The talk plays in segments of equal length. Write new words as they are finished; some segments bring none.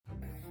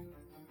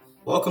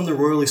Welcome to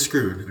Royally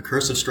Screwed, a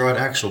Curse of Strahd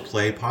actual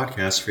play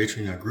podcast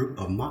featuring a group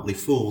of motley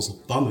fools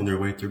bumming their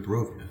way through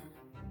Barovia.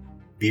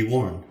 Be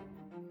warned,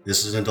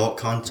 this is an adult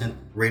content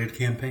rated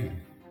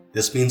campaign.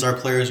 This means our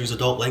players use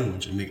adult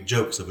language and make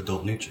jokes of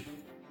adult nature.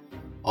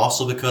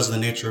 Also, because of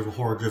the nature of a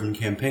horror-driven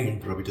campaign,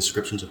 there will be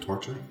descriptions of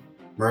torture,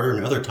 murder,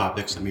 and other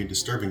topics that may be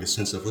disturbing to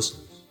sensitive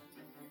listeners.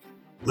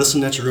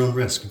 Listen at your own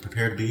risk and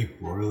prepare to be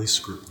royally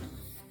screwed.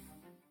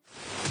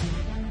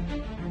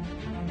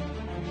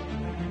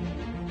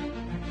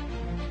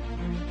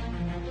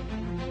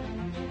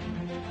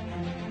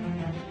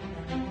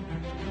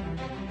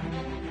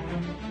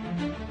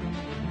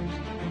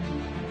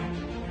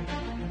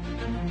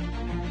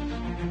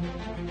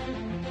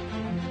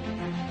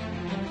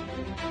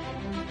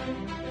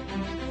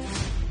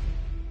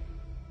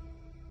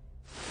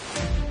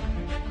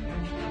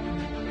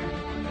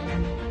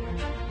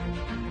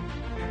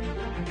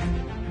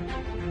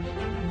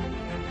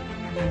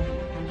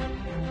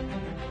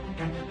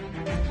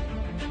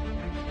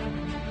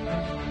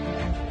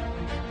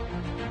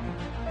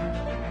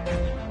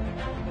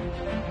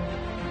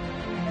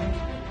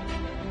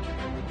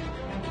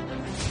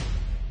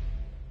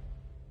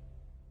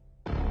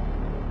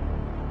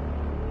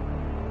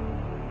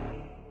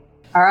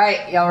 All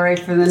right, y'all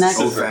ready for the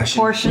next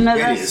portion of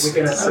this?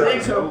 I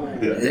think so.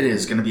 It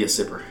is going to be a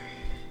sipper.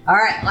 All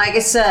right, like I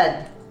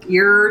said,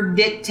 you're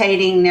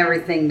dictating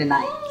everything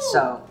tonight,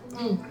 so.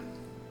 All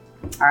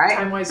right.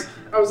 Time-wise,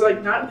 I was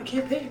like, not in the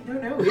campaign.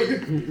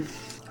 No.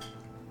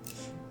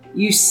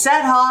 You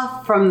set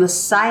off from the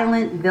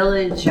silent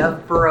village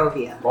of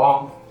Barovia.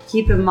 Wrong.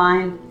 Keep in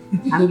mind,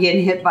 I'm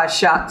getting hit by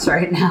shots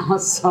right now,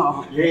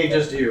 so. You ain't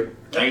just you.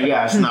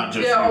 Yeah, it's not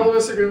just Yeah, all of you.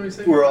 us are going to be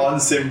saying. We're all on the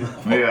same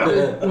level.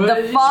 Yeah.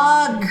 The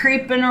fog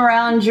creeping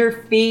around your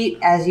feet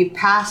as you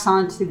pass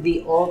onto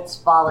the Old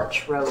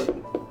Spalich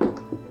Road.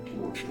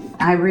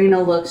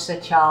 Irina looks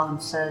at y'all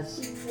and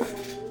says,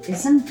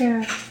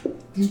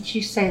 didn't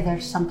you say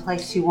there's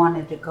someplace you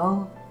wanted to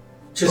go?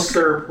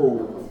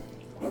 Chisterpool.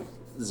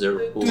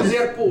 Zerpool.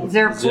 Zerpool.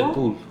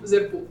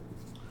 Zerpool?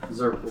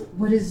 Zerpool.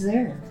 What is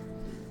there?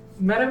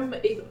 Madam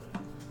Ava.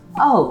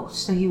 Oh,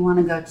 so you want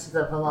to go to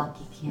the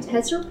Velaki camp?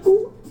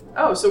 Hezerpool?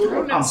 Oh, so we're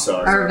going to... I'm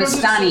sorry. Or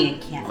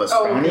Vistani camp.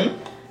 Vistani?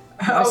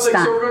 I was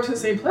like, so we're going to the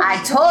same place?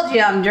 I told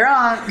you I'm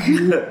drunk.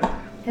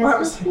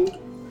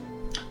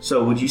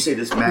 So would you say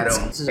this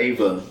Madam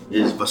Ava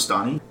is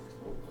Vistani?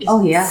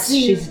 Oh yes,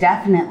 she's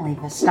definitely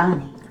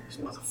Vistani. These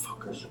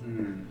motherfuckers.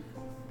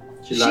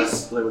 She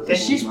likes to play with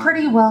She's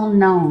pretty well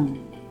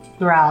known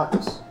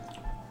throughout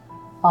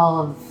all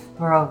of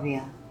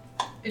Barovia.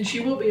 And she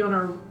will be on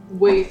our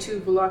way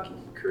to Velaki,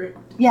 correct?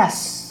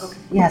 Yes. Okay.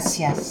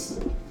 Yes.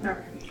 Alright.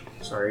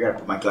 Sorry, I gotta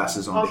put my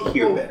glasses on to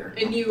hear better.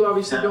 And you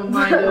obviously don't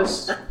mind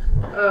us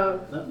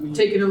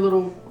taking a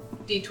little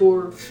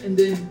detour and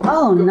then...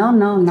 Oh, no,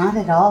 not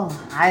at all.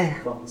 I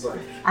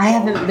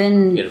haven't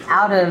been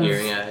out of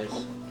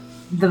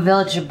the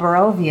village of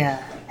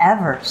Barovia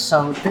ever,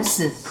 so this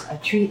is a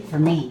treat for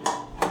me.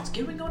 It's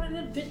going on an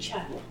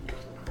adventure.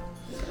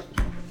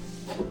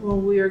 Well,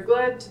 we are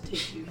glad to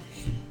take you.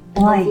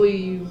 Hopefully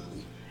you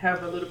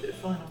have a little bit of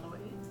fun on the way.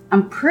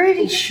 I'm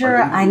pretty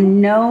sure I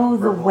know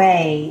the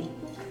way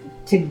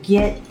to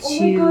get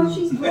to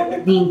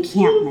the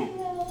encampment.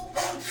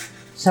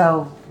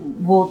 So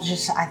we'll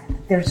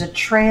there's a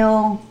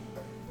trail,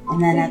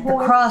 and then at the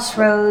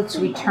crossroads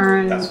we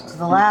turn to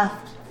the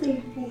left,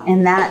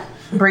 and that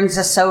brings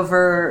us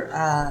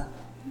over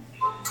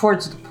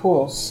towards the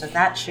pools. So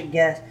that should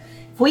if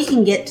we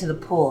can get to the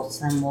pools,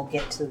 then we'll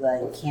get to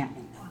the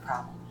encampment, no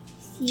problem.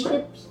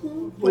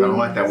 I don't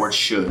like that word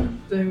should.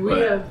 Then we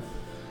have...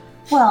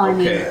 Well, I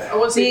mean,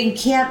 Okay. the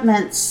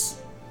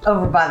encampment's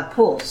over by the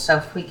pools, so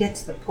if we get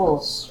to the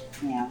pools,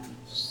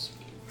 just...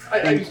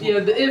 yeah,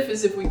 the if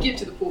is if we get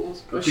to the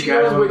pools. But But she you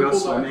guys knows where want to the go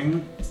pools are.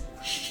 swimming?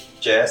 It's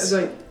Jess?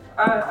 like,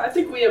 I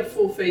think we have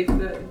full faith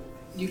that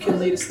you can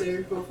lead us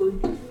there, hopefully.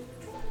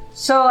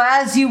 So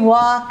as you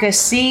walk, a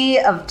sea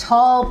of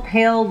tall,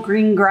 pale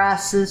green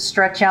grasses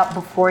stretch out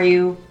before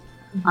you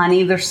on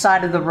either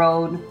side of the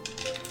road,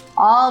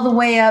 all the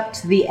way up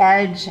to the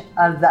edge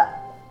of the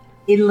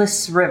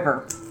Idlis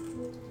River.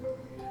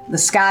 The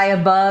sky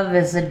above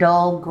is a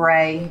dull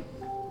gray,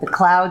 the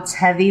clouds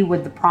heavy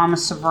with the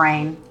promise of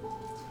rain.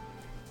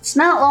 It's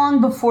not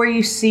long before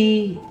you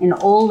see an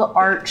old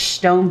arched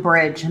stone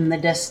bridge in the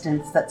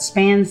distance that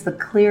spans the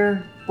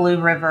clear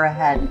blue river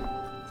ahead.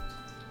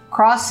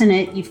 Crossing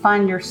it, you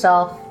find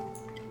yourself...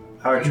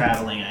 Power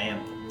traveling, I am.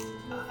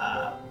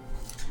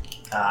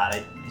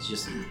 It's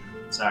just...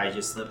 Sorry, it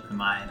just slipped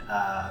my mind.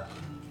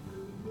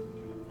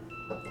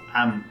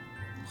 I'm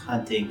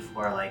hunting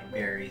for,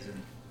 berries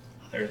and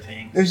other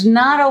things. There's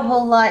not a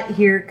whole lot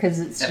here because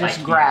it's If I just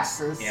can.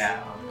 grasses.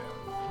 Yeah,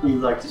 You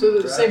like to So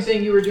the grass? same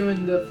thing you were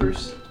doing the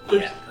first...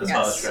 okay. Yeah, that's what I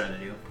was Yes. trying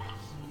to do.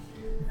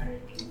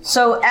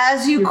 So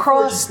as you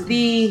cross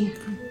the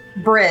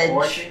bridge...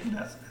 Foraging?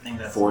 I think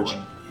that's Foraging.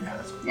 the one. Yeah,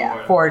 that's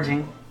Yeah,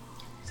 foraging.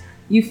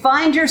 You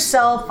find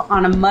yourself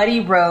on a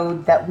muddy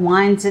road that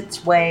winds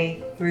its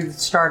way through the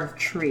start of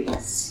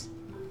trees.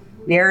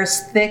 The air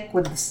is thick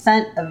with the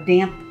scent of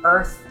damp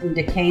earth and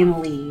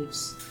decaying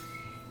leaves,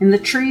 and the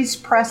trees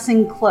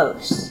pressing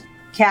close,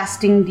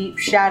 casting deep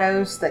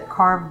shadows that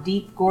carve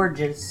deep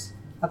gorges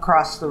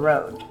across the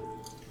road.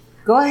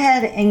 Go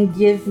ahead and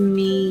give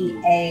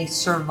me a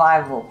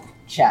survival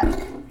check.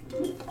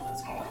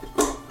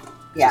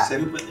 Yeah. So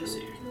who put this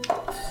here?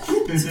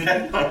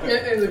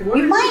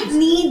 We might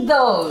need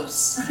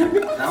those.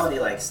 Nobody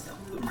likes them.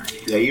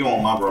 Yeah, you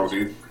want my bro,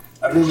 dude.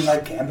 I don't even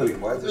like gambling.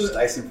 Why is there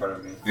dice in front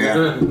of me?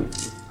 Yeah.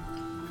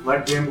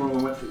 Like gambling when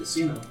we went to the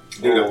casino.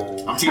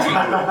 Dude, I'm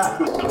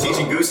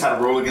teaching Goose how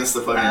to roll against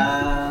the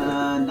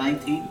fucking...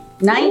 19.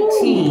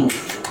 19.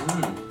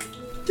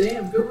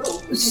 Damn, good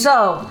roll.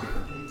 So,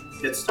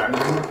 Good start.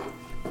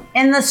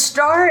 in the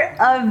start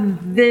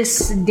of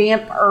this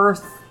damp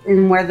earth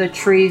and where the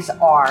trees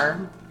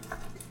are,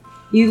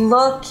 you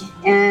look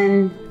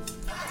and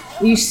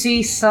you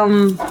see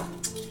some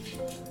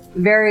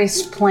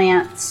various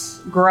plants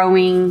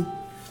growing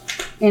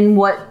in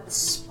what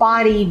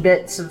spotty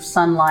bits of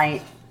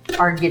sunlight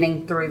are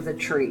getting through the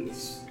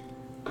trees.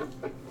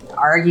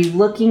 Are you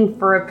looking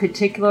for a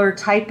particular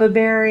type of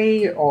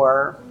berry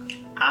or?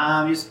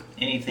 Just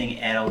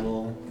anything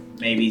edible.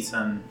 Maybe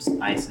some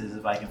spices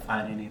if I can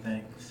find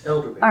anything.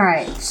 Elderberry. All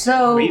right,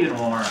 so Or even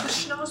more.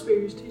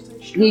 Schnozberries taste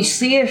like you schnozberries.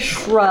 see a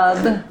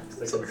shrub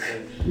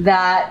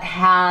that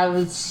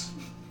has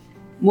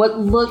what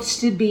looks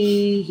to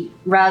be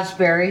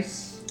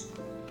raspberries,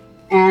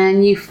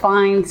 and you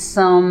find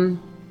some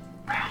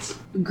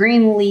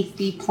green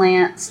leafy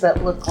plants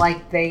that look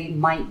like they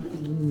might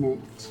be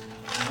mint.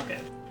 Okay.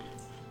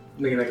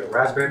 Making like a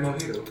raspberry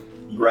mojito.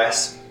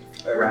 Grass.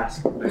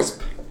 Rasp.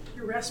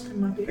 You're rasping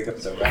my baby. Pick up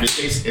the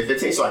If it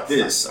tastes like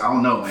this, I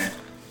don't know, man.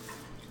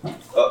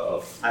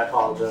 Uh-oh. I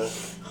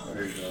apologize.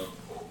 There you go.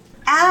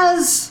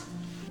 As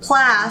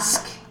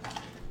Plask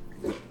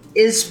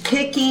is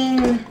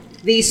picking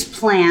these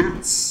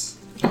plants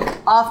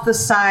off the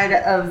side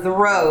of the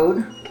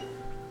road,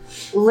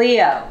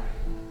 Leo.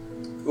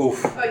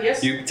 Oof.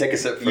 Yes? You take a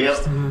sip first.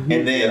 Yep.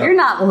 And then... You're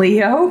not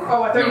Leo.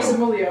 Oh, I thought you said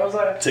Malia. I was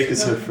like... Take a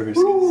sip first.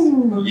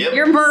 Yep.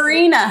 You're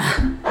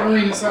Marina.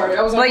 Marina, sorry.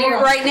 I was But like, you're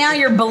hold on. right now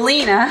you're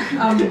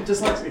Belina.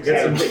 Just like...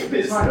 Get some take a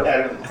piss.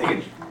 Adam,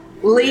 take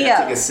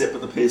Leo. a sip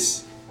of the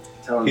piss.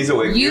 Tell him. He's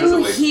awake. He is You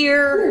awake.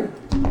 hear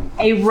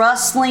a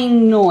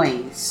rustling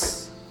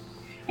noise,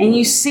 and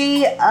you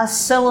see a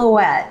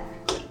silhouette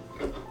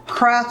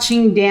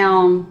crouching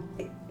down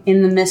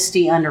in the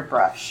misty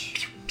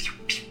underbrush.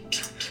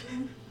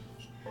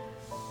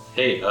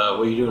 Hey, what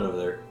are you doing over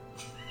there?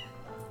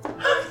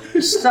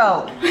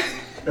 So,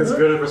 As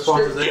good a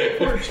response as any.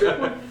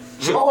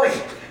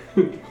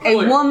 a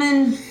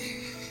woman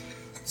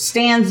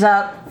stands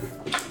up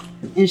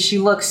and she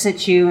looks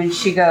at you and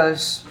she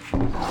goes,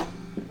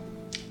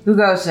 "Who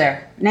goes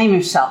there? Name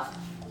yourself."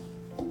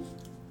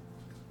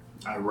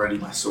 I ready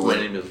my My sword.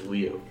 name is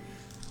Leo.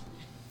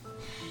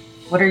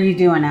 What are you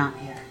doing out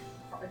here?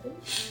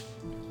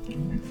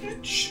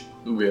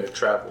 We have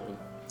traveled.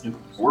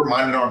 We're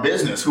minding our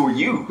business. Who are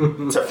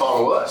you to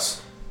follow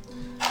us?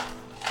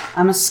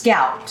 I'm a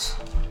scout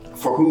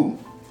For who?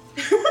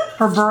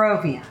 for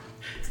Barovia.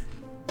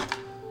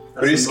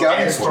 What are you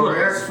scouting That's for? the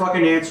Rarest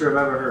fucking answer I've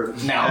ever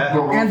heard. Now,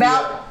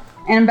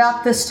 And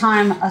about this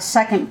time, a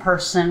second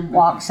person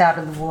walks out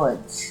of the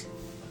woods.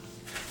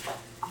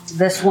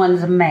 This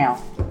one's a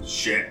male.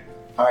 shit.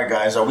 All right,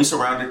 guys, are we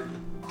surrounded?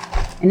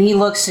 And he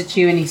looks at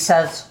you and he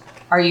says,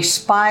 "Are you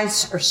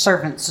spies or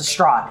servants of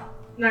Strahd?"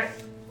 No.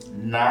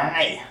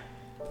 Nye.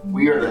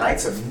 We are the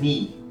Knights of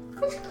Knee.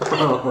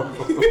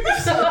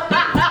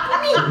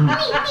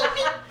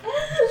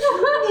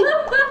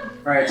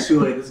 Alright, it's too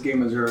late. This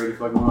game is already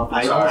fucking off.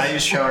 I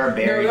just show her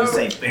berries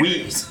and say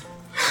We,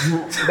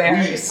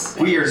 berries.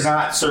 we are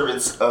not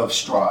servants of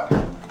Strahd.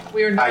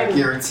 We are not. I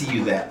guarantee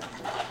you that.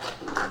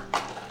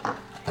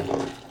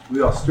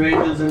 We are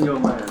strangers in your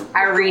land.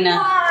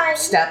 Irina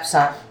steps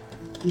up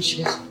and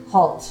she goes,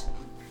 "Halt.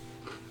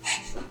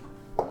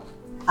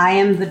 I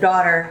am the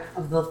daughter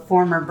of the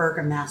former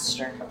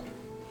burgomaster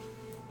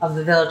of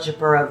the village of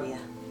Barovia.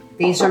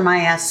 These are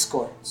my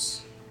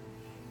escorts.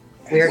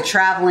 We are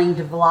traveling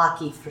to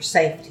Vallaki for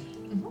safety."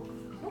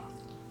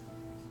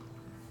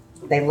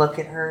 They look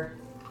at her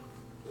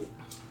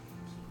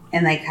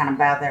and they kind of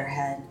bow their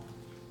head.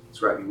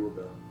 That's right, you will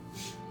go.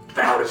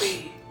 Bow to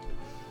me.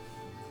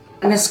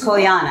 Miss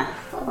Kolyana,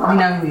 we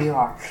know who you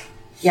are.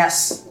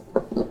 Yes.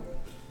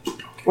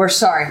 We're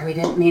sorry, we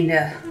didn't mean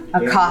to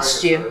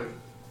accost you.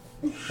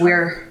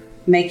 We're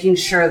making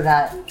sure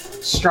that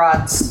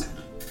Strahd's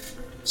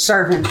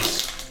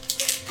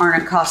servants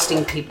aren't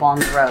accosting people on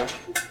the road.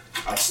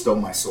 I stole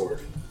my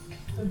sword.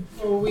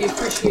 Well, we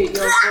appreciate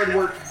y'all's hard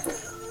work.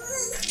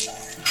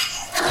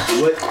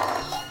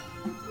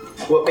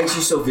 What makes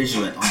you so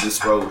vigilant on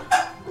this road?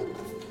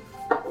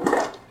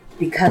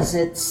 Because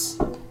it's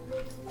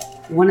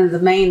one of the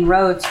main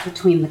roads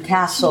between the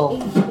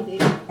castle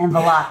and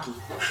Vallaki.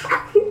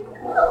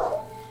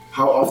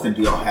 How often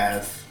do y'all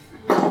have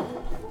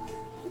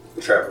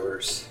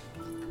Travelers.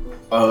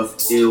 of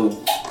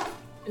ill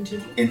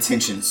Intention.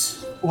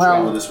 intentions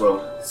travel this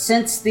road?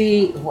 Since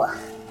the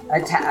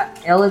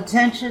ill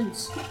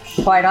intentions,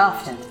 quite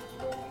often.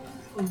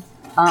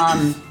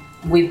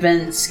 We've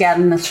been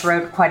scouting this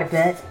road quite a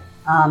bit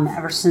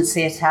ever since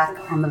the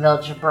attack on the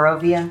village of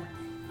Barovia,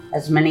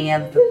 as many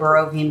of the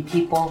Barovian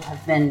people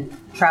have been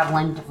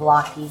traveling to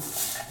Vallaki.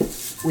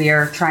 We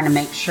are trying to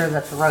make sure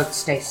that the road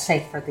stays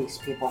safe for these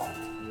people.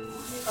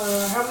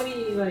 How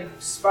many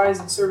spies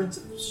and servants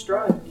of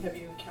Strahd have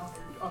you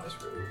encountered on this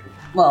road?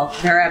 Well,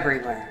 they're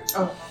everywhere.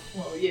 Oh,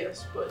 well,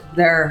 yes, but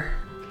There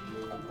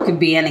could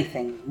be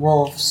anything.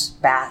 Wolves,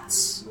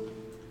 bats.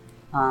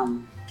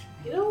 when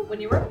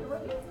you're right, you're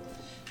right.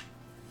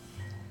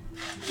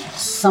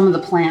 Some of the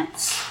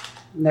plants,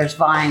 there's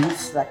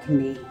vines that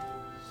can be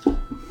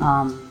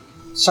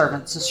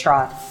servants of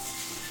Strahd.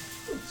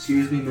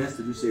 Excuse me, miss,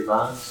 did you say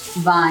vines?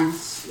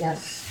 Vines,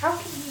 yes. How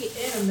can he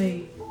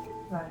animate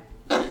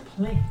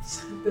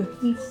plants?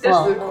 That's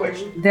Well, the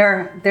question.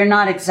 They're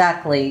not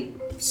exactly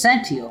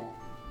sentient,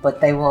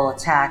 but they will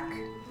attack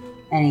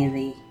any of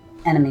the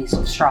enemies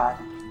of Strahd.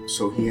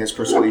 So he has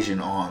persuasion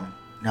on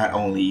not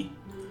only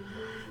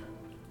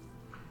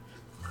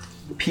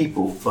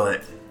people,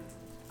 but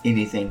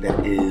anything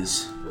that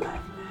is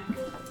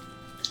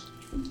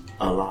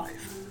alive.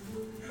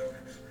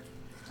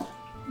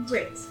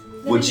 Great.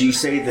 Would you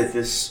say that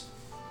this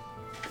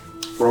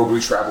road we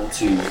travel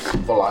to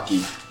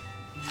Vallaki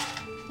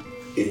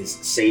is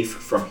safe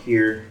from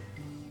here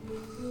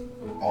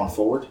on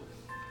forward?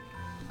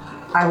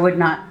 I would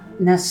not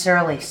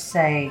necessarily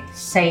say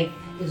safe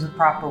is a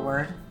proper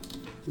word.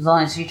 As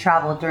long as you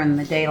travel during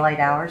the daylight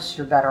hours,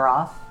 you're better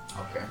off.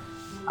 Okay.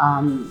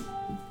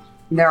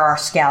 There are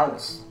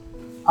scouts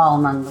all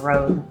along the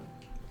road.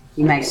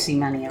 You may see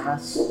many of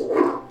us.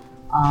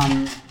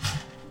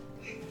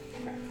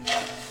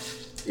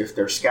 If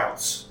they're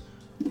scouts,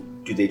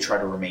 do they try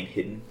to remain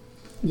hidden?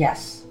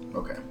 Yes.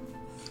 Okay.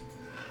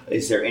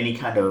 Is there any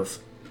kind of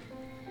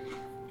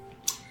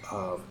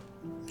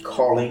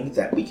calling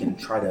that we can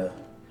try to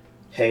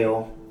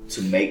hail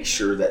to make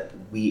sure that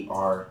we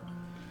are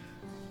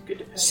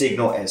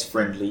signal as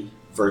friendly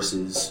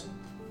versus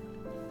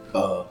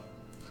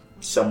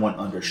someone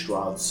under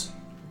Strahd's?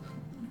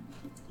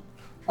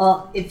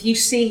 Well, if you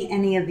see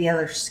any of the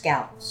other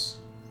scouts,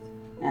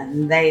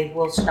 and they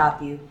will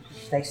stop you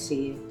if they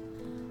see you.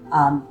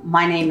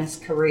 My name is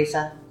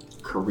Cariza.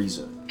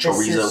 Cariza.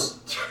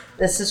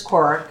 This is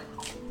Korg.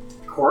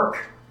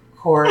 Cork?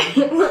 Korg.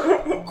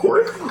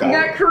 Cork. You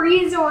got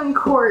chorizo and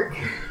cork.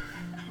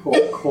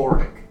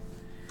 Cork.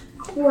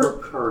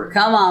 Cork.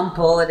 Come on,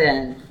 pull it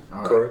in.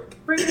 Correct.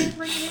 Bring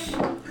it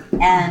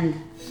in. And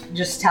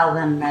just tell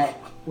them that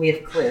we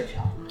have cleared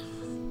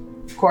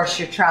you. Of course,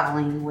 you're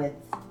traveling with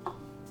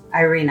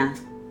Irina.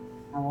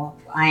 Well,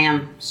 I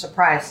am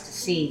surprised to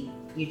see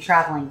you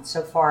traveling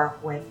so far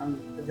away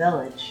from the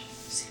village.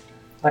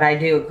 But I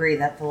do agree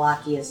that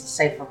Vallaki is a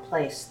safer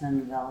place than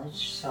the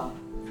village, so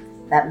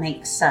that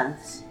makes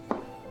sense.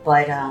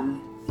 But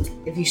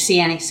if you see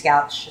any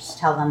scouts, just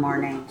tell them our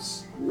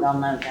names, and they'll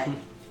know that.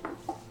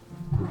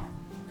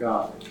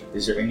 God.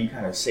 Is there any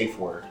kind of safe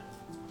word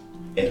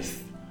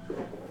if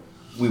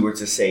we were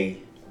to say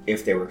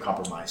if they were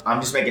compromised? I'm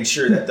just making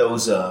sure that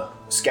those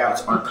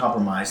scouts aren't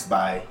compromised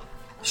by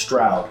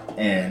Strahd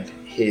and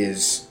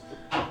his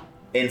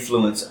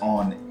influence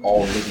on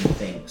all living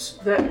things.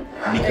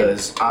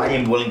 Because I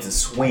am willing to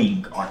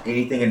swing on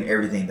anything and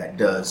everything that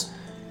does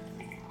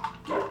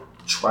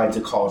try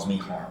to cause me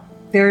harm.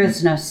 There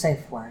is no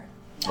safe word.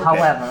 Okay.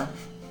 However,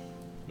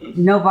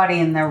 nobody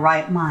in their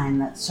right mind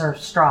that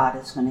serves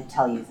Strahd is going to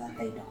tell you that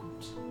they don't.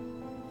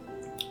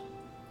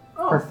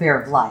 For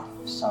fear of life,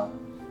 so.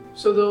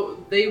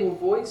 So they will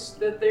voice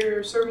that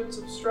they're servants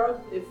of Strahd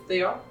if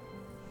they are?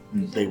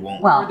 They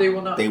won't. Well, Or they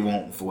will not? They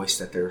won't voice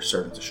that they're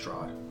servants of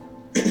Strahd.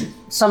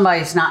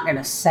 somebody's not going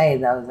to say,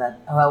 though, that,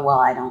 oh, well,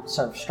 I don't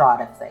serve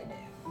Strahd if they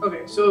do.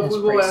 Okay, so if It's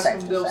we will pretty ask safe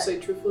them, to they'll say.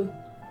 say truthfully?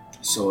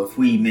 So if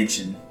we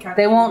mention,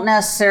 They won't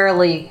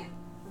necessarily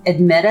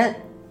admit it,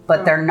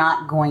 but they're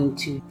not going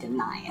to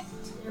deny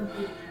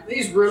it.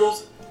 These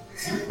riddles.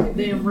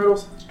 Damn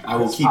riddles. I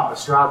will keep. Papa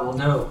Strahd will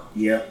know.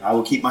 Yeah, I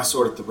will keep my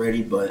sword at the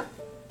ready, but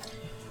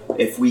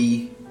if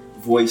we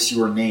voice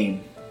your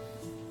name,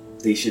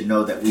 they should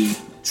know that we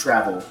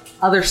travel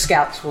Other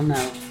scouts will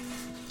know.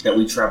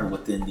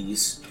 within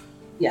these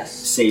Yes,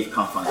 safe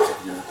confines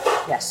of your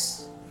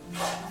yes.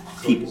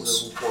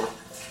 peoples.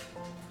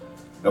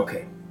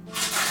 Okay.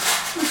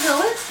 So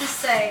let's just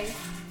say,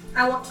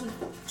 I want to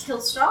kill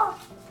Strahd.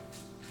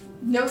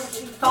 No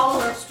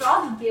follower of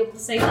Strahd would be able to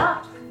say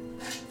that.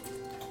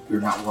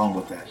 You're not wrong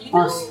with that.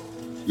 Well,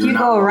 if You're you not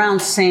go wrong.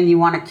 around saying you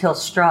want to kill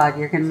Strahd,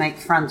 you're going to make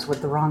friends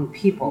with the wrong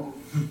people.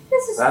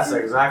 This is That's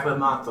exactly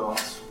my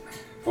thoughts.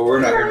 But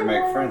we're not here to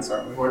make friends,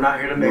 aren't we? We're not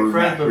here to make We're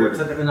friends, not but here we're to-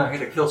 technically not here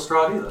to kill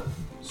Strahd either.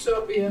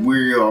 So, yeah.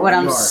 We are. What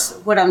we are.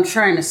 what I'm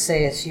trying to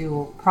say is you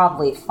will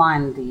probably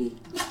find the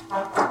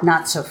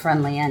not so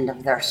friendly end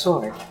of their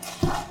sword.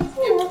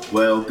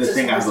 Well, good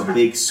thing I have a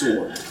big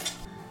sword.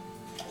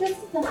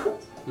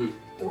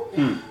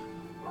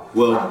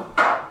 Well,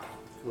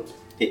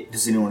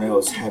 does anyone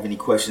else have any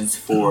questions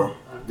for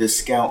the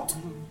scout,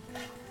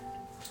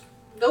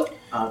 Nope.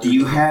 do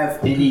you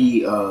have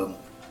any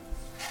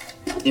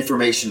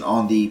information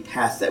on the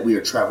path that we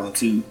are traveling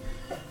to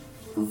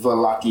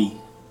Valaki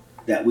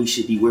that we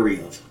should be wary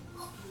of?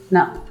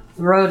 No,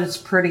 the road is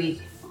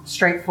pretty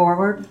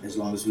straightforward. As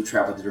long as we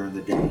travel during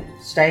the day.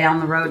 Stay on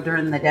the road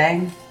during the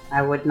day.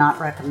 I would not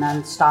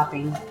recommend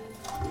stopping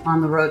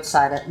on the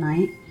roadside at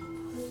night.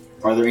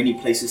 Are there any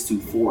places to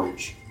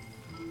forage?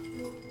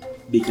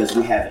 Because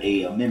we have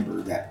a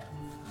member that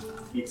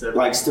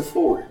likes to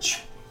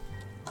forage.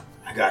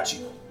 I got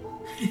you.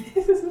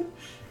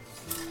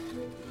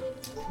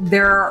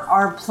 There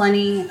are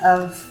plenty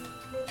of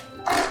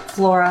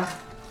flora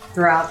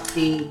throughout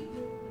the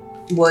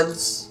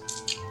woods.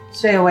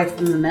 Stay away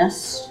from the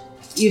mist.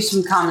 Use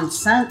some common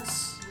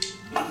sense.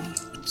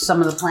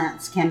 Some of the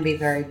plants can be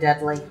very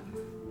deadly.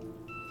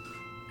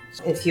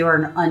 If you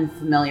are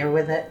unfamiliar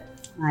with it,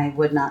 I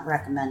would not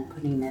recommend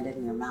putting it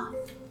in your mouth.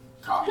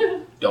 Copy.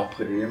 Don't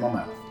put it in my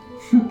mouth.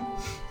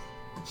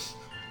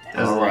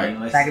 Doesn't All right.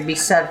 English. That could be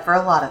said for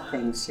a lot of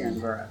things here in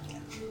Barovia.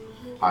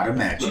 I'd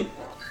imagine.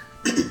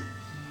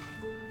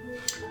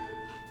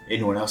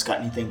 Anyone else got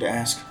anything to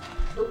ask?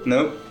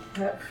 Nope.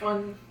 Have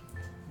fun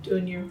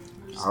doing your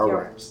All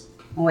right. scalps.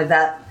 And with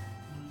that,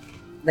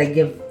 they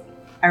give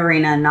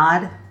Irina a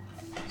nod.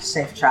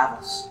 Safe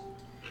travels.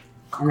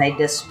 And they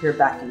disappear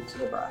back into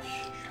the brush.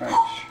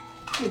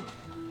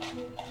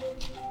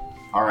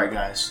 All right,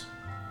 guys.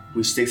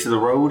 We stick to the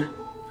road.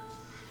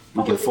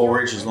 We can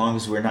forage as long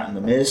as we're not in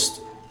the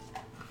mist.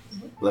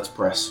 Let's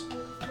press.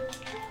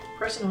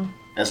 Pressing on.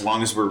 As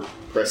long as we're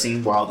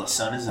pressing while the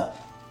sun is up.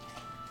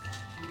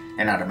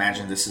 And I'd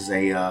imagine this is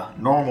a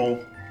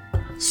normal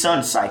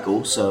sun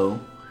cycle, so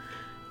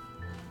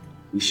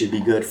we should be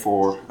good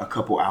for a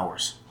couple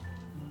hours.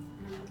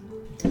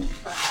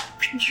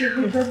 It should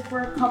be good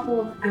for a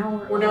couple of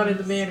hours. We're not in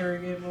the manor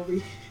again where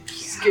we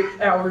skip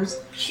hours.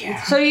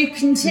 So you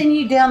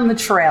continue down the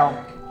trail,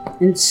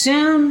 and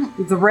soon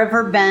the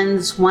river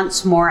bends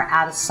once more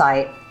out of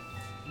sight,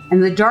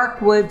 and the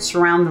dark woods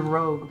surround the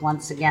road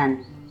once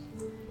again.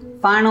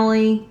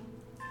 Finally,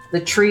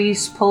 the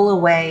trees pull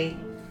away,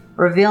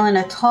 revealing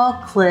a tall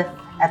cliff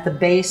at the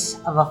base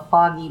of a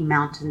foggy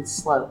mountain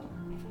slope.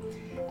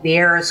 The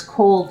air is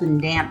cold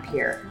and damp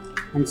here,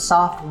 and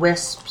soft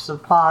wisps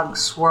of fog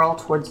swirl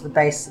towards the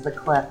base of the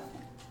cliff.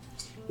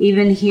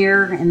 Even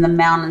here in the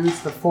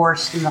mountains, the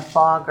forest and the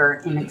fog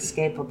are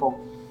inescapable.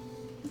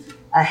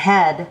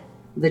 Ahead,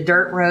 the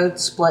dirt road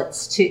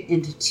splits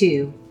into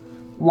two,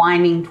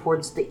 winding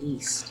towards the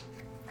east.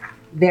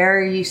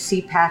 There you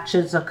see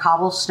patches of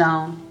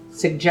cobblestone,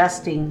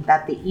 suggesting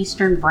that the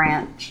eastern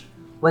branch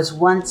was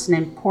once an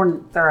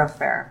important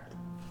thoroughfare.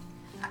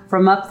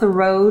 From up the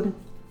road,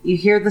 you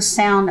hear the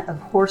sound of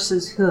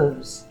horses'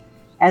 hooves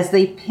as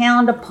they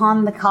pound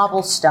upon the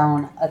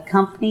cobblestone,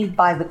 accompanied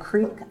by the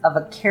creak of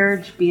a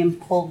carriage being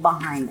pulled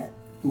behind it.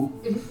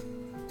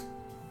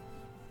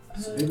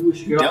 Maybe we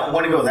should go. Don't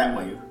want to go that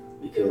way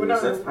because we're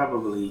not- that's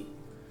probably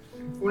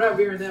We're not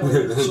veering that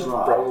way.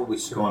 Probably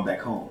should. going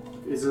back home.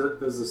 Is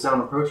the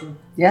sound approaching?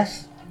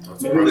 Yes?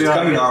 Maybe It's we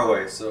coming ought- our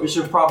way, so We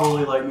should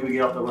probably maybe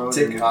get off the road.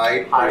 take and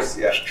hide. hide.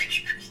 Yeah.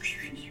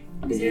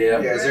 Yeah.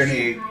 Yeah. Is there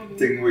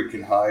anything we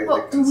can hide? Well,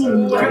 Like do we inside of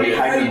know the How Can do we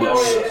you hide in know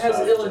bush? it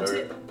has ill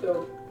intent,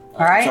 though? All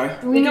Sorry?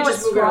 right. Do we You know could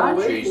it's just move out of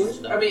the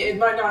Strahd? way. I mean, it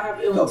might not have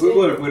ill No,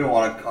 intent. we don't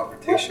want a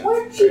confrontation.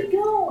 Where'd she right?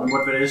 go? And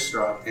what if it is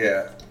Strahd?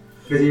 Yeah.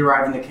 Because he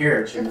arrived in the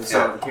carriage and the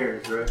sound of the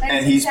carriage, right?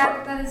 And he's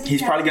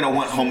probably gonna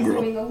want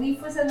homegirl. The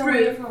leaf was in the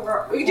Really? way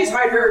for We could just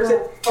hide her,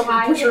 except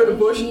fucking push her in the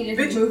bush. Needed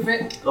Bitch. to move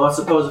it. Well, I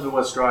suppose if it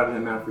was Strahd, it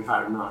didn't matter if we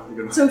hide or not.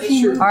 You're gonna. So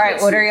she Sure. moved. All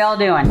right, what are y'all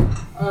doing?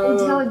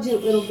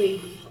 Intelligent little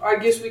baby. I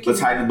guess we can.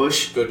 Let's hide in the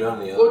bush. Go down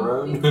the other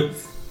road.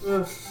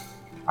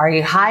 Are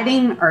you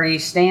hiding or are you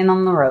staying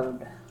on the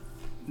road?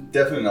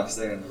 Definitely not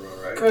staying on the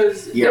road, right?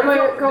 Because Yeah.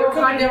 they're Go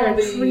coming hide in down a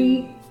the.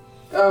 tree.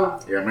 Oh,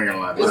 Yeah, I'm not gonna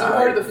lie. is it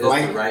part of the It's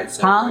fork? the right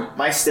side. Huh? right?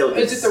 My stealth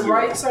Is it the zero,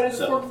 right side of the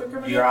so- fork they're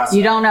coming You're down? awesome.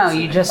 You don't know,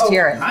 you just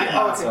hear it. I'm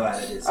Oh, also okay.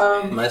 at it.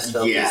 Um, My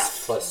stealth Yeah. is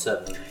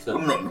 +7, so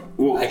No,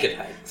 well, I could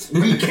hide.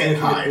 we can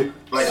hide.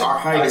 Like our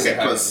hide is I at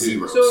can plus hide too.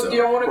 0. so do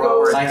y'all want to go?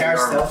 Like our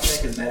stealth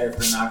check is better if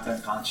we're knocked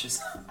unconscious.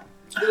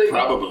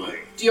 Probably.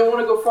 Do y'all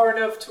want to go far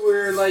enough to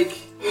where like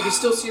we can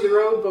still see the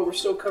road, but we're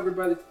still covered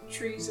by the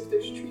trees if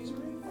there's trees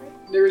around?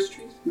 Right? There is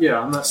trees.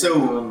 Yeah, I'm not.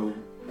 So-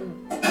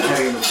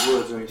 heading in the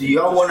woods or anything. Do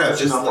y'all want to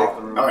Just just not like- off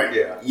the road. All right,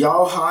 Yeah.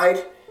 y'all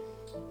hide.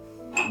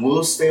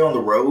 We'll stay on the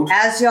road.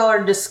 As y'all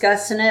are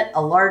discussing it,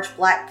 a large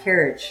black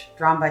carriage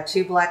drawn by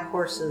two black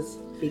horses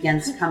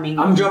begins coming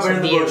I'm into jumping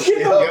in the view. bush.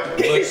 Yep.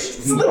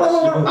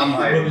 I'm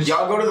hiding.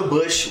 Y'all go to the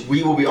bush.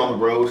 We will be on the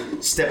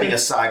road, stepping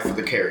aside for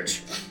the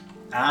carriage.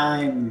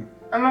 I'm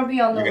I'm gonna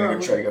be on the You're gonna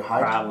road. go try to go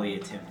hide. probably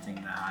attempting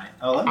to hide.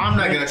 Oh, let me. I'm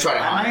not gonna try to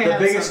I hide. might The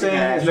have biggest something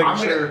thing to is add. making I'm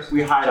sure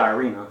we hide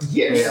Irina.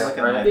 Yes. Yeah, look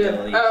at my Yeah.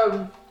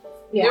 abilities.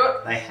 You know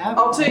what? I have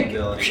I'll take.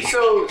 abilities.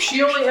 So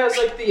she only has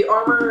like the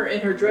armor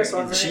and her dress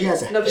on, right? She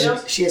has nothing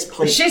else. she has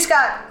plate. She's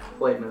got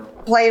Plate now.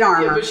 plate Yeah,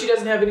 armor. but she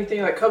doesn't have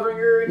anything like covering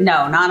her. Or anything?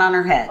 No, not on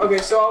her head. Okay,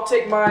 so I'll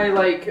take my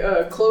like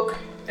cloak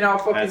and I'll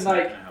fucking That's not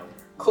like gonna help.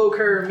 cloak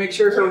her and make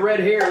sure her red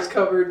hair is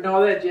covered and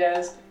all that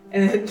jazz.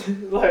 And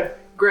then like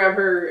grab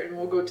her and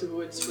we'll go to the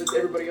woods with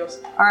everybody else.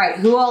 All right,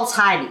 who else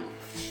hiding?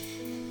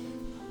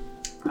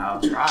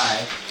 I'll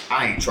try.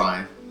 I ain't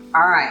trying.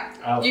 All right.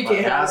 Oh, You fuck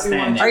can't it, I'll have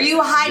stand Are there.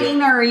 you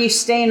hiding or are you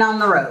staying on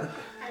the road?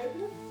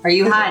 Are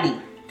you hiding?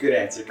 Good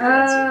answer. Good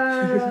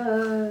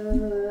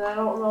answer. I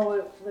don't know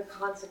what the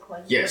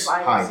consequences Yes, of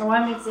either, hide. so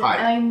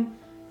I'm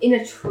in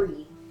a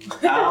tree.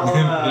 All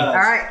I'll,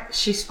 right,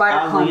 she spider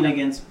I'll lean climbed.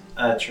 against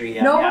a tree.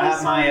 No, I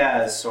have I'm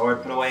my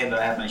sword put away, but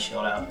I have my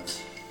shield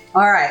out.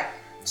 All right,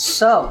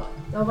 so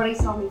Nobody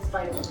saw me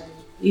spider woman.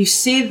 you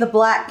see the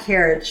black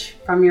carriage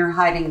from your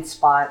hiding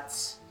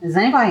spots. Is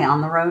anybody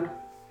on the road?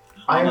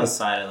 On I'm- the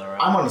side of the road.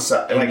 I'm on the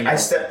side. Like I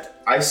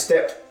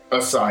stepped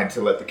aside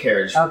to let the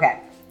carriage. Okay.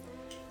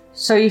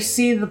 So you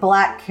see the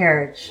black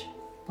carriage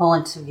pull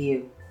into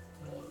view.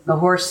 The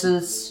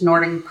horses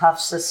snorting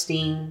puffs of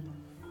steam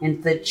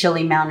into the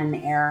chilly mountain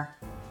air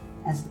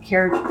as the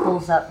carriage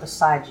pulls up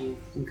beside you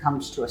and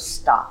comes to a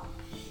stop.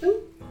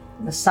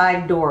 The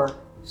side door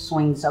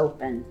swings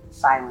open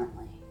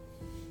silently.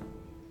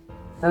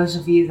 Those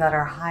of you that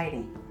are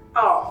hiding,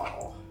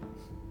 Oh.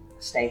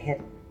 stay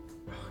hidden.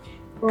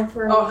 Or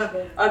for Oh,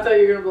 initiative. I thought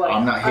you were gonna be like,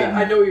 I'm not hidden.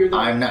 I know you're there.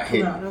 I'm not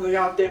hidden. I was like,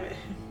 oh, damn it.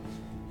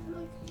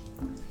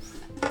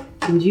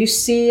 And you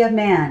see a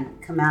man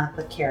come out of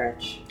the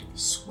carriage.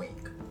 Swing.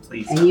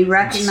 Please. And you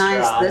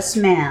recognize Strahd. this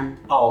man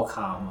Oh,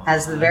 come on.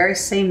 as the very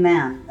same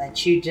man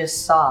that you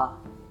just saw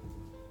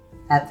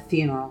at the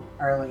funeral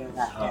earlier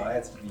that Oh, day.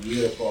 that's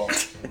beautiful.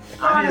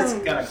 I'm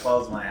just gonna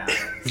close my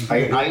eyes.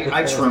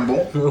 I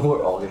tremble.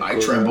 We're all gonna I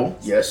close our tremble.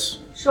 eyes. Yes.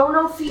 Show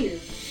no fear.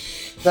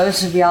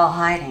 Those of y'all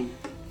hiding,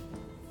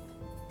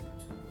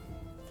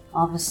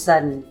 all of a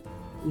sudden,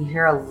 you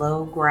hear a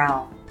low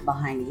growl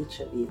behind each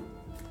of you.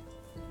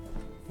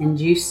 And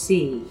you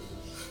see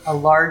a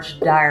large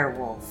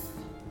direwolf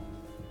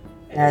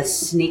that's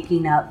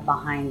sneaking up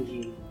behind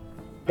you,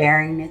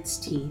 baring its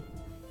teeth.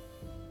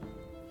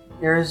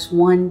 There's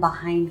one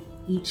behind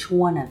each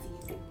one of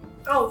you,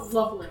 Oh,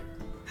 lovely.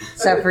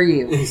 except for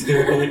you.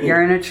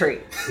 You're in a tree.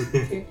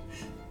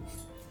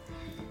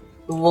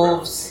 The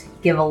wolves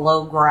give a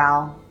low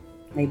growl.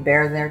 They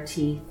bare their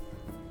teeth.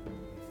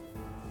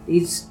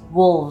 These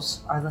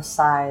wolves are the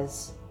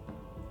size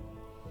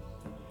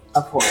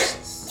of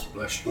horses.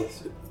 Bless you.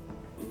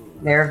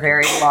 They're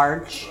very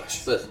large,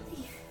 But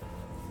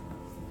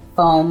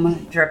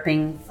foam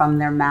dripping from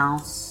their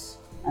mouths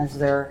as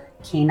their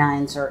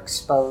canines are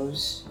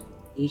exposed.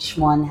 Each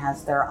one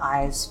has their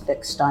eyes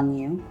fixed on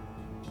you.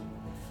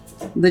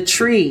 The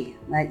tree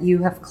that you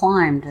have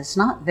climbed is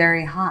not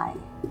very high.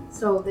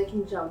 So they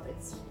can jump.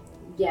 It's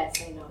yes,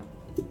 I know.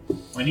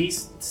 When he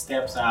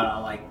steps out,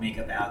 I'll like make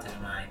a bow to him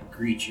and I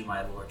greet you,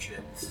 my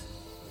lordship.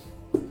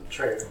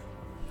 Traitor.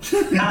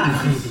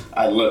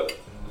 I look.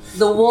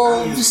 The He's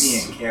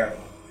wolves being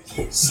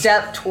careful.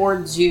 step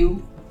towards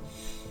you,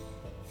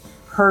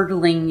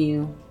 hurtling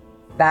you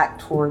back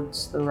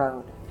towards the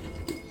road.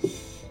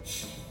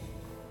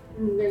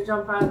 And they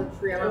jump out of the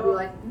tree. I'm gonna be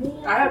like,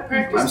 man. I have I'm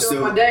practiced still-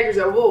 throwing my daggers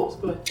at wolves,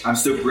 but I'm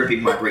still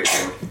gripping my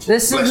greatsword.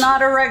 This Bless is you.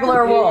 not a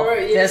regular Yeah, wolf. you're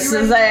right. Yeah, This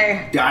you're is right.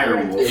 a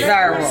Dire wolf.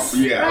 dire wolf.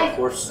 Yeah. of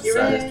course, you're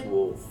sized right.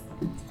 wolf.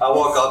 I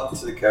walk up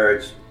to the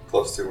carriage,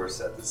 close to where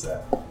Seth is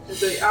at.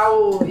 It's like, I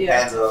will, yeah.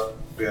 Hands up,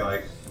 being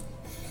like,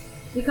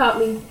 You caught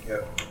me.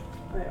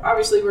 Like,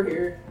 obviously, we're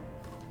here.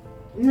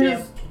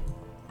 Damn.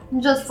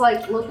 I'm just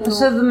like looking.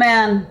 So the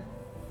man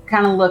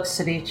kind of looks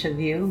at each of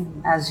you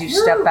as you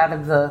step out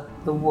of the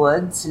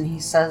woods and he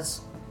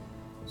says,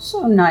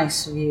 "So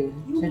nice of you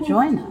to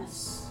join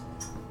us.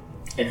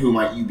 And who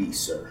might you be,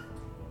 sir?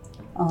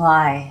 Well,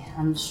 I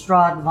am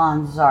Strahd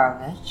von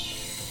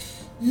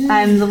Zarvich.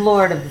 I am the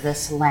lord of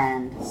this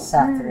land,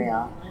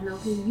 Sathriel. I know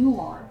who you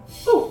are.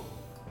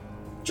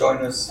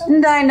 join us.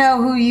 And I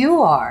know who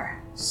you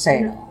are,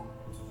 Sadal.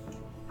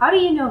 How do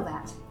you know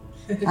that?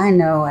 I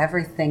know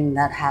everything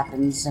that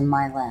happens in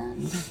my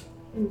land.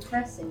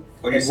 Impressive.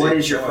 When you And what say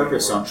is your join,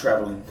 purpose on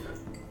traveling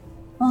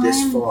Well, this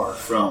I'm- far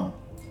from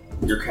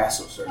your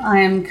castle, sir? I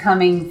am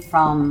coming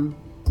from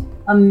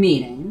a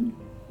meeting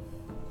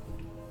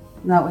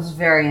that was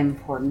very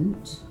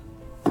important.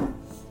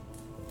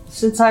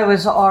 Since I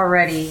was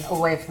already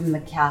away from the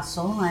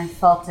castle, I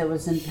felt it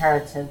was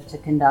imperative to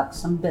conduct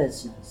some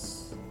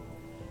business.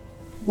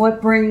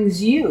 What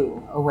brings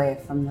you away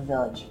from the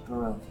village of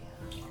Barovia?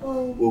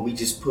 Well, we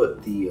just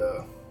put the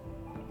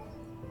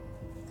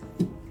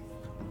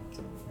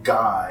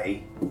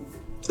guy,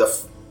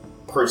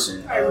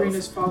 person.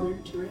 Irina's father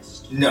to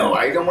rest. No,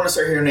 I don't want to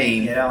say her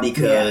name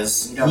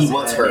because you don't he say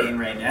wants that her. name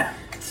right now.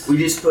 We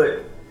just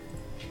put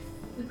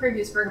The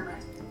previous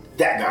burgomaster.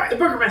 that guy, The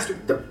burgomaster.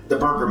 the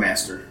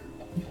burgomaster,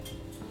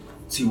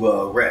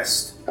 to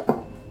rest,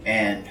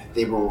 and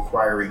they were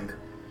requiring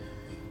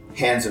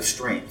hands of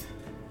strength.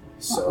 Oh,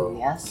 So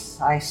yes,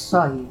 I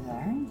saw you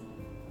there.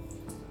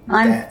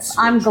 That's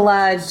I'm what-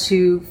 glad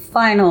to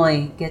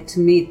finally get to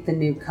meet the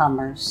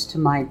newcomers to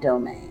my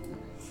domain.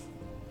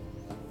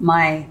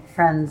 My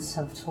friends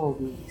have told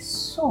me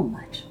so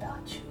much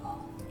about you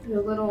all.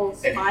 Your little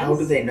spies. and how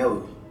do they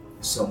know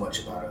so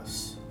much about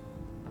us?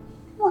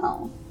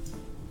 Well,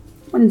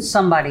 when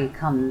somebody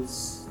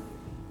comes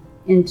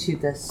into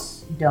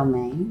this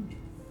domain,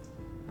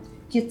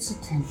 gets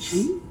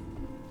attention,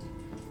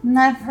 and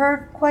I've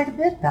heard quite a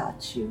bit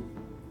about you.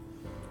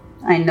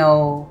 I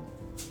know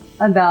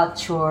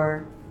about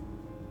your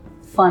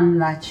fun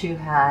that you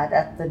had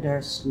at the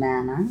Durst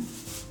Manor.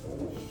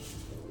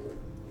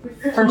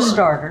 For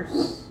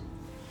starters.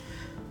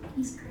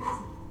 He's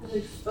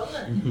crazy.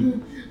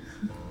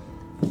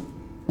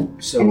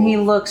 So And he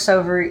looks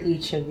over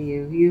each of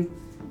you. You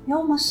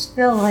almost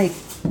feel like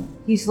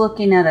he's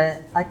looking at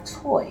a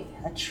toy,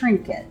 a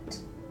trinket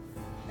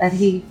that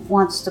he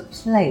wants to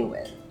play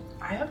with.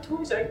 I have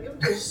toys. I give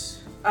it to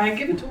us. I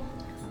give it to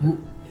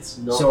him. It's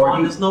no So are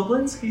fun, you- it's no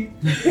Blinsky.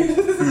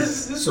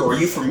 So are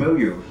you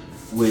familiar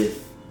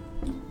with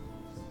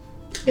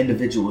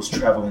individuals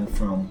traveling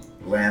from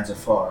lands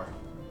afar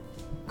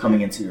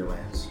coming into your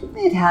lands?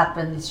 It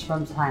happens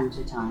from time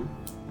to time.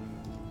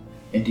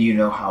 And do you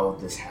know how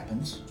this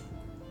happens?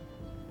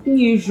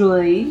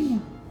 Usually,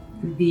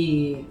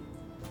 the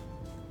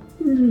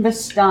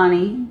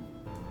Vistani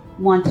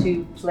want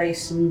to play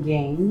some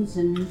games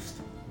and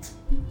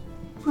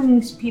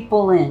brings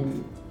people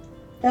in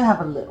to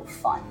have a little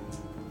fun.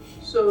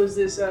 So is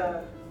this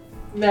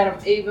Madam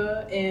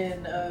Ava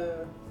and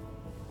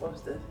what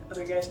was the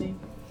other guy's name?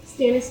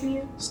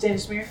 Stanismere.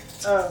 Stanismere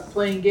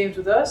playing games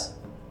with us?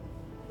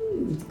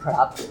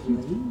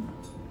 Probably.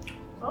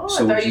 Oh,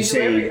 So would you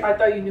say- I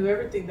thought you knew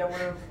everything that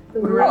went Oh.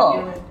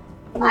 around you.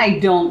 I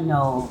don't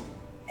know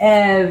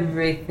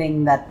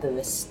everything that the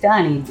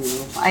Vistani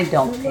do. I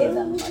don't pay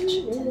them much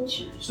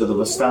attention. So the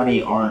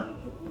Vistani aren't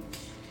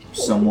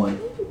someone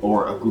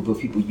or a group of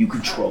people you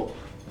control.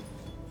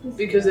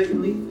 Because they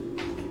can leave.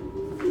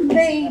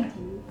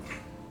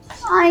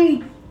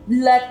 I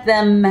let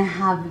them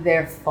have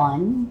their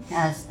fun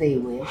as they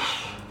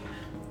wish.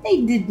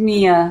 They did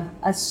me a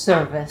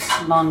service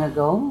long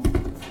ago,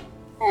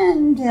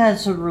 and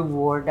as a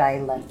reward, I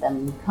let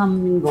them come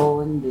and go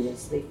and do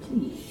as they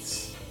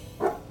please.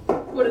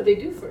 What did they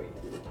do for you?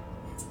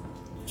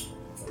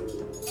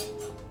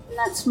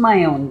 That's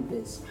my own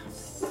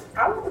business.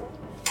 Oh.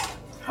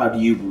 How do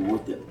you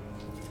reward them?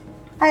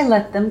 I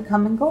let them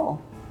come and go.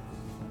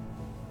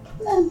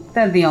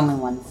 They're the only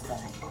ones that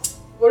I know.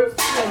 What if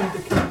we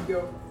wanted to come and go?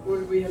 What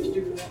do we have to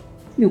do for that?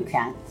 You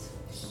can't.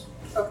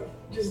 Okay,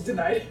 just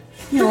denied.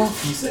 You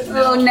said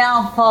will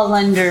now fall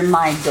under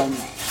my domain.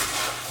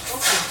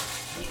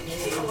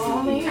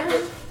 Oh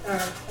man.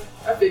 Alright,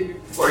 I figured.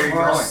 Where are you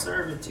More going?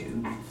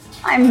 servitude.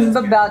 I'm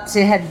about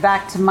to head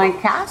back to my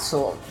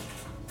castle.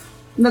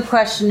 The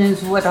question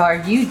is, what are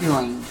you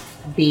doing?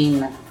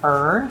 Being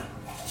her?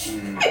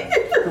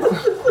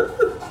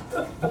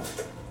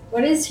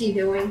 What is he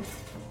doing?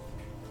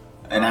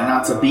 And I'm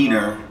not to beat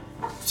her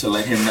to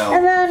let him And know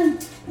then,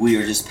 we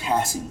are just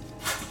passing.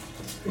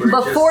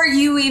 before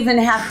you even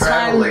have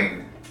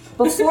time,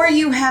 before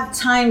you have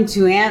time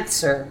to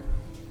answer,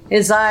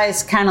 his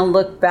eyes kind of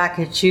look back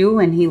at you,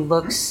 and he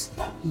looks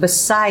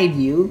beside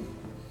you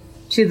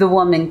to the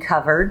woman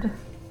covered,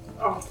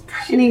 Oh,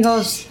 and he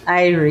goes,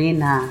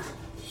 Irina,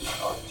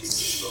 Oh,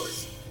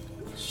 Jesus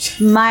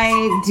Lord.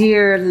 my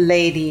dear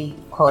lady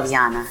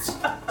Koryana.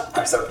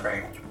 I start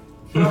praying.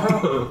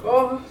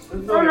 oh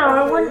Oh no,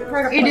 I wouldn't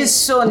hurt It is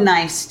so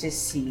nice to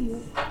see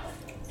you.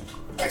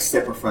 I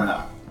step in front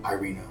of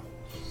Irina.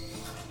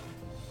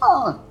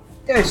 Oh,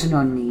 there's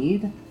no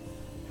need.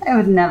 I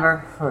would never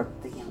hurt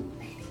the young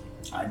lady.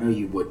 I know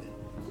you wouldn't.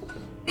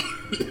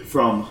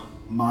 From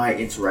my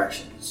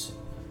interactions,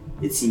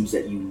 it seems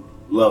that you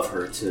love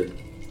her to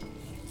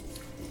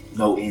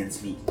no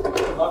ends meet.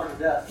 Love her to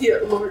death. Yeah,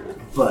 Lord.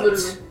 But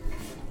Literally.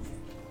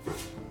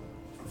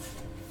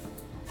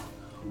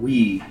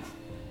 we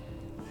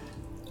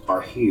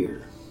are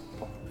here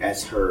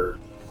as her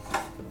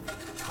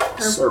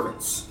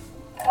servants.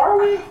 Are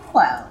we?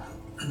 Well,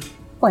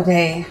 what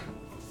a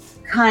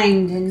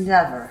kind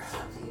endeavor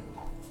of you.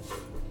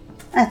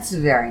 That's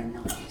very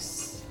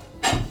nice.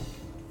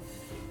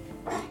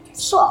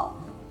 So,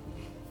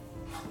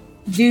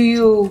 do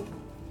you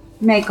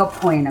make a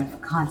point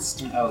of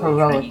constant Oh, you're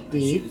trying to eat heroic my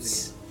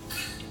shoes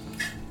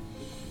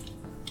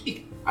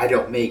deeds? I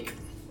don't make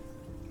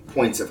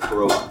points of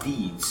heroic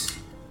deeds,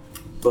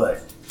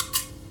 but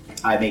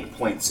I make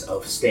points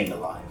of staying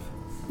alive.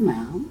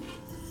 Well,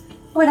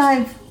 but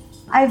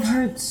I've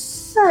heard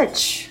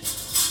such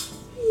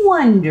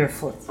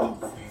wonderful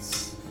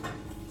things,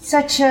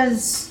 such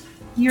as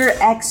your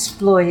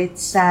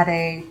exploits at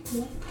a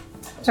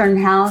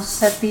certain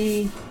house at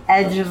the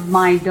edge of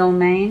my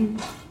domain.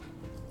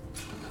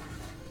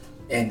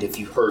 And if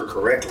you heard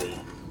correctly,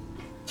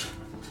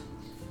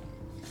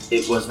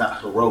 it was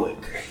not heroic.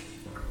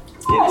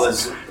 It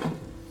was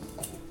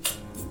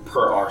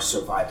per our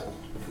survival.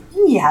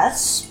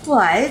 Yes,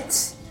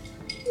 but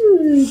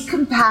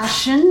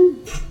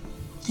compassion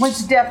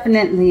was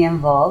definitely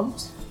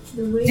involved.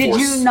 Did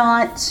you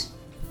not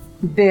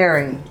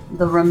bury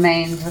the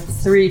remains of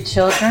 3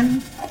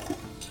 children?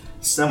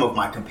 Some of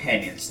my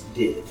companions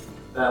did.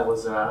 That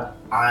was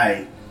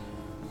I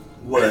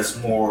was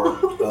more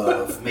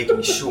of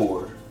making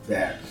sure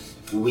that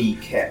we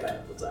kept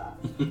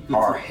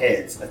our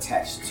heads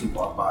attached to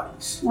our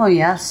bodies. Well,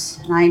 yes,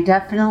 and I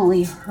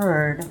definitely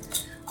heard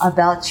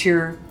about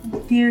your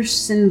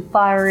fierce and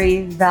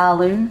fiery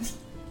valor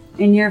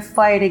in your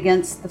fight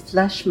against the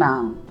Flesh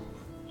Mound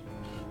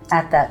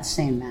at that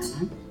same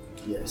manor.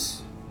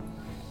 Yes.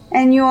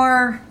 And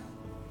your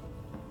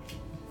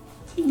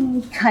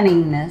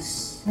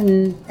cunningness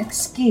in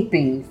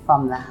escaping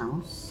from the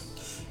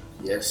house.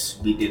 Yes,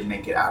 we did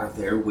make it out of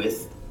there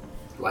with,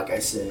 like I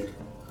said,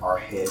 our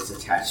heads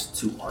attached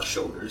to our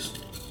shoulders.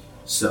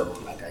 So,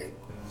 like I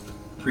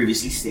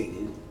previously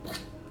stated,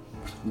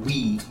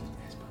 we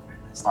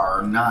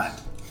are not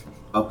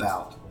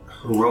about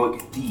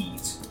heroic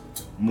deeds,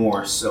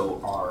 more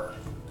so our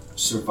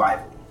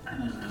survival.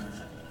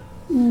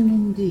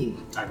 Indeed.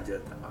 I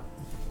did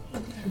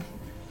that.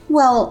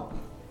 Well,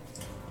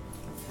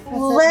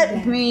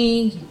 let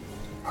me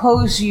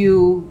pose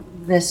you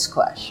this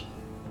question.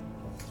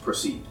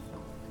 Proceed.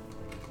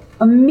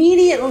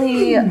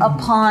 Immediately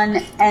upon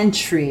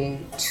entry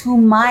to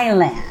my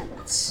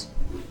lands,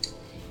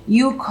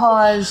 you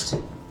caused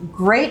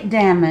great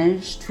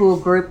damage to a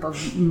group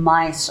of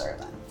my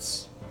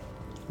servants,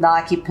 the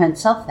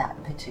occupants of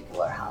that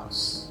particular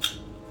house.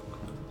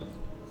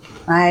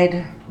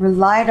 I'd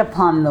relied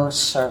upon those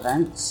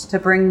servants to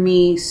bring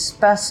me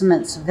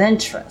specimens of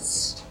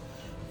interest,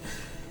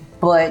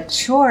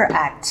 but your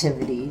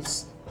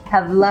activities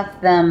have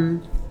left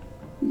them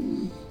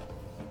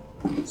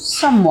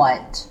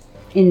somewhat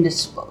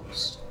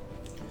indisposed.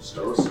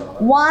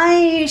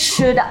 Why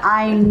should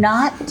I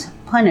not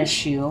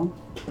punish you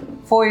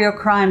for your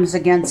crimes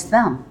against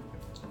them?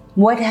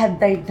 What had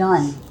they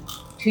done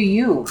to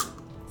you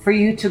for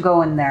you to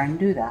go in there and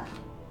do that?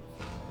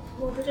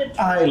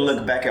 I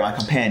look back at my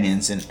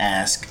companions and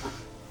ask,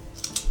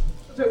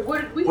 So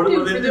what did we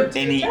do for them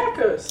to attack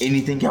us?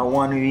 anything y'all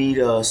want me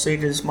to say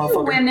to this You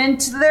motherfucker? went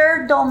into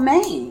their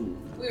domain.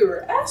 We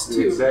were asked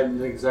You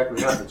to.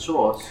 exactly have the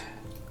choice.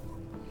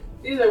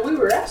 Either we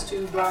were asked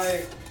to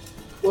by,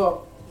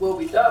 well, what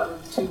we thought were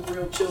two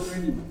real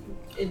children and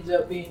ended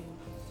up being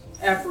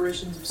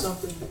apparitions of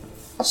something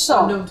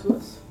So, unknown to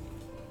us.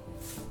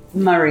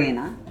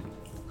 Bellina.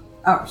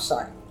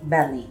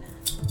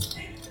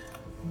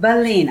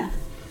 Bellina,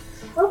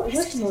 Oh,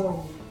 which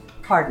one?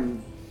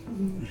 pardon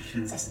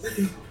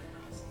me.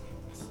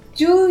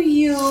 Do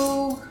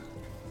you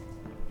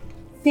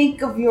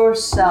think of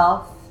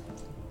yourself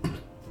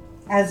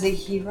as a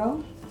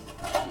hero?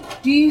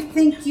 Do you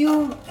think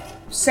you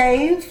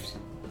saved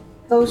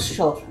those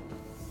children?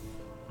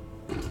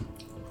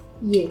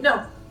 Yeah.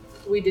 No,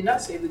 we did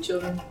not save the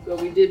children,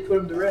 but we did put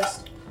them to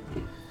rest.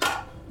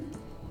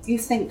 You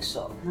think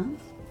so, huh?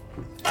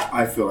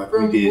 I feel like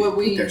From we did what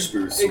we put their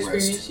spirits to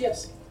experienced, rest.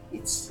 yes.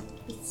 It's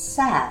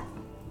sad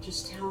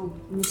just how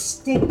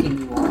mistaken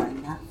you are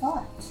in that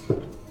thought.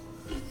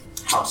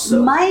 How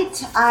so?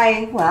 Might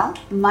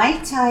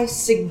I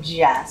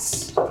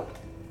suggest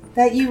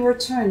that you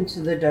return to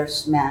the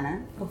Durst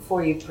Manor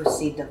before you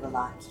proceed to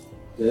Velaki?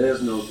 There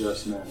is no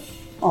Durst Manor.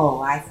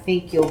 Oh, I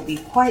think you'll be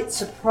quite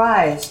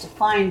surprised to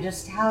find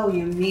just how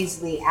your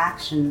measly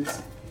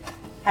actions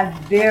have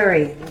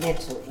very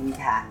little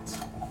impact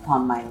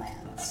upon my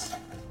lands.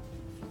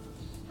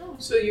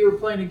 So you were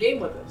playing a game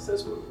with us,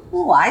 that's what.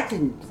 Oh, I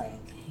didn't play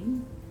a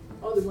game.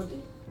 Oh, they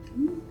did.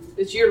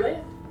 It's your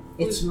land.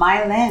 It's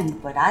my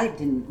land, but I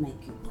didn't make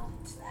you go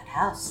into that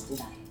house,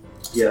 did I?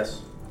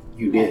 Yes.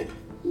 You did.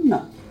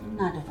 No,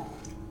 not at all.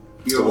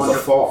 Your So it was a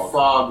wonderful fog.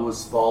 fog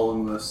was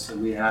following us,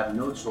 and we had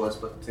no choice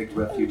but to take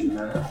refuge in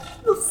that house.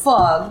 The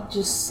fog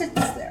just sits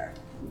there.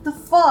 The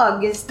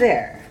fog is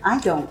there. I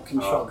don't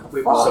control the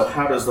complete fog. So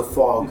how does the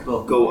fog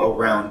go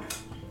around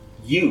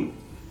you?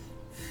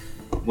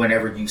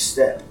 Whenever you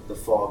step, the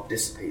fog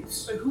dissipates.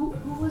 So who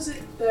was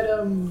it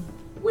that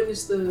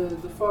witnessed the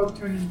fog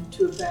turn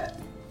into a bat?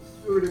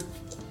 Who were the?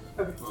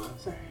 Okay,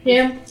 sorry.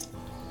 Him.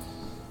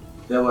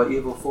 There were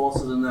evil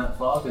forces in that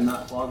fog, and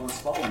that fog was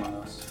following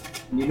us.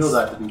 And you know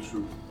that to be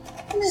true.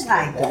 And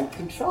I don't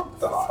control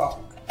the fog.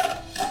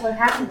 What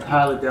happened? I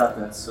highly doubt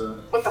that, sir.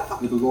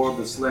 With the Lord of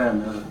this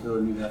land, I have a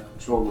feeling you have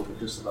control over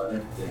just about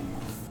everything.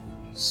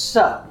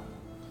 So,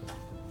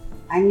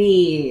 I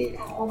need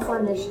All for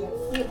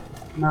initiative.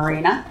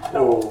 Marina,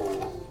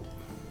 Oh.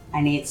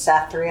 I need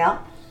Sathriel,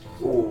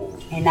 Oh.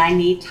 and I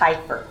need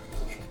Typer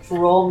to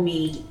roll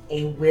me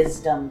a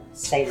wisdom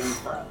saving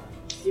throw.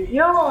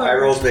 High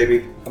rolls,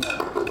 baby.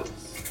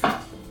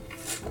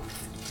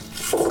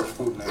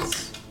 Oh,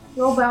 nice.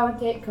 You're about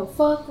to get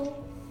kerfuckle.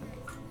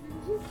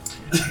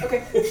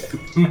 Okay.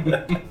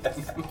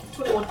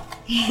 21.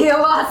 It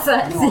was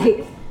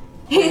sexy.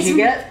 What'd you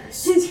get?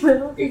 His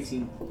mouth,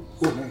 18.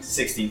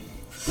 16.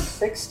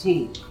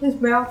 16. his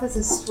mouth is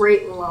a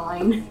straight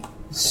line.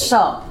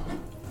 So,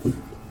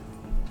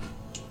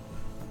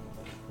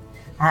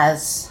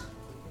 as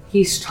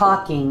he's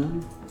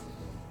talking,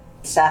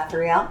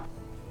 Sathriel,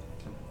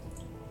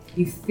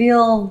 you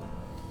feel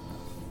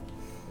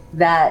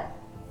that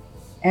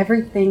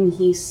everything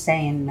he's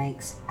saying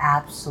makes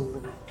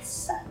absolute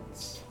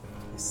sense.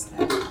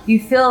 You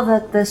feel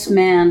that this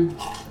man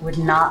would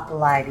not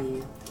lie to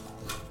you.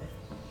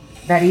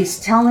 That he's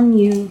telling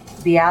you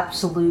the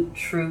absolute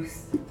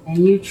truth,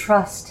 and you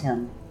trust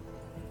him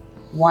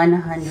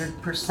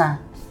 100%.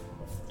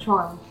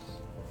 Charm.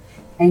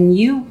 And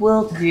you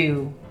will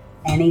do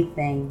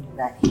anything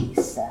that he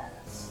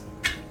says.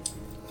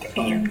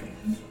 Lovely.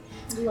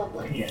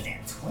 I got a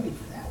damn 20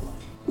 for that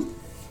one.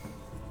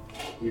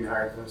 You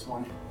hired this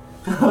one?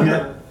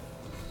 I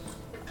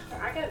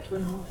got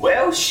 21.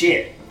 Well,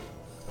 shit.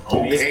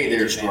 Okay,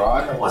 there's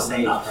Strahd.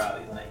 Wasn't enough.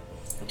 Probably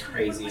like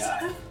crazy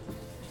eye.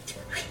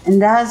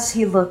 And as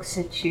he looks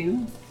at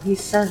you, he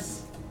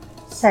says,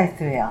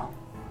 Saithriel,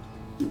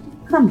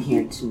 come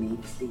here to me,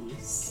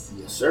 please.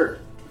 Yes, sir.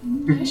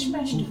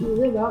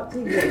 We're about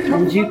to get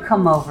And you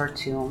come over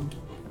to him,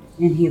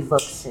 and he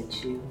looks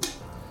at you,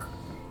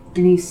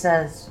 and he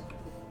says,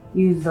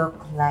 you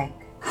look like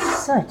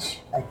such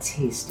a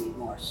tasty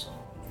morsel.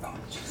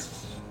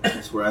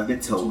 That's what I've been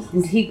told.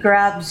 And he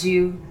grabs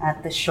you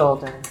at the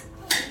shoulder.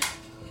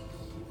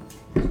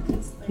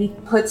 He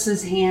puts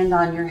his hand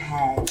on your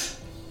head,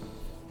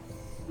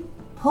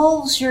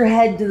 pulls your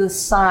head to the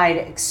side,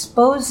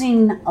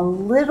 exposing a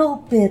little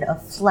bit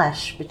of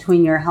flesh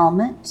between your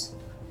helmet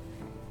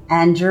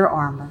and your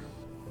armor.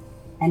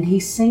 And he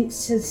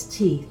sinks his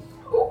teeth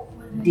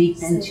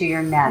deep into your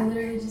I neck.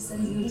 literally just said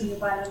he's gonna take a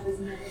bite out of his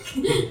neck.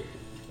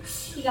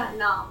 He got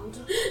nommed.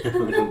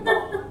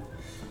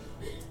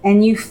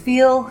 And you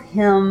feel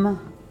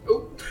him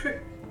Oop.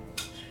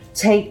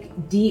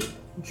 take deep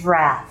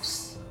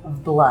drafts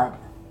of blood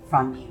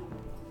from you.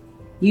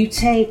 You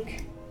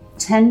take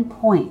 10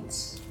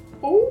 points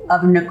Ooh.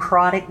 of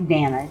necrotic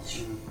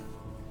damage.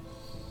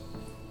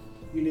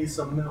 You need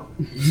some milk.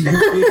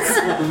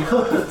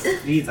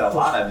 Needs a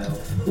lot of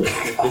milk.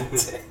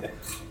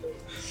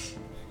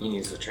 He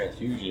needs a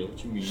transfusion.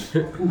 What you mean?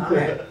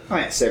 I'm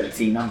at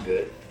 17. I'm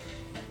good.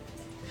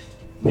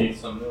 Need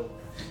some milk.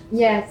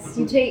 Yes,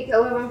 you take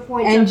 11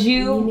 points. And off,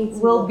 you need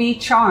some will milk. be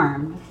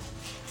charmed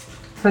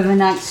for the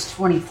next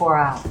 24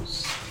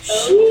 hours.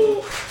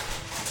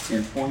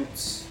 10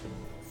 points.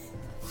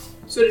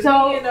 So did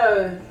So- me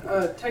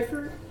and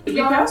Typhoon, did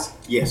we pass?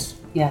 Yes.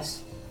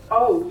 Yes.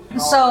 Oh.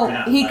 So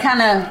he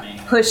kind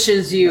of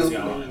pushes you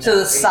to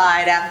the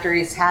side after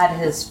he's had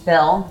his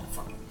fill.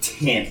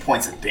 10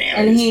 points of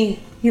damage. And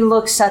he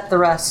looks at the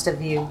rest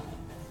of you.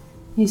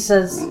 He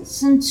says,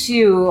 since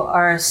you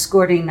are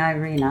escorting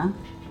Irina,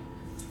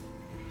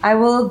 I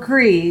will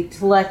agree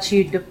to let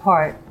you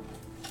depart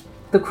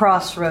the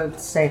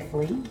crossroads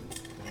safely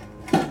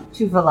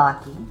to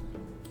Valaki.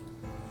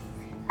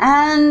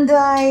 And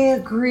I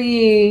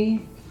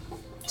agree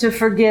to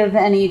forgive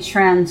any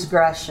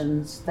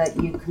transgressions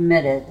that you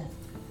committed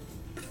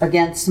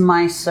against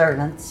my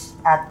servants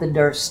at the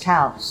Durst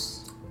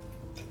house.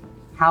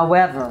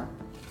 However,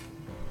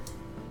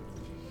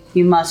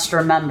 you must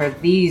remember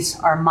these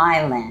are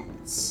my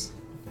lands.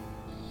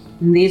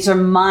 And these are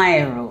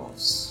my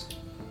rules.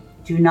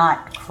 Do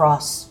not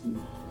cross me.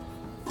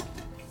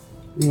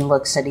 And he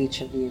looks at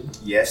each of you.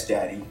 Yes,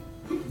 Daddy.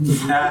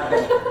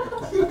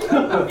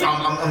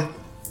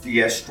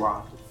 Yes,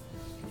 Strahd.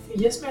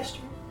 Yes, Master.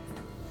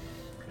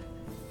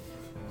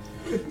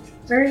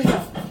 Very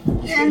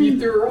well. You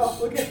threw her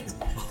off. Look at it.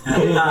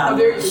 How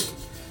dare you?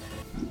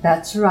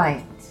 That's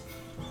right,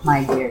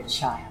 my dear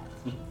child.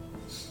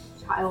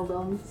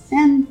 Childums.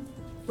 And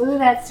Look at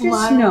that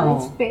smile know,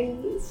 on his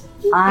face.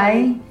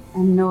 I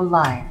am no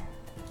liar.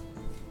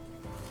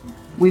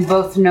 We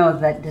both know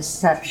that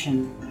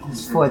deception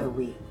is for the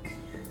weak.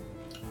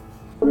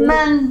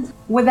 Then,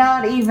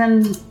 without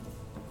even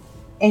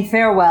a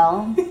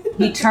farewell,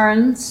 he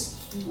turns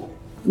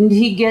and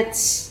he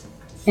gets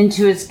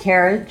into his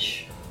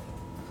carriage,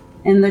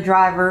 and the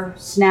driver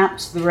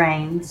snaps the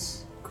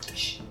reins,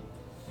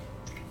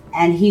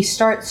 and he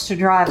starts to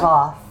drive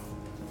off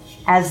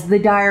as the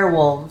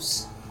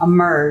direwolves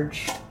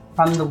emerge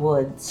from the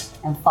woods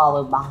and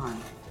follow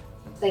behind.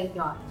 Thank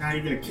God. Not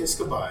even a kiss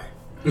goodbye.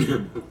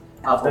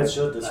 That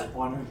should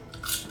disappoint him.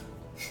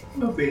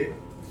 A bit.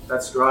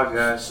 That Strahd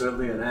guy is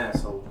certainly an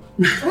asshole.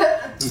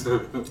 Just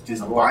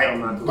bite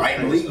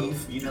and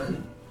leave, you know?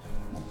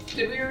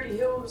 Did we already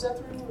heal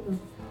Zethrin?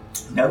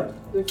 Nope.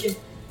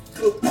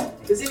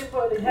 Does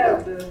anybody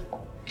have the...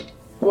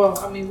 Well,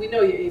 I mean, we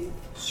know you're able.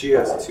 She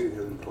has 2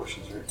 healing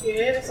potions, right? Yeah,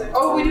 it's like,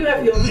 oh, we do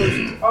have healing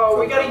potions. Oh,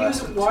 we gotta use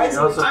them He wisely.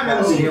 also I'm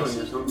has in healing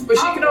or something. But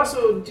she can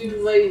also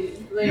do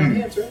lay on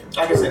hands, right?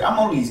 Like I said, I'm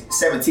only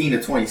 17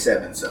 to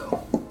 27,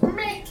 so.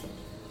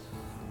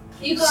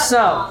 You got So-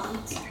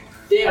 nommed.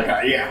 Damn.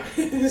 Okay, yeah.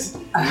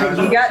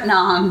 You got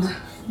nommed,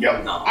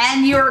 Yep.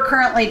 and you are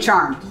currently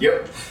charmed.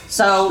 Yep.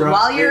 So Strahd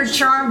while you're is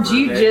charmed,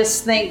 you okay.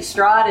 just think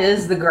Strahd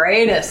is the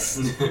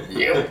greatest.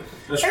 Yep.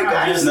 Let's Hey, try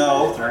guys. this,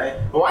 No. right?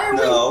 Why are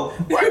No.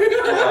 we?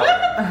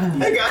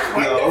 Hey guys,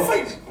 why are we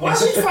fighting? Why are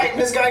we fighting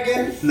this guy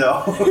again?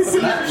 No.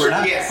 We're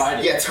not yeah,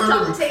 fighting. yeah. Turn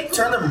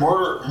the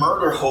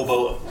murder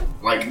hobo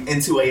like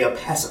into a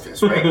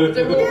pacifist, right?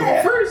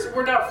 Well, first,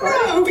 we're not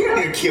fighting. No, we don't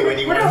need to kill We're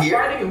anyone not here.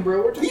 fighting him,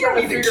 bro. We're just You don't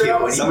trying to need to figure kill out.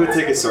 anyone. Somebody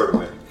take his sword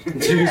away.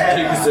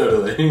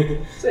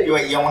 Totally.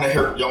 Wait, y'all want to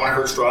hurt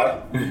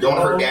Strahd? Y'all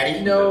want to hurt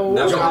Daddy? No.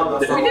 No.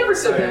 We never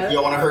said that.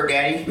 Y'all want to hurt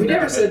Daddy? We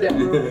never said that,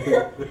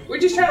 bro. We're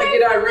just trying to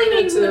get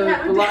Irina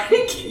to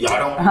Velaki.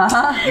 Y'all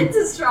don't.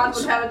 It's a Strahd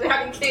would have a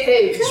daddy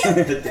cake.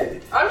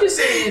 Hey, I'm just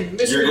saying,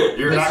 Mr.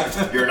 You're not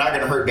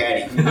gonna hurt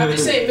Daddy. I'm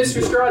just saying,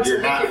 Mr. Strahd,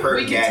 You're not we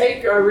hurting can Daddy.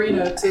 take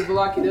Irina to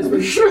Velaki. That's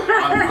what he's saying.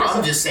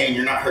 I'm just saying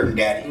you're not hurting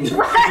Daddy.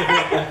 That's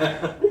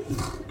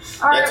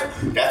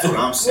what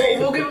I'm saying.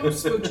 We'll give him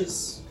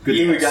smooches. Good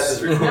thing we got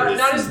this recorded.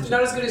 Not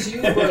as good as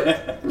you,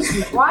 but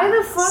Why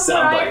the fuck would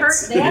I hurt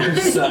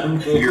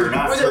Daddy? You're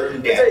not was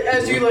hurting it, Daddy.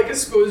 as you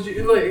expose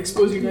your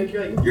neck,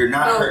 you're like, You're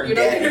not no, hurting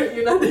Daddy.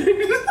 You're not.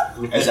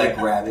 As I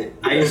grab it.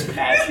 I just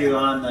pat you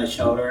on the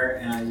shoulder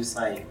and I just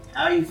like,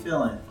 how are you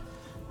feeling?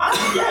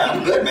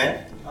 I'm good,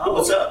 man. Oh,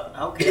 What's up?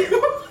 Okay.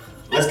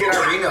 Let's get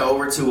Irina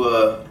over to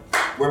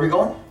where are we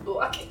going?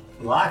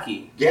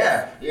 Lucky.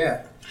 Yeah.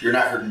 You're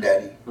not hurting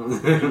Daddy.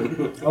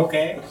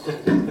 Okay.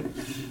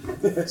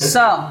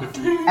 So,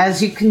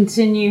 as you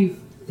continue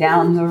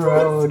down the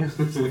road,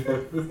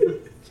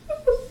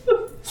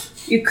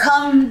 you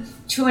come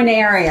to an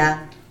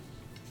area.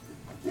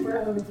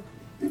 My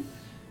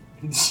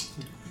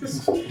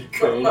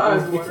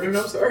eyes watering.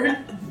 I'm sorry.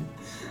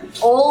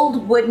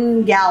 Old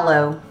wooden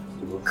gallows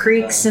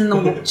creaks in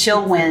the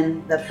chill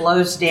wind that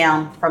blows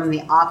down from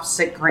the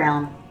opposite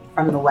ground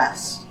from the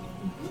west.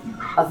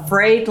 A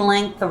frayed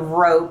length of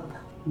rope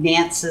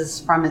dances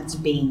from its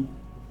beam.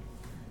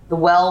 The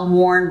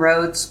well-worn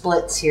road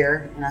splits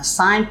here, and a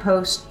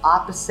signpost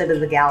opposite of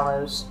the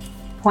gallows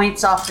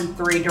points off in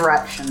 3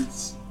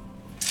 directions.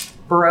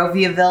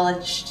 Barovia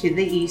Village to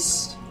the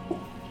east,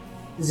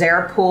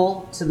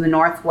 Zerapool to the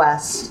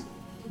northwest,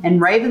 and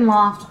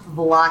Ravenloft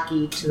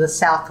Velaki to the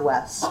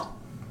southwest.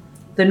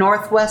 The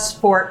northwest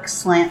fork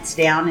slants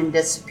down and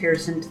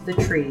disappears into the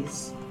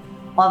trees,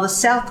 while the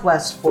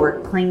southwest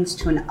fork clings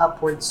to an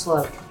upward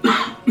slope.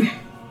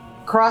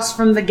 Across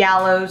from the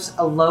gallows,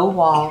 a low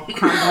wall,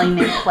 crumbling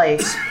in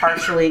place,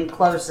 partially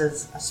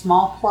encloses a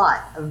small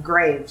plot of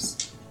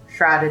graves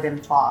shrouded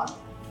in fog.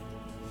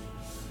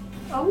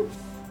 Oh.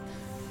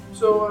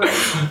 So,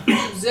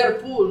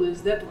 Zerapool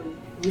is that way.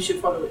 We should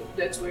follow it.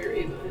 That's where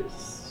Ava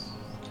is.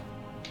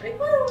 Right?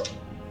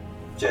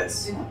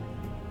 Jess.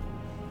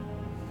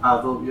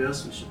 I vote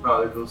yes. We should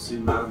probably go see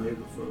Madame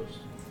Ava first.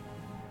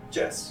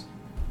 Jess.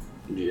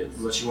 Yes.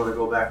 Unless you want to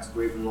go back to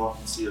Ravenloft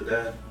and see your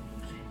dad.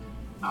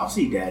 I'll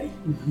see Daddy.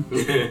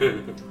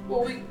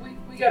 Well, we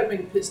gotta make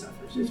a pit stop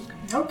first.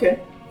 It's okay.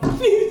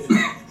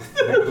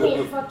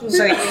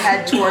 So you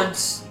head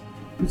towards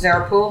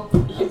Zerapool.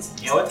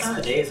 Yeah, what time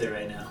of day is it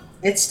right now?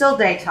 It's still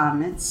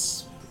daytime.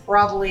 It's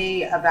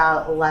probably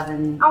about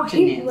 11 Oh, to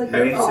he noon. like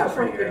Maybe oh, it's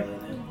pretty early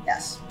then.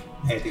 Yes.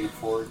 Anything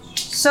forge?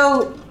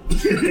 So,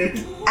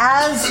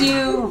 as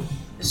you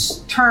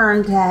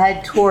turn to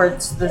head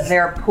towards the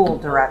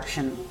Zerapool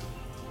direction,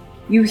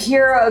 you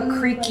hear a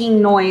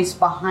creaking noise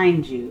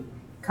behind you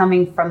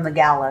coming from the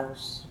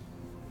gallows.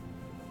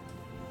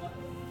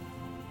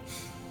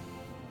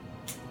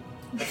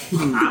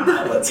 I'm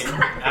not looking.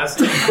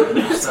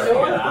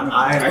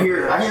 I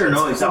hear a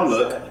noise. I'll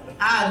look.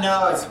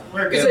 know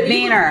we're Is good. that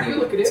Maynard. You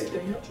look at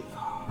everything, don't you?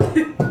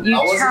 You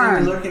I wasn't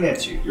turn. even looking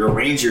at you. You're a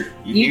ranger.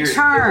 You You hear it.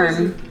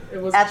 turn It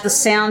wasn't at the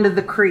sound of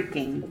the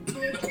creaking.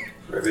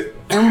 Ribbit.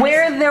 And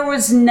where there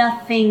was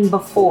nothing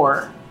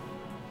before,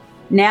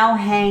 now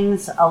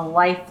hangs a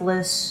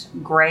lifeless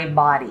gray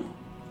body.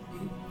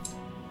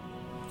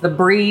 The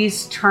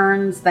breeze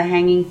turns the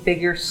hanging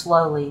figure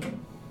slowly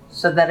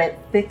so that it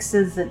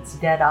fixes its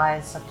dead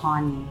eyes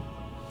upon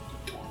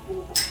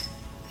you.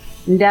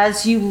 And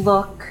as you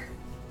look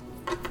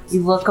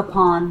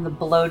upon the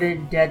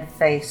bloated dead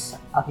face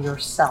of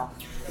yourself.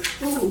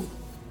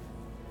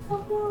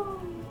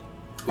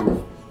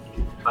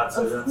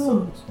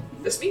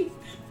 That's me.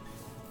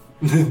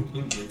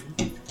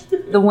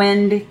 The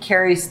wind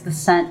carries the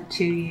scent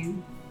to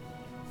you.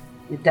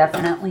 It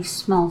definitely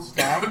smells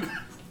dead.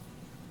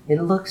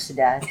 It looks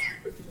dead.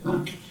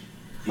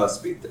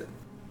 Must be dead.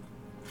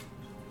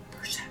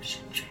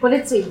 But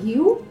it's a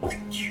you?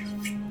 It's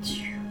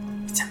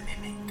a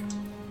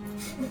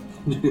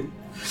mimic.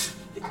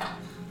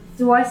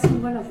 Do I see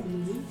one of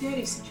me?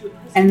 Daddy sent you a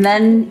present. And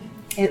then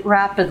it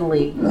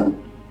rapidly...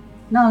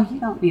 No, you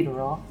don't need a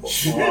roll.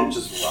 Well, I'm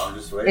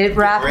just waiting. It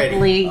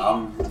rapidly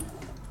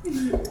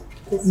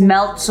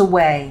melts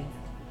away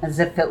as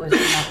if it was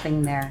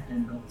nothing there.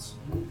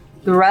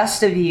 The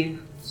rest of you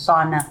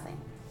saw nothing.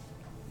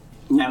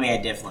 I mean, I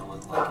definitely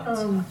wasn't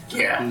looking.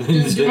 Yeah. Do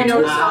you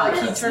notice how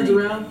like, he turns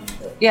around?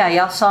 Yeah,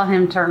 y'all saw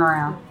him turn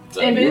around.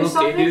 And then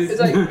something? It's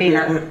like,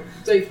 Peter.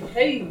 it's like,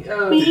 hey, Did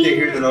they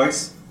hear the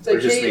noise? it's like, Or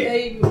just me?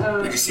 hey,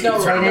 Did you see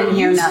no, it turn They didn't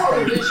hear you saw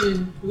nothing. the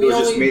vision. It was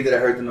just me that I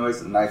heard the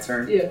noise and I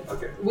turned? Yeah.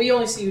 Okay. We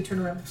only see you turn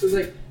around. So it's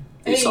like,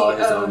 He hey, saw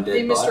his own dead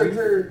hey, Mr. body?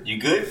 Hurd, You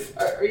good?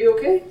 are you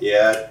okay?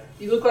 Yeah.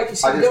 You look like you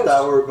see I a just ghost.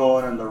 thought we were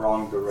going in the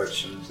wrong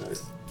direction.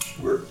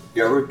 We're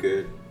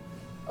good.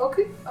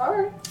 Okay, all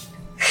right.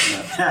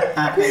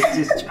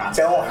 Just trying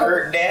to- Don't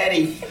hurt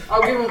Daddy.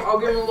 I'll give him a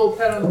little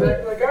pat on the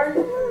back. Like, all right,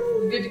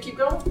 you good to keep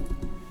going?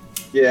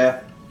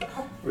 Yeah,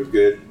 we're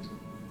good.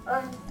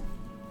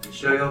 You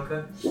sure you're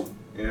okay?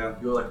 Yeah.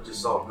 You look like you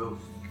just saw a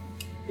ghost.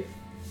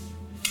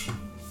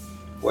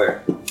 Where?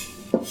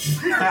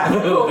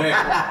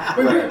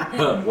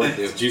 What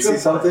Did you see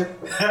something?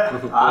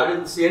 I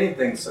didn't see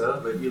anything, sir,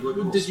 but you look a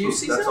little Did you spooked,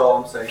 see that's something?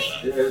 all I'm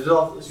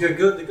saying. If you're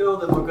good to go,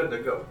 then we're good to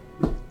go.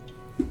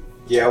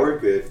 Yeah, we're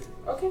good.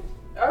 Okay.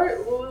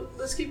 Alright, well,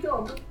 let's keep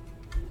going.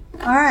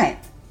 All right.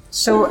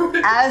 So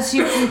as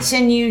you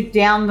continue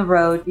down the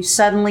road, you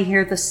suddenly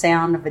hear the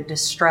sound of a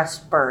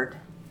distressed bird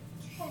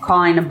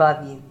cawing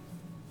above you.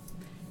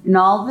 And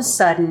all of a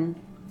sudden,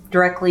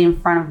 directly in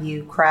front of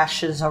you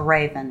crashes a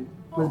raven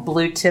with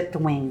blue-tipped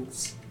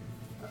wings.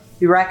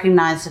 You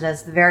recognize it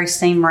as the very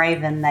same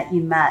raven that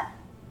you met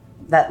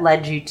that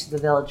led you to the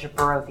village of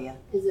Barovia.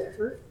 Is it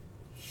hurt?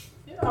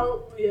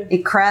 Yeah.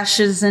 It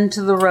crashes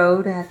into the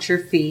road at your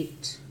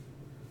feet,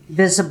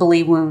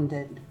 visibly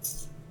wounded.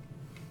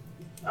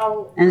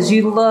 As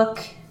you look,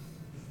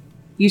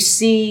 you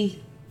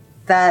see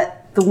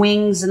that the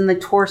wings and the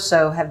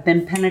torso have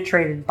been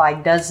penetrated by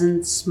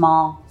dozens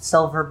small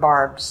silver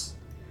barbs,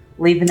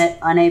 leaving it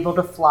unable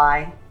to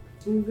fly.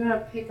 I'm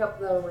gonna pick up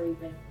the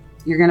raven.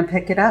 You're going to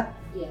pick it up?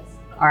 Yes.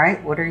 All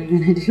right, what are you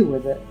going to do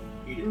with it?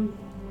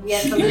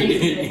 Yes, I'm gonna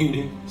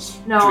use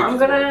it. No, I'm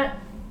gonna.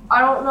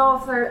 I don't know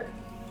if they're.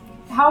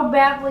 How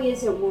badly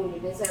is it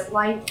wounded? Is it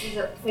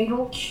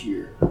fatal?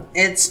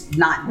 It's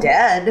not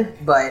dead,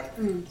 but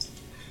Maybe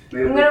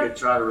I'm we gonna- could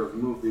try to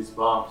remove these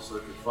bombs so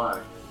it could fly.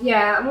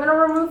 Yeah, I'm gonna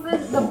remove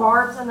the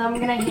barbs and then I'm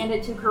gonna hand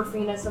it to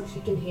Kerfina so she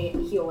can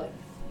heal it.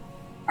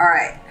 all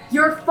right.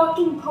 Your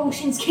fucking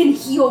potions can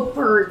heal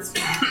birds.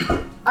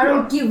 I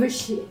don't give a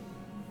shit.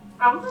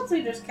 I was about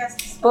to just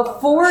cast.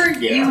 Before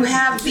you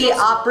have the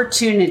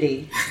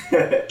opportunity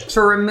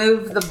to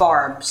remove the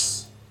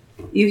barbs,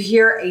 you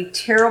hear a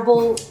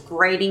terrible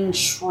grating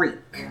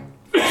shriek.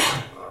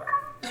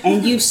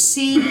 And you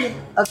see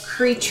a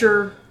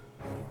creature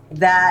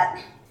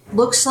that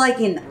looks like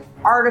an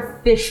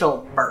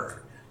artificial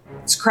bird.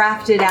 It's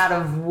crafted out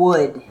of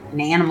wood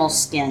and animal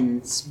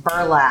skins,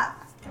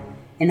 burlap,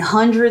 and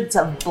hundreds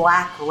of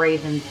black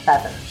raven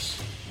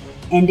feathers.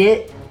 And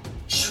it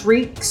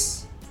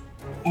shrieks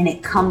and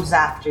it comes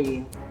after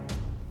you.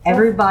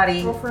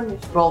 Everybody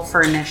roll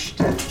for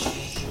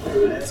initiative.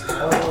 Let's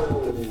go.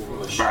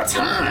 About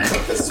time.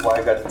 This is why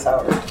I got the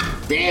tower.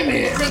 Damn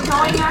it. Is it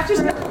going after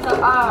the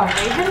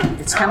raven?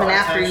 It's coming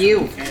after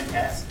you.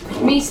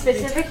 Fantastic. Me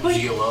specifically?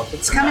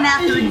 It's coming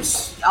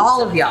after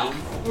all of y'all.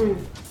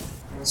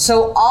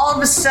 So all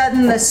of a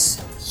sudden,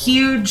 this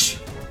huge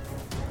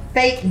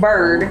fake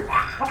bird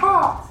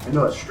I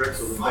know it strikes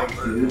with a big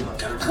bird.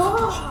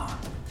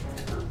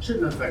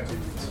 Shouldn't affect you.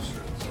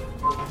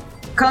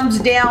 comes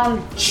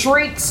down,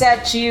 shrieks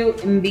at you,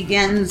 and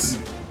begins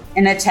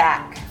an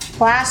attack.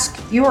 Flask,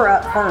 you are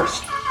up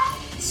first.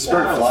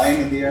 Start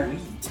flying in the air.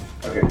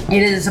 Okay.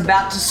 It is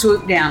about to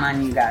swoop down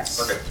on you guys.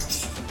 Okay.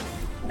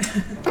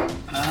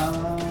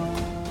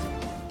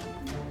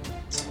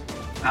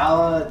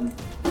 I'll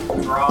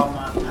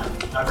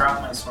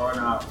drop my sword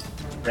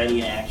off, ready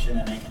in action,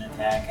 and make an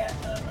attack at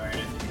the bird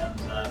if it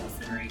comes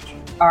within reach.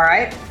 All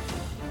right.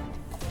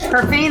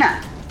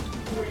 Perfina.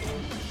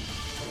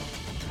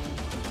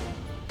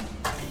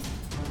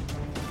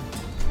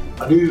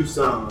 I do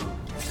some.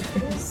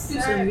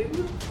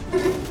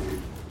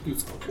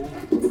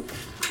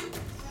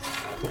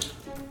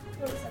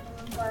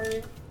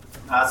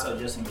 Also,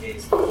 just in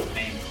case the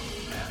name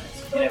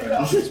you never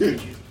know.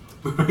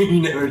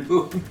 You never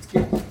know.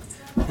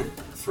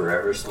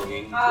 Forever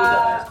swinging with the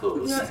eyes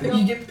closed. If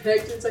you get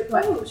picked, it's like,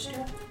 oh shit.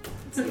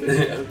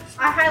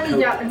 I highly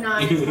doubt a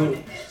 9 is going to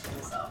hit.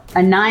 So.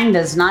 A 9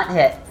 does not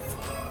hit.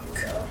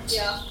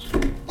 Yeah.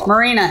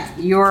 Marina,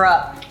 you're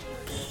up.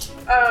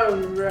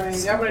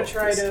 Alright, I'm gonna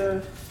try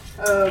to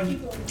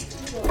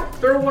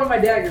throw one of my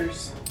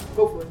daggers.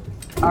 Go for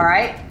it. All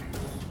right.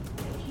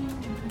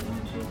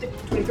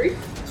 23?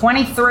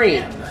 23.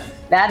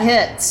 That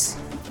hits.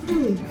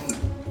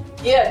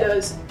 Yeah, it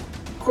does.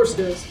 Of course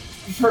it does.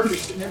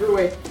 Perfect in every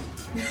way.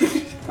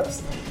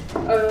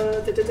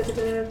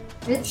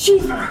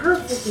 She's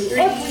perfect in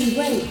every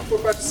way. 4,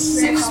 5,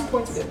 6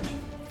 points of damage.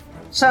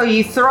 So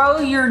you throw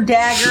your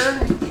dagger.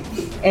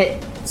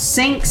 It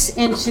sinks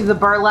into the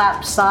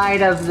burlap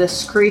side of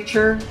this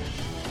creature,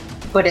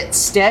 but it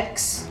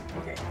sticks.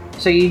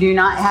 So you do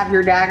not have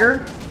your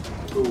dagger.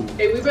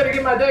 Hey, we better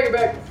get my dagger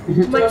back. How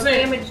much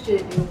damage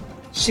did it do?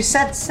 She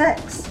said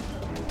 6.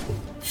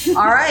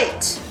 All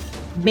right.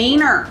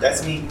 Beaner,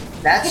 That's me.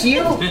 that's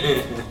you.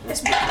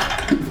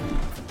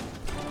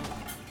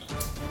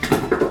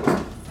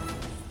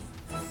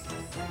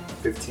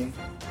 15.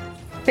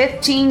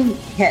 15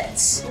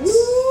 hits.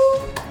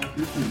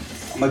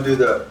 I'm gonna do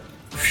the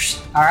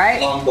All right.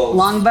 longbow.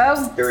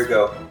 Longbow, Here we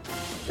go.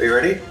 Are you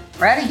ready?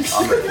 ready?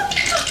 I'm ready.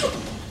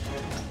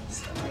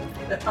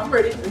 I'm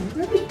ready. Are you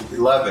ready?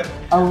 11.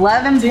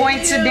 11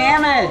 points of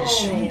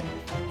damage.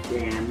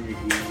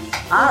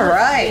 All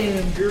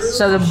right.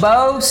 So the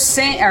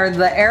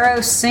the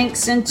arrow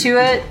sinks into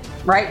it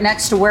right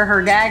next to where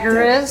her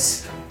dagger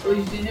is. Oh,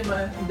 you didn't hit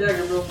my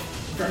dagger, bro.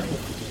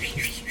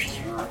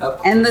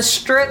 And the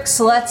Strix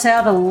lets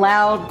out a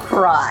loud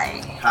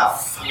cry. How?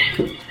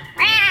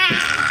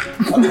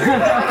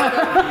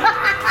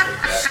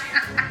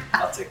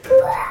 I'll take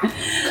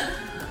that.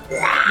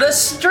 The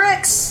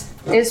Strix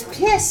is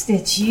pissed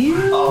at you.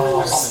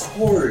 Oh, of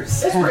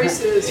course. That's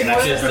racist. Can I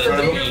Why just is the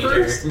bigger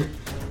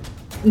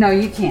first? No,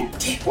 you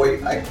can't.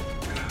 Wait, I.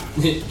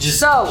 Just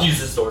So-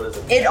 use the sword as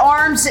a. It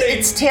arms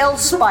its tail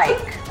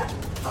spike,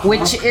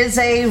 which is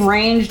a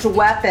ranged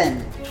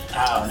weapon.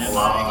 Oh, never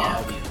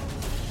mind.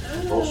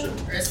 Bullshit.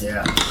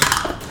 Yeah.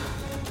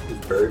 This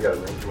bird got a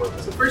range weapon.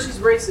 So first he's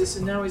racist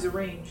and now he's a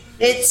range.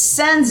 It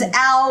sends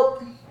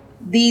out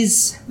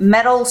these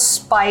metal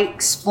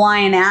spikes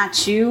flying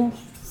at you,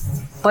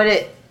 but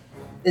it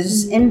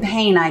is in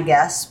pain, I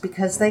guess,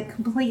 because they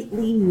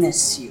completely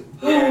miss you.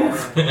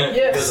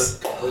 Yes.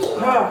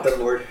 The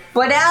Lord.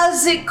 But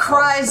as it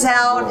cries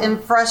out in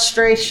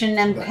frustration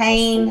and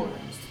pain,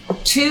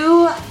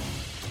 2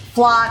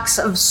 flocks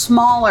of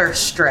smaller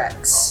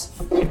Strix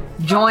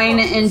join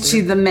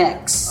into the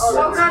mix. Oh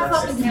god,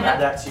 fucking damn Add it.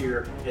 that to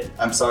your hit,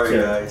 I'm sorry,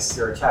 guys.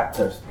 your attack.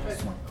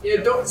 Yeah,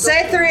 don't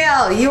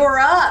Sathriel, you are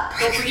up.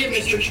 forget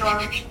Mr.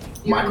 Charm.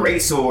 My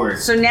great sword.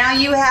 So now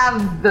you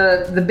have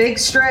the big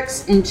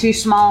Strix and 2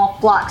 small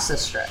flocks of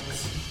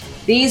Strix.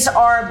 These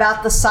are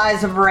about the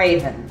size of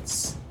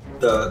ravens.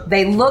 The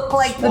They look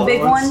like the Smaller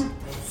big ones? one.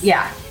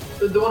 Yeah,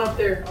 The one up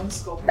there on the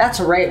skull. that's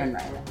a raven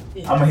right there.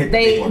 I'm gonna hit the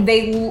big one.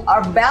 They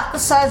are about the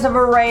size of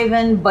a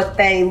raven, but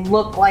they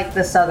look like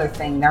this other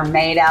thing. They're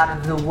made out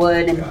of the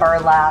wood and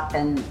burlap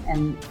and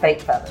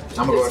fake feathers.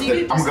 I'm gonna go Does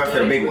he after, get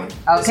the big one.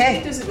 Does he Okay.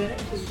 get disadvantage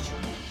because he's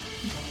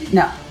charmed?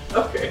 No.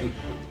 Okay.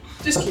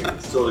 Just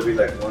curious. so it'll be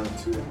like 1,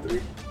 2, and 3.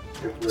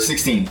 If we're-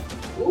 16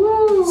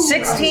 Ooh.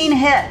 16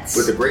 hits.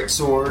 with the great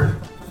sword.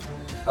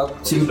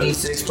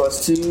 2d6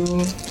 plus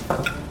 2.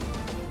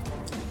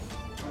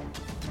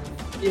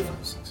 Yeah.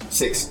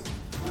 6.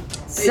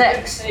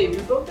 6. Hey, we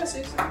both got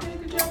 6. Okay,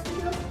 good job.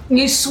 Good job.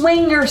 You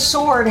swing your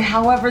sword,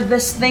 however,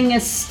 this thing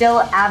is still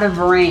out of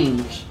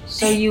range.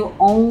 So you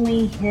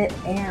only hit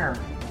air.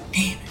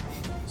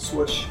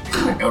 Swoosh.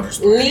 Elder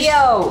Sprite.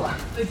 Leo,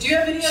 Do you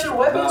have any other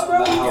weapons,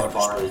 bro? About how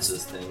far is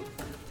this thing?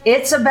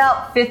 it's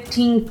about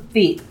 15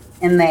 feet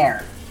in the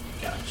air.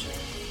 Gotcha.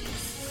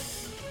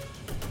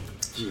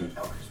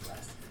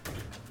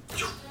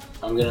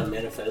 I'm gonna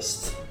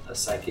manifest a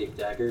psychic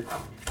dagger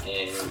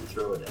and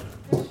throw it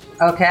at him.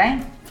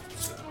 Okay.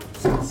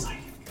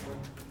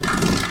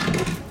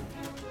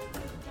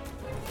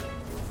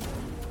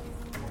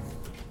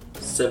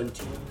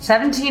 $17.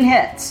 17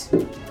 hits.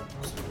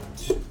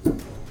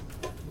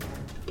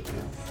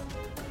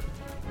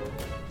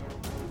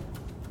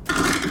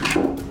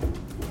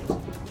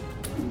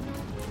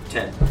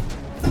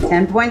 $10.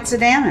 10 points of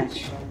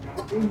damage.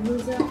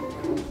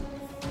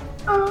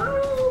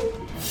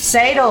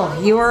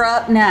 Sadel, you are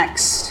up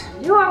next.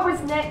 You are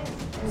with Nick.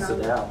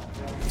 Sit down.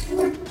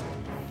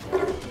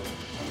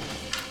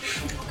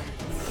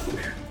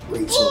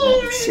 Great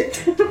sword.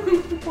 Shit.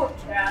 Poor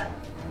cat.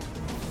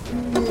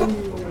 I'm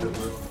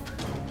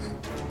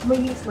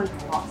gonna use my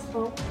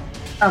crossbow.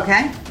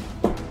 Okay.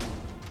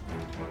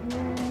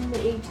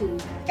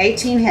 18.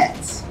 18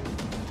 hits.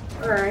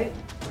 Alright.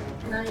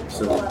 9,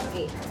 So- 11,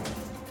 8.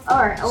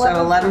 Alright, 11.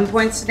 So 11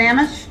 points of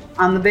damage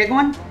on the big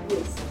one.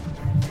 Yes.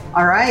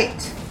 All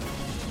right.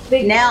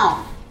 Big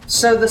Now,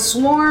 so the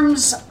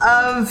swarms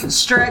of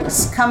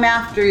Strix come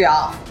after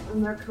y'all,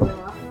 And they're coming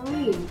after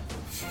me.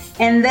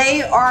 and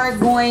they are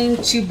going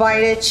to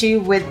bite at you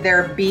with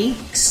their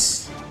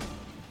beaks,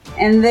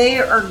 and they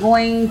are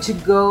going to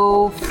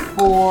go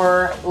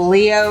for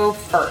Leo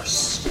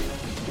first.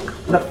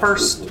 The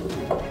first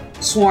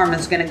swarm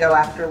is going to go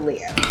after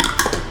Leo.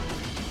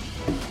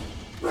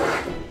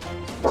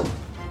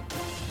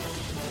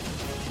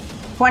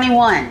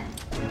 $21.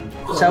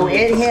 So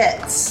it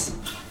hits.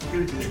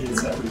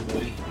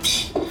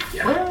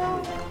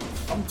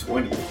 I'm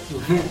 20.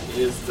 It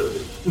is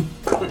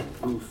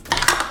 30.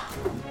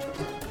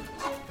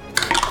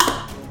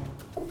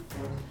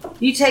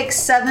 You take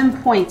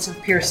 7 points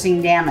of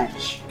piercing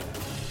damage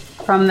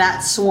from that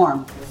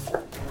swarm.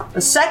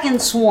 The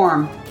second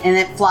swarm, and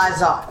it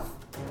flies off.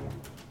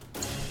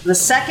 The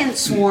second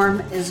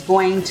swarm is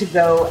going to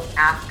go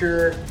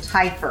after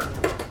Typher.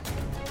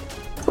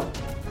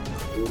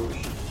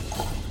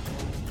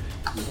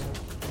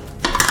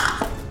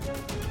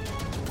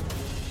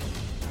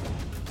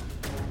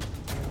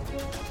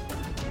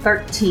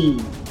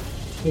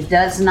 $13. It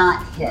does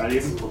not hit. Not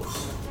even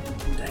close.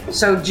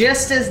 So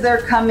just as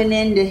they're coming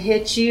in to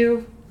hit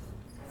you,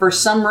 for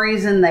some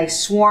reason they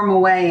swarm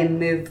away and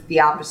move the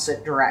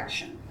opposite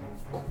direction.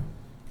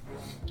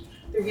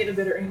 They're getting a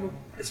better angle.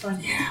 It's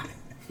fine. Yeah.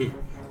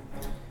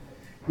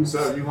 Who's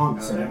up? You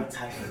want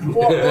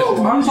Whoa,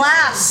 whoa. I'm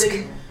Flask,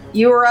 just-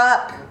 you are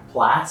up.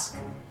 Flask?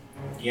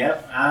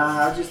 Yep,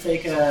 I'll just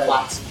take a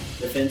Flask.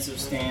 defensive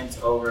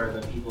stance over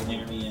the people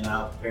near me, and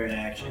I'll prepare an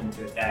action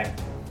to attack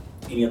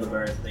any of the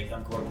birds if they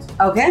come close.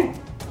 Okay.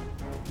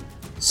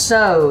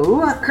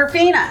 So,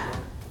 Kerfina,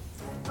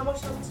 How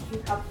much else do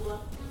you have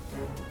left?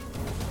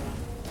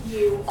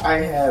 You. I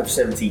have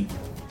 17.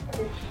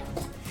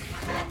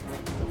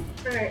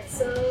 Alright,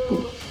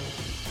 so.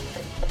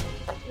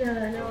 No,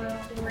 I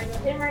don't think we're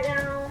going him right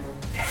now.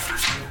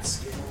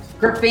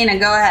 Grafina,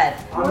 go ahead.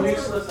 I'm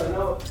useless, I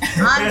know.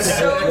 I'm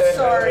so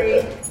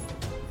sorry.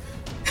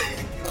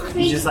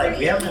 He's just like,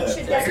 we have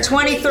no.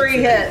 23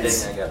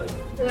 hits. I got a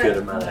good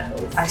amount of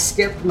health. I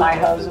skipped my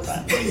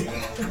husband.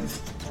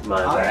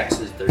 My max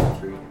is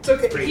 33. It's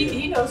okay.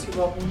 He knows you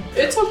love him.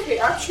 It's okay.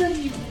 I'm sure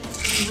you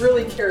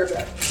really care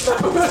about it.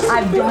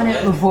 I've done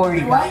it before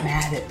you got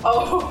mad at me.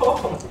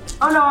 Oh.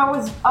 Oh no, I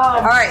was.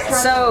 Alright,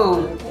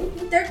 so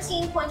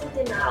 13 points of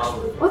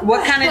damage.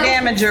 what kind of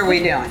damage are we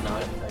doing?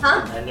 No,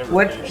 Huh? I never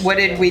What finished. what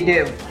did we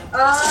do?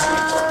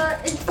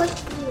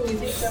 Inflict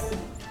wounds.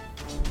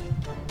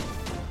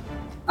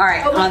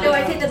 Alright, Oh, no,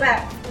 I take the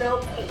back. No,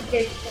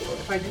 okay.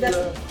 If I do That's,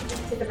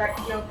 the. take the back.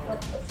 No.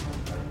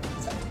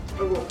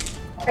 Oh,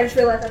 I just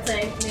realized that's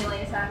a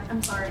melee attack.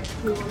 I'm sorry.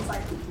 Give me 1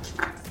 second.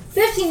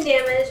 15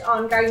 damage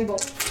on Guiding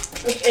Bolt,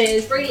 which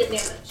is radiant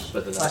damage.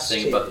 But the nice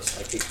thing about the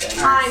psychic damage.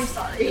 I'm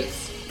sorry.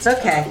 it's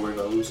okay. We're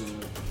about losing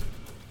the.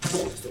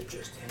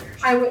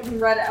 I went and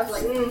read it. I was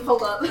like,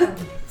 hold up.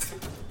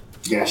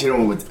 Yeah, I should have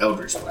went with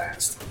Eldritch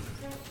Blast.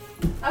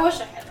 I wish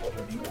I had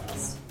Eldritch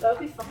Blast. That would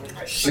be fucking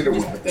I should have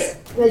went with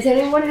that. Does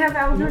anyone have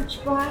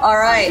Eldritch Blast?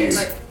 Alright.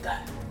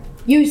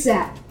 Use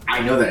that.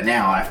 I know that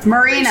now. After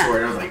Marina.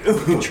 I was like,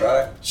 ooh,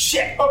 Try.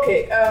 shit.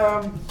 okay.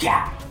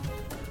 Yeah.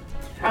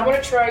 I'm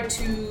gonna try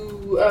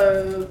to.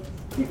 Well,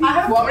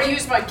 I'm gonna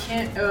use my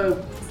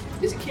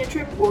is it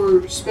cantrip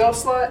or spell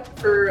slot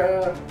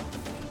for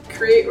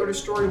create or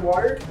destroy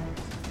water?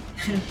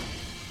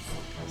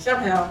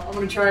 Somehow, I'm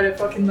gonna try to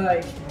fucking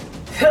like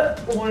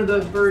one of the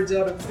birds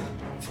out of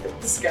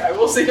the sky.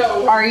 We'll see how it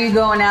works. Are you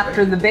going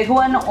after the big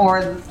one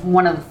or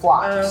one of the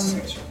flocks?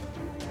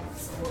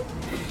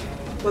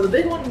 Well, the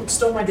big one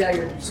stole my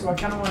dagger, so I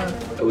kind of want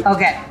to.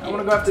 Okay. I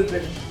want to go after the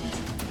big one.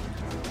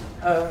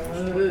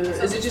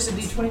 Is it just a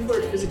D20 for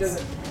it? Because it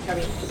doesn't have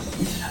any.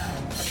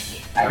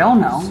 I don't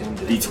know.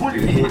 D20 to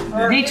hit.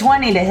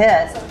 D20 to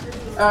hit.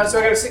 So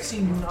I got a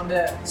 16 on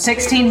that.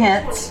 16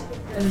 hits.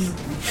 And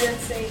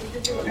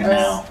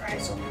Now.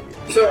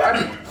 so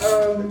I'm.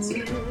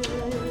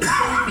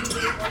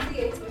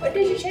 What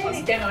did you change?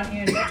 Anything on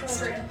here?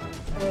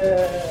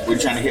 We're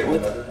trying to hit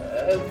with.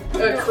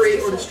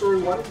 Create or destroy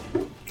water.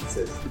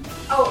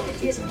 Oh,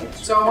 it's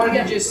So I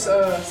wanted to just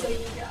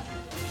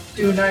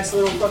do a nice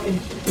little fucking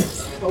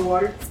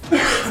water.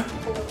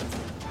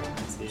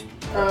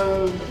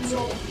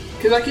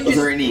 Because I can Is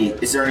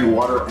just. there any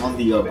water on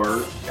the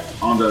bird?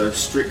 On the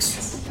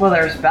Strix? Well,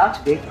 there's about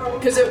to be.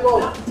 Because it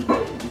won't.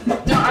 No,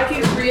 I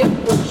can create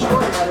or destroy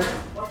water.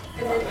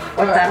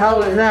 What the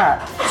hell is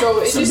that?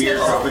 So it Some just beer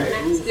says, dropping.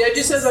 yeah, it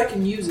just says I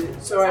can use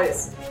it. So I,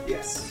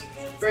 Yes.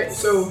 right.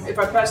 So if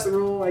I pass the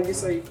roll, I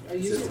guess I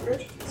use it,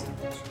 right?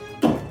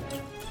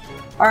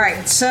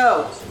 Alright,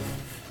 so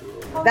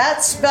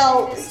that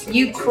spell,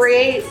 you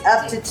create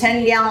up to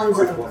 10 gallons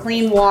of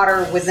clean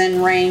water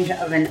within range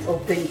of an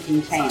open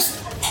container.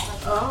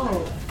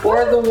 Oh.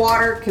 Or the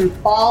water can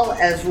fall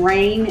as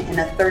rain in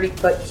a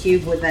 30-foot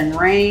cube within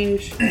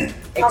range,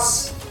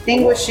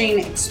 extinguishing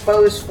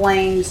exposed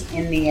flames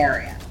in the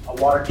area. A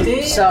water can.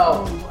 Damn.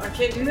 So, I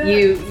can't do that.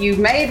 You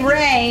made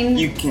rain.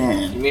 You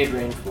can. You made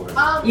rain for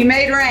it. You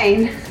made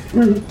rain,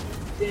 Damn,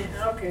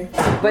 okay.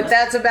 but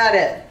that's about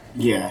it.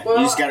 Yeah, Well,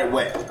 you just got it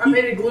wet. I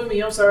made it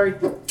gloomy. I'm sorry.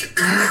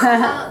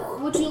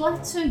 would you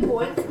like to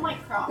boink my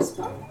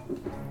crossbow?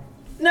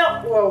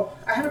 No. Well,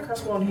 I have a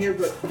crossbow on here,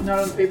 but not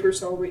on the paper,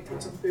 so I'll wait till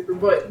it's on the paper.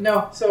 But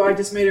no. So I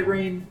just made it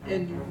rain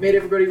and made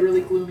everybody really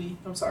gloomy.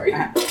 I'm sorry.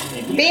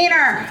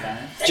 Beaner!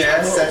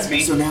 Jazz, that's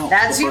me. So now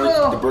That's the,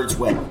 you. the bird's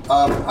wet.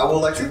 I would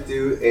like to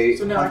do a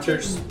So now I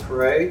Hunter's can-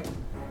 Prey,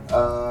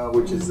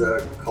 which is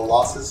a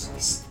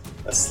Colossus,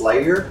 a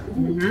Slayer.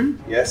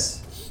 Mm-hmm. Yes.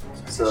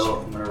 So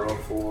I'm gonna roll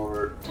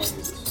for. I'm gonna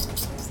use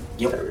this.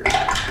 Yep. There we go.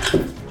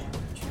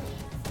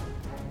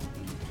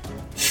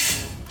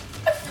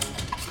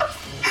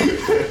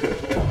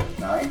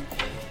 Nine.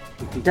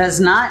 Does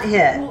not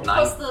hit.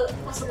 Plus the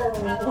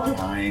silver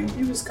 9.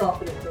 He was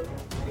confident though.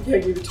 You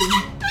can't give it to me.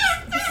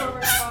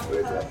 What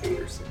is that? 8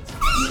 or 6?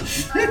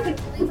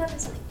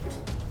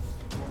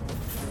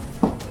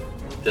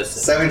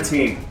 Just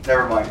 17.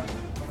 Never mind.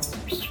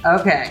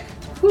 Okay.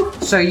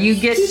 So you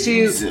get to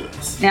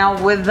Jesus.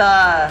 now with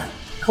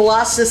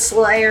Colossus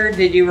Slayer.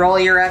 Did you roll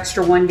your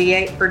extra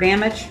 1d8 for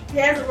damage? He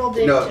hasn't rolled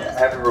damage No, I yet.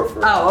 haven't rolled for.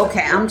 Oh,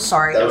 okay. I'm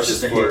sorry. That was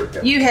just for.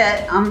 Yeah. You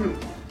hit.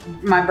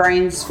 My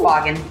brain's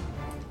fogging.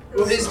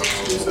 Well, his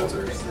damage is so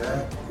sorry.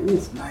 That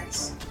is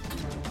nice.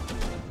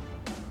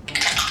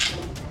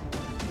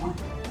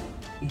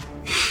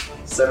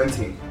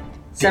 17.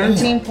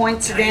 17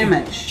 points of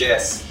damage.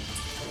 Yes.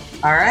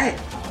 All right.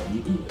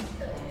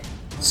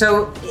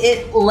 So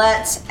it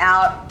lets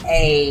out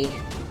a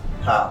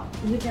How?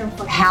 You're gonna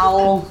fucking,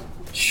 howl,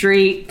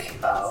 shriek.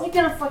 you're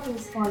gonna fucking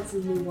spawn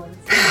some new ones.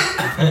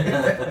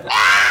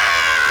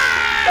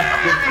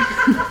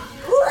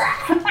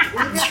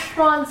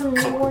 spawn some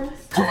new ones?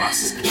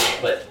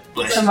 Colossus. But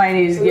Somebody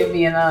needs to give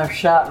me another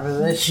shot for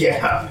this shit.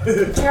 Yeah.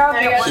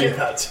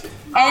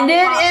 And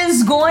it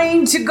is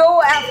going to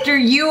go after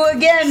you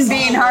again,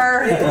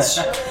 Beanhart.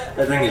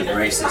 that thing is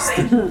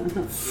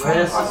racist.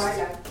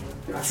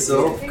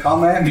 So,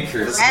 come at me,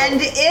 Chris. And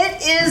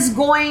it is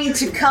going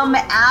to come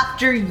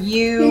after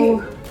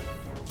you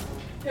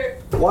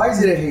Why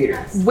is it a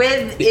hater?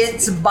 with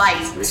its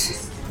bite.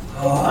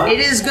 It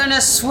is going to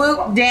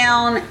swoop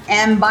down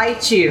and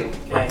bite you.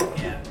 Okay,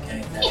 yeah,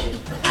 okay. That's it.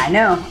 I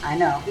know.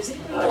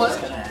 What's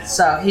gonna happen?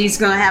 So he's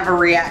going to have a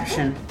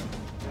reaction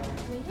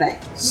thing.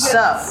 So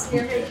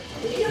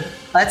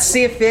let's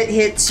see if it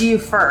hits you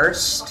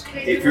first.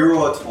 If you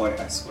roll a 20,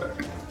 I swear.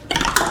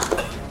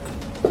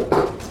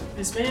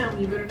 Yes, ma'am.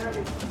 You better not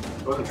be.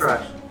 Go to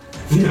trash.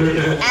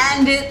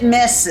 And it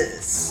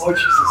misses. Oh,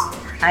 Jesus.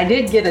 I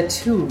did get a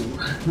 2. Be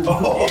like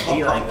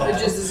that.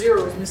 Just the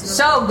 0 was missing.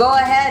 So go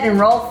ahead and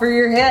roll for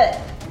your hit.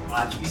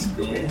 Watch me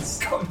spin.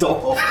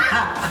 Don't.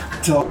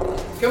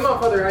 Come on,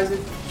 Father Isaac.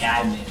 Yeah,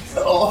 I missed.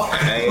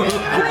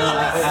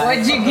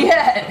 What'd you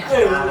get?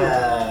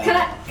 Can I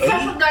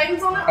put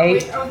guidance on it? 8.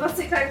 Wait, I was about to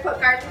say, can I put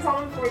guidance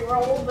on it before you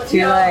roll? But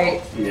Too no.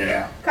 late.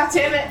 Yeah. God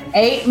damn it.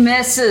 8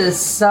 misses.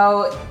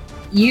 So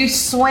you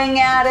swing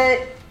at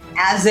it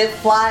as it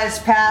flies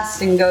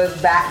past and goes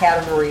back out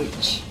of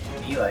reach.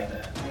 Be like that.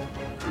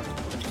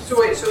 So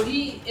wait, so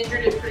he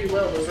injured it pretty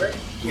well, though, right?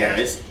 Yeah,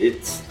 it's.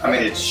 I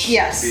mean, it's.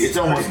 Yes. It's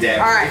almost dead.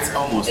 All right. It's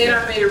almost And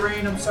dead. I made it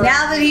rain. I'm sorry.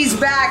 Now that he's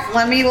back,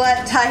 let me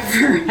let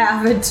Tiger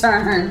have a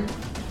turn.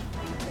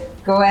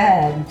 Go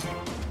ahead.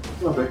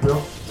 No big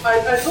deal. I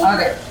told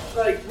Okay. her,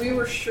 like, we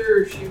were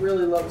sure she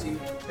really loves you.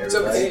 It's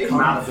okay.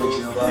 Not a big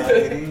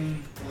deal.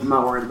 I'm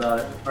not worried about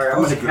it. Alright,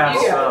 I'm gonna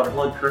cast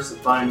Blood Curse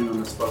of Binding on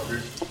this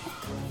fucker.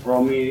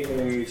 Roll me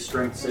a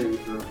strength saving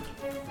throw.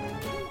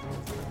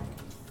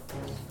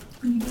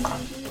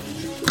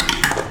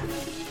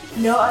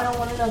 No, I don't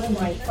want another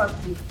mic. Fuck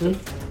you.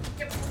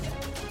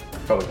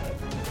 Probably not.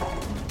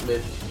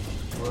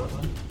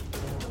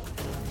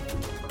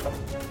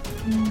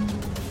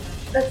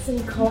 That's some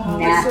cold.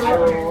 Natural 1.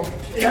 Roll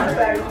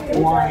that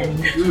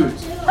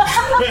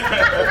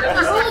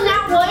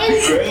one. I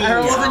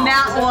rolled a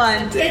nat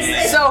 1.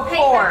 So For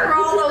 4.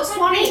 all those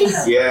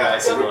 20s. Yeah, I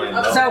see rolling.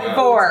 So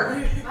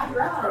 4.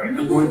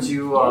 I'm going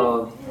to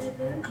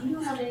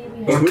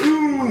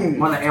I'm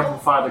gonna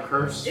amplify the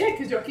curse. Yeah,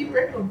 because y'all keep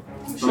breaking them.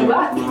 I'm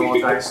gonna roll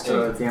a dice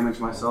to damage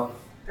myself.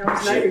 That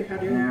was nice. How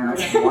do you? And I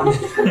got 1.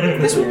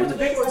 This one was the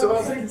big one, so I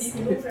was like,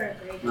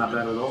 Not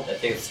bad at all. I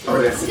think it's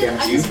Oh, that's the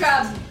damage you?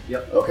 grabbed.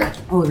 Okay.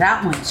 Oh,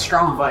 that one's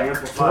strong. If I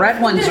amplify, The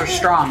red ones are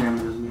strong.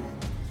 damages me.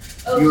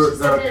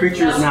 The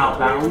creature is now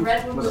bound.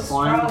 Was it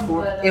flying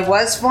before? It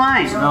was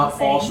flying. So now it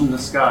falls from the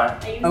sky.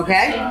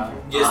 Okay.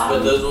 yes,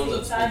 but those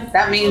ones that's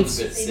That means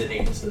been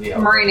sitting, so the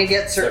Marina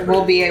gets her.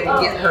 Will be able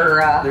to get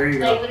her. There you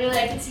Like go. literally,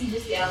 I can see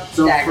just the outside.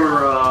 So Dagger.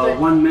 for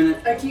 1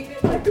 minute, I keep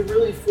getting like the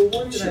really full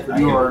ones, and I forget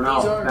you are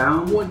now these are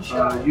bound. one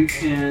shot. You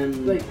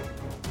can. Like,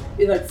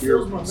 it like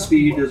fills my Your mouth.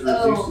 speed is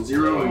reduced to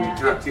 0, and you yeah.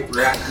 cannot take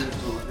reactions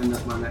until the end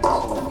of my next turn.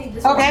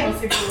 Okay.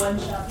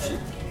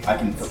 I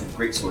can fucking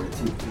great sword it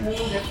too.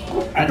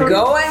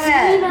 Go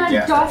ahead.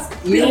 Yeah.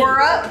 You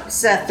are up,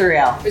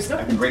 Sethriel. It's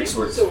not I can great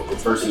sword so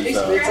it's versus. it's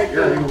like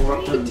Yeah, you will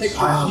run take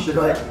Oh,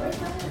 but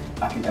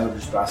I can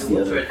Eldritch Blast the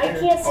other. I can't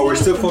see. Oh, we're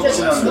still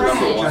focusing on the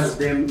number Because ones.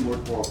 damn more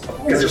cool.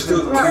 Because there's still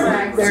two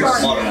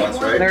smaller ones,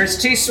 right? There's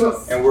 2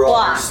 And we're all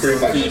blocks. pretty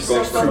much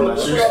going through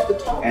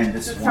lessons. And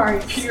this one. Sorry,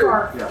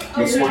 scarf.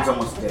 This one's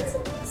almost dead.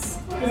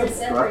 It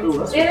is a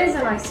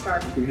nice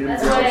scarf. You can hit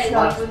That's him why with I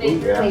like when they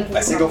Yeah. I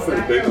say go for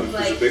the big one,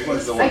 because the big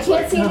one's the one. I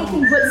can't see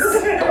anything but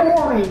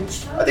orange.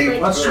 I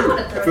think That's true.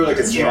 I feel like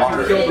it's Yeah.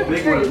 stronger. Kill the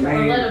big one and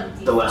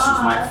made The lessons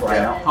might fly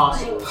out.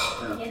 possible.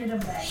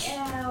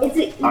 It's a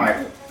Alright.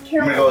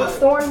 careful. I'm gonna go-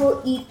 Thorn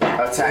will eat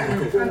that. Attack.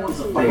 The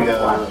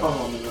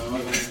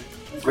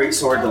great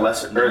sword, the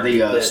lesser, or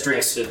the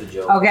strix. to the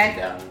joke. Okay.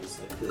 Down, it's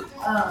like the-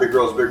 Big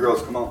girls,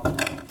 come on.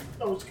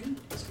 Oh, it's good.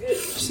 It's good.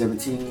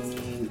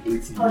 17,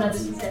 18, Oh, no,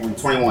 this is 19, it.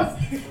 21.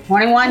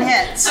 21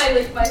 hits. I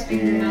licked my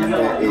finger And now.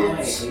 that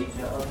is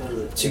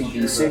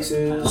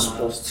 2d6s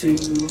plus 2.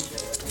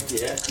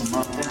 Yeah. Come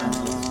on.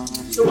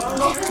 So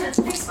I'm trying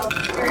to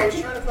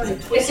find a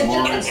twist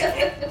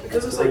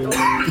because it's like, oh,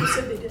 you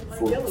said they didn't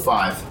like yellow.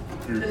 5.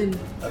 And then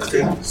That's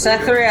good. How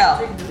Sethriel,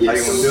 do you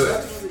want to do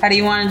it? how do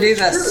you want to do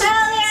this?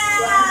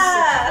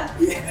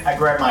 I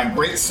grab my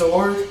great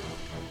sword,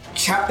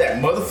 chop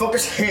that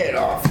motherfucker's head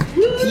off.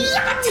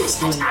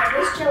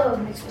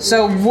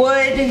 So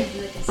wood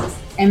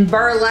and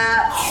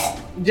burlap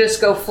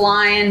just go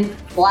flying,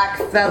 black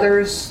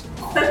feathers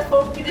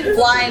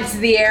fly into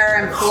the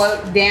air and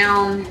float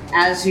down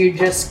as you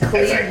just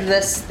cleave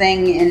this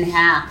thing in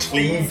half.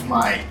 Cleave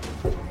my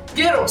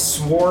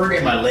sword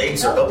and my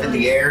legs are up in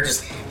the air,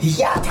 just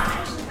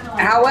yata.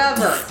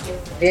 However,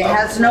 it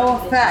has no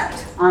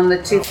effect on the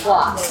 2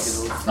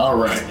 flocks. All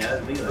right.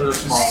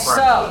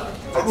 So,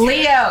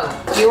 Leo,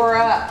 you are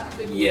up.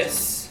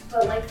 Yes.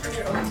 But like for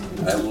your own.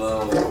 I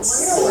will.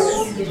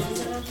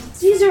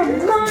 These are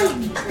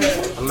mine.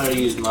 I'm gonna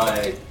use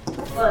my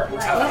But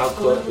like, How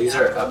close? These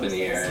are up in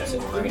the air. I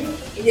think,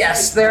 right?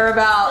 Yes, they're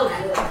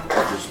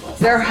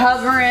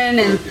hovering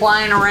and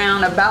flying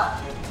around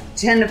about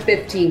 10 to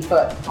 15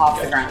 foot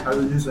off the ground. I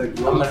was just like,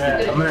 I'm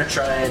gonna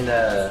try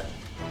and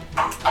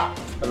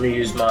I'm gonna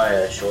use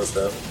my short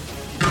bow.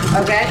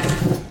 Okay.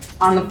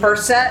 On the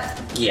first set?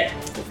 Yeah,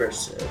 the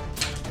first set.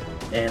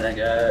 And I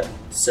got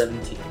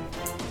 17.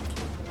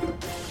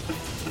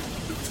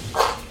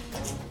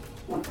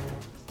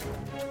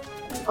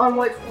 on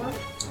which one?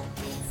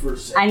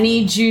 I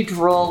need you to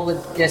roll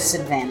with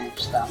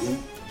disadvantage, though.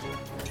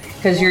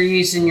 Because you're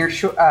using your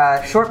short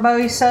bow,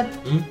 you said?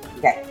 Mm-hmm.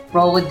 Okay,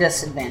 roll with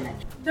disadvantage.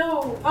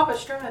 No, Papa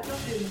Strahd,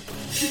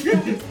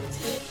 don't do that.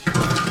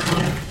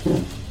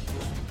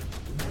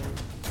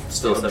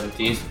 Still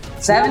 17.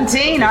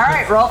 17,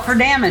 alright, roll for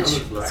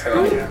damage. Let's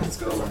go.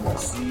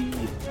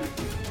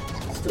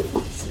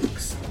 Still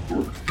 6.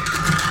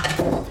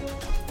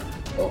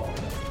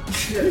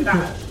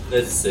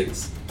 That's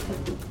 6.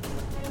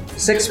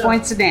 6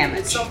 points of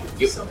damage.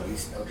 Yep.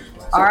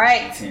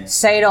 Alright,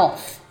 Sadel.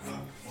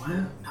 What?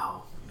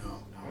 No.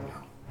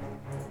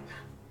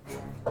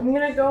 I'm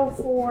gonna go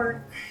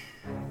for.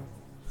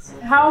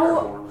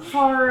 How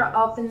far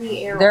up in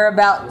the air? They're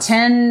about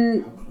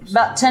 10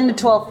 to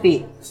 12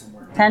 feet.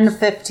 10 to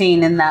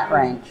 15 in that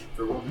range.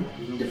 I'll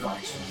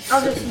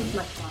just use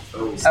my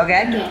class.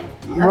 Okay?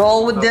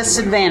 Roll with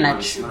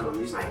disadvantage.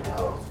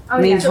 Oh,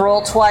 Means yeah.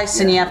 roll twice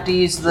and you have to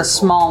use the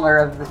smaller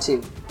of the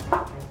two.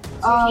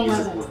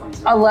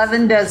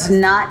 11 does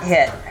not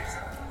hit.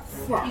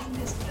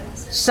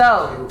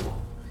 So,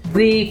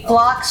 the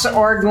flocks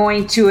are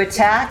going to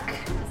attack.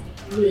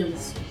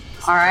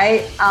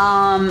 Alright,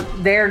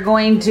 they're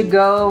going to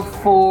go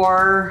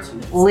for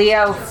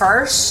Leo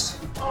first.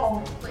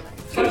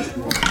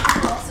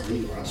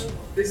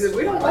 They said,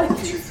 we don't like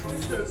you.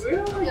 We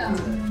don't like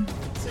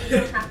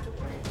you.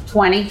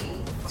 20.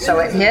 So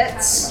it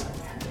hits.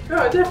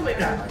 No, definitely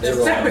not.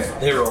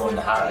 They're rolling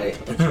high.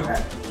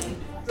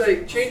 It's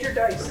like, change your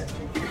dice.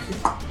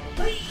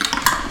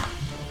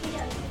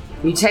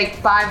 You take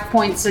 5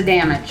 points of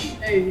damage.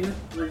 Hey,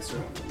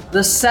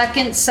 The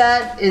second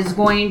set is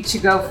going to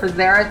go for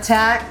their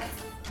attack,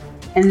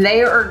 and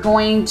they are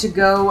going to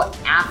go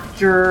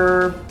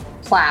after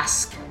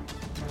Plask.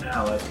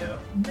 Now let's go.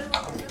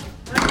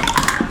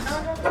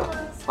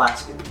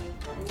 plastic.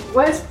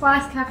 What does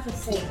Flask have to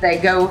say?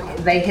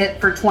 They hit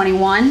for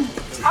 21.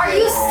 Are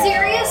you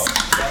serious?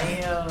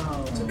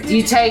 Damn.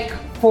 You take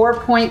 4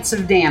 points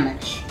of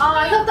damage. Oh,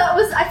 I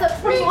thought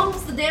 21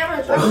 was the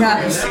damage.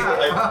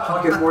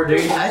 Fucking 4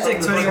 days. I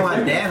took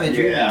 21 damage.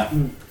 Yeah.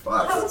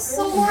 I was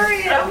so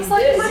worried. I was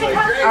like, my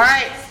God.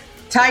 Alright,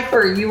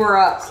 Typer, you are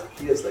up.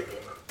 He has like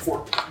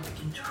 4.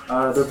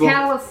 They're both,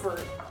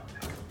 Califer.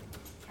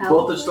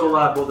 both are still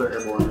alive, both are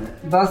airborne.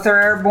 Right? Both are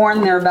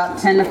airborne, they're about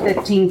 10 to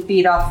 15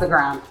 feet off the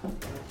ground.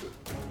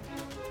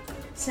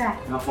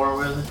 Sack. How far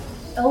away is it?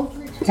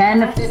 Eldritch.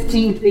 10 to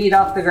 15 feet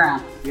off the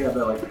ground. Yeah,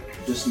 but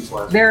like distance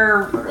wise.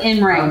 They're Okay.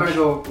 in I'm range.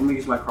 gonna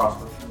use my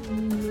crossbow.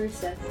 Where's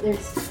that?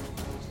 There's.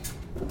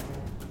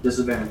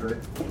 Disadvantage,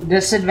 right?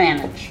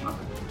 Disadvantage.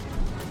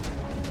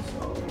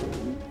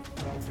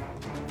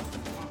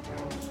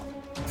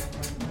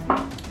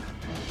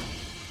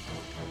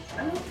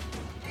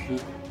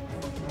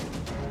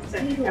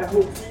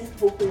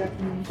 hopefully I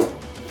can.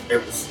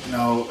 It was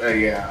no.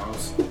 Yeah, I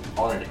was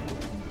on it.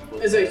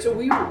 Is it, so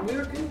we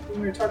were good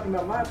when we were talking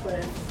about my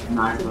plan.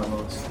 9 for the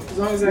lowest. As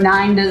long as I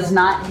 9 does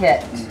not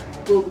hit.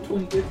 roll the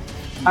 20 good.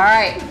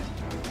 Alright,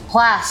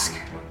 Plask,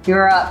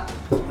 you're up.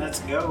 Let's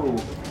go.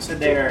 So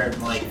they're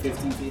like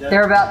 15 feet up.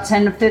 They're about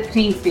 10 to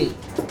 15 feet.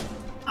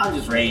 I'll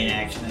just ready in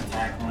action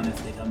attack one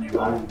if they come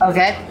nearby.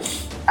 Okay.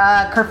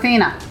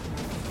 Kerfina,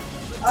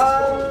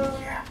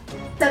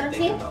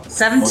 17.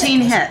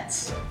 17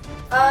 hits.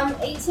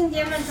 18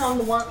 damage on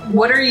the one.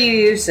 What are you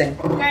using?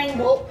 Guiding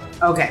bolt,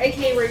 Okay.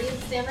 aka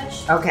radiant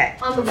damage. Okay.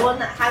 On the one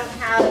that hasn't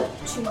had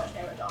too much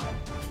damage on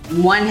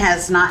it. One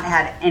has not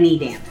had any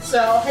damage. So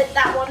I'll hit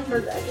that one for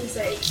I can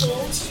say 18.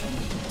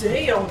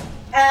 Damn.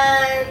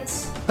 And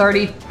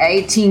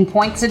 18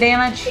 points of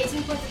damage.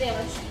 18 points of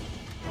damage.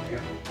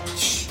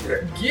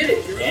 Get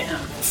it, girl. Damn.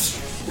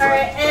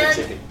 Alright,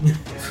 and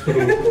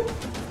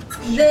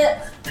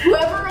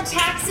whoever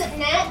attacks it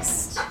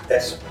next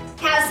That's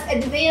has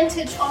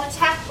advantage on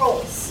attack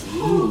rolls.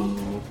 ooh.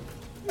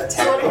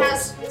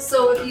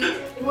 So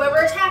whoever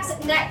attacks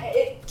it next,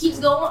 it keeps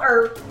going,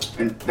 or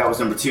And that was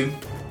number 2.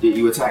 Did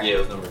you attack? Yeah, it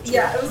was number 2.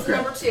 yeah, it was Okay.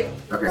 number 2.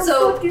 Okay.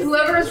 So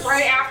whoever is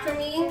right after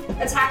me,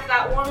 attack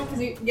that one because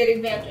you get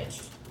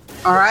advantage.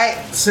 Alright,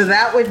 so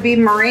that would be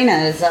Marina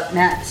is up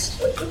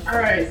next.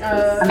 Alright,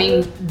 I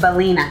mean,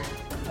 Belina.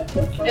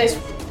 it's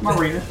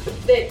Marina.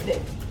 they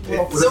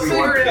Well, they'll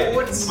figure it out.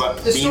 What's But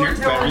the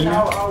storytelling?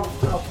 I'll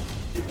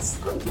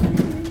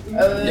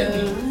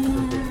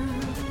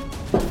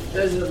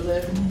there's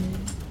 11.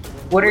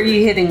 What are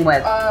you hitting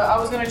with? I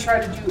was gonna try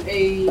to do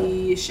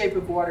a shape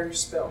of water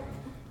spell.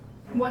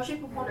 What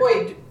shape of water?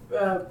 Wait,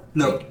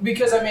 No.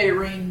 because I made it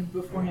rain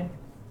beforehand.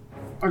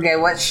 Okay,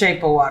 what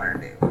shape of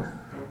water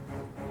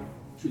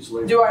do?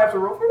 Do I have to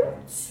roll for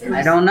that?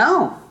 I don't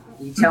know.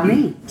 You tell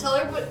me. Tell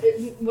her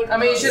what I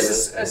mean, it's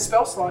just a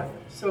spell slot.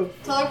 So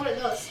tell her what it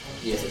does.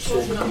 Yeah, it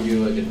should give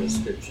you like a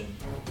description.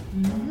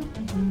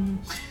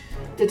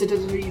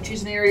 you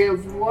choose an area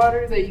of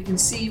water that you can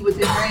see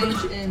within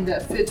range and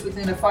that fits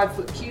within a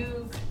 5-foot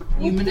cube.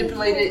 You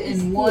manipulate it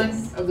in one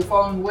of the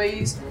following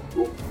ways.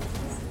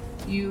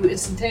 You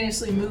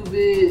instantaneously move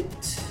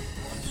it.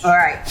 All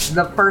right.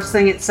 The first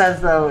thing it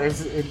says though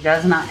is it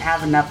does not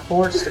have enough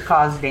force to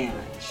cause damage.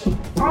 So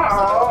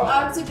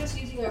I would suggest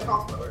using a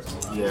crossbow or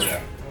something.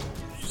 Yeah.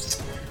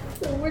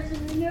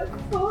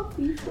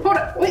 Hold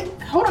on, wait,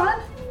 hold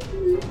on.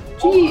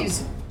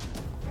 Jeez.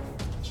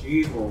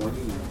 Jeez, well, what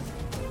do you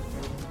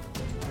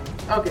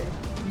Okay.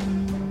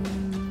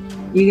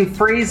 You can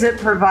freeze it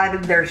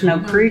provided there's no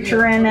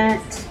creature in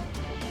it.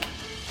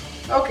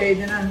 Okay,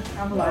 then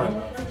I'm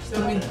lying. So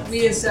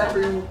me and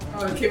Sapper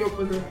came up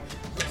with a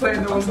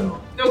plan that wasn't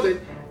no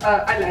good.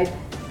 I lied.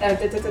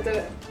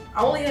 I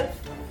only have.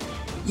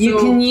 You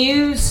can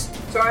use.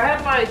 So I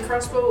have my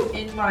crossbow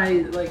in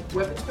my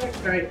weapon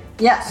spec, right?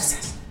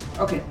 Yes.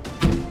 Okay.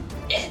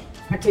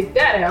 I take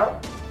that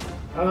out.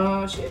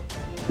 Oh shit.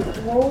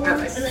 And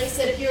they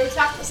said if you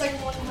attack the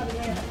second one, you have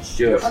advantage.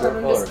 Do you have a Other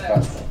than short bow or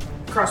this crossbow?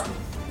 Crossbow.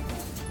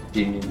 Do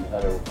you need how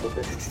to equip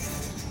it?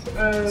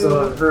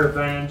 So her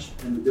advantage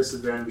and the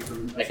disadvantage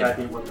from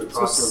attacking with the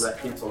crossbow that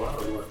cancel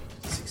out or what?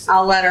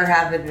 I'll let her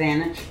have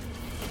advantage.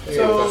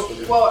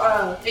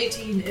 So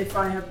 18 if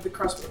I have the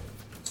crossbow.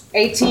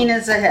 18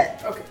 is a hit.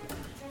 Okay.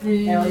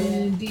 Hell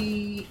yeah.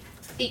 The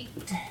 8.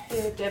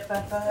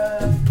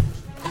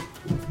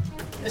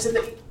 Is it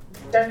the 8?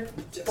 Done.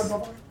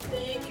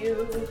 Thank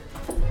you.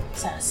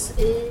 Sass.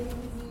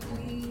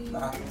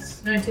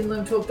 Nice. 19,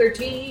 11, 12,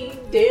 13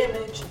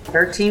 damage.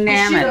 13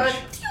 damage.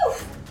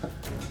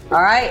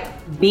 All right,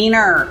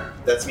 Beaner.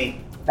 That's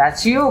me.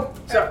 That's you.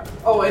 So,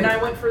 and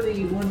I went for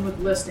the one with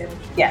less damage.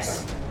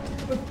 Yes.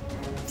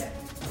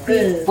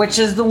 Which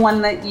is the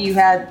one that you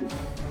had,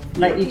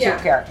 that you took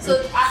care of.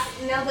 So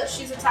now that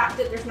she's attacked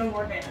it, there's no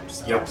more damage.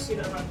 So Yep. she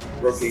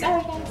doesn't. Rookie.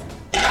 Sorry, guys.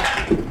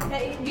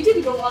 Hey, you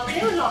didn't go on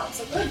damage on it,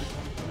 so good.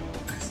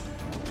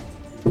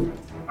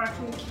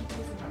 Actually, keep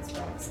using that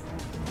spells.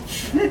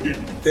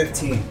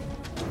 15.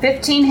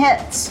 15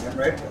 hits. Yeah,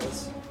 right,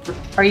 guys.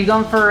 Are you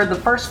going for the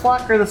first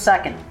block or the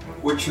second?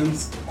 Which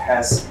ones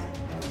has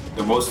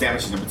The most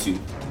damage is number 2.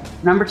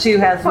 Number 2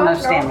 has the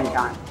most damage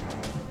on.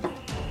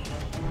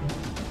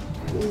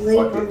 Lay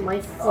Fuck on it. my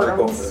I'll foot.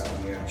 go for that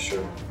one, yeah,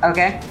 sure.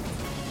 Okay.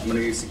 I'm gonna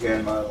use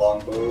again my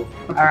longbow.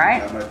 All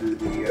right. I'm gonna do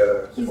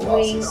the He's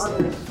laying Colossus.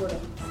 on my foot.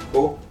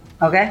 Cool.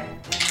 Okay.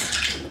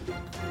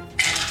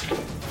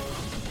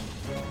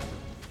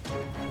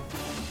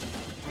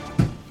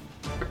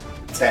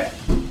 Ten.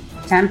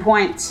 10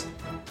 points.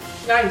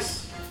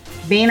 Nice.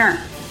 Beaner,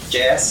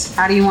 Yes.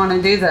 how do you want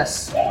to do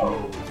this?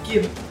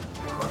 Give.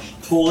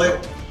 Pull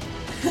it.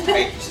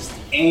 I just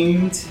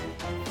aimed.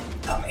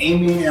 I'm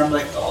aiming and I'm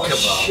like, oh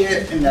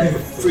shit, and I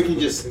freaking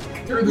just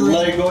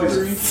let it go. And,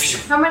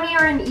 just, How many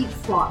are in each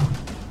flock?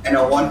 and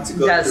I want to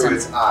go Doesn't. through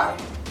its eye.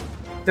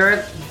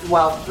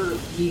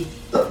 You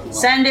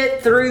send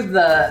it through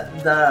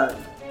the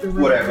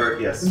Whatever.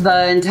 Yes.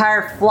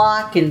 entire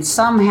flock, and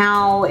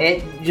somehow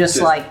it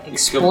just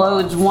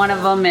explodes one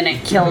of them and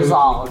it kills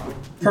all of them.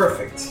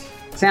 Perfect.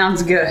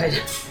 Sounds good.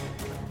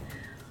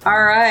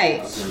 All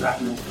right.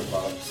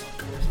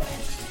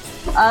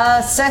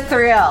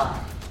 Sethriel.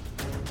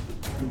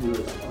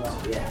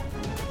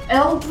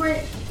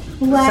 Eldritch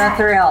Blast.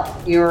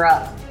 Sethriel, you're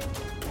up.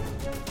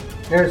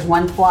 There's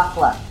one flock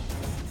left.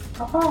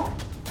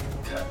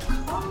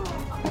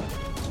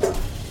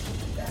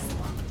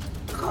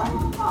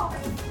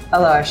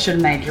 Although I should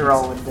have made you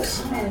roll with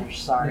disadvantage,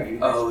 sorry.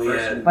 Oh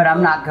yeah. But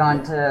I'm not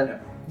going to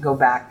go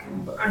back.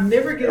 I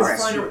never get a Alright,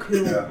 final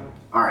kill. Yeah.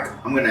 Alright,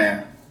 I'm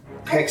gonna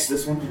hex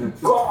this one.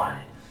 God.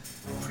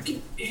 Freaking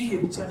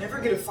idiots. I never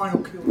get a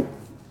final kill.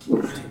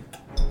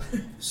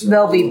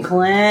 There'll be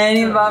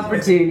plenty of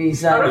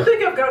opportunities. I don't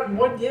think I've gotten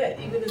one yet,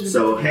 even in the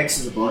So hex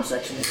is a bonus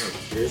action.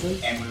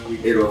 And when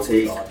we It'll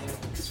take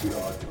because we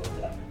all have no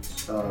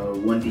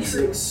damage.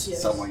 1d6.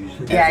 Yes. Someone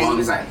usually. Yeah, As long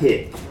as I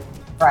hit.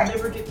 I Right.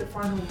 never get the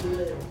final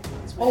kill.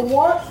 Oh,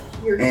 what?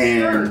 You're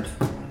And hurt.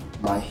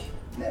 my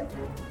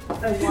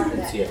I want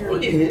that. Yeah,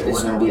 hurt. hit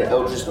is gonna be an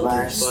Eldritch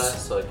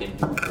Blast. so I can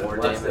do more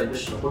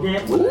damage.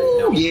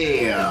 Ooh,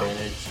 yeah.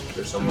 Advantage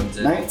for someone's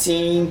in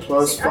 19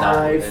 plus not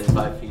 5. within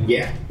 5 feet.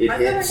 Yeah, it I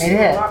thought I hits. did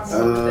a lot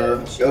more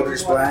with that.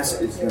 Eldritch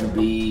Blast is gonna You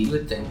be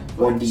would think.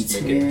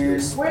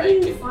 1d10. Where do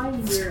you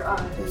find your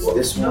It's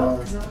this No, one.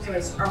 because I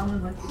was like, I only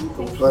like the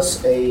gold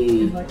Plus a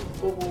and, like,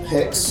 oval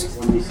hex,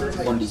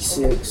 interface.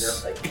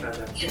 1d6.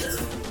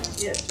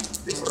 Yeah.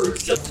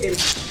 Okay.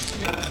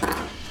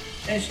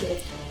 And she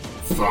like,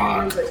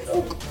 Fuck. like,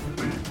 oh,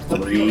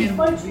 3.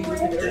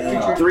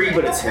 3,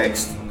 but it's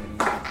hexed.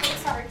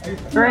 Sorry.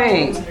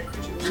 3.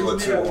 Do a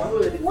 2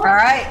 and 1. All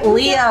right,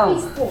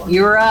 Leo,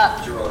 you're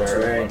up. You roll a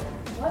 2 and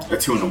 1. A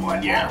 2 and a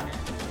 1, yeah.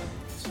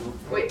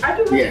 Wait, I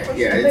do have a Yeah, question.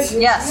 yeah, it's-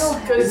 Yes.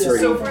 Because It's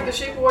already- so for the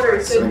shape of water,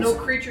 it said So no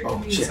it's- creature oh,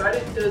 can be shit. inside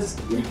it. Does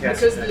You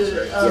cast because attacks,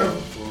 the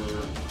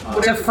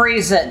right? To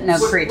freeze it, no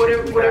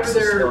creature. whatever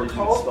they're Spell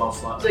called,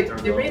 slot like turn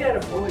they're made level. out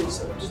of voids.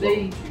 So do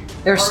they?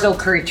 They're still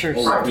creatures.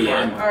 Oh,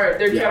 Yeah. All right,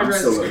 they're Yeah, I'm categorized.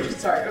 still- as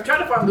Sorry, I'm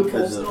trying to find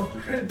loopholes.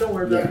 Because Don't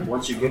worry about it.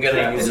 Once you I'm get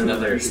gonna that, use then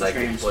another you can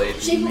psychic change- blade.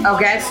 Shape of Okay.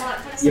 water and all that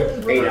kind of stuff.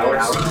 Yep, 8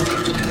 hours.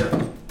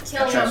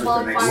 Killing Transfer on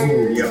to the next-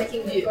 bonfires, Yep.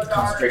 making it go dark,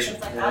 Concentration.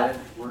 things like Yeah, that. it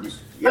works.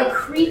 A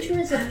creature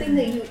is a thing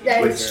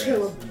that is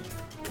killable.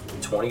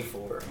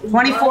 24.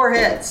 24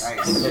 hits.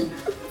 Nice.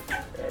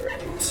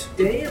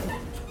 Damn.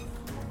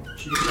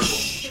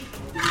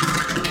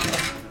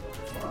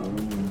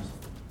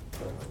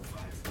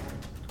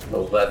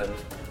 11.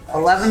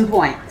 11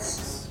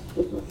 points.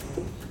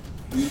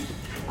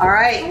 All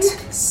right,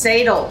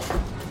 Sadel,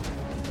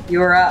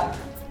 you're up.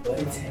 So,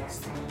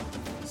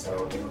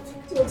 So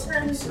it's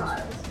turn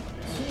five.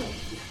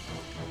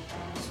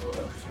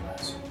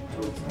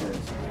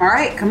 All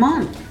right, come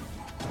on.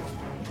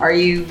 Are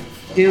you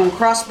doing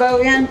crossbow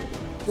again?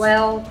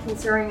 Well,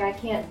 considering I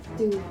can't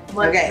do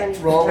much of Okay,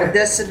 anything. roll with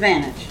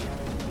disadvantage.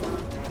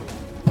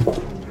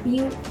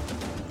 You.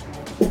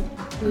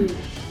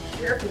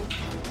 Careful.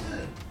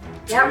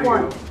 That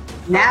one.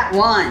 Nat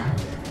 1.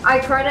 I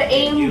try to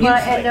aim, but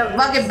I end up.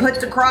 Fucking put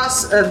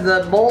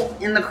the bolt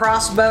in the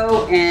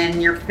crossbow,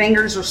 and your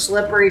fingers are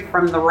slippery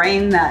from the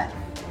rain that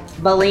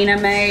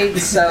Belina made,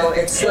 so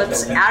it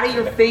slips out of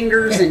your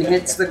fingers and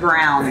hits the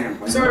ground.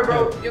 Sorry,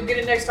 bro. You'll get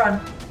it next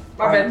time.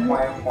 My bad.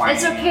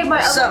 It's okay.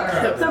 My So-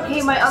 other. It's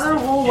okay. My other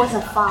roll was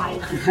a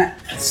 5.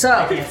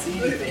 So,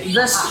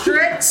 the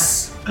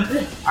Strix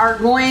are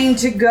going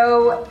to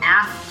go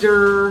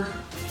after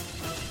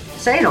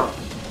Sadel.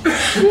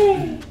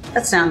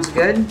 That sounds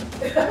good.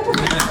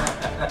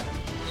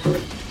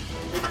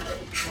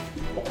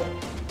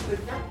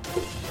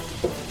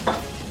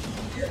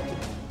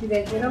 Did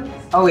they hit him?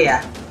 Oh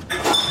yeah.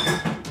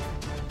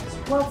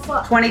 Well,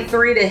 fuck.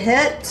 23 to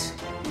hit.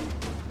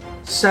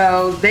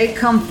 So they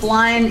come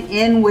flying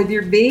in with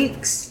your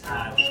beaks.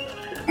 I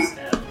was gonna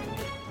stab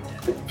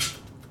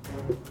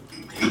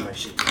him. I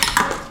should-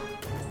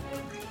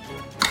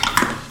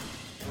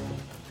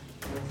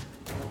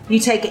 You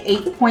take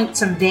 8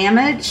 points of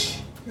damage,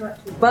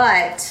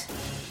 but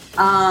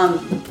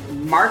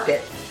mark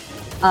it.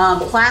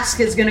 Plask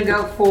is going to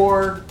go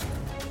for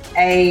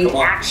a Come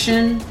on.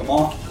 action Come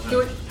on. I'm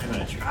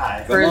gonna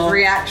try. for Come his on.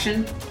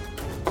 reaction.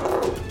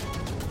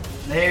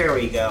 There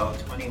we go.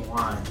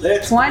 21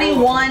 Let's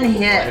 21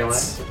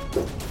 hits.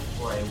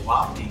 for a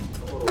whopping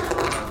total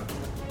of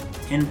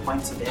 10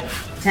 points of damage.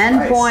 10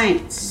 Nice.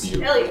 points.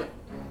 Hell yeah.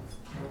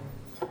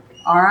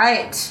 All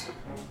right.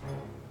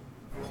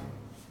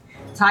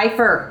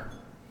 Typher,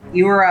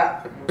 you are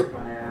up.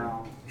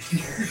 Wow.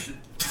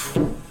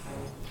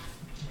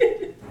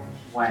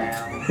 Wow.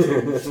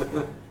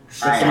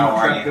 Alright, how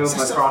are Try to you? go with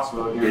my crossbow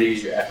You're again. gonna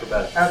use your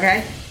acrobatics.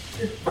 Okay.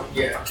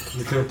 Yeah.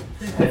 You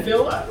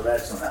feel it?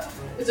 Acrobatics on that one.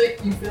 It's like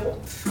you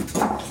feel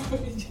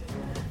it.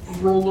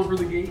 Roll over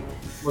the gate.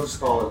 We'll just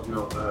call it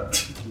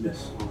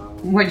miss on that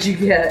one. What'd you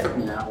get?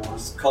 That one.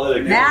 Call it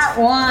a Nat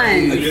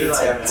 1. good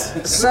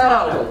attempt.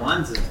 So,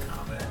 Ones in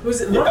combat.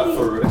 Was it Yeah, lucky?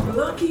 for real.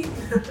 Lucky.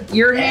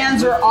 your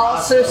hands are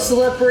also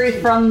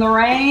slippery from the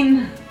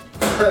rain.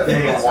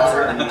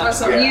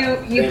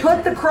 You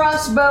put the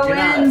crossbow You're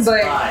not in, a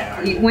but spy,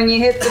 are you? when you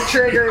hit the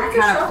trigger, it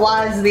kind of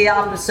flies the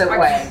opposite I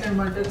way. can't, never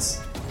mind.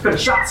 That's Could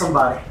have shot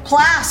somebody.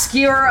 Plask,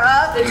 you're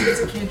up.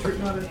 it's a cantrip,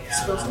 not a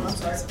spell. So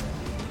I'm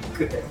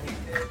sorry.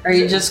 Are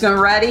you just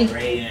gonna ready?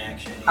 Great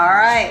action. All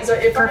right, So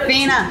if I had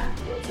Perfina.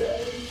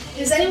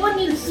 Does anyone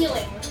need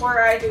healing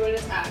before I do an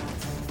attack?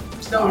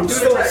 No, I'm do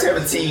still it at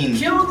attack. 17.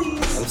 Kill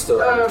these I'm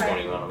still at uh,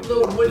 21.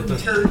 little wooden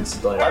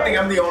turds. I think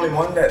I'm the only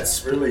one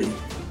that's really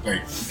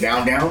like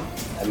down.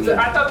 I mean,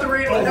 I thought the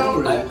rain would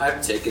help.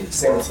 I've taken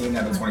 17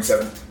 out of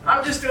 27.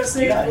 I'm just gonna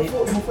say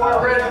before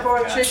I read up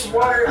on Shape of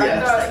Water, I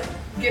thought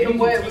getting them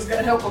wet was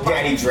gonna help a lot.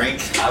 Daddy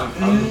drank.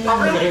 I'm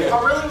I really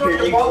wanted Here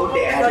to you bottle go,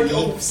 like Daddy.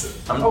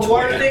 I'm a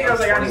water 20 thing. I was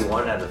like, I just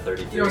 21 out of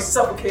 33.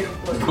 suffocate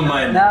them. Come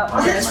on. No.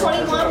 The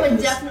 21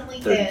 would definitely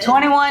hit.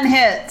 21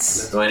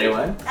 hits.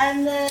 21?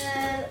 And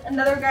then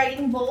another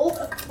guiding bolt,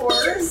 of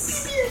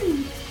course.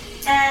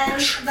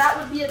 And that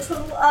would be a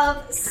total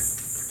of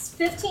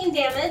 15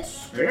 damage.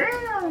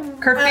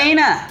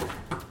 Perfina,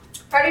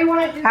 How do you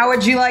want to do how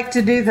would you like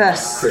to do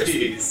this?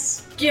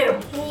 Please. Get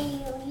them. Hey,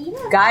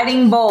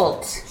 Guiding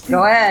bolt.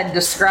 Go ahead,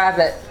 describe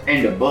it.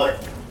 And a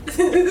butt.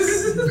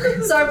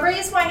 So I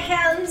raise my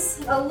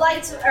hands,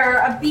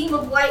 a beam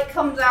of light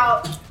comes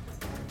out,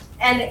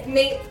 and it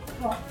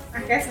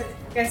I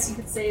guess you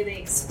could say they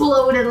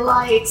explode in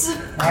light.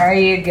 There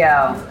you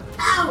go.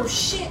 Oh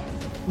shit!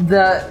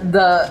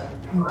 The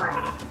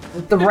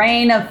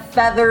rain of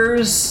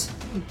feathers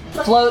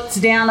floats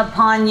down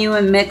upon you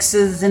and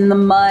mixes in the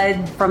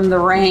mud from the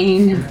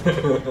rain.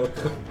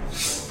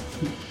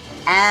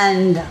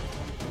 And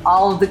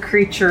all of the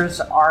creatures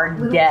are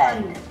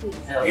dead.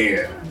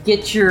 Yeah.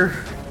 Get your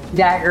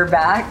dagger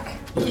back.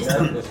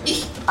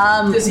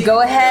 Does he-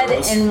 Go ahead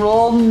and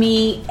roll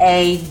me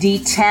a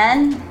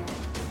d10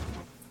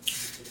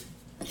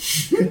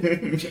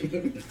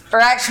 Or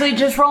actually,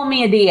 just roll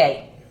me a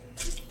d8.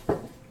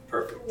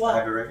 Perfect. I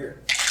have it right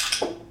here.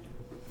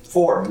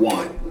 4.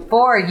 1.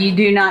 4, you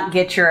do not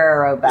get your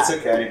arrow back. It's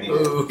okay. I didn't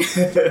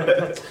need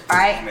it.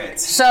 Alright,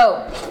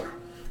 so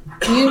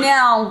you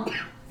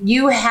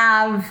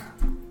have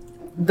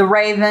the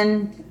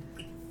raven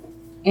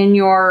in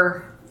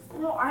your...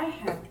 No, I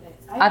have it.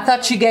 I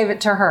thought you gave it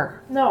to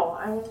her. No,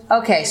 I was.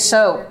 Okay,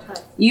 so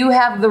you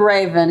have the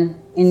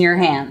raven in your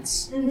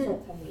hands.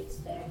 It's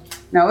dead.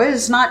 No, it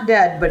is not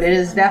dead, but it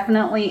is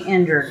definitely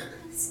injured.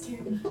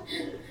 Scared me.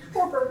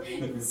 Poor bird.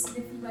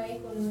 Sniffing my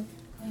ankle.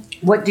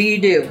 What do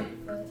you do?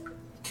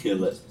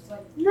 Kill it.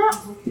 No.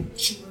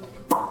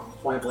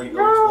 Point blank.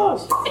 No.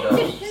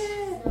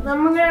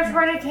 I'm gonna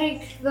try to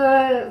take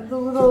the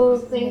little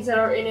things that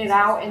are in it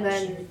out and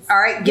then.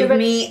 Alright, give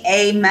me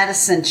a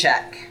medicine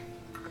check.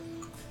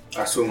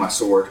 I swing my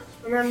sword.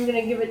 And I'm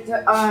gonna give it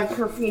to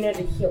Corfina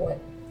to heal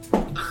it.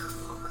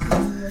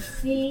 Let's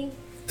see.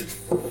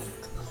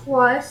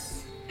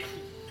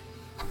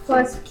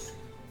 Plus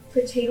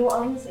potato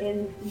ums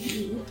and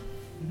You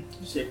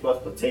say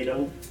plus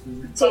potato?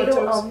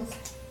 potato ums.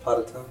 Pot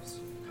of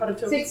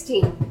toast.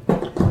 16.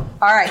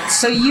 Alright,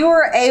 so you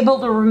are able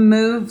to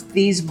remove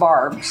these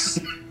barbs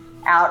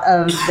out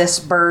of this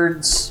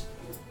bird's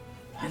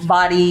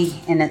body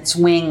and its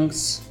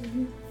wings.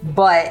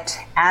 But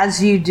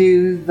as you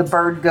do, the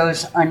bird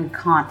goes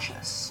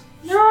unconscious.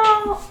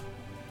 No.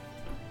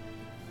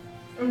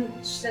 She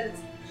said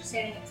she's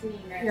handing it to me,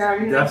 right? Yeah,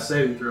 I'm Death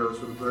saving throws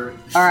for the bird.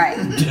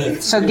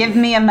 Alright, so give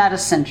me a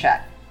medicine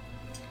check.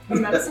 A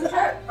medicine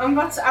check? I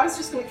was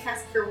just gonna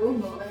cast Cure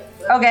Wound on it.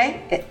 But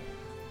Okay.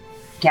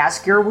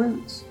 Cast Cure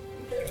Wounds.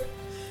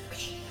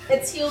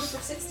 It's healed for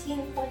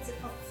 16 points of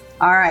health.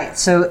 Alright,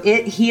 so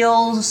it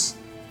heals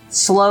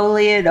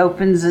slowly, it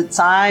opens its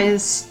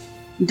eyes.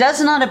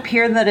 Does not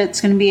appear that it's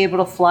going to be able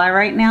to fly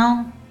right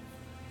now.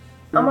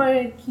 I'm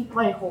gonna keep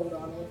my hold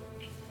on it.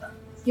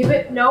 Give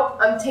it. Nope.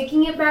 I'm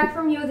taking it back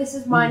from you. This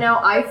is mine now.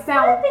 I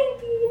found.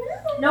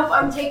 Nope.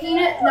 I'm taking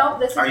it. Nope.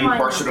 This is Are you mine.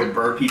 partial to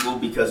bird people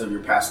because of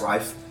your past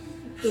life?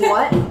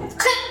 What?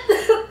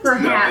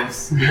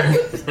 Perhaps.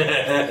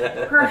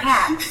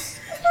 Perhaps.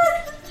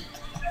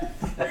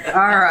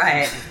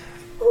 Alright.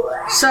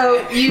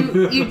 So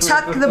you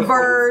tuck the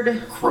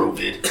bird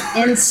Crovid.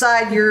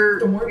 inside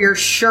your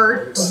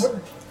shirt,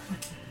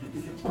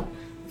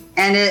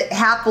 and it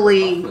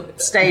happily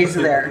stays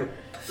there.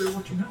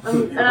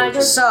 And I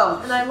just So,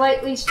 and I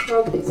lightly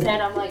stroke its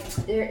head. I'm like,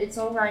 it's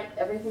all right.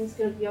 Everything's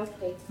gonna be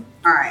okay.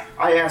 alright.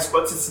 I asked,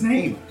 what's its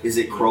name? Is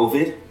it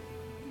Crovid?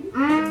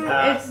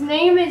 Its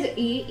name is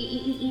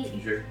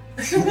E. Sure.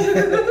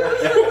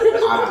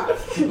 Ah.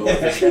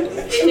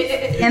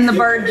 And the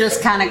bird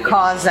just kind of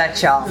caws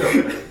at y'all.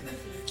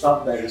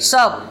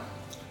 So,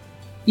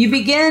 you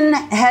begin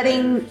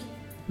heading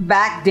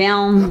back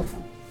down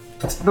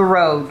the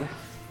road.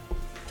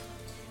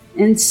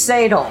 In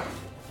Sadel,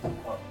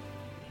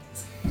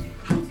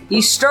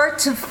 you start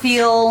to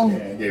feel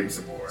Yeah, gave me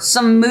some more.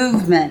 some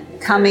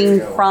movement coming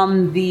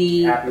from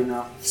the Happy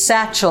enough.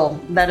 satchel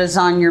that is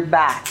on your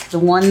back, the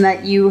one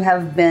that you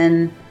have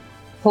been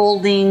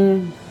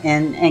holding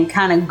and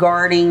kind of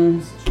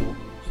guarding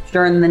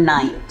during the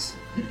night.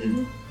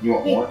 You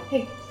want Hey, more?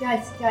 hey,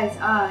 guys,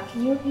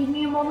 can you give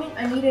me a moment?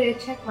 I need to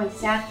check my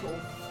satchel.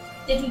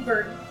 Did he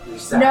burn? Your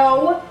sack.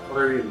 No. What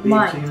are you,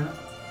 Mine. Tina?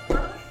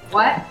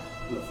 What?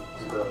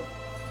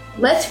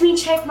 Let me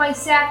check my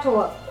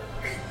satchel.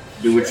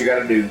 Do what you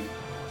gotta do.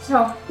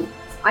 So,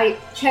 I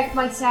check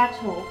my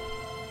satchel.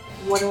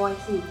 What do I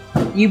see?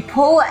 You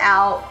pull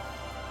out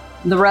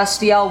the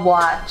Rustiel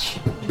watch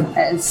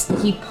as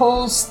he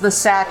pulls the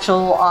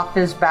satchel off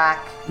his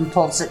back and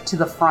pulls it to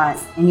the front,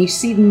 and you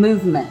see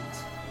movement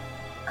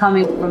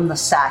coming from the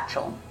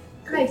satchel.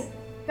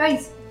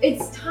 Guys,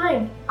 it's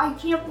time. I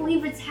can't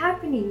believe it's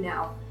happening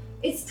now.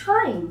 It's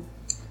time.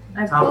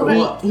 I Time pull for it.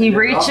 what? He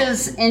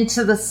reaches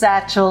into the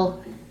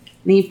satchel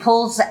and he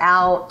pulls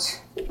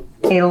out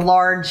a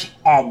large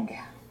egg.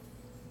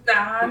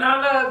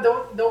 Nah,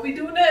 don't be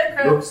doing that,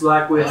 crap. Looks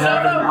like we're No,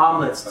 having no.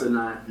 omelets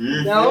tonight.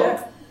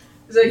 No.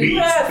 It's like, you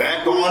Meat's had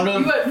back on the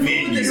food this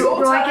menu. whole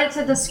Do I time. get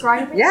to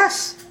describe it?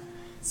 Yes.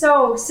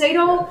 So,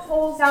 Sato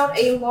pulls out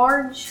a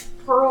large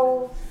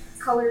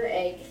pearl-colored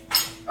egg.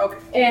 Okay.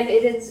 And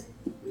it is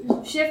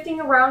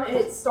shifting around and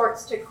it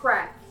starts to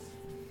crack.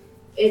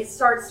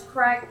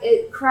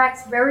 It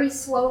cracks very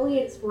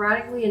slowly and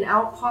sporadically, and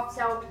out pops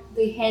out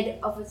the head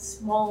of a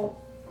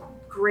small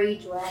gray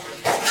dragon,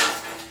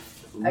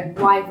 a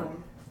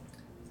wyvern.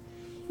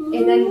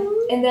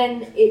 And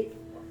then it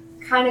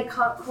kind of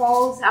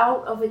crawls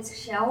out of its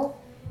shell,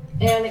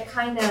 and it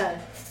kind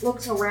of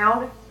looks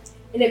around,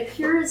 and it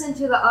peers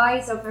into the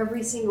eyes of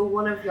every single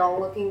one of y'all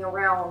looking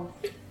around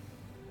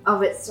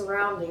of its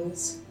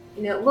surroundings,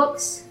 and it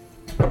looks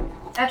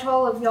at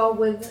all of y'all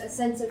with a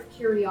sense of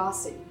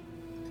curiosity.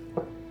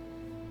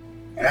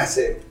 And I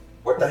said,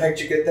 what the heck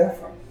did you get that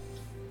from?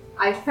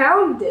 I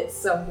found it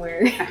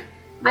somewhere.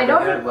 I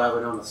don't. had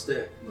rabbit on a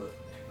stick, but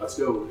Let's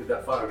go. We'll get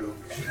that fire going.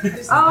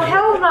 Oh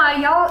hell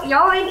no!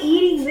 Y'all ain't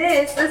eating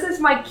this. This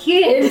is my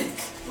kid.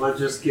 Well,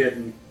 just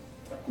kidding.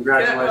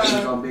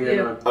 Congratulations on being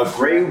a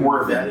gray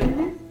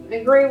wyvern.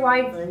 A gray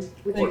wyvern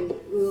with a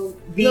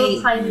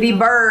little tiny. The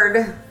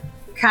bird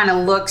kind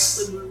of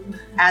looks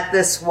at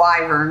this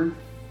wyvern,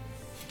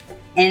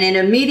 and it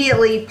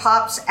immediately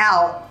pops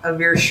out of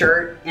your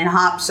shirt and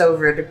hops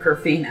over to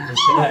Kerfina.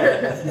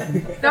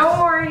 Don't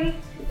worry,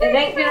 it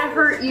ain't gonna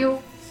hurt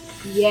you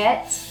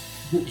yet.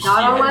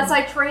 Not unless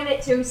I train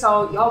it to.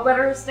 So y'all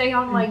better stay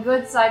on my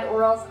good side,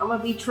 or else I'm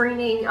gonna be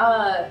training.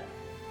 I'll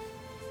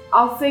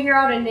figure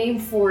out a name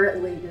for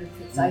it later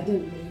because I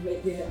didn't name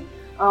it yet.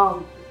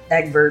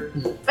 Egbert.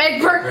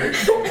 Egbert.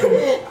 So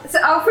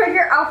I'll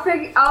figure.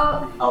 Alfredo.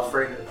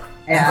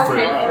 Yeah.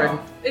 Okay.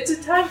 It's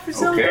a time for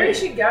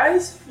celebration,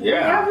 guys.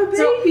 Yeah. We have a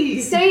baby.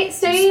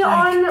 Stay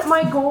on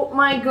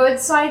my good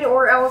side,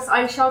 or else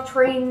I shall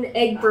train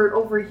Egbert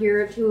over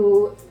here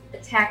to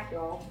attack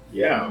y'all.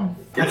 Yeah,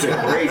 it's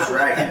a gray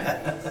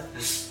dragon.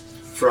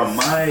 From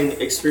my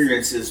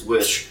experiences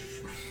with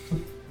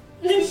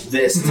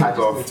this type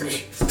of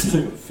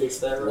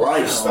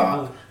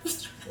livestock,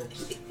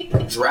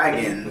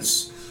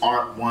 dragons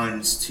aren't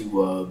ones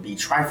to be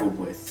trifled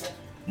with,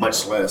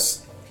 much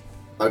less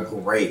a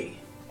gray.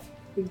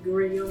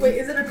 Wait,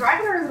 is it a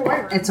dragon or is it a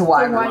wyvern? It's a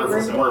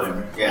wyvern.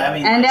 Wyvern. Yeah. I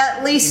mean, And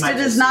at least might it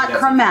is just not see that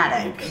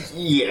chromatic.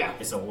 Yeah.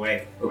 It's a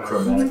way.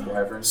 Chromatic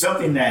wyvern.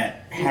 Something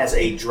that has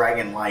a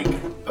dragon-like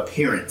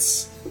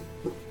appearance.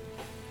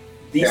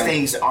 These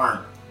things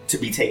aren't to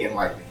be taken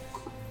lightly.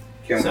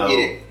 Can So- we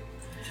eat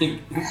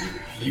it?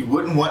 You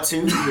wouldn't want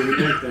to.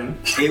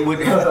 It would.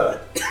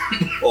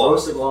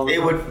 Roasted long.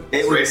 It would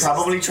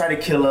probably try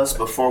to kill us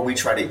before we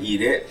try to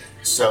eat it.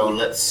 So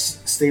let's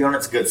stay on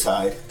its good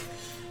side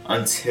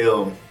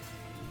until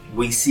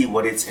we see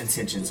what its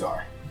intentions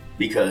are.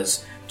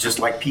 Because just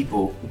like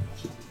people,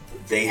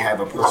 they have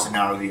a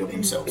personality of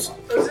themselves.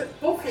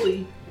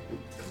 Hopefully,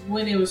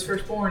 when it was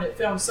first born, it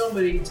found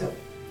somebody to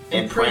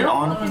Imprint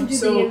on.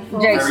 So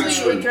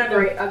Jason, kind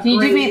of, can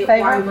you do me a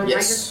favor?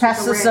 Yes.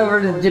 Pass this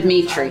over to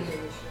Dimitri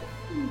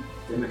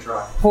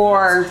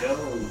for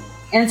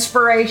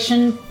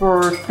inspiration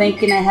for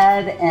thinking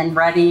ahead and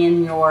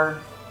readying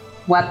your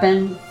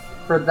weapon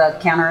for the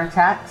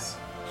counterattacks.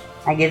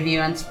 I give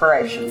you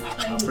inspiration.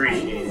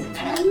 Appreciate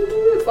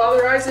it.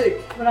 Father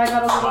Isaac. But I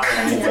got a little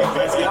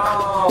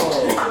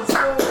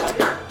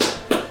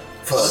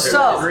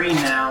So, Green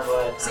now,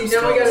 but See,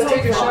 now we gotta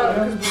take a shot.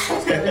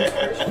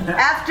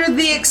 after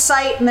the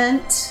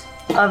excitement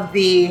of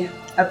the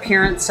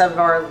appearance of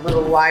our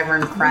little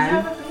wyvern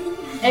friend,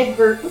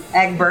 Egbert.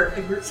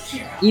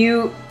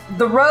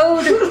 the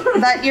road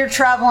that you're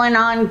traveling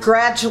on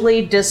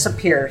gradually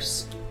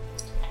disappears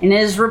and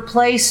is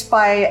replaced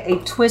by a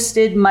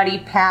twisted, muddy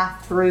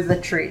path through the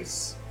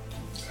trees.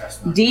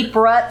 Deep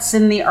ruts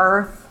in the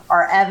earth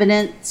are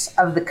evidence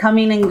of the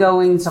coming and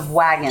goings of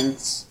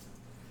wagons.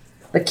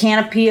 The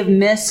canopy of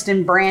mist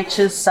and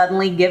branches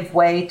suddenly give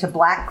way to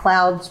black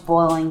clouds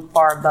boiling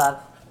far above.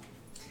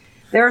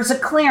 There is a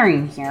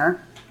clearing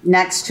here,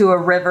 next to a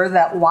river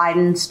that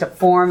widens to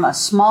form a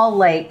small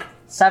lake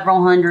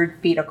several hundred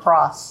feet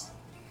across.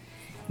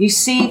 You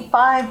see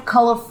 5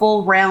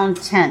 colorful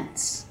round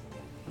tents,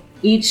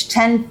 each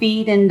 10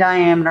 feet in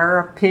diameter,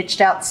 are pitched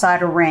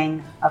outside a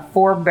ring of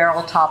 4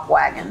 barrel-top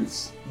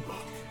wagons.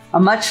 A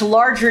much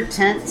larger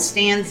tent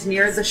stands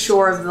near the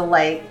shore of the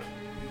lake,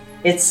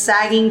 its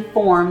sagging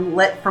form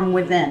lit from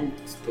within.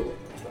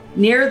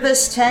 Near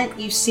this tent,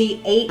 you see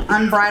 8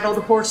 unbridled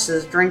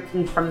horses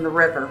drinking from the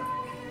river.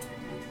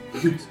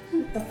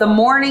 The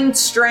morning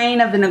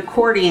strain of an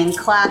accordion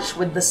clashed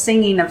with the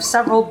singing of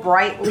several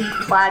brightly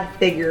clad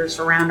figures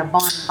around a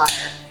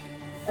bonfire.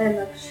 And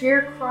the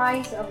sheer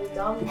cries of a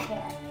dumb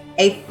cat.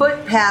 A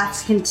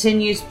footpath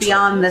continues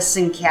beyond this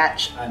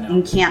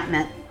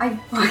encampment. I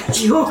fucked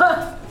you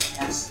up.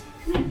 Yes.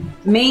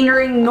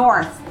 Meandering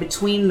north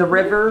between the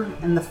river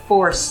and the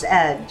forest's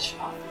edge.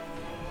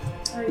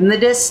 In the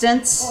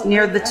distance,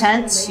 near the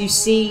tents, you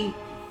see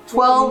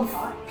 12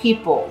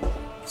 people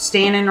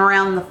standing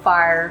around the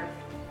fire,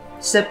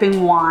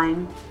 sipping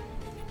wine.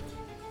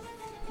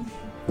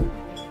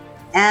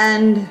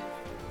 And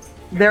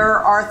there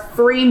are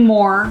 3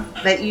 more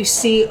that you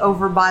see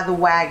over by the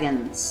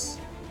wagons.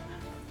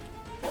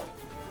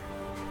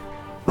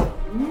 So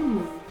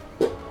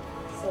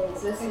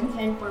is this the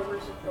tent where we're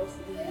supposed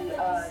to be?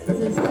 Is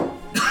this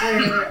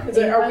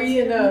where? Are we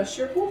in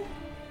Sherpool?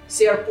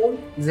 Sherpool?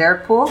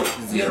 Zerpool?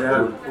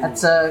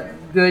 That's a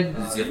good...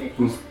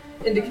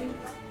 Indicate.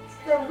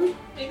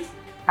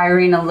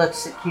 Irina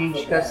looks at you and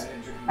she goes,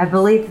 I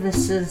believe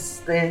this is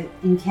the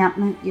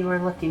encampment you were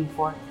looking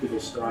for.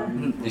 These are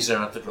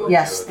not the droids.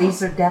 Yes,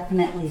 these are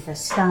definitely the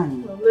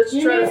stun. Well, let's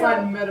try to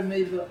find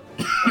Metameva.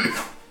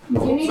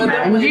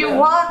 And you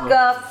walk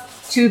up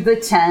to the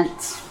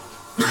tent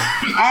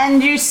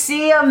and you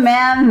see a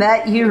man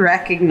that you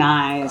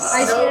recognize.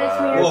 I stand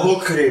as Well,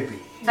 who could it be?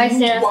 I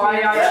stand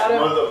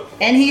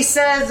And he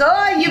says,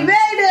 oh, you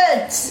made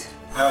it!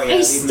 Oh, yeah, Hey,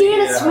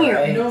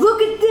 Stanismere,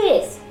 look at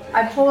this!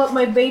 I pull up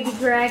my baby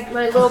drag,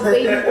 my little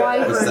baby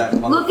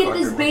wyvern. Look at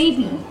this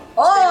baby.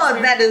 Oh,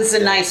 that is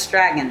a nice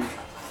dragon.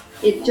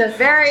 It just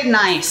Very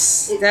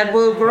nice. That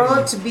will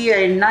grow to be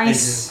a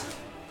nice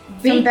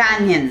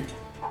companion.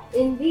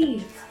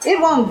 indeed. It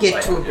won't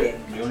get too big.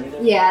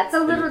 Yeah, it's a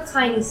little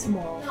tiny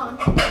small.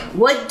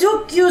 What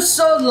took you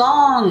so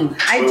long?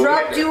 I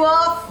dropped you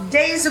off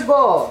days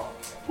ago.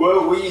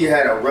 Well, we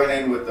had a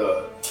run-in with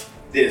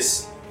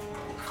this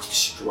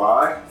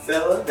Strahd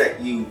fella that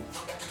you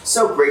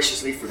so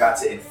graciously forgot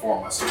to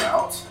inform us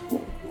about.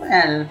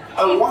 Well,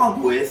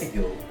 Along with,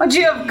 would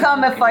you have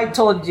come if I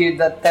told you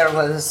that there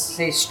was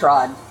a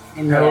Strahd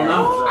in I don't there?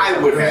 know. I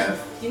would have.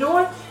 You know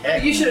what?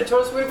 You should have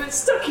told us we'd have been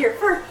stuck here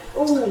first.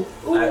 Ooh.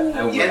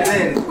 And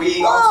then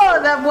we Oh,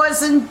 that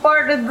wasn't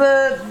part of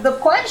the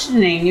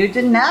questioning. You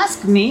didn't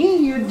ask me.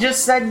 You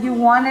just said you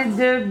wanted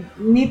to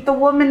meet the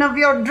woman of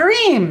your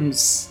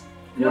dreams.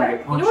 You wanna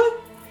get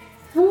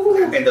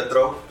punched? in the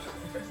throat.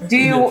 Do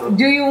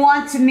you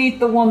want to meet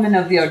the woman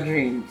of your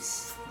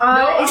dreams? No,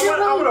 I Is it want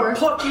really to worth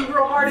pluck you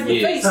real hard in the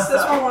Yeah. face. That's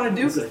what I want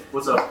to do.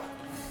 What's up?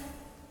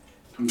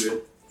 I'm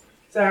good.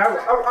 So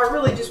I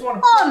really just want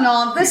to. Oh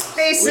no, this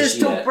face is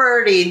too Wishy-that.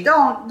 pretty.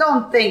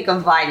 Don't think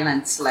of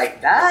violence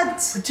like that.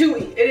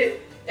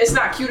 It's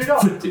not cute at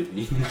all.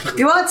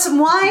 You want some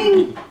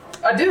wine?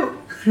 I do.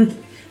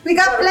 We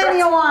got plenty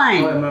of Oh,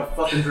 wine. I'm gonna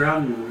fucking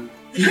drown you.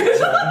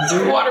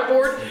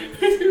 Waterboard.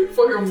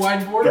 Fucking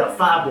wine board. Got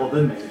fireball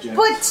in there, Jack.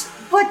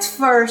 But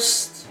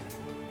first,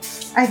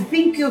 I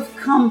think you've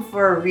come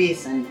for a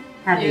reason,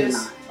 have you Yes.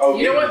 not? Oh,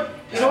 You know what?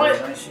 You know what?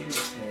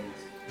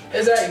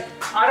 Is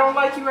I don't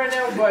like you right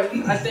now, but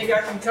I think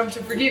I can come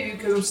to forgive you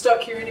because I'm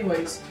stuck here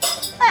anyways.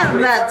 Well,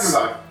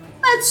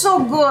 that's so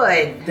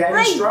good.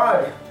 Daddy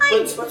Strahd.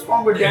 What's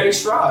wrong with Daddy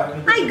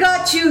Strahd? I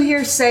got you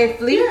here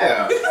safely.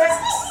 Yeah.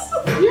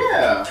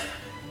 Yeah.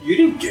 You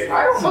didn't get it.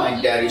 I don't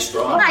mind Daddy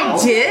Strahd.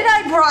 I did.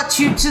 I brought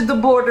you to the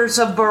borders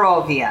of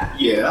Barovia.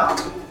 Yeah.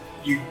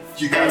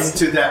 You guys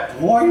to that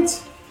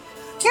point?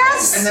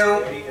 Yes. And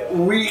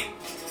then we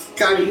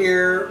got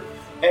here.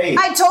 Hey.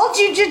 I told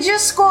you to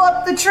just go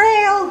up the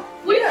trail.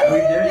 We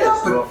did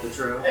just go off the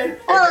trail.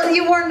 Well,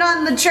 you weren't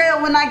on the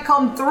trail when I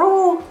come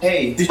through.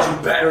 Hey. Did you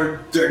batter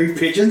dirty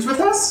pigeons with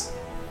us?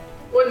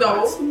 Well, no.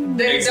 That was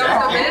the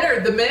Exactly. manor.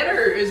 The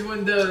manor is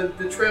when the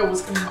trail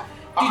was coming.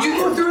 Did you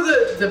go through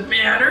the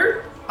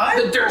manor?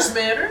 The Durst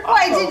Manor?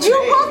 Why did you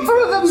go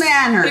through the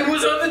manor? It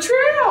was on the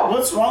trail.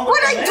 What's wrong with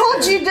When I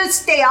told you to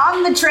stay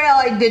on the trail,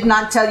 I did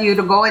not tell you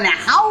to go in a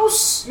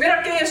house. We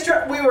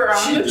were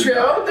on the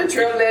trail. The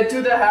trail led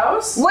to the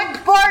house.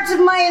 What part of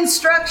my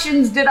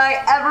instructions did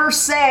I ever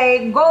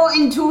say go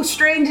into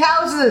strange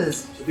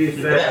houses? To be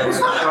fair, the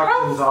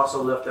instructions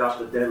also left out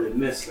the deadly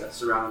mist that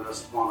surrounded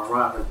us upon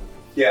arrival.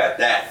 Yeah,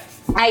 that.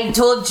 I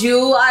told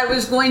you I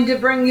was going to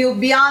bring you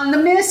beyond the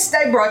mist.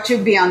 I brought you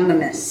beyond the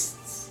mist.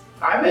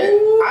 I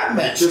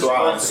met Just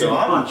Strahd, so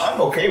I'm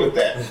okay with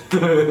that.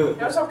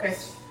 It was okay.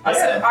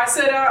 I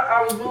said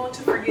I was willing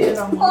to forgive.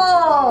 I'm willing to.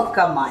 Oh,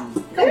 come on.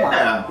 Come on.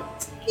 Yeah.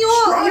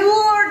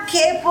 You're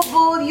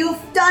capable.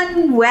 You've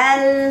done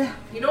well.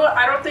 You know what?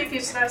 I don't think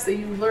it's nice that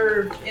you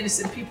lured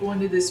innocent people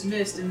into this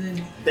mist and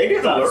then. They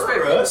didn't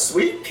lure us.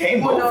 We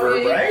came Well, no, over,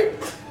 yeah. right?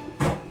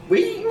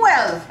 We.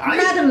 Well,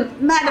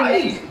 Madam.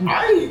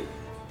 I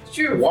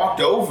Sure.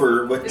 walked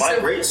over with It's my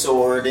a-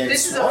 greatsword and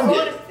This is swung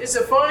it. it's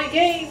a funny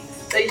game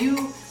that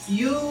you,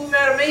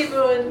 Madam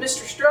Ava, and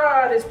Mr.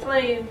 Strahd is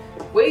playing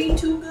way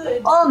too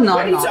good. Oh no,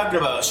 What are you no. talking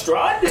about?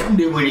 Strahd didn't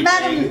do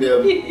anything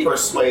to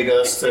persuade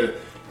us to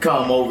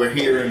come over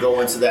here and go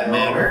into that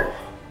manor.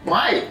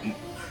 My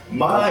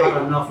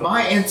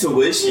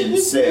intuition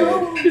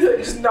said,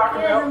 Just knock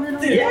him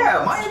out.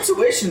 yeah, my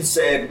intuition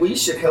said we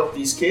should help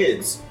these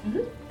kids.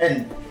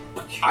 And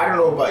I don't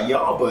know about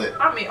y'all, but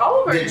I mean,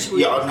 all of our did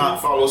intuitions- y'all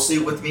not follow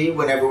suit with me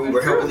whenever we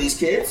were helping these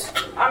kids?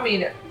 I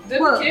mean, the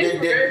Well, kids were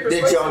very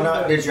Did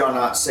persuasive. y'all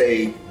not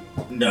say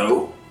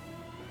no?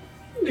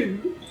 No.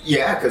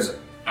 Yeah, because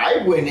I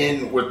went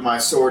in with my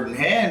sword in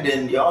hand,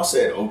 and y'all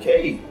said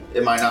okay.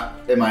 Am I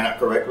not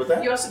correct with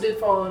that? You also did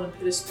fall in a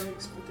pit of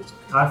spikes, but that's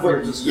okay. I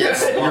figured just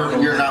Yes,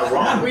 you're not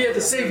wrong. We had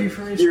to save you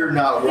from it. You're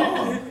not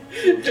wrong.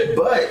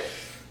 But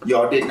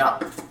y'all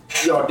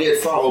did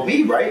follow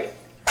me, right?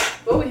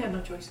 But we had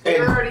no choice. We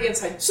were And- already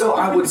inside. So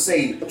I would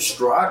say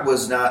Strahd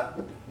was not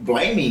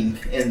blaming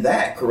in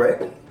that,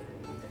 correct?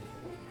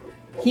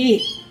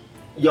 He's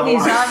Y'all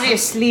are-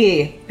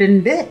 obviously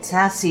been bit,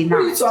 has he What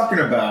are you not? talking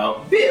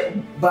about?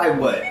 Bit by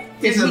what?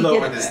 He's Did in he love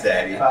get with his that?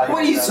 daddy. What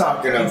are you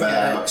talking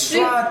about?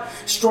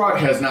 Strahd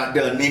has not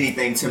done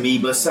anything to me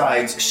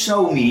besides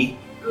show me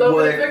Love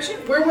what and affection?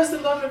 Where was the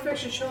love and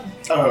affection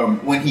shown?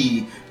 when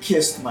he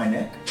kissed my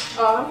neck.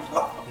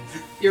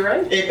 You're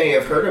right. It may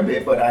have hurt a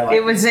bit, but I like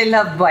It was a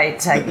love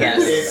bite, I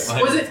guess.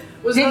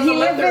 Was Did it he on the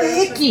live left or in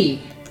right?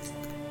 Hickey?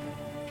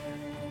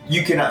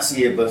 You cannot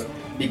see it, but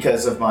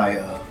because of my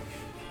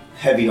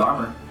heavy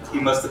armor. He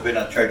must have been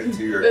attracted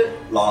to your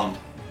long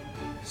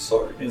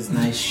sword. It was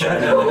nice shot.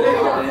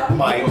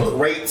 My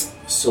great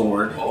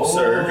sword, Oh.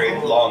 sir.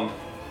 Great long.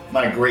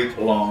 My great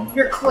long.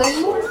 Your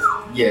claymore?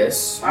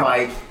 Yes,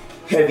 my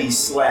heavy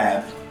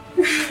slab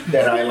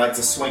that I like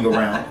to swing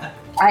around.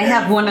 I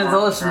have one of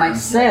those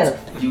myself.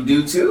 You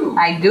do too.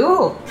 I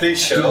do.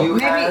 Please Do show. you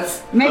Maybe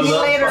have maybe a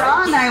love later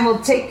bite? on I will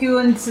take you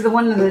into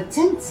one of the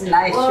tents and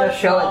I shall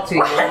show it to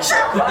you.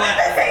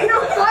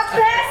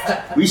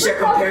 We should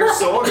compare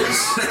swords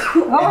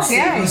and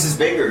see Okay. whose is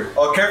bigger.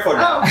 Oh, careful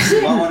now.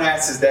 Mom want to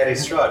ask his daddy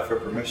Strahd for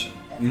permission.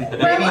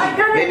 Maybe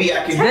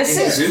I can This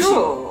is introduce you.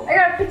 true. I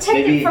gotta protect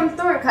Maybe- it from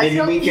Thorn.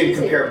 Maybe we can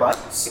compare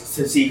bites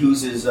to see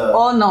whose is.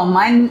 Oh no,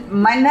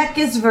 my neck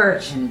is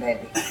virgin,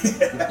 baby.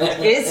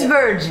 It's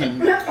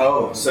virgin.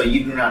 Oh, so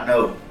you do not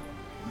know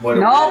what?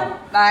 Nope,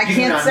 I You do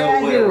can't not say know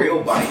I what a do.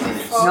 real bite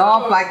is.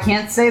 Nope, I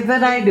can't say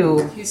that I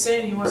do. He's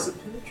saying he wants to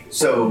penetrate.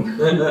 So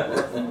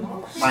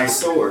my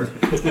sword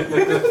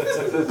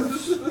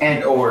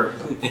and or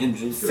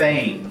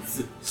fang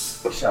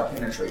shall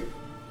penetrate.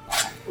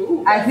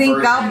 Ooh. I think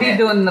First I'll be net.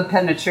 doing the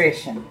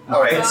penetration.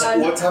 All right. So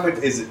what time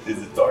is it?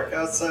 Is it dark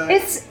outside?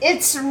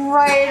 It's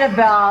right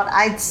about,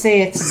 I'd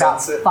say it's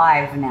about Sunset?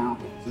 5 now.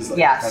 It's like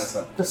Yes, kinda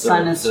sun. the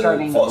sun is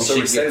starting. Oh, so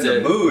we're setting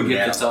the mood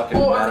get now. to talking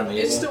Well, about Madam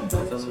it's Ava. still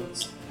dark, so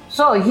it's-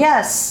 So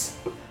yes,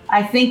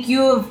 I think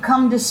you have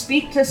come to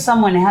speak to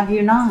someone, have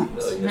you not?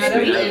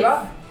 Madam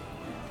Ava.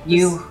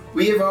 You,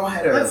 We have all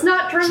had a. Let's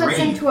not turn this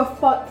dream. into a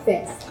fuck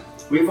fest.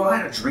 We've all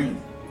had a dream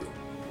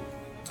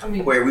I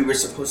mean, where we were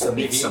supposed to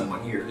meet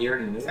someone here You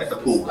already knew. at the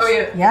pool. oh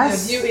yeah.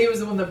 Yes. Yeah, he was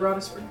the one that brought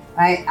us for.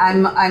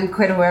 I'm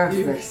quite aware of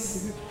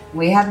this.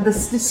 We had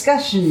this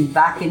discussion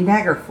back in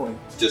Daggerford.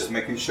 Just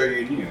making sure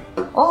you knew.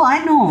 Oh,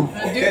 I know.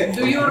 Okay.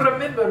 Do you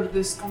remember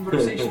this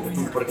conversation?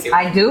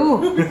 I do.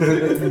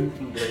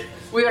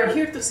 We are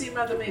here to see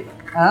Madam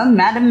Ava.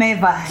 Madam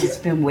Ava has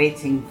been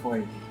waiting for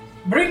you.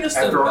 Bring us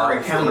After to our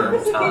encounter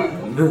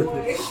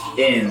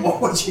in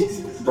Oh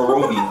Jesus.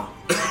 Barovia,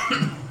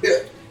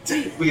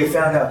 we have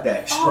found out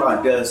that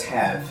Strahd does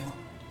have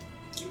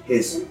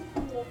his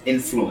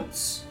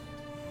influence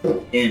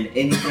in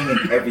anything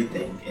and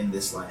everything in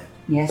this land.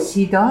 Yes,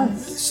 he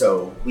does.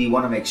 So we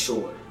want to make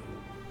sure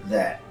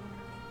that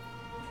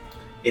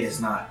it is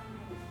not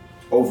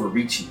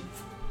overreaching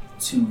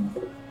to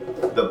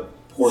the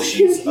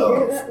portions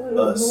of That little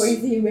us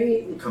noise you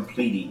made.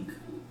 completing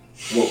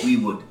what we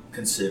would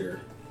consider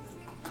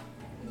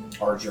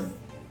our journey.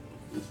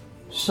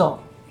 So,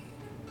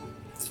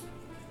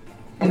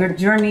 your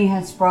journey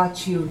has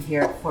brought you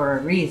here for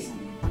a reason.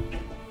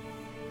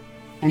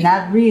 And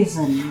that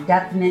reason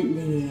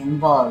definitely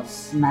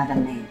involves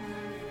Madam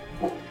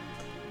Ava.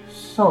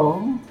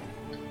 So,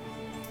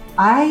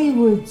 I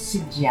would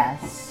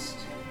suggest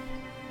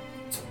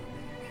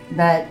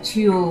that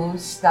you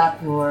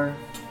stop your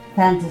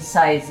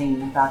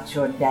fantasizing about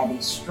your daddy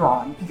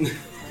Strahd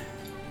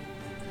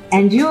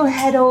and you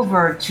head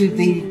over to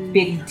the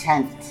big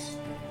tent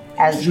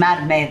as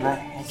Madam Ava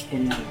has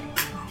been waiting.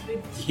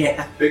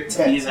 Yeah. Big You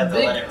tent. just have to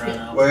let it run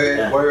out.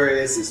 Where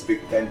is this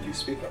big tent you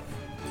speak of?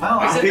 Oh,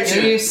 I'm Is it- Do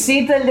picturing, you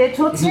see the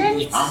little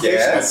tent? I'm Yes.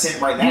 picturing a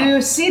tent right Do now.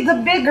 you see the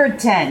bigger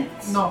tent?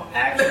 No.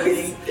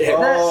 Actually,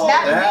 Oh,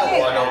 that that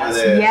big- one over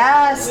there.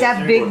 Yes,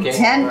 that big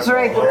tent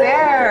right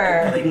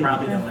there. they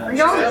probably don't know.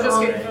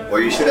 Don't- Well,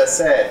 you should have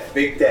said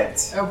big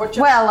tent. Watch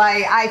out. Well,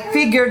 I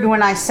figured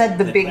when I said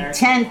the big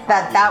tent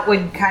that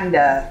would kind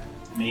of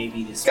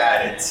Maybe this.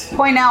 Got it.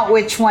 point out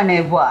which one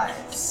it was.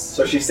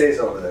 So she stays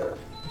over there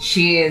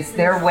She is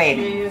there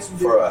waiting Yes,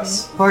 for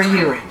us. for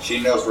you. She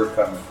knows we're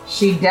coming.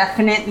 She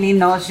definitely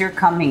knows you're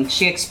coming.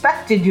 She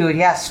expected you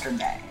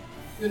yesterday.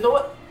 You know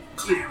what?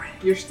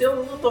 You're still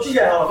a little short,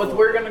 Yeah. but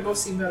we're gonna go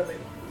see Madam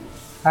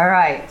Ava. All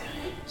right.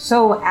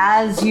 So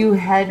as you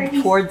head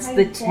towards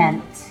the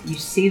tent, you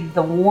see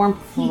the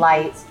warmth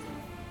light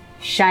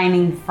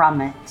shining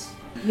from it.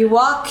 You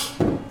walk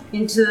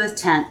into the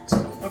tent,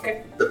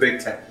 Okay. The big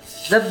tent.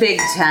 the big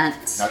tent,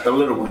 Not the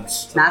little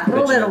ones. not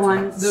the little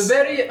ones, The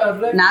very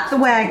erect. not the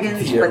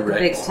wagons, The but the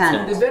big erect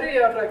tent. The very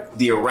erect.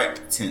 The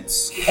erect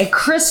tents. A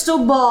crystal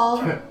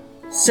ball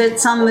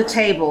sits on the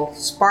table,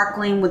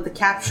 sparkling with the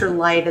capture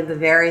light of the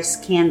various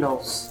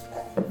candles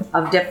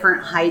of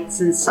different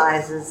heights and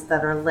sizes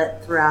that are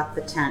lit throughout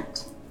the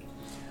tent.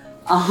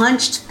 A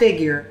hunched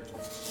figure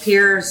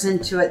peers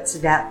into its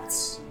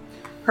depths,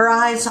 her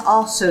eyes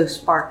also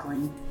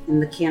sparkling in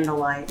the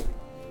candlelight.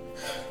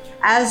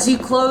 As you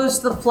close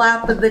the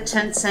flap of the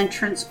tent's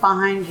entrance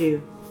behind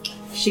you,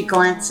 she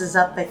glances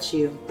up at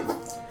you,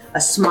 a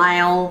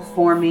smile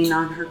forming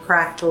on her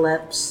cracked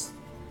lips,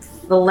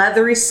 the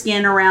leathery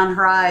skin around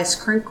her eyes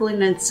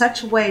crinkling in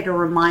such a way to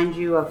remind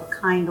you of a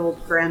kind old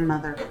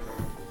grandmother.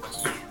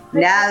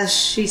 And as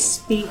she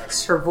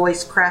speaks, her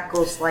voice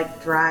crackles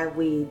like dry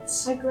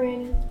weeds. Hi,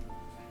 Granny.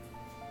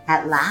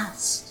 At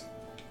last,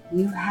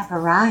 you have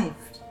arrived.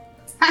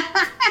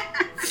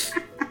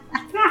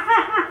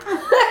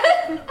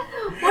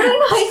 What a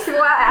nice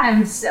laugh.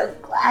 I'm so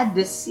glad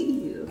to see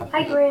you.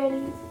 Hi,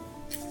 Granny.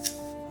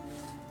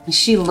 And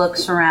she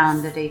looks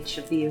around at each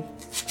of you.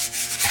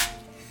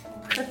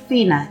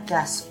 Athena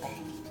Dustbane,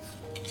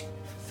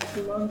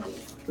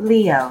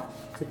 Leo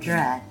the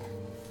Dread,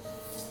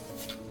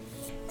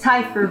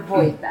 Typher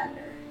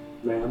Voidbender,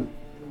 Ma'am.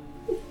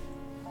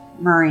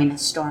 Marina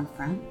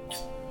Stormfront.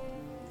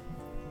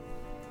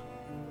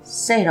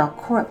 Sadal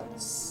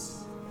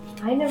Corlys.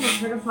 I never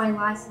heard of my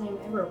last name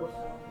ever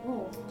before.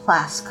 Oh.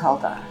 Plas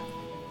Kaldar.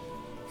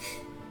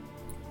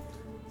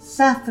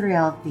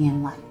 Sathriel the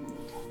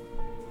Enlightened.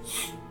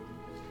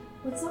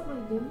 What's up, my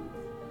dude?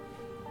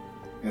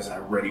 As I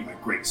ready my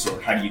great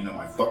sword, how do you know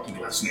my fucking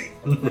last name?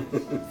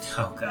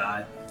 Oh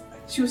God.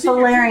 She was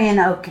Valerian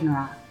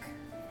Oakenrock.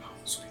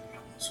 It's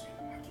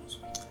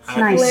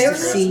nice to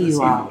see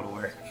you all.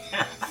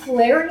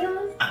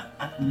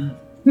 Flareon?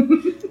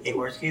 Hey,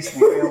 worst case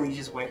scenario, we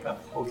just wipe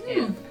out the whole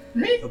camp.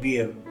 It'll be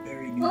a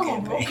very new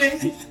campaign.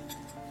 Okay.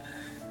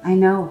 I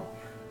know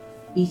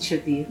each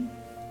of you.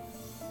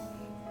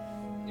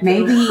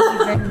 Maybe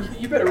even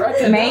You better write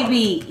that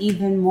maybe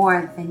even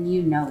more than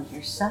you know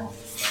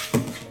yourself.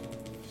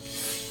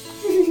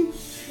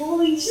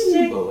 Holy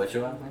shit. Well, what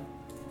you want? down.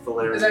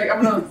 It's like,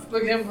 I'm gonna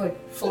look at him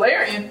like,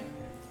 Valerian?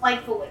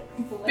 Like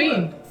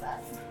Bean.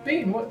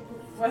 Bean,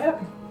 what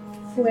happened?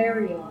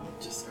 Flareon.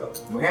 Just go.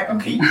 What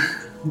happened, Pete?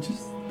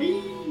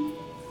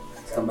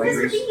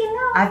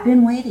 I've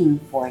been waiting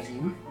for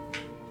you.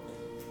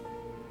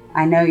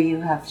 I know you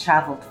have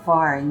traveled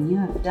far and you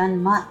have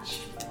done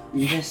much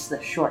in just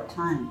the short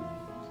time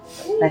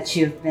that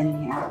you've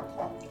been here.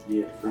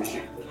 Yeah,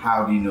 appreciate it.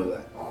 How do you know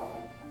that?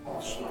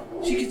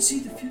 She can see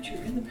the future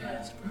in the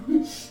past, bro.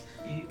 You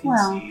can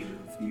Well, see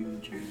the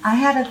future. I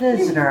had a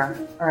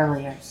visitor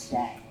earlier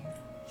today.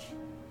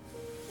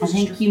 I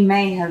think you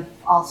may have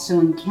also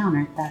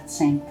encountered that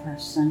same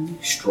person.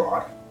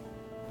 Strahd.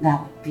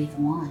 That would be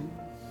the one.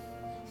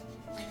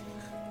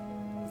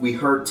 We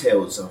heard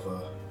tales of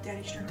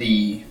Daddy Strahd.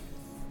 the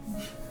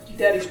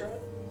Daddy Strahd.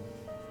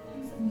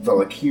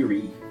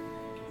 Valkyrie.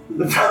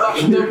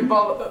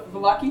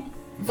 Valaki?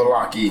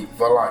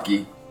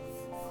 Valaki.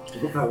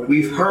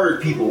 We've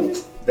heard people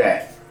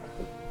that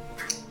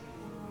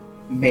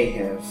may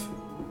have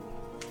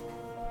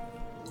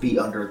be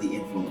under the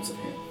influence of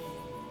him,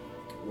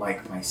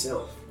 like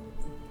myself.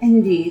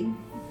 Indeed,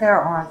 there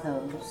are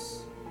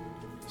those.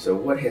 So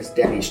what has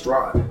Daddy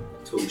Strahd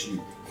told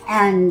you?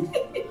 And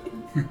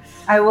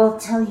I will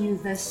tell you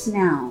this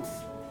now.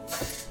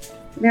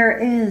 There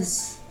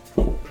is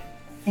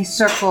a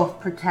circle of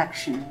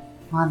protection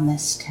on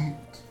this tent.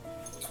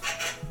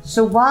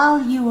 So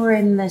while you were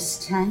in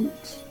this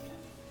tent,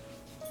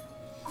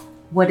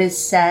 what is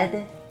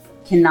said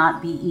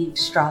cannot be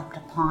eavesdropped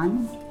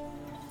upon,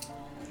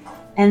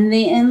 and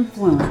the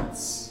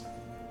influence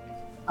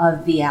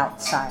of the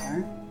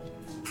outsider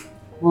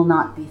will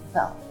not be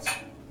felt.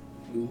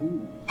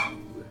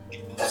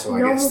 So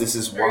I guess this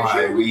is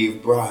why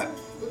we've brought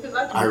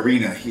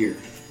Irina here.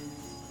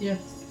 Yeah.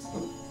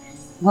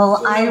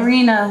 Well,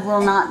 Irina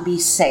will not be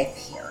safe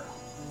here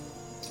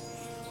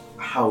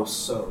How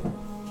so?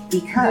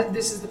 because,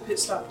 This is the pit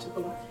stop to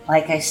Valaki.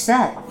 like I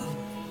said,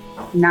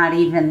 not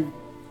even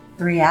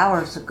 3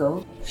 hours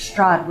ago,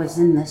 Strahd was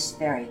in this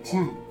very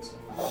tent.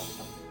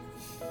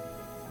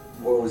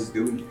 What was he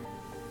doing?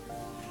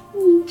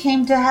 He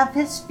came to have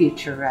his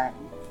future read.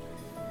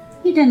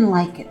 He didn't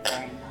like it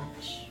very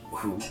much.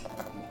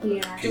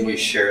 Yeah. Can you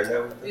share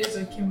that with us? It's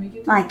like, can we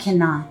get I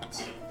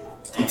cannot.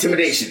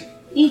 Intimidation.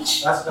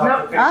 Each. That's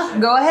Dr.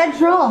 Go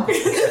ahead, roll.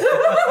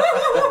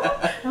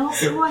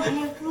 Don't go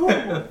ahead,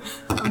 roll.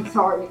 I'm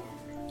sorry.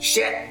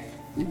 Shit.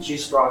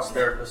 She's Strahd's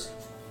therapist.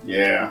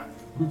 Yeah.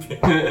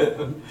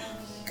 I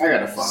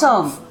gotta find.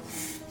 So,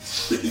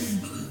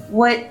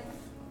 what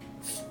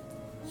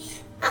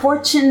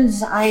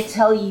fortunes I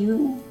tell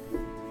you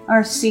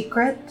are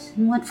secret,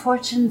 and what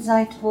fortunes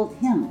I told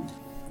him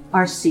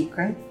are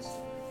secret.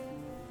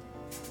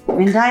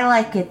 And I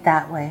like it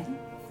that way.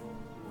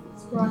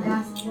 Strahd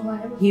asked for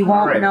whatever. He All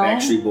won't right, know.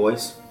 Backstreet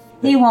Boys.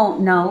 He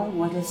won't know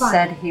what is Fine.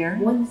 said here,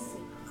 One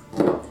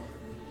secret.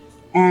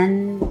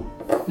 and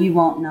you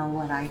won't know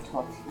what I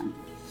told him.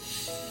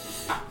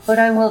 But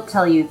I will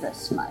tell you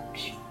this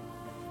much.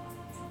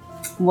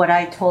 What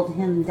I told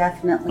him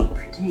definitely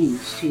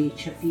pertains to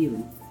each of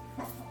you,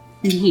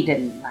 and he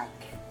didn't like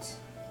it.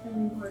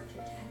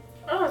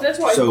 Oh, that's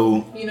why.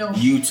 So you know.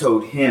 you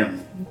told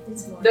him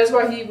That's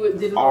why he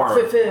did a Our-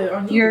 little fit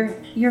on you.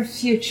 Your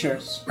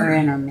futures are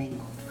intermingled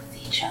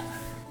with each other.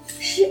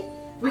 Shit.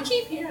 We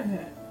keep hearing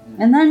that.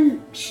 And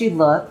then she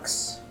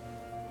looks,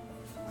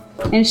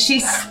 and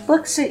she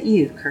looks at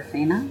you,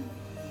 Kerfina.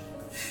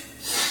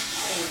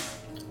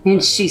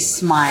 And she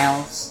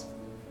smiles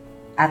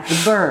at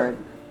the bird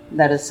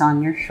that is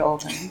on your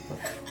shoulder.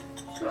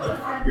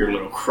 your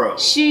little crow.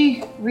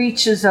 She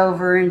reaches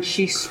over and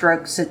she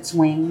strokes its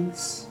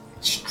wings,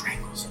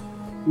 Strangles him.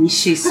 and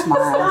she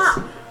smiles.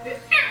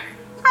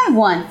 I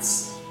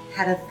once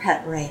had a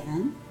pet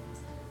raven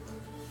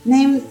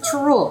named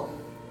Tarul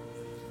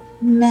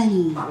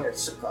many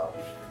years ago.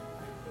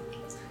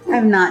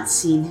 I've not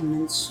seen him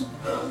in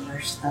several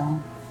years, though.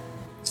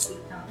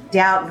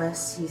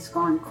 Doubtless he's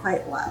gone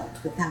quite wild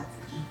without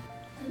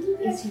me.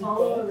 Is he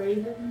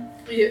dead?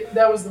 Yeah,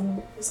 that was the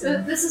one. This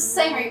is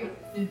the same raven.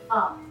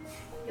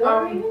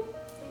 Your raven?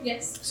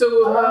 Yes.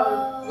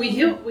 So we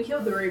healed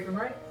the raven,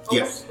 right?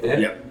 Yes. Almost?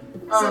 Yep.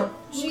 So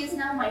she is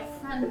now my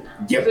friend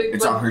now. Yep,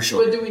 it's on her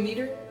shoulder. But do we need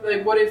her?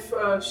 Like, what if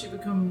she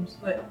becomes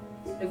like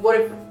what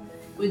if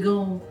we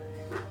go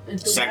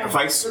into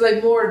Sacrifice?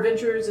 like more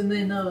adventures and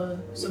then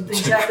some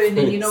things happen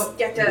and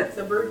get that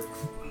the bird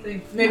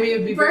thing. Maybe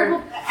it'd be Bird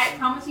better. will, I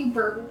promise you,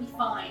 Bird will be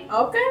fine.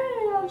 Okay,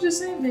 I was just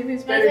saying maybe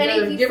it's If better any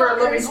to of you give her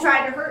a loving fuckers home.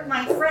 try to hurt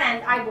my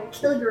friend, I will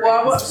kill your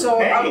Well, ass. so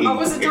Hey, I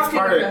wasn't it's talking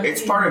part about of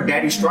it's part of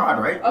Daddy Strahd,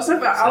 right? I was talking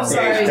about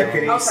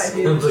outside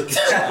dudes.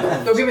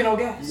 Don't give me no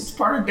gas. It's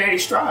part of Daddy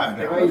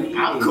Strahd.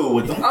 I'm cool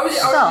with them. I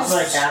was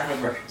Like just half of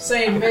her.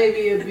 saying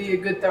maybe it'd be a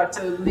good thought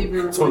to leave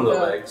her It's one of the with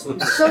legs.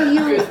 So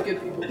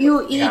good people.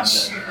 you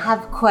each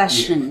have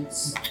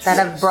questions that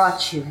have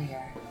brought you here.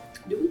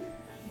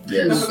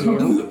 Yes.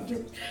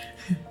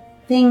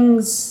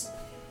 Things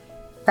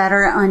that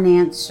are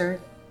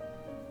unanswered.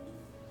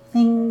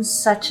 Things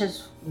such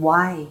as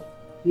why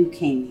you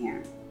came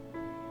here.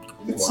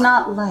 It's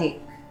not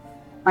like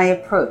I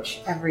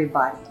approach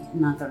everybody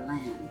in other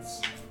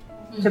lands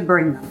to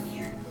bring them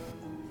here.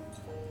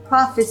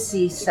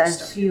 Prophecy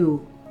says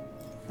you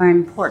are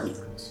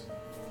important.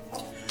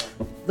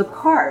 The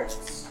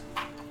cards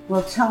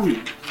will tell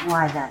me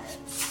why that is.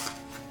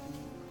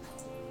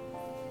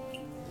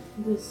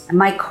 And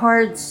my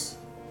cards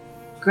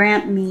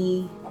grant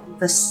me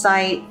the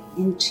sight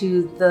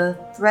into the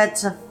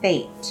threads of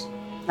fate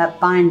that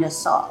bind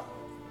us all.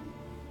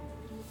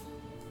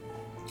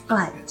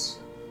 But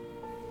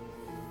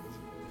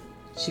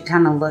she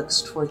kind of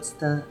looks towards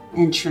the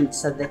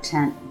entrance of the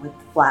tent with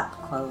the flap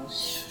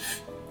closed.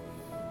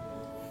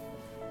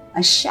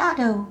 A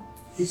shadow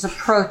is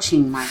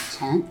approaching my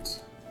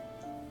tent,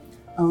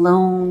 a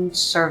lone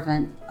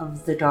servant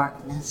of the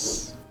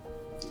darkness.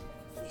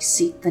 They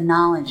seek the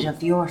knowledge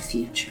of your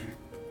future,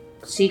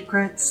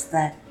 secrets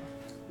that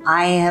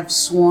I have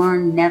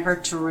sworn never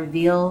to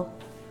reveal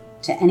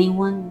to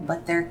anyone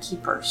but their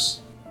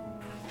keepers.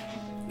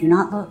 Do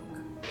not look,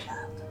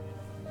 child.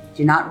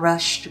 Do not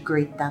rush to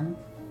greet them.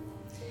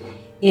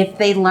 If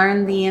they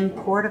learn the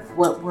import of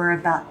what we're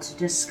about to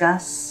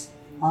discuss,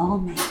 all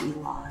may be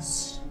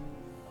lost.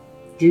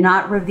 Do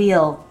not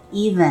reveal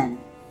even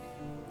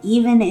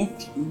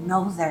if you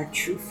know their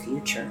true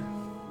future.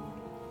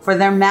 For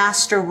their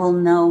master will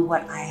know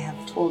what I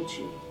have told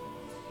you,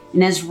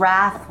 and his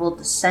wrath will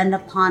descend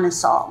upon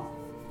us all.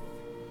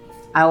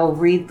 I will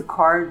read the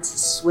cards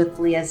as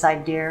swiftly as I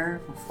dare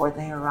before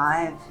they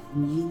arrive,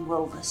 and you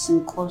will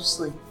listen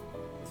closely.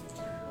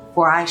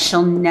 For I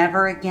shall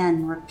never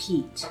again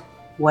repeat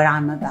what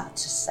I'm about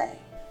to say.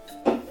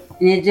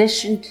 In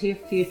addition to your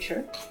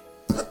future,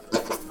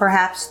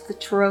 perhaps the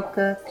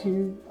Taroka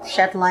can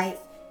shed light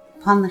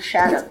upon the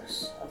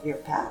shadows of your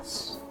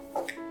past.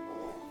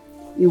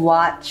 You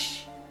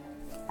watch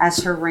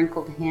as her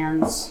wrinkled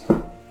hands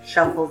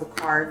shuffle the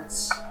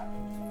cards,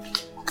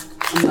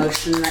 a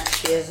motion that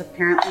she has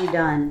apparently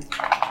done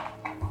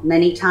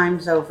many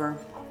times over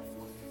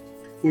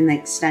in the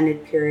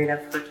extended period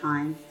of her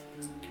time.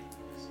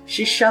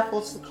 She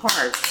shuffles the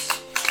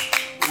cards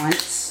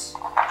once,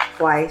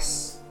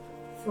 twice,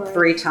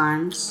 3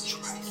 times,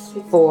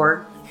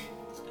 4.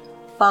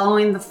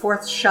 Following the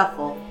 4th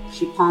shuffle,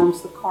 she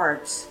palms the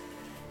cards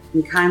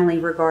and kindly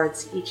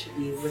regards each of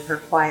you with her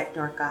quiet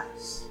dark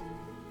eyes.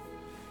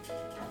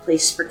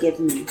 Please forgive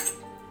me.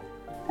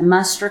 I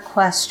must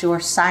request your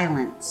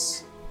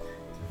silence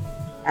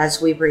as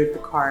we read the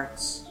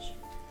cards.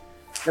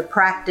 The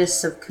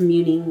practice of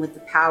communing with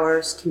the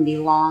powers can be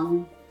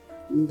long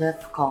and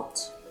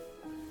difficult.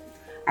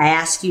 I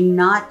ask you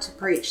not to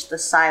breach the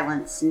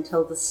silence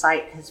until the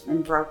sight has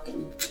been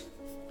broken.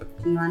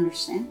 Do you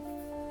understand?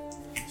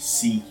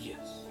 See.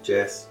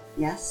 Jess.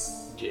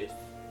 Yes? Yes.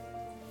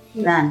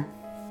 Then,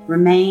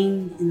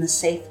 remain in the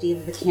safety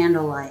of the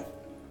candlelight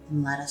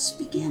and let us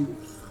begin.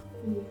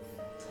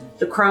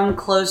 The crone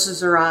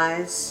closes her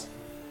eyes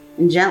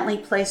and gently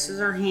places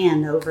her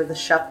hand over the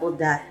shuffled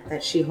deck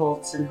that she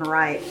holds in her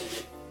right.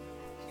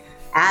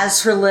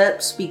 As her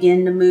lips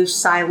begin to move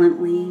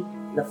silently,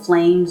 the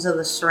flames of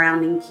the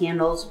surrounding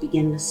candles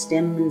begin to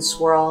stim and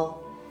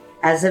swirl,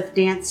 as if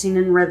dancing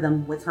in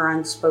rhythm with her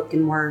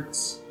unspoken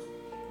words.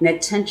 And a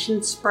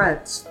tension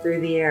spreads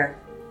through the air,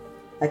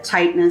 a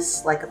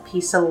tightness like a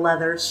piece of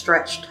leather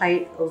stretched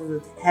tight over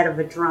the head of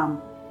a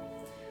drum.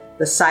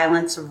 The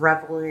silence of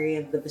revelry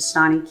of the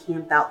Vistani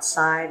camp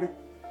outside,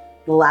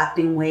 the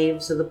lapping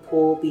waves of the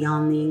pool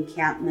beyond the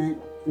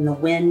encampment, and the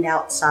wind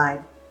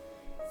outside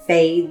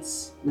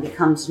fades and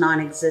becomes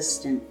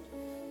non-existent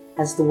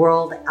as the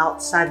world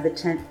outside the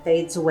tent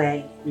fades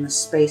away and the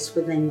space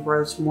within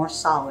grows more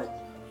solid,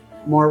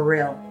 more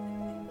real.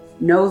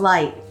 No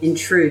light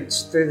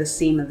intrudes through the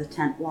seam of the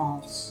tent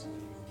walls.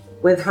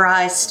 With her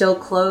eyes still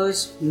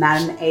closed,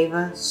 Madame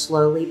Ava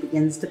slowly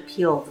begins to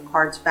peel the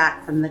cards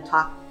back from the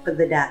top of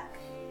the deck,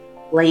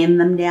 laying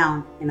them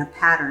down in a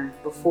pattern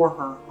before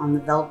her on the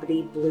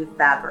velvety blue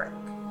fabric.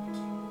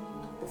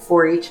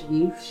 Before each of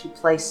you, she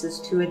places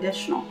 2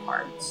 additional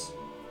cards.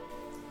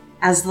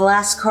 As the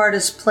last card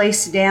is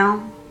placed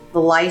down,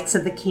 the lights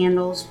of the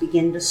candles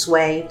begin to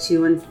sway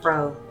to and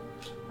fro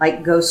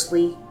like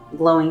ghostly,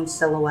 glowing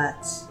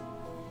silhouettes.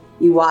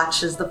 You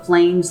watch as the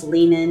flames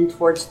lean in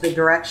towards the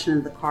direction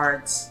of the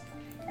cards,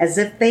 as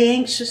if they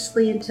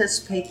anxiously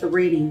anticipate the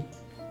reading,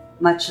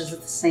 much as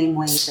the same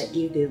way that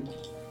you do.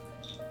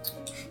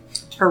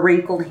 Her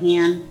wrinkled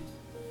hand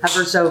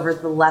hovers over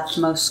the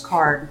leftmost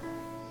card,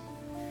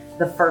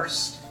 the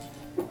first.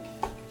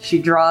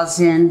 She draws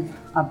in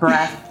a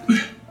breath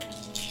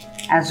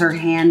as her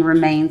hand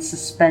remains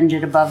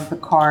suspended above the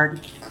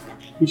card,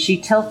 and she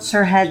tilts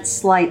her head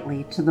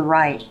slightly to the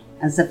right,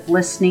 as if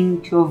listening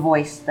to a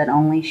voice that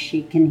only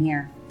she can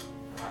hear.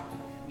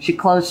 She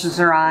closes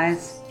her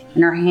eyes,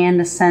 and her hand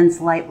descends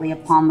lightly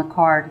upon the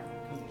card.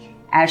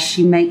 As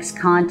she makes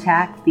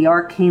contact, the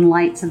arcane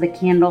lights of the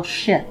candle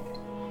shift,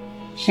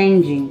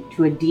 changing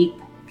to a deep,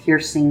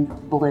 piercing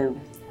blue.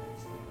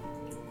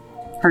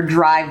 Her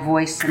dry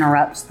voice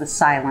interrupts the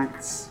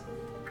silence.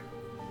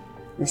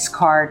 This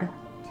card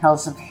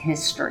tells of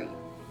history.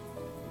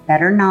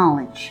 Better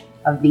knowledge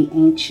of the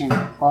ancient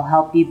will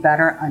help you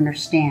better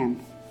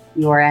understand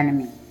your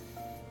enemy.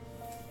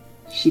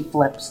 She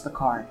flips the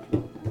card.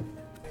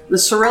 The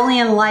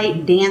cerulean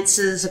light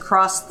dances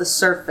across the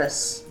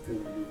surface.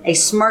 A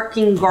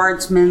smirking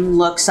guardsman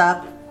looks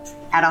up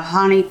at a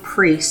haughty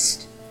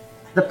priest,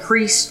 the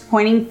priest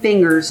pointing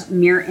fingers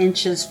mere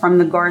inches from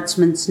the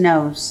guardsman's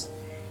nose,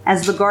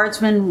 as the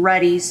guardsman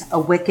readies a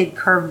wicked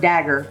curved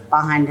dagger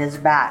behind his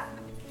back.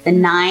 The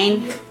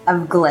 9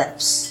 of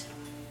glyphs,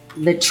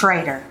 the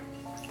traitor.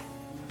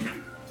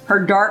 Her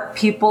dark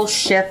pupils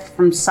shift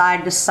from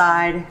side to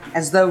side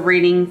as though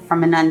reading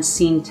from an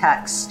unseen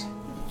text.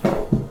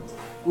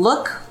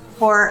 Look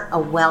for a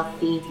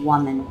wealthy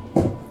woman,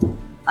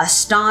 a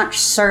staunch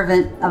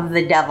servant of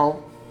the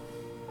devil.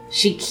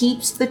 She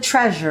keeps the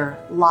treasure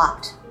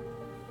locked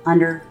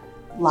under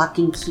lock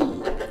and key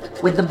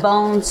with the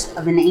bones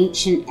of an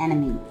ancient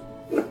enemy.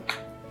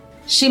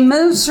 She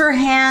moves her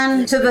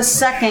hand to the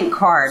second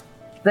card,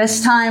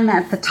 this time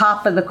at the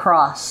top of the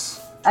cross.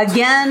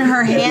 Again,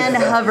 her hand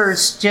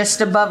hovers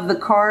just above the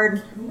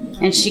card,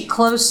 and she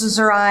closes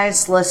her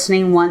eyes,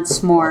 listening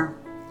once more.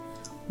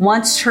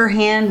 Once her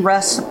hand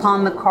rests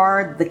upon the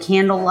card, the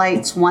candle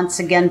lights once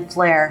again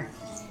flare,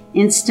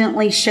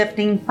 instantly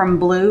shifting from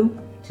blue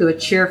to a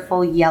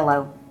cheerful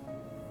yellow.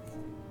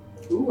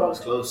 Ooh, I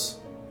was close.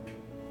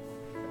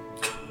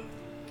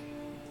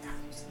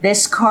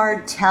 This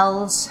card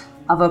tells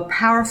of a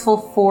powerful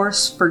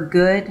force for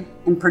good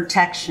and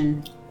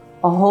protection,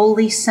 a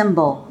holy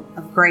symbol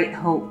of great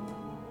hope.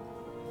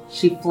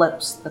 She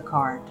flips the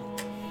card.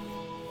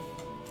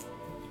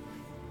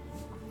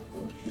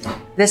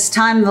 This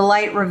time the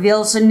light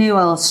reveals a new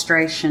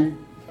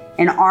illustration,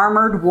 an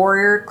armored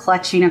warrior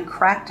clutching a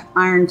cracked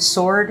iron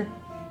sword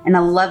and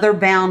a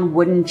leather-bound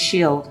wooden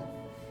shield,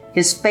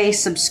 his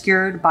face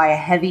obscured by a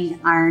heavy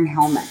iron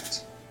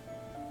helmet.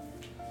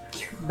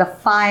 The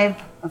 5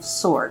 of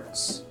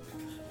Swords,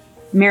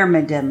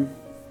 Myrmidon.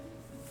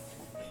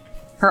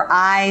 Her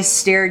eyes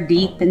stare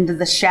deep into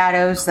the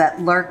shadows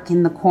that lurk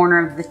in the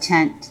corner of the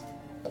tent.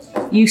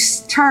 You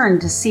turn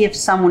to see if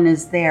someone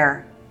is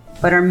there,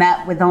 but are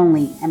met with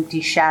only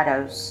empty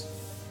shadows.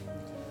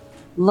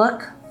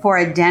 Look for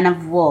a den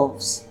of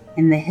wolves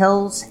in the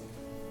hills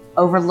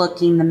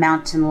overlooking the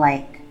mountain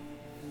lake.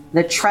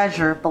 The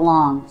treasure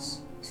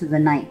belongs to the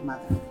Night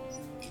Mother.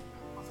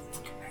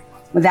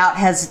 Without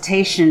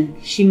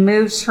hesitation, she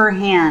moves her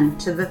hand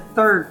to the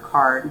third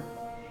card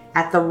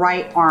at the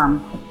right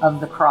arm of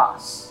the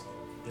cross.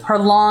 Her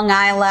long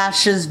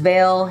eyelashes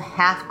veil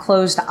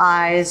half-closed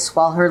eyes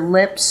while her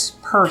lips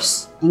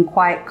purse in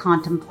quiet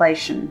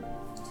contemplation.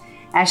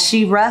 As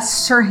she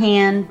rests her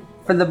hand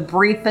for the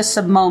briefest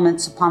of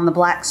moments upon the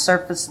black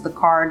surface of the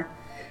card,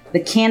 the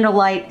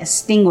candlelight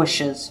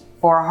extinguishes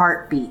for a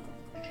heartbeat,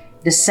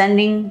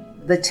 descending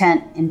the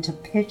tent into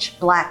pitch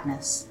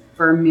blackness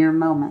for a mere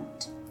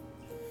moment.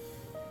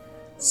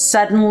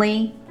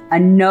 Suddenly, a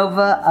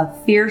nova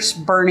of fierce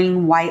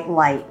burning white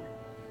light,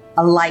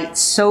 a light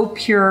so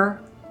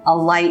pure, a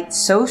light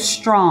so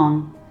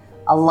strong,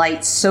 a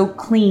light so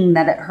clean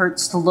that it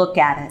hurts to look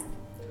at it,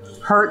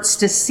 hurts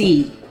to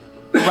see,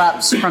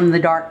 erupts from the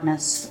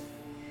darkness.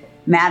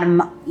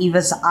 Madame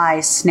Eva's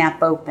eyes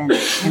snap open,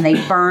 and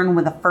they burn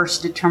with a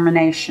first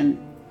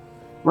determination,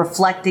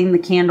 reflecting the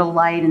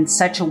candlelight in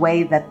such a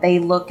way that they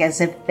look as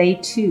if they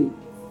too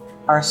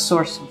are a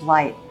source of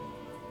light.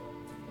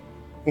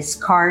 This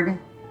card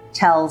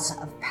tells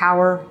of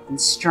power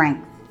and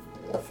strength.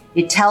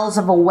 It tells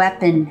of a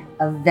weapon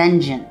of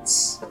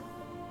vengeance,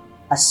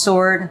 a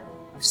sword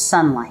of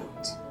sunlight.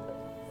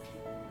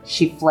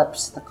 She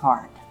flips the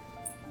card.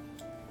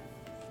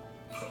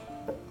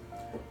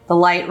 The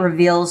light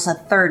reveals a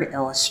third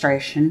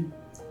illustration,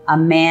 a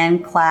man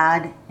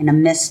clad in a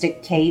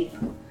mystic cape,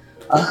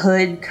 a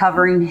hood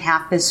covering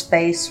half his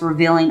face,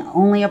 revealing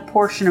only a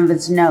portion of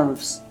his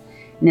nose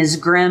and his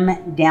grim,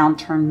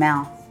 downturned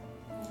mouth.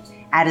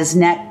 At his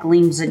neck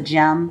gleams a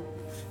gem,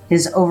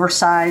 his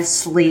oversized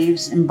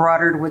sleeves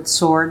embroidered with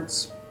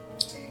swords,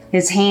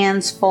 his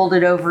hands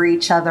folded over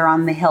each other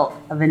on the hilt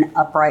of an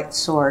upright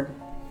sword.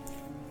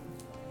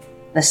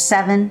 The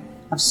 7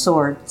 of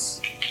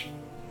Swords,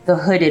 the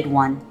hooded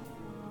one.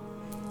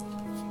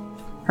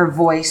 Her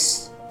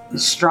voice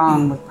is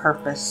strong with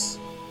purpose.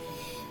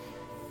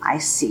 I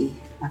see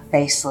a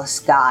faceless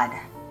god.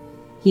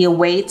 He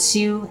awaits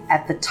you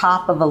at the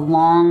top of a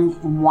long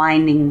and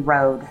winding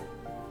road,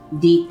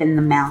 deep in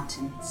the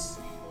mountains.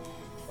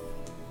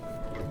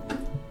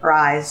 Her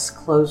eyes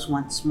close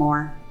once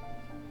more,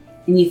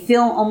 and you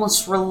feel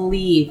almost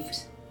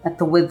relieved at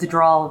the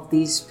withdrawal of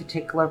these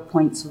particular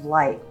points of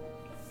light.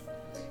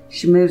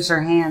 She moves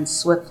her hand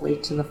swiftly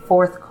to the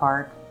fourth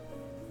card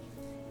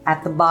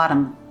at the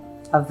bottom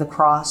of the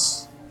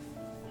cross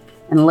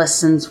and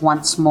listens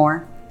once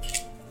more.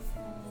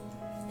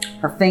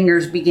 Her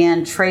fingers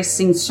began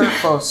tracing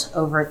circles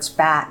over its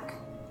back,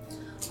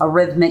 a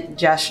rhythmic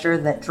gesture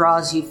that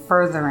draws you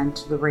further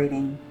into the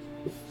reading.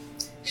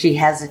 She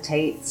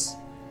hesitates,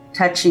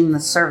 touching the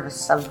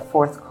surface of the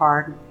fourth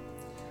card.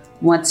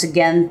 Once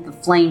again, the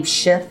flames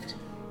shift,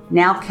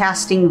 now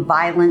casting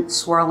violent,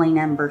 swirling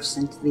embers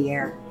into the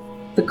air.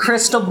 The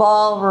crystal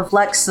ball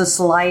reflects this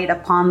light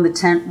upon the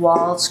tent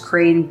walls,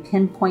 creating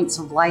pinpoints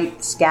of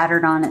light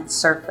scattered on its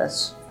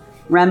surface,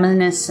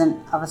 reminiscent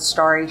of a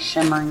starry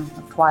shimmering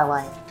of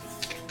twilight.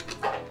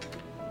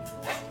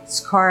 This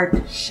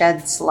card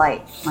sheds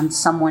light on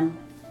someone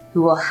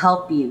who will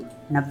help you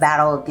in a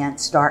battle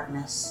against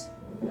darkness,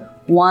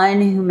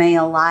 one who may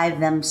ally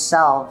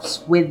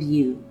themselves with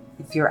you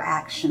if your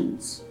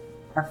actions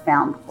are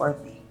found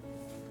worthy.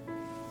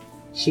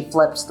 She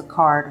flips the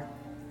card,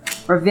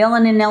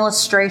 revealing an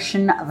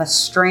illustration of a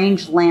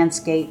strange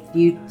landscape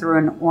viewed through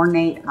an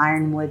ornate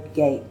ironwood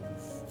gate.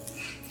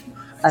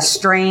 A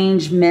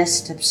strange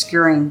mist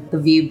obscuring the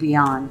view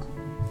beyond.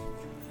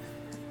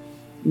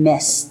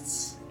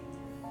 Mists.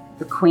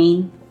 The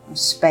Queen of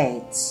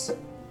Spades.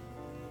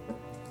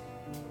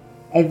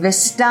 A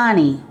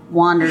Vistani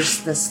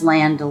wanders this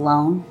land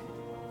alone,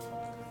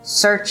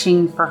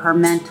 searching for her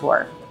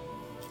mentor.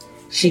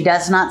 She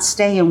does not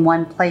stay in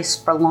one place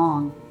for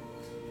long.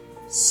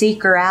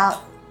 Seek her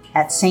out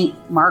at St.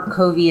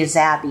 Markovia's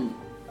Abbey,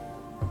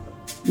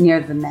 near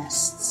the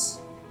mists.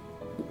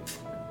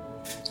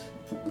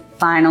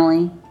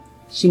 Finally,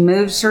 she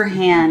moves her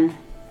hand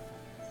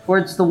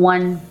towards the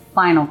one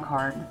final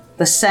card,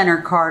 the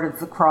center card of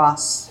the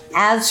cross.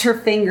 As her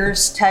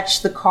fingers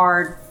touch the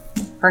card,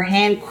 her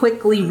hand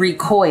quickly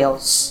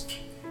recoils,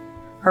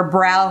 her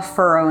brow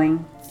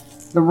furrowing,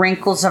 the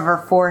wrinkles of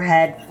her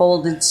forehead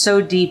folded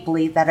so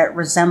deeply that it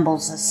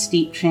resembles a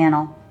steep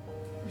channel.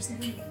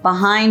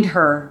 Behind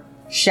her,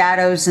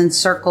 shadows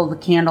encircle the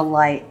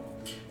candlelight,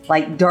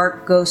 like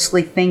dark,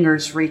 ghostly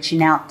fingers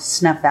reaching out to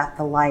snuff out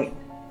the light.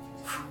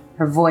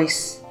 Her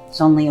voice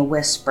is only a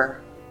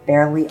whisper,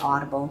 barely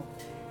audible,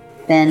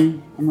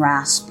 thin and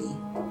raspy.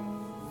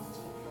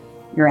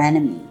 Your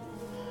enemy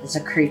is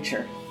a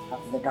creature of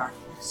the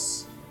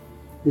darkness,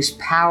 whose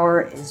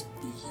power is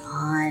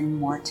beyond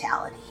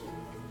mortality.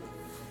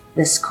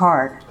 This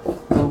card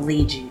will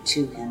lead you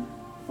to him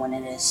when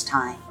it is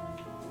time.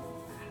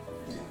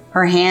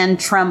 Her hand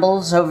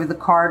trembles over the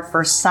card for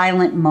a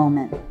silent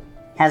moment.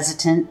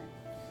 Hesitant,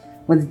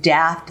 with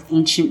daft,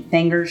 ancient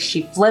fingers,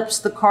 she flips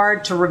the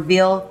card to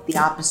reveal the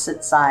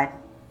opposite side.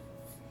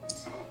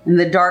 In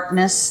the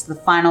darkness, the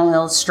final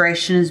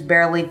illustration is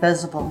barely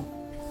visible.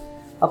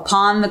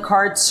 Upon the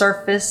card's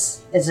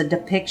surface is a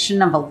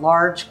depiction of a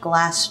large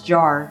glass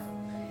jar,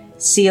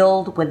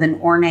 sealed with an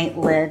ornate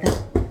lid,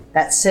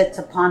 that sits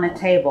upon a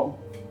table.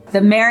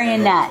 The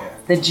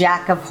marionette, the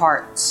Jack of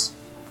Hearts.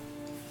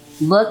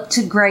 Look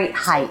to great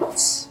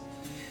heights.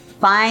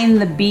 Find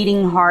the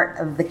beating heart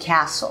of the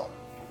castle.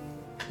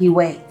 He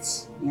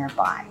waits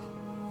nearby.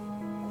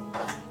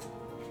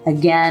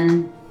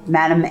 Again,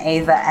 Madame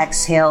Ava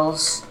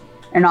exhales,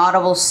 an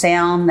audible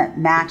sound that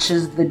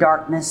matches the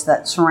darkness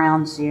that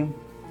surrounds you.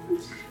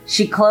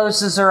 She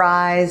closes her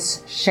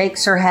eyes,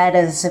 shakes her head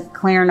as if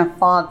clearing a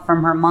fog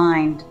from her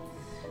mind,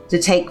 to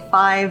take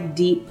 5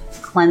 deep,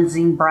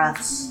 cleansing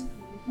breaths.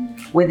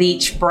 With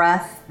each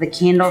breath, the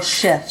candle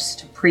shifts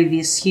to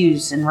previous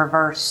hues in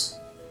reverse.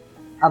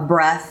 A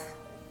breath,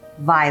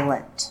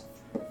 violet.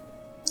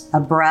 A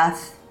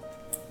breath,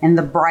 and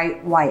the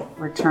bright white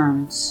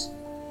returns.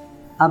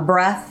 A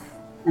breath,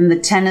 and the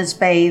tent is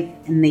bathed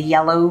in the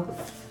yellow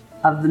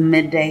of the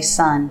midday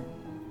sun.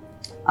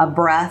 A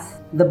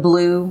breath, the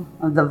blue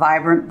of the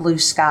vibrant blue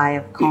sky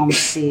of calm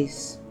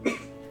seas.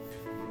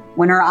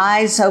 When her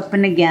eyes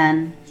open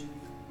again,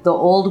 the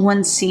old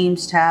one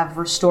seems to have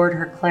restored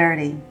her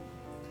clarity.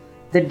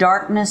 The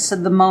darkness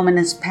of the moment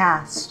is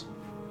past.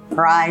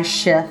 Her eyes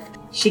shift.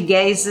 She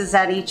gazes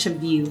at each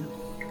of you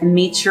and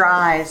meets your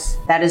eyes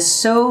that is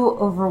so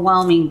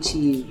overwhelming to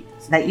you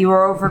that you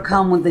are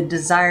overcome with the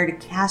desire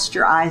to cast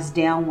your eyes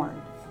downward,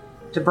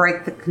 to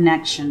break the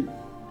connection.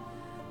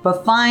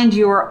 But find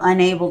you are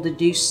unable to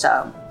do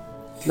so,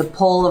 the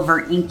pull of her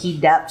inky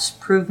depths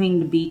proving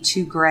to be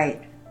too great.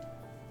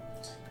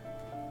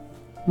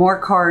 More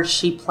cards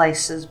she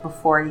places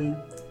before you.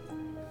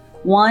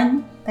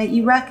 One that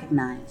you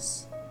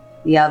recognize,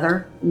 the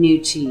other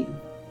new to you.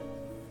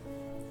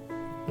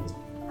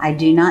 I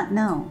do not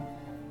know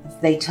if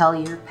they tell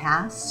your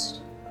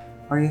past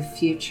or your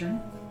future,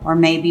 or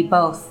maybe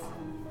both.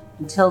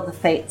 until the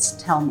fates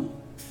tell me.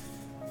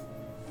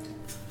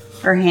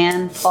 Her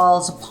hand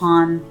falls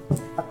upon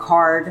a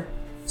card,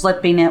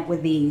 flipping it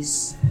with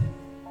ease.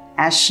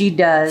 As she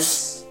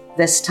does,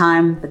 this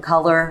time the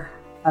color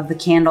of the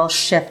candles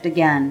shift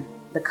again,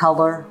 the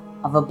color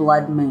of a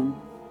blood moon.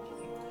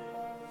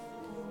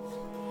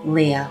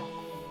 Leo,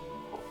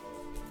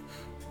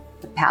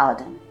 the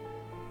paladin,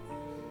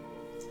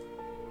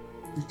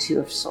 the Two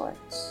of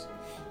Swords.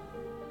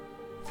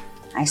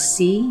 I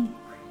see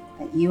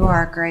that you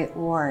are a great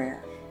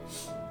warrior.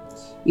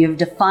 You have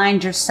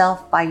defined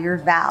yourself by your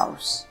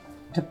vows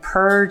to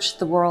purge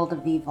the world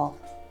of evil,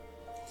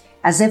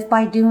 as if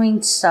by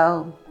doing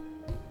so,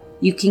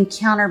 you can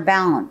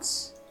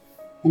counterbalance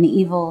an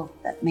evil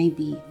that may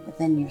be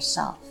within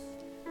yourself.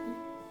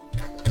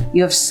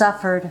 You have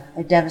suffered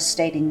a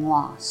devastating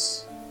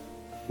loss,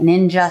 an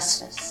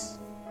injustice,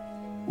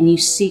 and you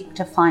seek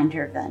to find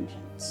your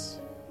vengeance.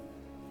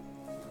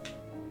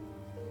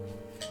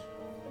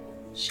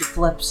 She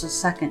flips a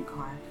second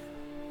card.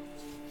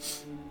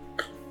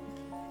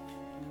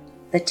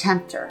 The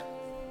Tempter,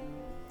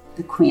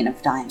 the Queen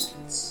of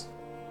Diamonds.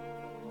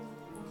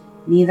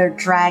 Neither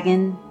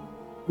dragon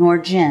nor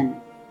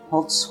jinn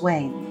hold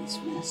sway in these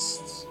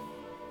mists,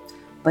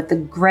 but the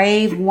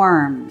grave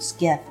worm's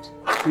gift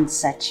can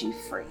set you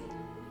free.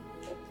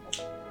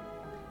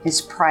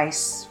 His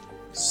price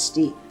is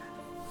steep,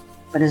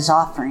 but his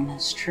offering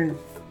is true.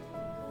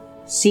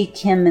 Seek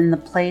him in the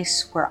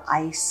place where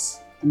ice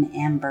and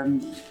amber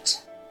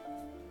meet.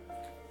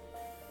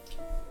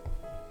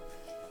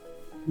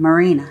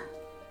 Marina,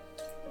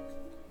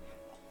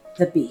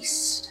 the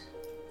Beast,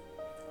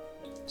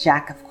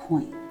 Jack of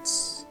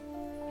Coins.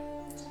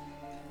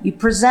 You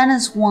present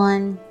as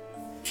one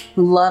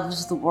who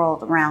loves the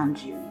world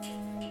around you,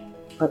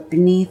 but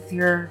beneath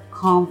your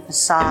calm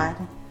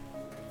facade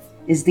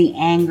is the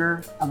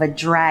anger of a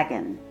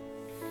dragon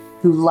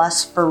who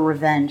lusts for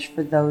revenge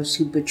for those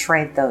who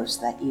betrayed those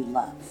that you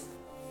love.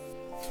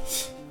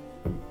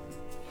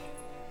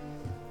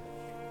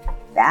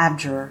 The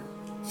Abjurer,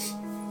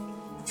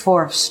 the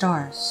Four of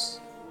Stars.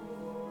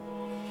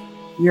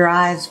 Your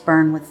eyes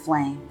burn with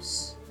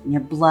flames, and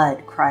your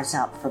blood cries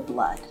out for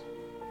blood.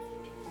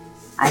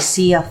 I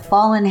see a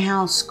fallen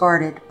house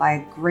guarded by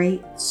a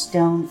great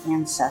stone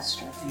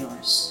ancestor of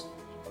yours.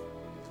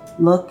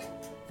 Look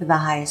for the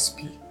highest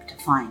peak to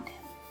find him.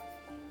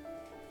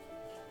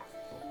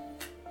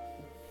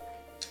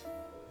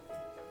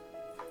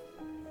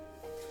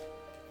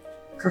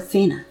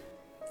 Grafina,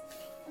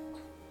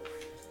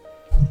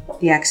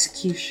 the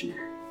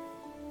Executioner,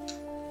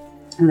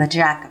 and the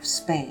Jack of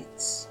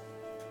Spades.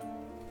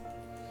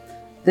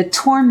 The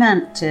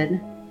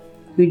tormented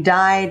who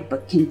died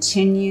but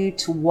continue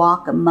to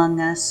walk among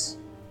us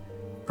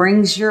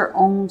brings your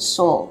own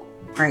soul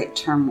great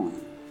turmoil.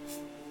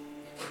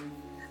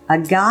 A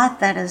God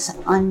that is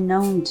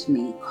unknown to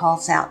me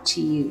calls out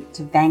to you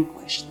to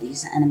vanquish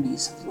these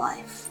enemies of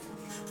life.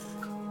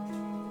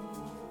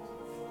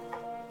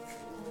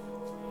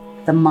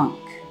 The Monk,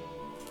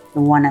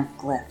 the one of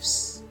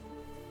glyphs.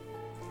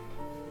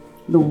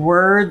 The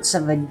words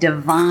of a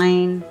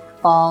divine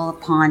fall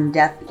upon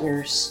deaf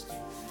ears,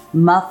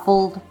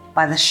 muffled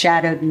by the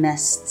shadowed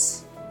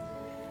mists.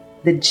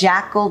 The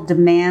jackal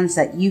demands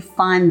that you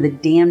find the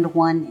damned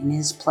one in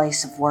his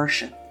place of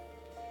worship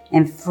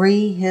and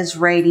free his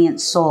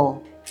radiant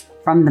soul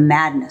from the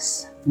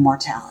madness of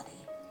mortality.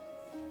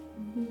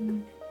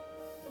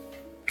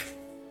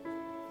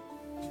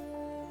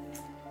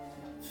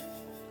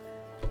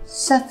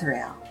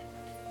 Sethriel,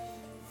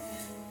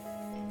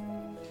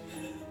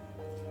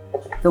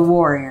 the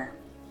warrior,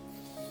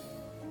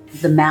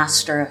 the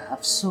master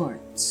of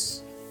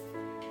swords.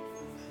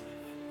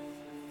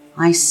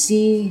 I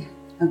see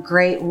a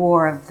great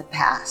war of the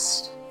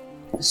past,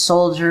 a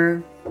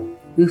soldier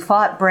who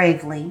fought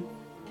bravely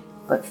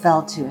but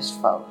fell to his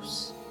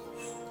foes.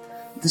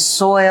 The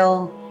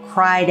soil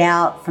cried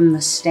out from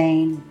the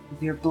stain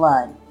of your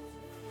blood.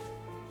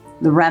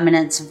 The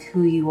remnants of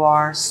who you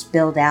are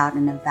spilled out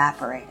and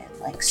evaporated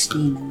like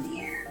steam in the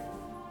air.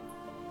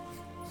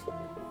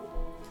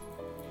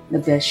 The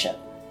Bishop.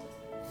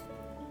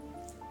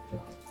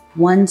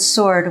 One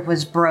sword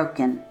was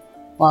broken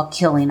while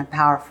killing a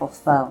powerful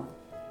foe.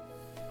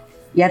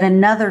 Yet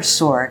another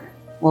sword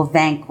will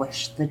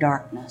vanquish the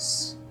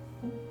darkness.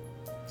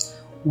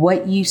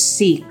 What you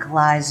seek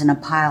lies in a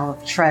pile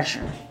of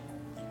treasure,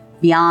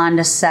 beyond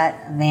a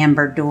set of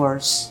amber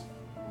doors.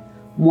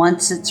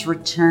 Once it's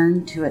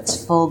returned to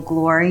its full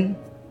glory,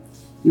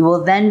 you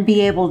will then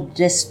be able to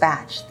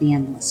dispatch the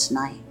endless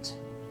night.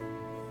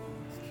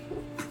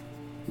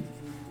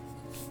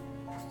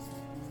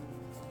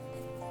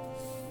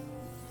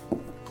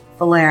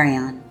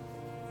 Valerian,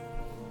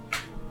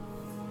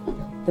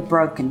 the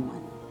Broken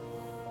One,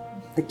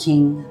 the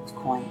King of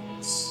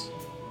Coins.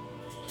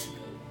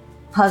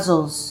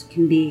 Puzzles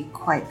can be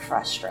quite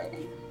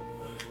frustrating,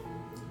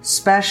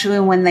 especially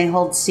when they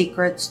hold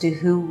secrets to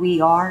who we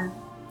are,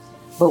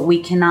 but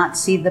we cannot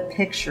see the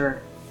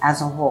picture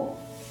as a whole.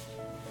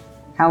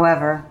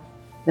 However,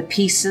 the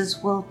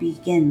pieces will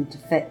begin to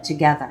fit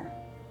together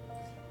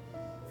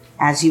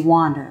as you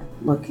wander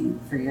looking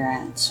for your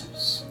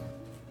answers.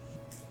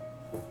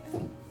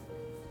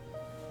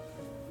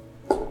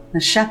 The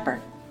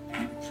shepherd,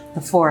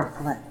 the four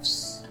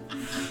glyphs.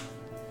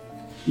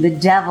 The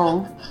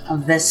devil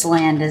of this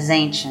land is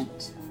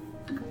ancient,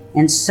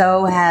 and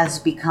so has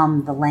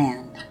become the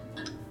land.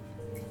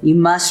 You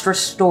must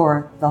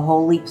restore the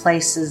holy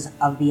places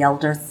of the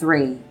Elder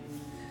Three,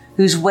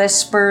 whose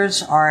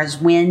whispers are as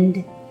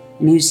wind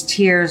and whose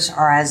tears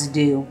are as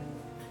dew.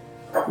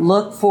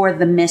 Look for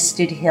the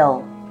misted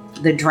hill,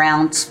 the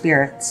drowned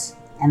spirits,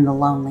 and the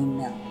lonely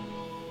mill.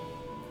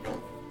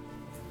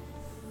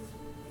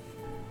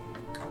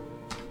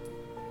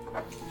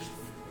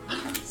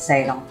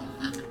 Sadal,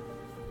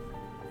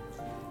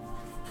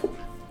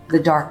 the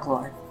Dark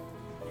Lord.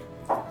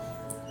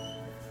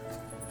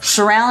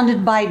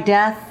 Surrounded by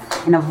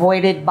death and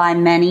avoided by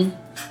many,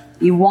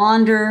 you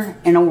wander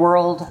in a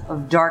world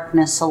of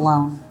darkness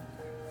alone.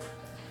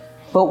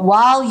 But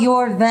while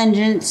your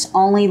vengeance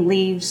only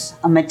leaves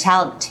a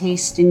metallic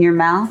taste in your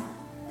mouth,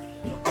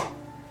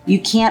 you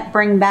can't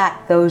bring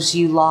back those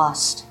you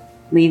lost,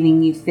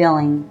 leaving you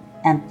feeling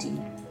empty.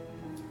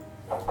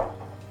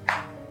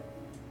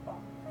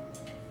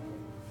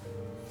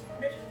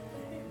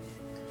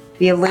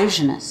 The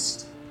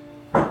Illusionist,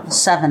 the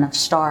Seven of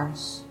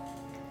Stars.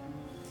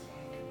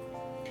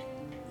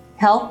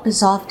 Help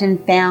is often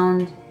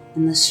found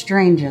in the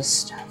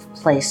strangest of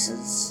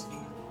places.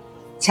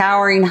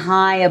 Towering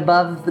high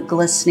above the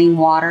glistening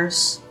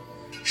waters,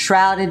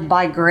 shrouded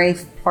by gray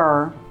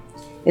fur,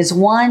 is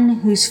one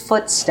whose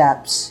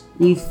footsteps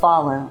you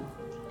follow.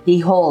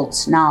 He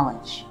holds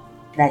knowledge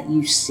that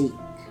you seek.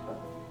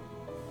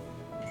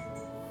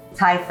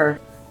 Typhur,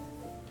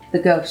 the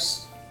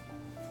Ghost,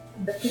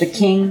 the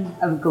King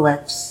of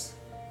Glyphs.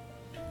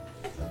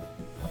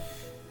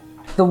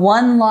 The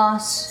one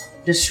lost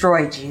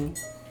destroyed you,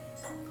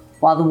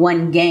 while the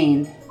one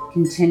gained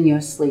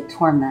continuously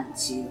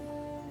torments you.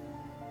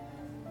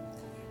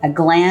 A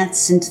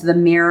glance into the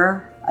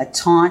mirror, a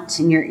taunt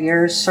in your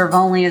ears serve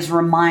only as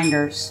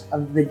reminders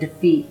of the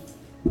defeat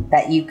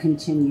that you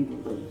continue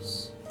to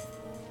lose.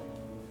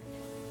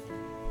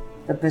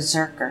 The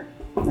Berserker,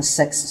 the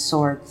Six of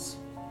Swords.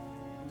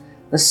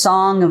 The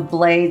song of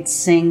blades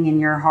sing in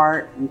your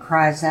heart and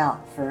cries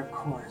out for a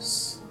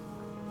chorus.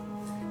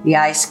 The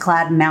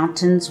ice-clad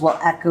mountains will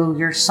echo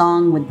your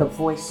song with the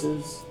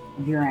voices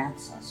of your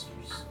ancestors.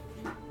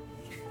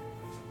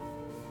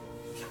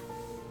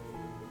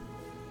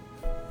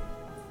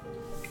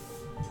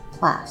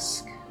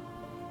 Flask.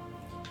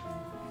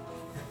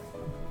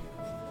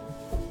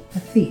 The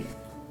Thief.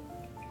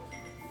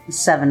 The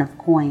Seven of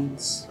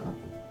Coins.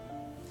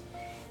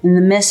 In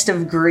the midst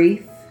of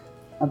grief,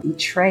 a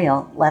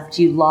betrayal left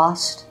you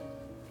lost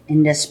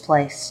and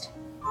displaced.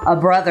 A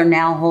brother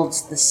now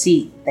holds the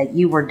seat that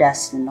you were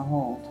destined to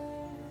hold.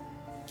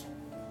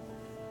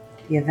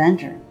 The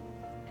Avenger,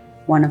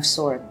 One of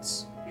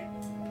Swords.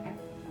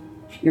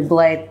 Your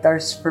blade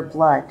thirsts for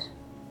blood.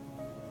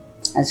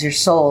 As your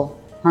soul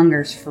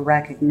hungers for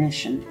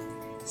recognition,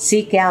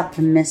 seek out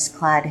the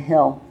mist-clad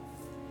hill,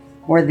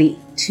 where the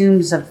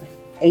tombs of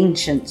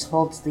ancients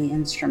holds the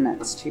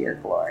instruments to your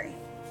glory.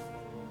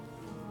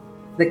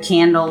 The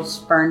candles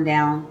burn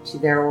down to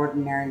their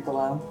ordinary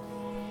glow.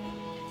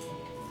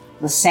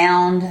 The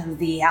sound of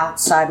the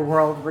outside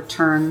world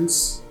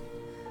returns.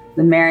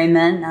 The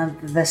merriment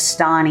of the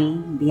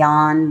Vistani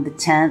beyond the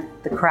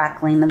tent, the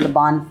crackling of the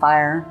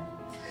bonfire,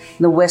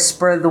 the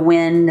whisper of the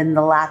wind and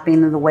the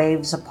lapping of the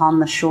waves upon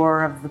the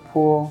shore of the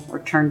pool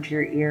return to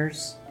your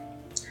ears.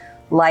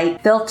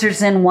 Light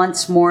filters in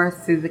once more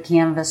through the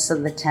canvas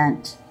of the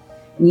tent,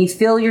 and you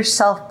feel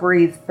yourself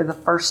breathe for the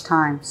first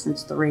time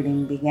since the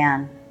reading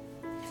began.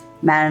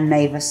 Madame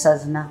Mavis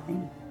says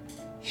nothing.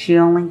 She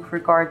only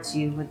regards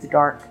you with the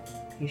dark,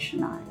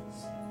 patient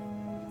eyes.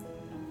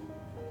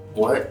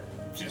 What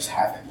just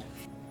happened?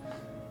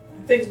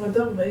 Things went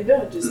down, maybe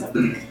that just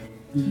happened.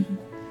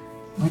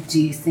 What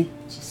do you think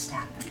just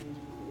happened?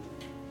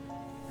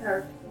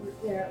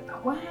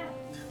 What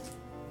happened?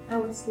 I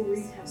was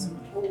going to have some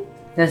told.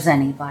 Does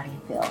anybody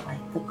feel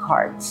like the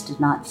cards did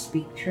not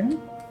speak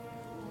true?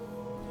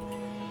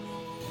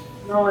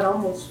 No, it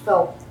almost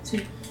felt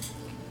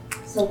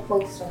so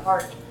close to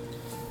heart.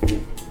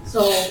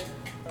 So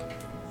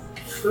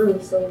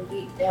true, so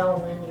deep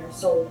down in your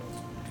soul.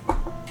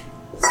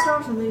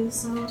 Start to lose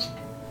some.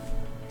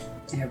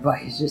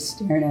 Everybody's just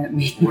staring at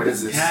me. What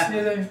is this?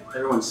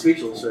 Everyone's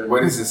speechless right now.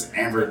 What is this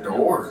amber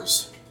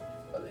doors?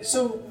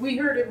 So we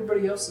heard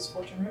everybody else's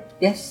fortune, right?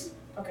 Yes,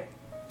 Okay.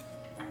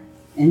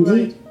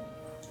 indeed.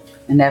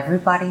 And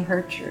everybody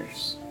heard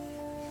yours.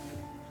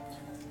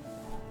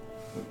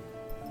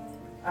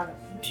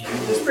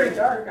 It's pretty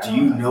dark. I Do don't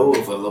you know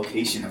of a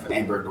location of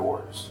amber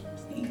doors?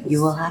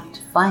 You will have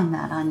to find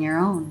that on your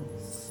own.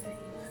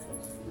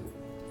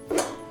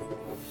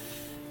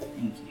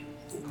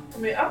 I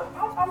mean,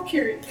 I'm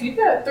curious. You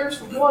got a thirst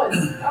for blood.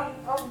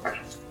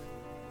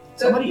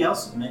 Somebody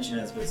else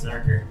mentioned as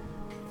Berserker.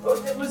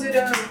 Was it,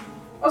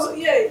 also,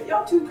 yeah,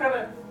 y'all two kind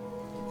of.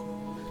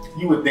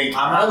 You would think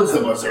I was the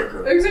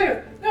berserker.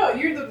 Exactly. No,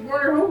 you're the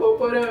murder hobo,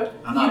 but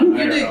I'm not a you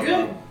murder did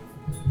hobo.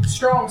 good.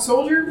 Strong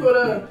soldier,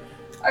 but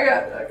I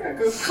got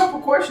a couple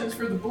questions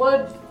for the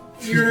blood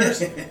uriners.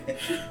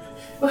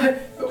 but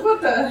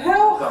what the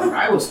hell?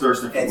 I was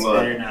thirsty for It's blood.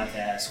 better not to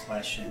ask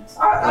questions.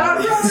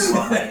 I'd Just rather,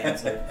 want the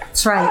answer.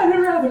 That's right. I'd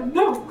rather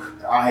know.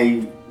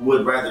 I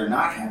would rather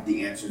not have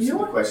the answers You to know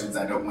the what? questions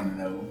I don't want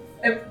to know.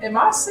 Am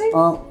I safe?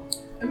 Well,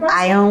 Am I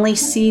I only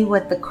see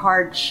what the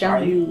cards show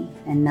Are you? me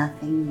and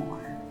nothing more.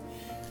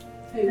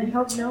 Hey, I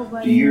hope Do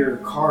nobody. your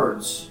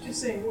cards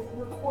just saying,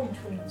 we're coin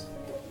twins.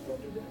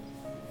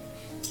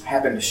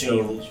 happen to Show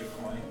you show lose your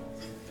coin.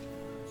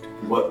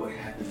 what would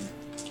happen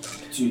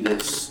to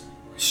this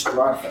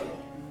Strahd fellow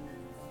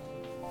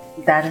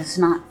That is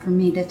not for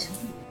me to tell.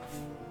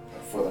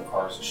 for the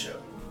cards to show?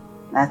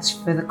 That's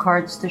for the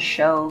cards to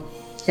show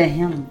to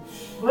him.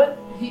 But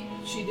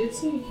she did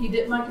say he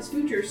didn't like his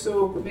future,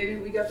 so maybe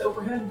we got the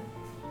upper hand.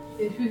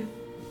 You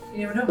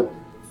never know.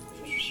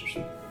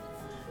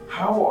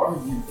 How are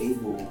you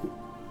able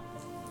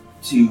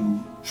to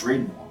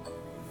dreamwalk?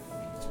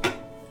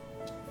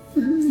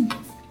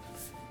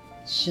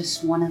 It's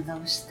just one of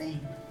those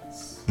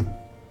things.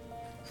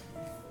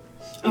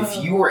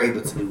 If you were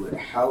able to do it,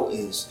 how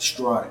is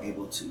Strahd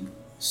able to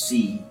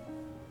see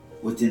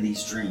within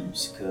these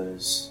dreams?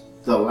 Because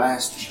the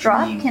last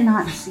Strahd dream.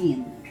 cannot see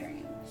in the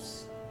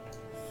dreams.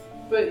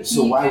 But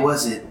So he why can-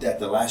 was it that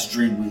the last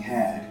dream we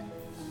had,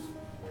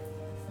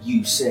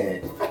 you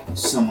said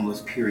someone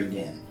was peering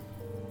in?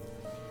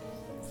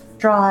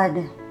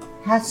 Strahd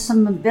has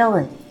some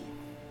ability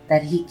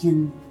that he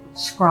can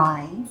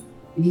scry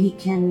and he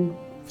can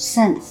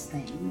sense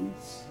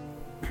things,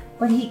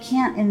 but he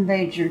can't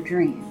invade your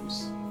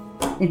dreams.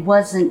 It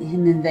wasn't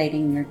him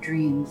invading your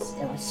dreams,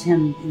 it was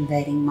him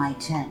invading my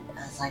tent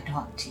as I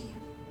talked to you.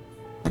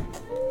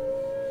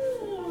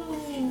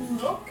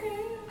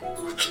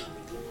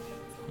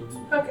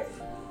 Okay.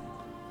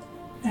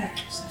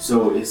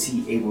 So is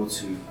he able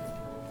to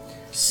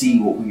see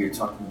what we are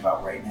talking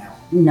about right now?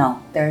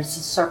 No, there's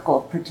a circle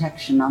of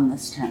protection on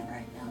this tent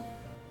right now.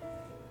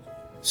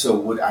 So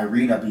would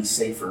Irina be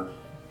safer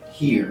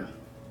here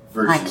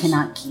versus? I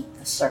cannot keep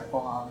the circle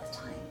all the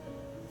time.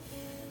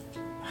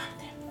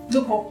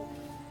 Loophole.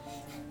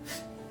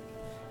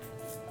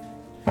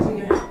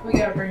 We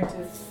gotta bring it to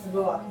the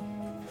Velaki.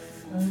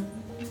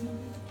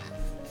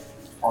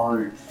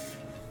 Are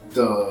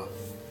the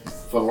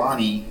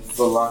Velaki,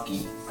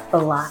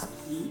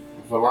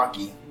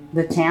 Velaki,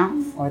 the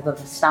town, or the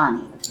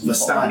Vistani? The people?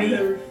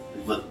 Vistani,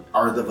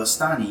 are the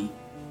Vistani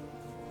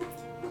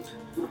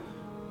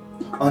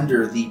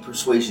under the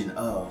persuasion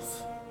of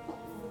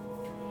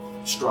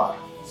Strahd?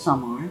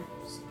 Some are.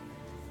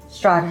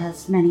 Strahd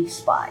has many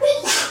spies,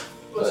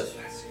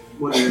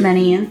 What is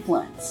many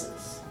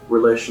influences. the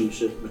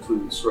relationship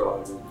between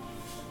Strahd and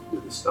the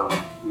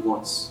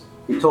Vistani?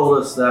 He told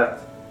us that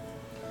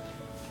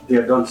they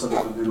had done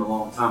something with him a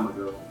long time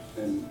ago,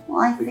 and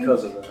Well, I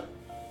because of that,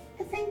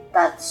 think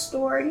that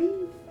story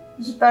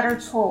is better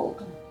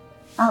told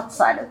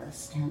outside of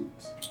this tent.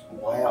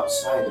 Why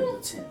outside of the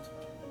tent?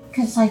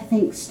 Because I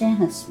think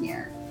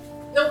Stanismir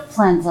Nope.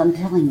 plans on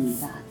telling me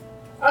that.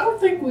 I don't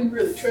think we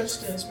really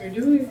trust Stanismir,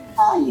 do we?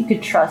 Oh, you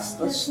could trust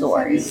the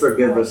story.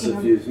 forgive us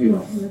if you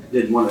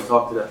didn't want to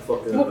talk to that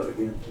fucker about it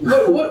again.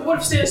 What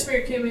if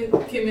Stanismir came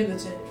in the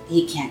tent?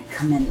 He can't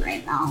come in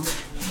right now.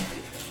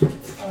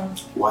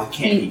 Why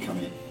can't he come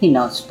in? He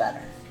knows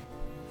better.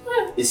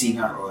 Is he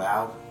not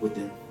allowed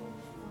within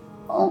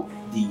Oh,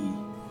 the?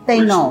 they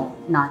ritual? know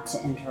not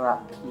to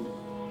interrupt me.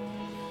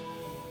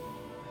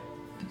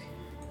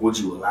 Would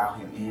you allow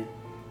him in?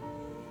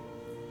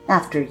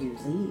 After you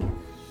leave.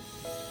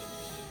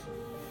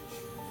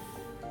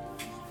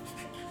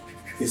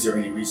 Is there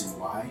any reason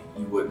why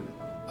you wouldn't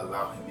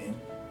allow him in?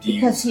 Do you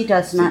Because he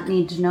does not think-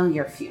 need to know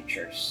your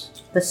futures.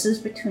 This is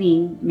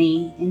between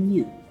me and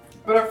you.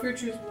 But our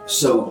future's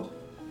So,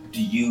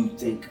 do you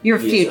think Your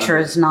he future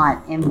under- is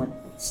not in with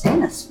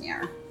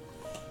Stanismir.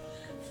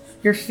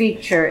 Your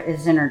future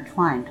is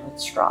intertwined with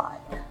Strahd.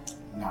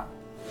 not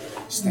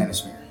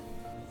Stanismir?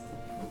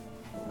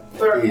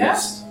 but our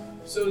Yes. past.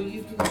 So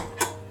you can.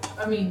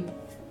 I mean,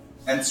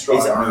 And Is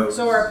Strahd our- knows.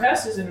 so our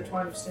past is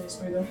intertwined with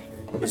Stanismir,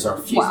 though. Is our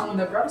She's future? the one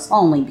that brought us.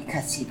 Only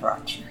because he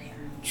brought you here.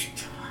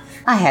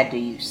 I had to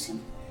use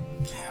him.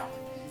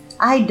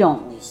 I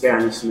don't leave.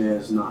 Stanismir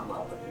is not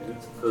allowed here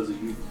because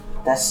of you.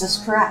 This is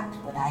correct,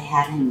 but I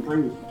had him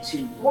bring you to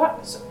me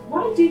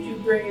Why did you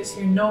bring us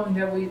here knowing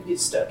that we'd get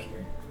stuck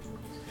here?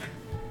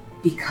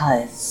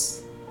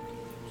 because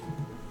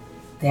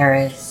there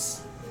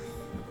is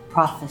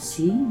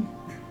prophecy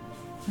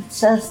that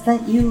says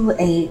that you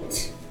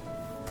eight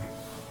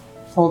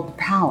hold the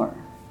power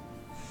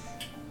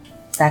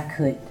that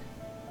could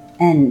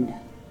end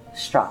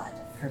Strahd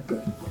for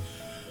good.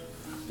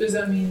 Does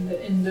that mean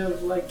the end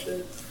of like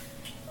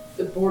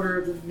the border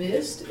of the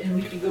mist, and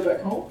we can go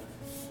back home?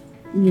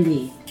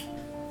 Indeed.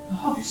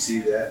 You see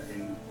that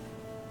in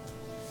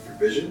your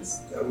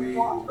visions that we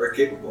are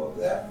capable of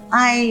that.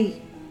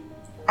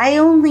 I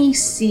only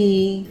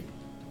see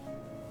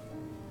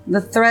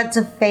the threads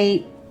of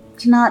fate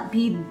cannot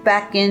be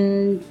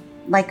beckoned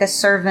like a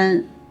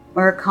servant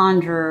or a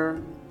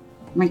conjurer,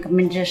 like a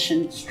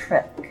magician's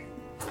trick.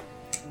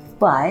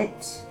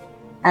 But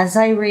as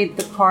I read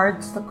the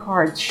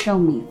cards show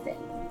me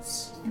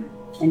things.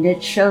 And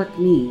it showed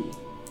me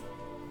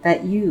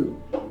that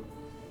you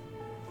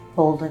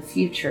hold a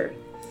future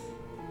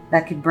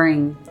that could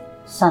bring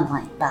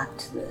sunlight back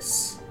to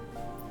this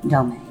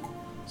domain.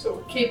 So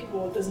we're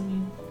capable, it doesn't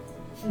mean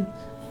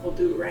we'll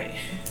do it right.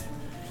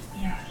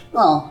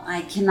 Well,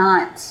 I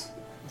cannot.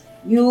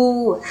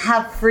 You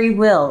have free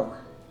will.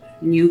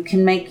 You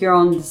can make your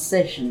own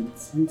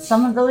decisions. And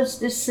some of those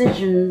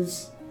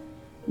decisions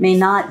may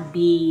not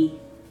be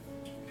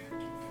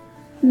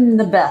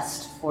the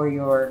best for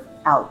your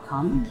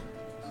outcome.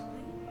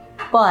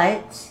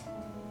 But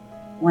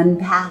when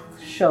path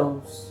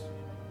shows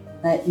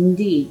that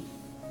indeed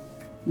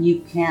you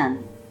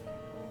can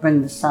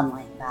bring the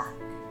sunlight back.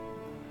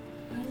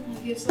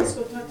 I guess let's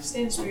go talk to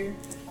Stanspear.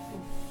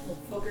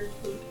 Fucker.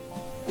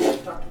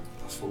 Talk.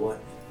 For what?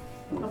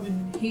 I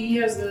mean, he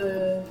has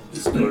the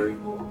story.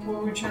 What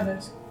were we trying to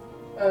ask?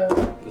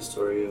 The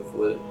story of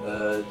what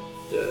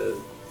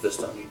the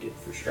stuff you did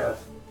for Strahd.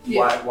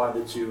 Yeah. Why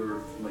did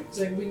you like? It's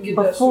like we can get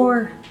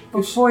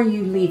Before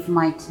you leave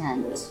my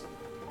tent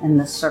in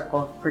the circle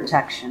of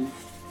protection,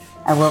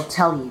 I will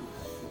tell you,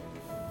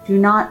 do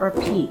not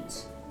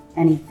repeat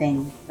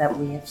anything that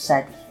we have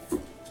said here.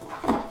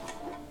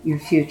 Your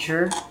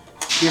future,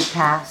 your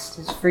past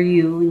is for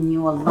you and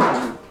you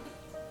alone.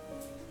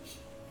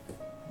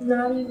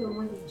 Not even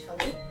with each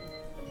other.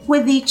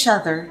 With each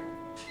other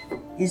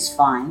is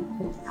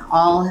fine.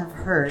 All have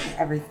heard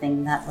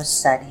everything that was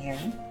said here.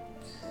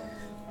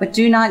 But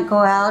do not go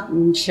out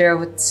and share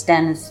with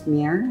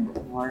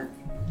Stanismir or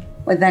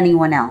with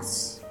anyone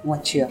else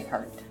what you have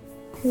heard.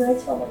 Can I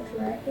tell my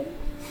dragon?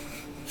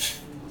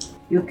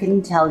 You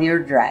can tell your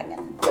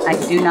dragon. I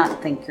do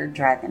not think your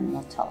dragon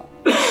will tell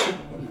it.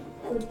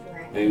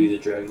 Maybe the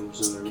dragon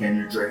was in the room. Can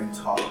your dragon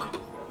talk?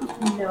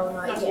 No,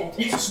 not yet.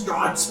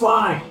 Strahd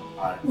spy.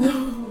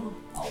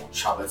 I'll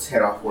chop its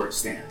head off where it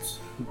stands.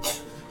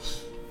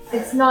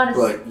 It's not a.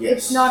 But, yes.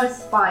 It's not a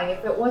spy.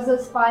 If it was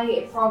a spy,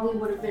 it probably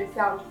would have been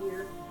found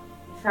here.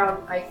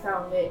 I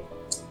found it.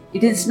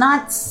 It is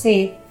not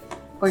safe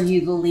for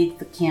you to leave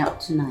the camp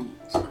tonight.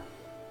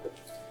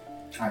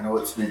 I know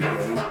it's been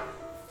day.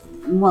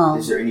 Well,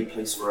 Is there any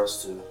place for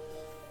us to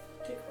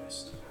Take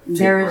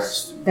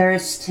rest. there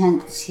is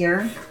tents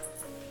here.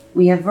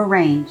 We have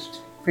arranged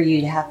for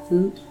you to have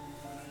food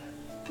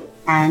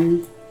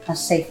and a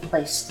safe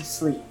place to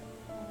sleep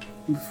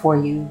before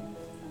you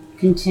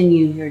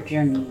continue your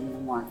journey in the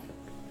morning.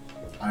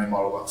 I'm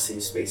all about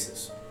safe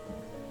spaces.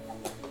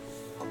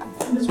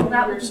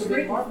 That would be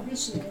great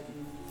initiative.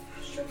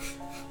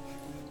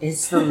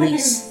 It's the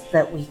least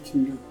that we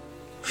can do.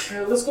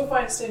 Alright, let's go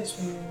find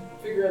Stanspear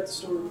and figure out the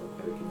story real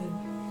quick and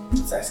then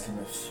Let's ask him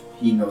if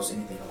he knows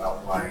anything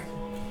about why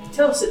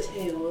tell us a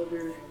tale of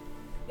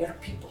your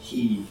people.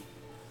 he.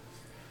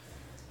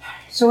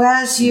 So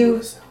as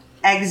you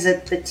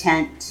exit the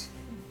tent,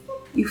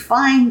 you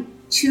find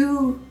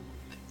two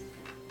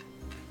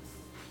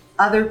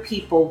other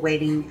people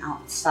waiting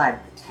outside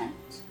the tent.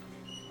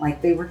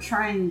 Like they were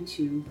trying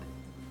to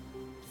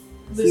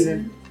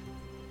Listen.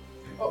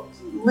 Oh,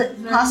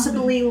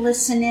 possibly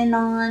listen in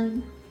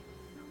on,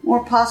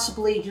 or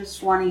possibly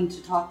just wanting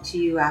to talk to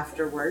you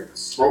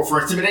afterwards. Roll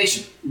for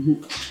intimidation.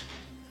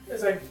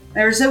 it's like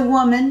There's a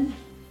woman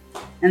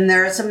and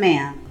there's a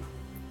man.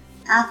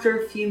 After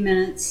a few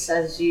minutes,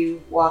 as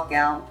you walk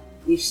out,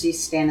 you see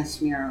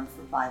Stanismir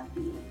over by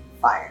the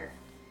fire.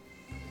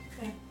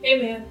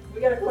 hey man, we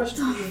got a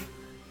question for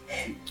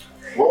you.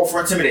 Roll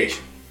for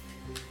intimidation.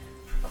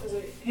 It's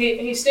like,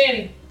 hey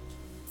Stanny,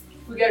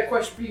 we got a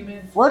question for you,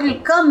 man. Well,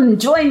 come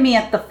join me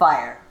at the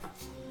fire.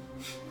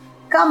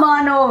 Come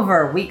on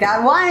over. We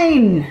got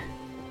wine.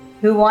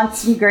 Who wants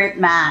some grape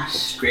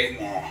mash? Great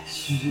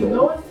mash. You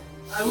know what?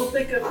 I will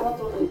take a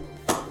photo.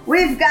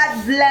 We've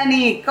got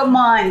plenty. Come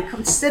on.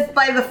 Come sit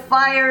by the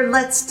fire.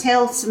 Let's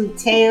tell some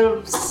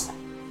tales.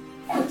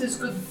 What is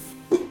good?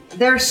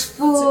 There's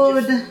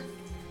food.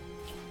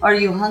 Are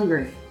you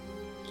hungry?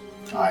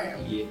 I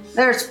am. Yes.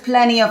 There's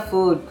plenty of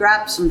food.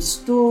 Grab some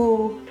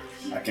stew.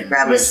 I can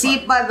Grab a replenish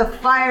seat by the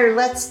fire.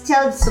 Let's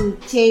tell some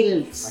I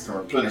tales. can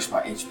replenish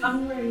my I'm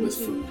HP ready with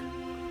to- food.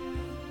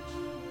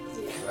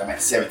 I'm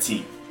at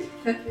 17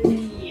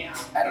 Yeah.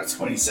 out of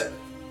 27.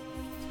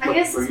 I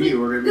guess For this,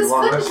 you, we're gonna be this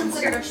long could be resting.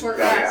 considered a short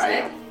Yeah, rest.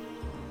 yeah,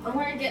 I'm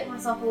gonna get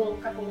myself a little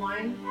cup of wine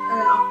and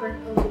then offer it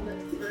a little bit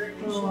for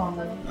Oh,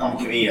 I'm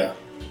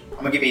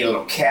gonna give you a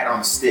little cat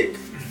on a stick.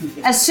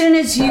 As soon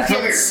as you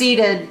get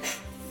seated,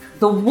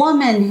 the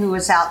woman who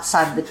was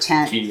outside the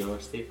tent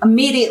Steve.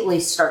 immediately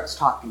starts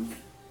talking.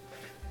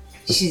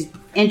 She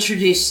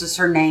introduces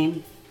her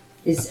name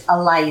is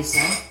Eliza,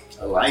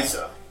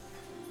 Eliza.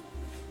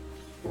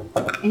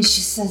 and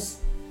she says,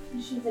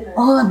 She's in a.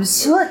 "Oh, I'm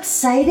so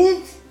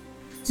excited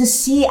to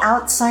see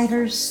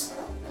outsiders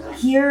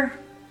here.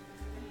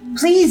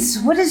 Please,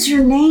 what is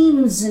your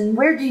names and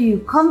where do you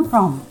come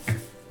from?"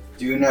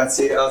 Do you not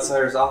see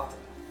outsiders often?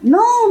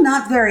 No,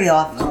 not very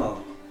often.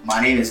 No. My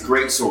name is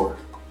Greatsword.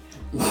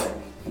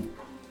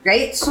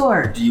 Great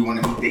sword. Do you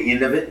want to meet the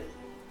end of it?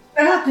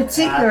 Not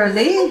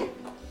particularly. Then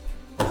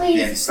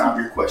Please. stop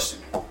your question.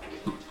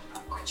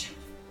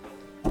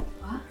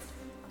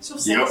 So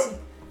Yep. sassy.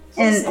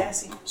 And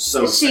Sassy.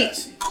 So She-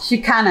 sassy. she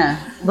kind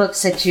of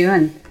looks at you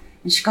and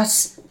she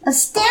goes,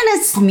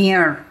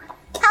 Stanismir,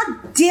 how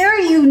dare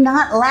you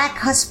not lack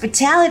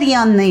hospitality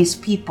on these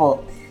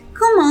people?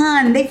 Come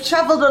on, they've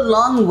traveled a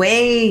long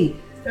way.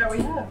 That we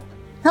have.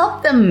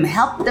 Help them,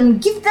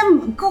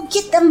 go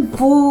get them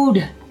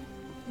food.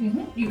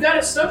 You got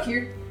us stuck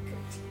here.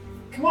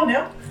 Come on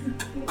now.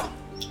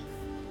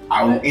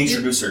 I will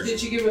introduce her.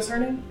 Did you give us her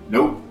name?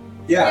 Nope.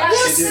 Yeah.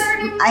 Yes, she did.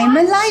 sir. I'm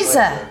Eliza.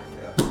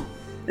 Yeah.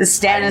 The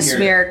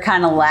Stanismir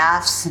kind of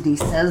laughs and he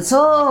says,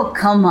 oh,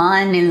 come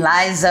on,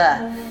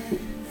 Eliza.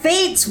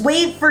 Fates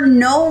wait for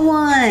no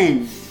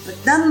one. But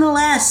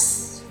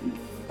nonetheless,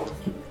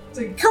 It's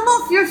like, come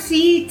off your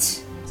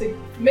feet. it's like,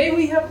 may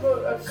we have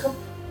a cup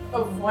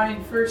of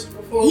wine first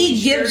before He we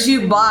share gives you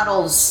anything?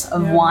 bottles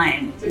of Yeah.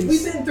 wine. It's like,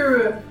 we've been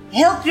through a...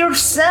 Help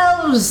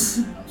yourselves.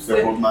 I'm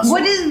still holding my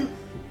sword. What is...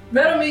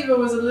 Madame Eva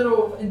was a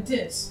little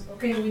intense.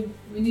 Okay,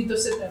 we need to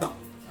sit down.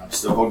 I'm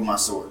still holding my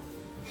sword.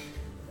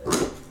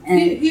 And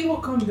He will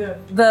come down.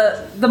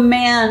 the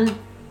man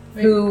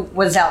who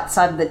was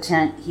outside the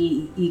tent,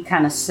 he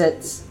kind of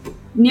sits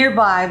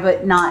nearby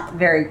but not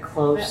very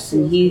close,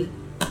 and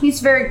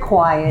he's very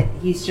quiet.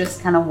 He's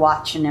just kind of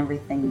watching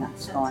everything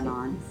that's going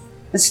on.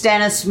 The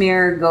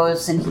Stanismir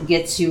goes and he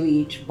gets you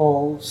each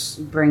bowls,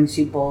 brings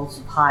you bowls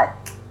of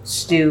hot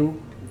stew.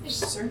 Yes,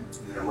 sir. Is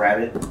it a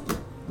rabbit?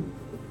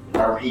 I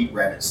don't eat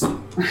rabbits.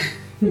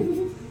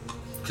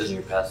 Because in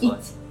your past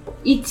life.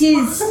 It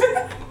is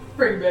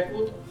Bring it back a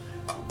little.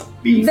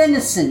 Beef.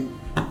 venison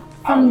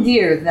from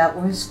deer that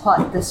was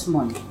caught this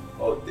morning.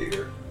 Oh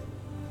dear.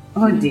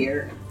 Oh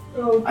dear.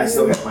 Oh, I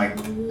still have my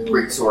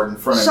great sword in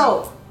front of me.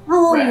 So,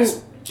 oh,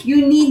 Rasp.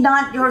 you need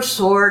not your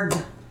sword.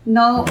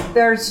 No,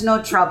 there's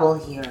no trouble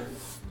here.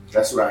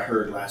 That's what I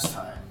heard last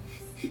time.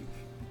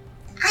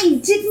 I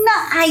did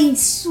not. I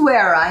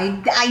swear,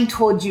 I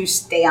told you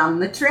stay on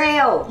the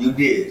trail. You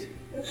did.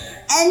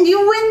 And you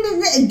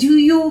went. Do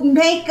you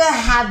make a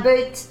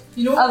habit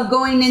You know what? of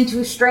going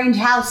into strange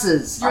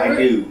houses? I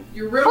do.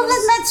 Your Well, riddles.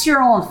 then that's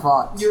your own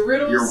fault. Your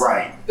riddles. You're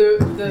right. The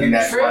And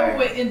that's trail why-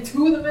 went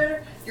into the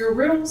manor. Your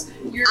riddles.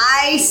 Your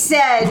I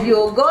said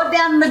you'll go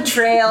down the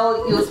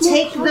trail. You'll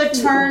take the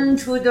turn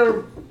to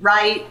the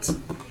right,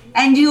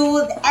 and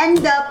you'll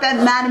end up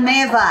at Madame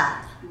Eva.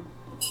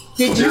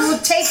 Did you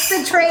take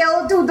the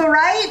trail to the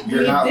right?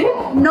 You're not did.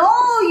 wrong. No,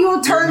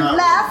 you turned not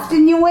left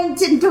and you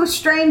went into a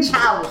strange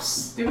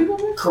house. Did we go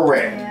there?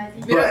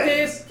 Correct. Did I But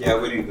taste?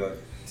 Yeah, we didn't go.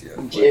 Yeah.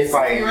 if You're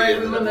I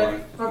right. We went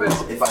there. My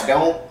bad. if I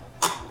don't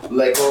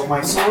let go of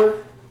my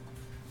sword,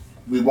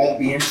 we won't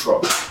be in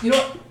trouble. You know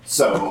what?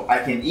 So I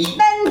can eat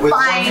Then with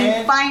one fine,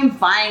 hand.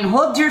 fine.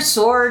 Hold your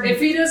sword. If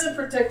he doesn't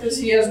protect us,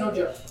 he has no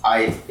job.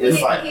 I He's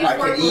can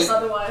worthless eat.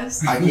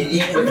 otherwise. I can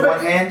eat with one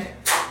hand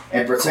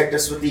and protect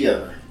us with the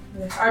other.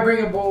 I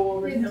bring a bowl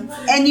over to him.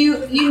 And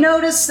you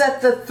notice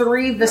that the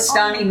three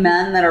Vistani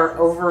men that are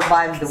over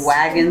by the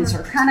wagons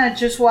are kind of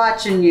just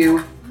watching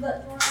you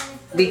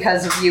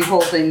because of you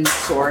holding the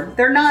sword.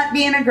 They're not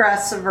being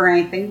aggressive or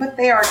anything, but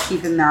they are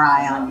keeping their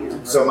eye on you.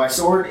 So my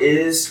sword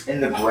is in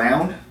the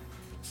ground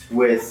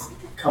with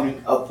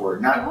coming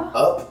upward, not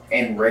up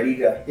and ready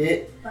to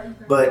hit,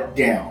 but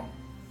down.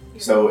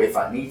 So if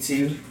I need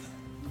to,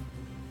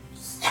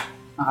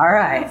 All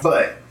right.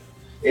 but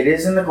it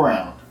is in the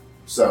ground.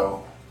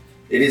 So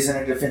it is in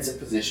a defensive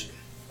position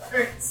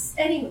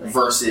Anyway.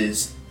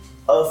 versus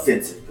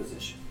offensive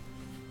position.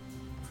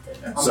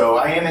 So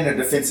I am in a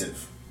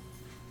defensive.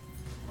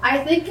 I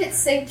think it's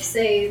safe to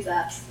say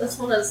that this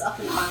one is up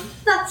and armed.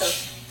 That's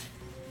okay.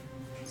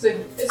 So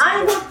it's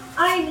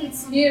I need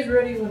some. he is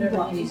ready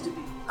whenever he needs to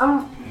be.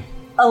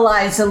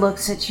 Eliza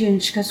looks at you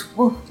and she goes,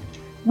 well,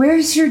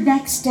 where's your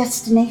next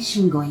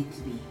destination going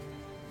to be?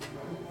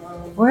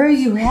 Where are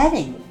you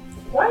heading?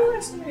 Why are you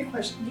asking me a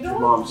question? You know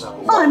what? Mom's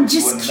house. Oh, I'm You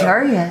just wouldn't know.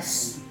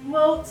 curious.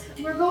 Well,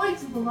 we're going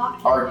to the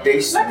lock. Our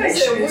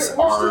destination we're- is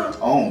we're our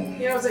still- own.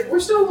 Yeah, I was like, we're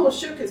still a little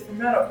shook because for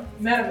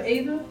Madame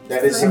Ava.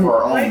 That is of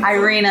our own.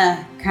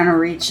 Irina kind of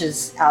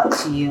reaches out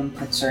to you and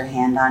puts her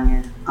hand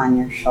on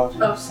your shoulder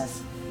Oh. and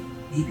says,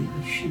 maybe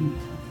we shouldn't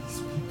tell these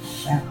people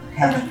where we're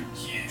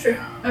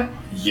heading.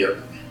 Yep.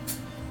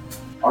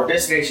 Our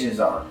destination is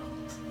our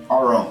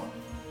own.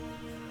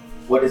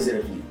 What is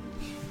it of you?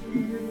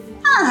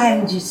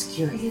 I'm just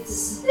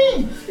curious.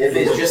 If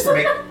it's just to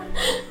make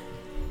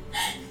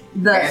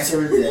The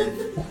answer, then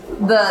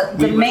the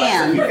we would like to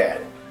man do that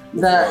for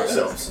the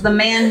ourselves. the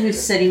man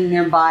who's sitting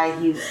nearby,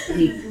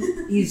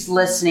 he's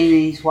listening and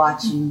he's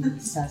watching. He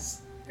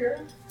says,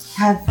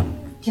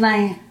 can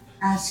I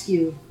ask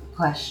you a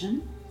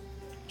question?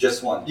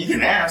 Just one. You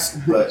can ask,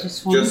 but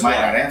Just you one. might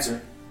not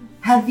answer.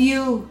 Have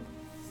you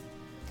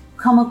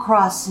come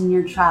across in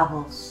your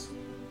travels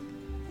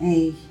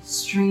a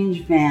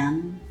strange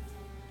man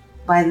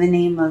by the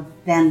name of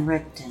Van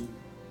Richten?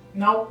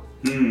 Nope.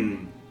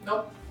 Hmm.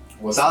 Nope.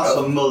 What's Sounds it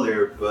of?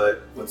 familiar,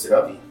 but What's it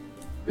of you?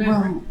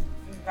 Well,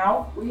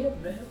 No, we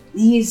haven't met him.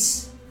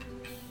 He's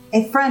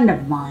a friend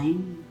of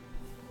mine.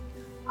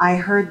 I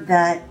heard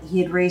that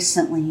he had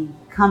recently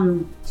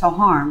come to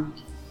harm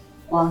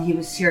while he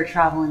was here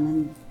traveling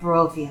in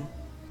Barovia.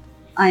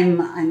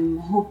 I'm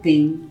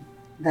hoping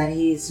that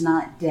he's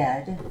not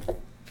dead.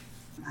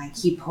 I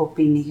keep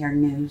hoping to hear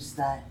news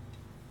that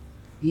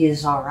he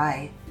is all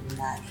right and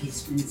that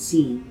he's been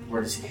seen.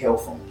 Where does he hail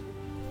from?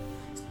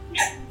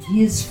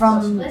 He is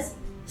from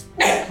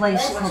a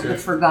place called the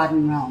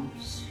Forgotten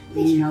Realms.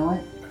 Do you know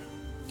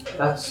it?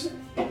 That's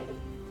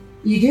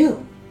You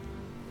do?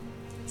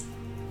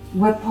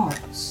 What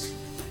parts?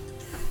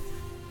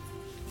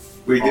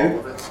 We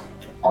do?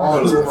 All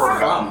of the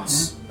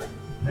Forgottens.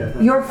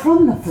 You're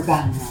from the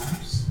Forgotten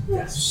Realms.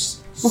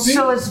 yes. Well,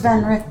 so is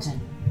Van Richten.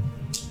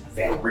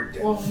 Van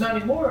Richten. Well, not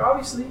anymore,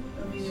 obviously.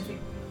 I mean,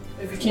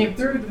 if he came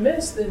through the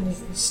mist, then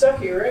he's stuck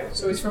here, right?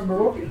 So he's from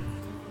Barovia.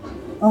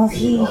 Well,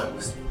 he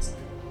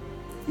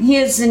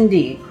is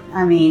indeed.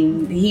 I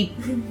mean, he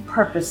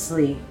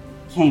purposely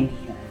came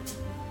here.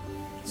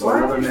 So Why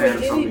another would man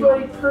from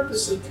anybody beyond.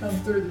 purposely come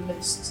through the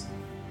mist?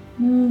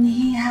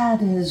 He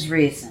had his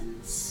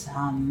reasons.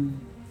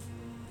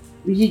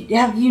 Have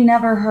you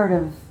never heard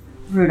of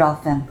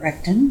Rudolf Van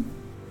Richten?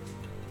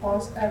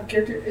 Pause. Out of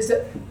character. Is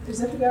that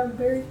the guy with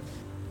Barry?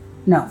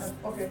 No. No.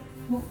 Okay.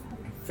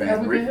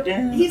 Van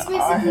Richten? He's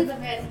basically the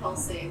Van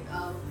Helsing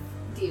of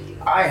D&D.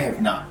 I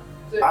have not.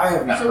 I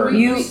have not So heard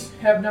we of this.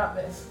 have not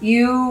met.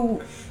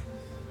 You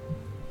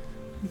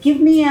give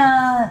me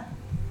a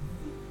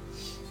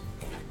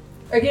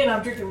Again,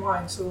 I'm drinking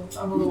wine, so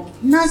I'm a little.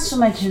 not so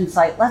much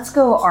insight. Let's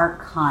go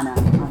Arcana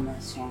on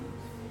this one.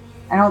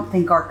 I don't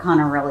think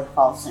Arcana really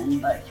falls in,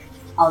 but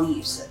I'll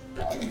use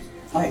it.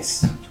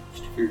 Nice.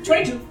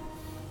 22.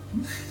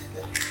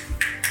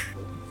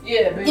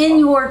 Yeah, baby. In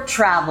your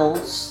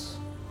travels,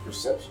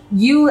 Perception.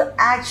 you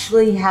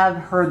actually have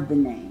heard the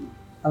name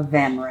of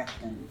Van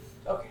Richten.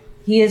 Okay.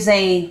 He is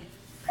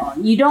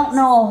you don't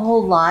know a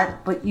whole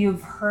lot, but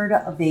you've heard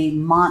of a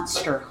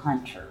monster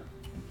hunter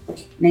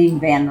named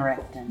Van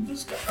Richten.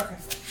 Okay.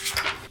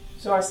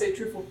 So I stay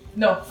truthful.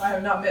 No, I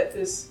have not met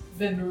this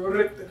Van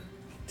Richten.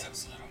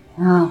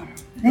 Oh,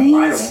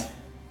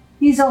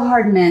 he's a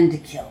hard man to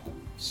kill.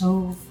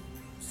 So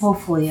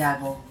hopefully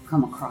I will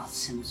come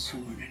across him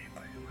soon.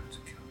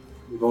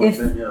 We've only If-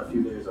 been here a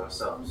few days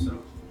ourselves, so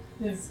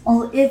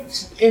Well,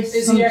 if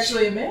Is some- he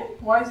actually a man?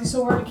 Why is he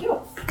so hard to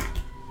kill?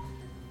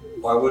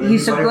 Why would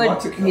he's anybody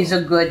want to kill? he's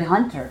a good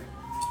hunter.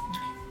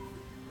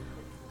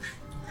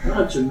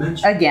 now that you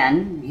mention,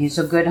 Again, he's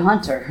a good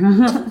hunter.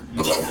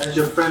 has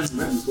your friend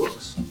written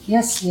books?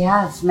 Yes, he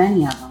has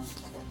many of them.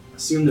 I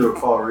seem to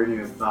recall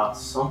reading about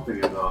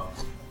something about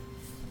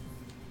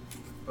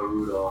a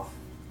Rudolph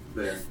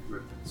Van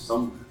Richten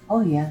somewhere.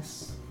 Oh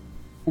yes.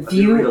 I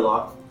do read a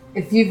lot.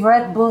 If you've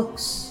read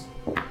books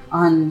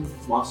on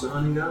Monster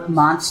hunting guys?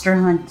 monster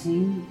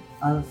hunting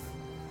of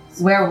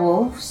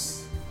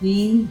werewolves,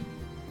 he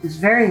is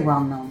very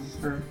well known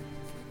for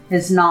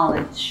his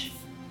knowledge.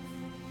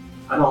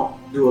 I don't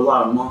do a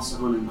lot of monster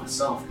hunting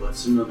myself, but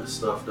some of this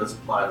stuff does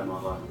apply to my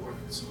line of work,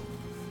 so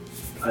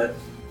I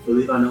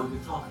believe I know what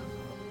you're talking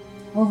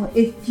about. Well,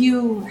 if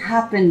you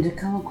happen to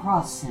come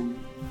across him,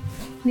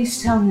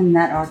 please tell him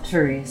that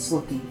Arturi is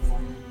looking for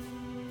him.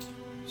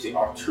 Is it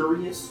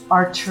Arturius?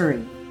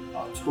 Arturi,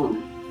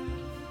 Arturi.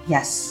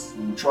 yes.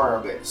 We will try our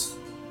best.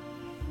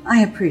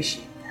 I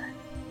appreciate that.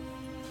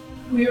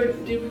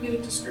 Did we get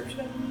a description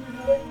of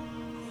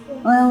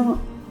him?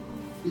 Well,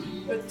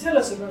 But tell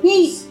us about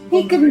he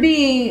this. can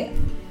be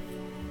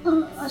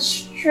a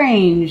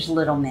strange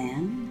little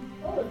man,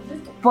 Oh,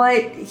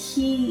 but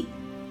he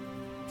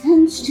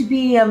tends to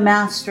be a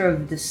master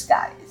of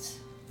disguise.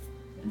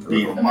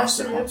 Being a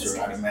monster hunter,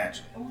 I'd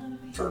imagine.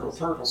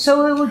 Turtle.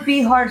 So it would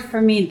be hard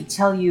for me to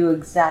tell you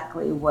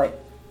exactly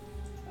what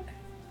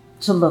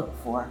to look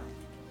for.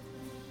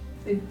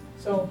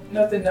 So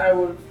nothing I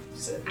would have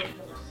said.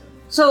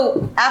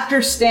 So after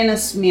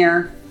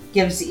Stanismir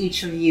gives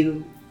each of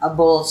you a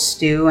bowl of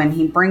stew and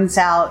he brings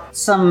out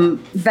some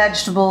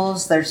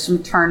vegetables, there's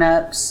some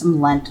turnips, some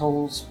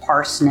lentils,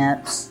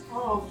 parsnips,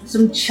 Oh,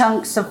 some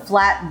chunks of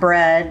flat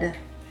bread.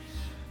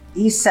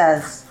 He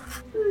says,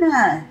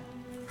 "Nah,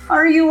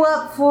 are you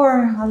up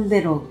for a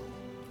little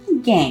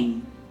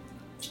game?"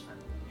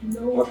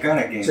 no. What kind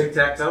of game?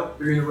 Tic-tac-toe,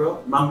 3 in a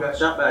row. Mom got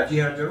shot by a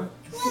G.I. Joe.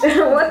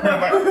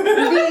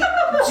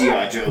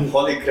 G.I. Joe.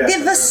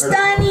 The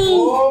Vistani!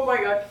 Oh my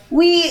god.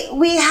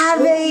 We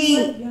have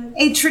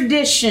a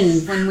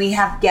tradition when we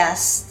have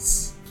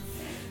guests.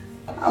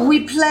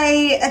 We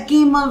play a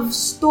game of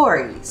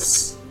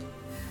stories.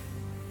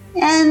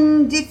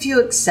 And if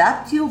you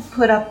accept, you'll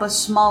put up a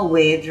small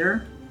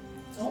wager.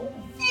 Oh.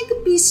 It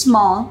could be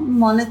small,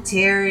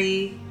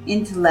 monetary,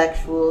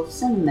 intellectual,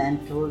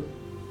 sentimental.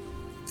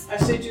 I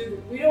said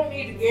you. We don't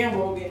need to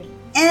gamble again.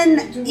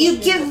 And you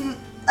give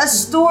a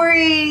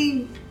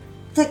story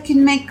that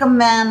can make a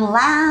man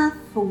laugh,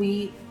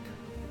 weep,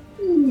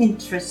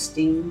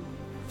 interesting.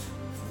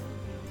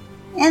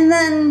 And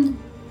then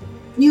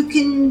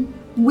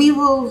we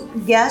will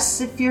guess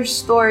if your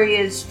story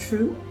is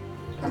true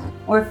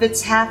or if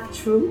it's half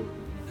true,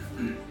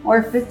 or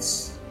if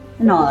it's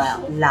an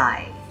all-out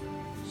lie.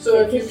 So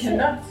if you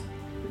cannot,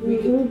 we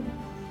can.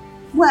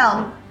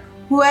 Well,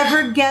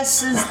 whoever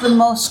guesses the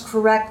most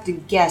correct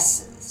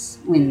guesses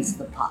wins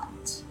the pot.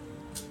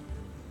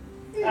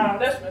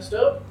 That's messed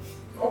up.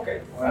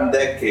 Okay. Well, in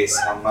that case,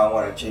 I might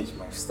want to change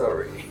my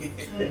story.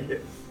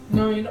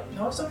 No, you know,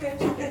 no, it's okay.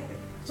 It's okay.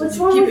 What's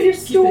wrong with your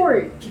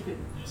story? Keep it.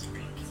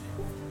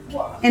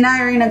 And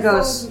Irina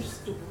goes,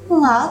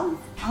 well,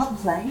 I'll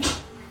play.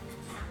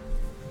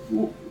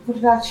 What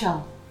about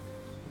y'all?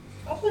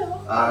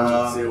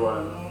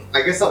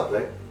 I guess I'll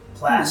play.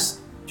 Plus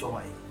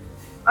joy.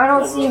 I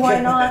don't see why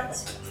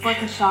not.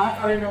 Like a shot.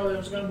 I didn't know it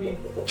was gonna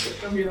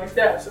be like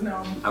that. So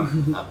now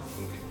I'm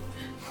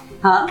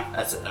Huh?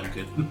 That's it. I'm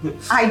good.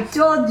 I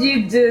told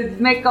you to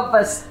make up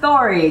a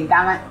story,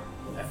 damn it.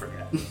 I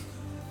forgot.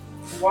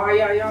 why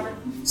Ayana?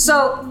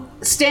 So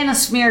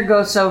Stanismir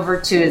goes over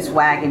to his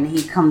wagon.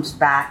 He comes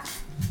back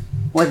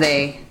with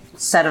a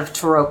set of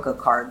Taroka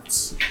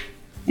cards.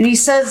 And he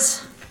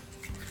says,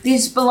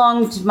 these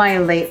belong to my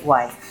late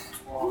wife.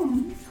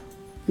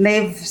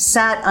 They've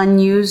sat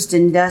unused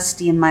and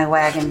dusty in my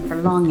wagon for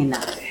long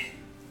enough.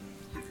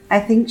 I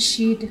think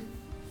she'd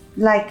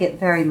like it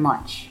very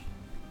much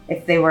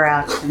if they were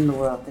out in the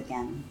world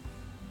again.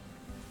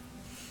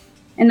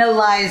 And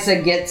Eliza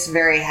gets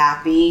very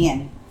happy,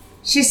 and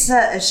she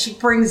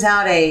brings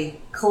out a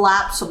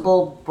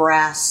collapsible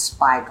brass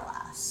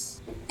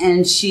spyglass,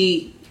 and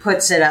she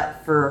puts it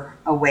up for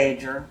a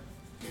wager.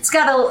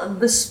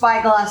 The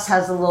spyglass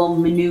has a little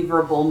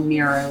maneuverable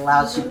mirror. It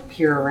allows you to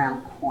peer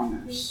around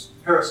corners.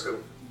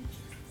 Periscope.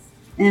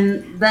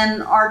 And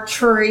then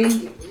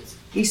Arturi,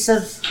 he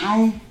says,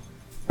 I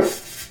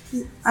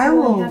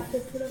will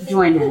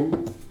join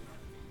in.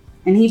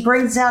 And he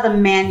brings out a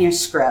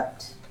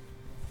manuscript.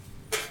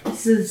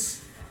 This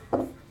is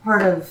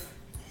part of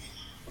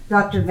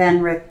Dr.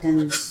 Van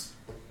Richten's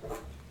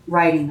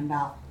writing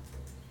about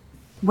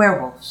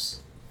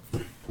werewolves.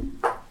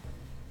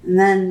 And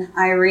then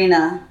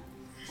Irina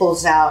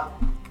pulls out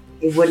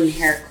a wooden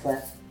hair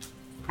clip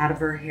out of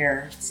her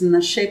hair. It's in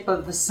the shape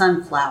of a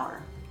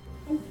sunflower.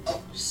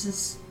 She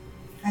says,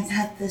 I've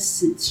had this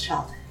since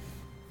childhood.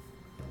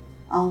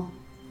 I'll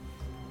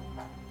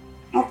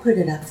put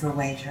it up for a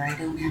wager. I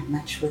don't have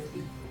much with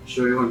me.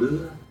 Sure you want to do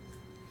that?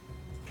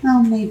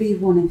 Well, maybe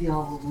one of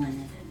y'all will win it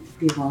and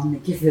be willing to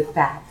give it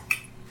back.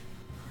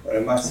 What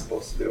am I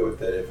supposed to do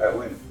with it if I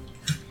win?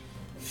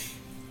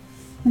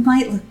 It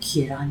might look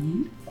cute on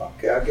you.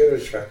 Okay, I'll give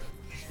it a try.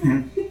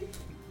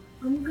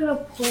 I'm gonna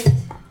put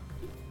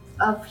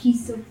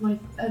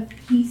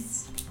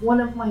one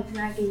of my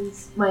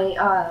dragons,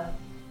 my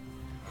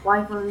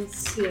wyvern's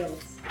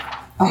scales.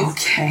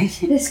 Okay.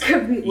 This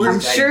could be I'm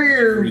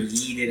sure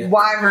your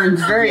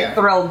wyvern's very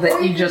thrilled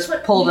that you just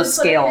pulled a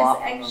scale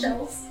off.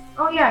 Eggshells.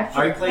 Oh yeah,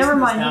 Are you sure. placing Never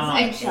this mind. down on a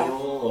It's eggshell.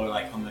 table or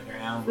like on the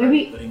ground? Maybe- Where are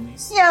you putting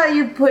these? Yeah,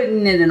 you're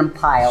putting it in a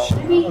pile.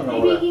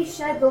 Maybe he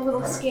shed the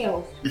little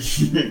scales.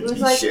 It was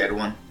like Shed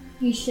one.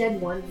 he shed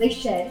one. They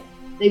shed.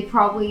 They're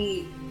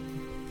kind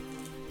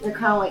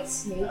of like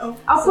snakes.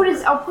 I'll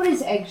put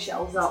his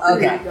eggshells up.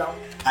 Okay. There you go.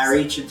 I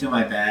reach into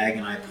my bag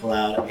and I pull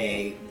out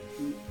a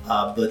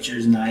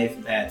butcher's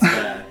knife that's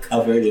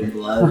covered in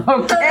blood.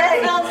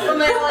 Okay. Sounds And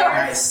familiar.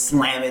 I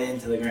slam it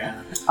into the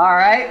ground. All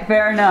right,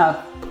 fair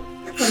enough.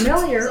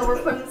 Familiar. So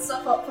we're putting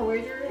stuff up for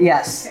wagering?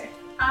 Yes. Okay.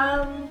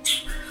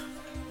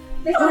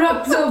 Put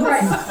up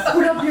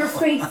your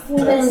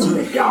faithfulness to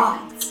the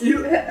gods.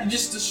 You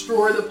just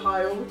destroy the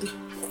pile.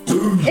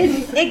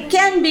 It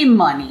can be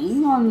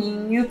money. I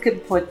mean, you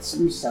could put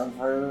some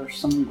silver or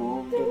some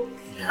gold.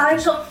 I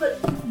shall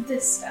put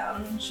this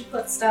down. And she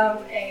puts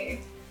down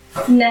a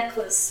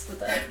necklace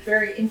with a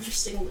very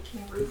interesting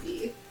looking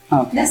ruby.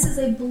 Okay. This is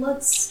a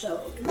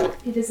bloodstone.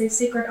 It is a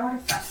sacred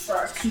artifact for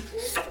our people.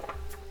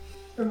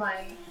 For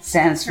my...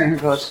 Sandsfinger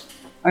goes,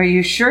 are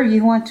you sure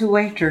you want to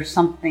wager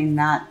something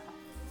that...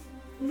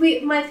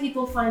 My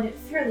people find it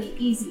fairly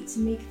easy to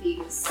make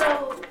these,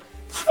 so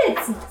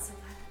it's not so bad.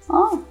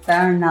 Oh,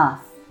 fair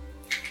enough.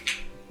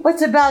 What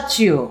about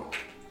you?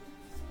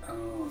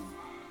 Oh,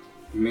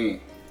 me.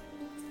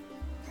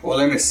 Well,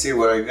 let me see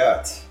what I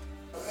got.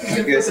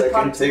 I guess I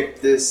can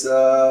take this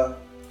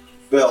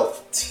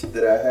belt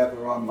that I have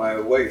around my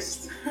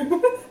waist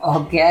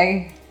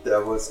Okay.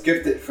 that was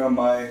gifted from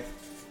my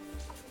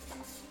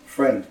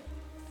friend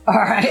All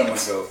long right.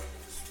 ago.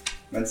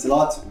 Meant a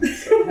lot to me,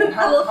 so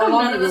I love how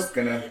none of I'm us... just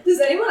gonna Does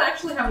anyone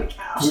actually have a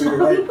cow? put it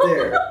right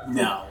there.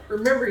 No.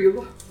 Remember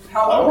you.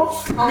 How long?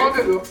 How long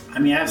ago? I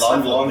mean, I have Long, stuff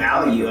of long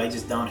value. time. I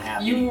just don't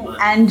have You- any money.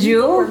 And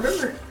you?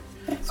 Remember?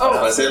 I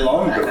Oh, said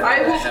long ago.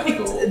 I will have pick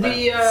gold.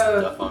 the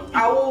Stuff on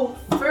people. owl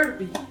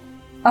Furby.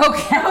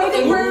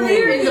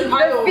 Okay. In the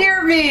pile.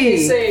 Fear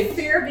me. Say,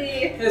 Fear me.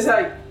 it's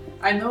like,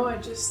 I know I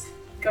just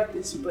got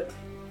this, but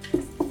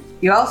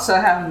You also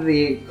have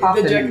the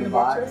coffin Jack in in the the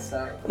Box, box,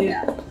 so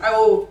yeah, I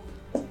will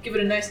give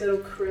it a nice little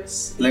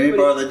crisp. Let me Put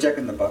borrow the Jack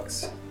in the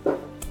Box.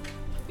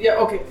 Yeah,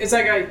 okay. It's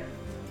like I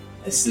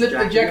slip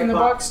the Jack in the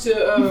Box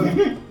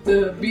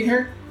to beat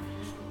her,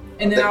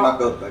 and then Take my I'll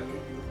belt back.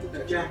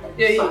 Yeah,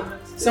 he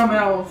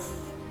somehow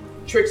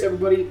tricks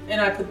everybody,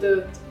 and I put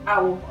the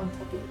owl on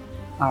top of it.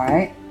 All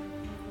right.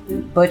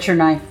 Butcher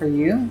knife for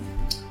you.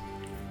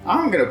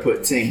 I'm gonna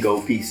put 10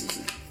 gold pieces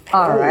in.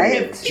 All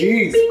right.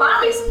 Jeez.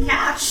 Buy me some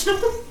cash.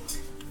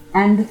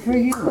 And for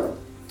you.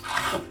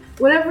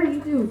 Whatever you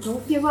do,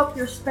 don't give up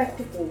your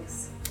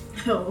spectacles.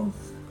 No.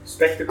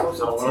 Spectacles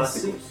So or what I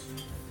see.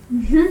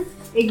 testicles?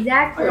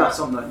 Exactly. I got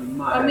something that you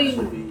might I mean-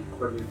 actually be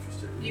pretty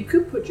interested in. You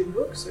could put your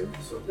books there,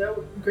 so that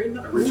would great I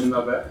enough. reach in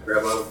my bag,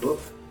 grab out a book.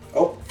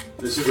 Oh.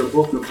 This is a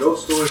book of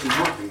ghost stories and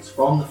hauntings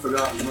from the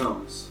Forgotten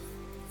Realms.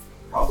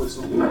 Probably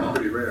something that's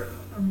pretty rare.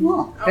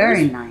 Well,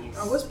 very nice.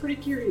 I was pretty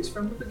curious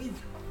from the beginning.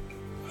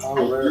 How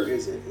rare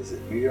is it? Is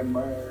it medium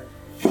rare?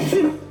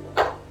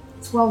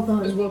 It's well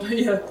done. As well,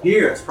 yeah.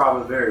 Here, it's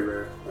probably very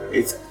rare.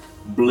 It's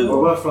Where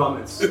blue. we're from,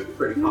 it's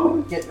pretty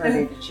common. Get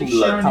ready to change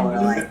Blood. the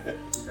color light. Okay.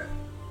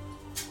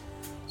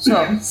 So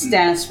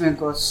Stanismir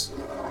goes,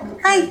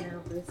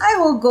 I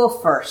will go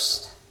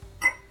first.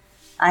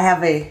 I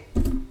have a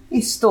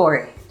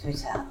story to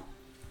tell.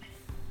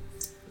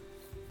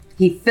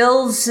 He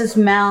fills his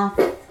mouth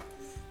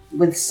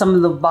with some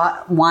of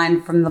the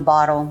wine from the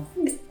bottle,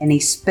 and he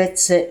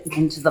spits it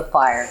into the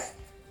fire.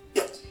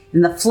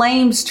 And the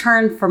flames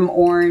turn from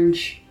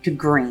orange to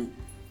green.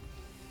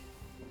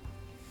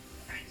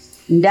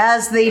 And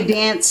as they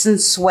dance and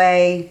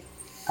sway,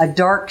 a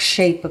dark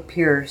shape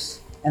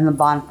appears in the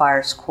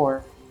bonfire's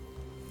core.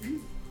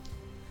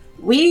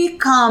 We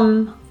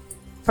come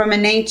from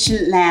an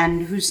ancient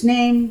land whose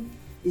name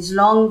is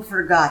long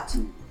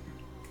forgotten,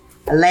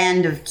 a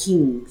land of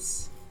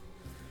kings.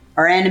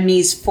 Our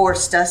enemies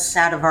forced us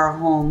out of our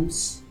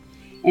homes,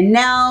 and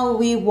now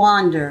we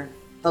wander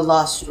the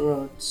lost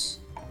roads.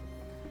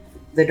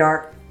 The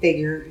dark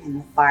figure in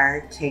the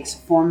fire takes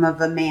form of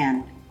a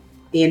man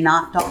being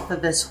knocked off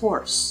of his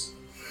horse,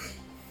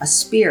 a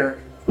spear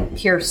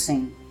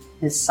piercing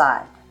his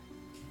side.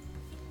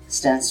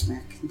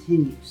 Stanismir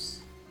continues.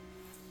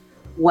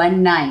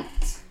 One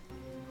night,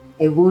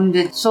 a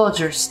wounded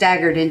soldier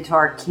staggered into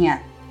our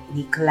camp and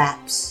he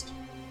collapsed.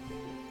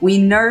 We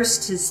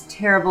nursed his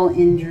terrible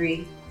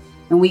injury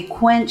and we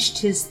quenched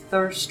his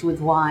thirst with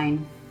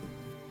wine,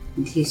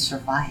 and he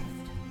survived.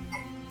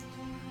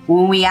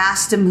 When we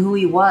asked him who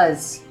he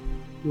was,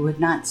 he would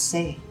not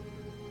say.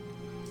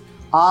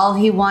 All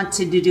he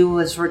wanted to do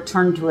was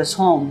return to his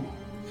home,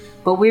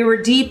 but we were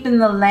deep in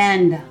the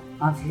land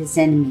of his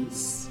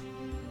enemies.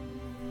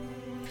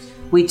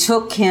 We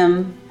took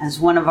him as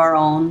one of our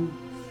own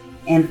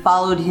and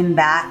followed him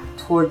back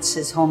towards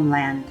his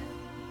homeland.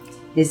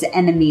 His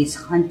enemies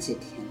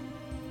hunted him.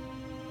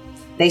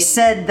 They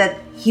said that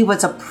he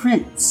was a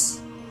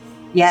prince,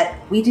 yet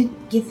we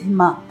didn't give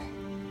him up,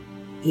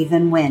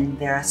 even when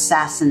their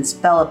assassins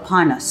fell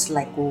upon us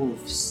like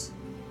wolves.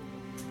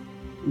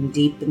 And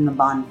deep in the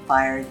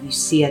bonfire, you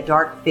see a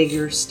dark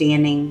figure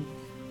standing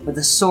with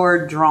a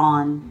sword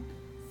drawn,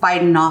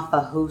 fighting off a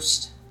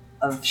host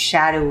of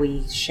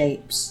shadowy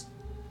shapes.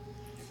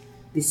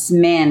 This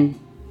man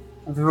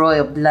of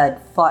royal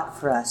blood fought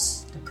for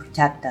us to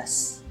protect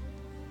us,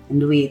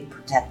 and we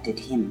protected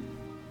him.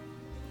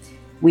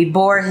 We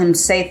bore him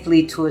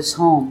safely to his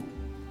home,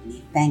 and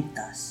he thanked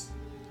us.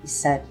 He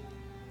said,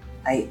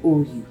 I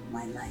owe you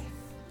my life.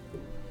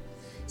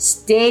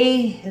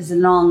 Stay as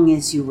long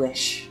as you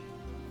wish.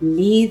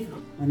 Leave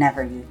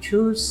whenever you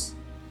choose,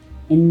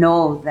 and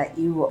know that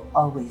you will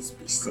always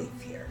be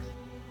safe here.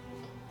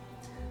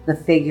 The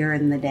figure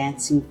in the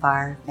dancing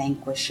fire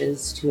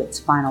vanquishes to its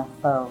final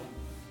foe,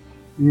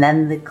 and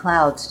then the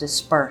clouds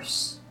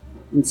disperse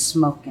in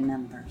smoke and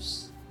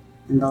embers,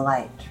 and the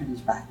light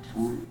turns back to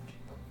orange.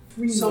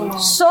 So,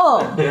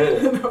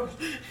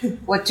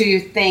 what do you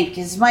think?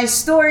 Is my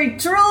story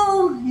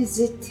true? Is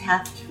it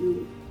half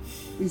true?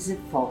 Is it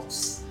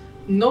false?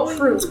 Knowing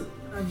True.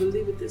 I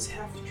believe it is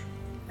half true.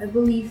 I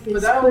believe this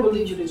But I could don't be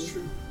believe it is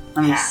true.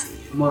 Let me see.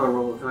 I'm gonna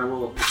roll. Can I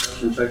roll a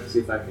perception check to see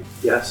if I can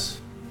guess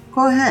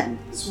Go ahead.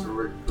 the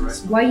story correct?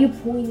 Why are you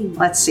pointing?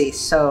 Let's see.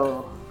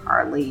 So,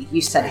 Harley,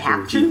 you said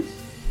half true?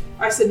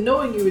 I said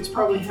knowing you, it's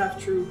probably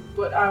half true,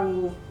 but I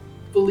will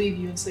believe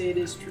you and say it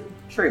is true.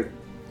 True.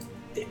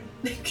 Damn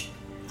it.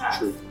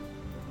 True.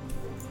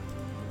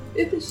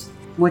 It is.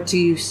 What do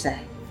you say?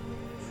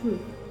 True.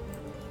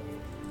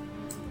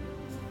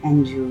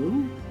 And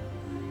you?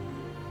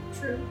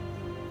 True.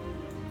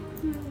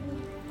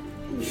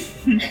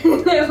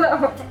 True.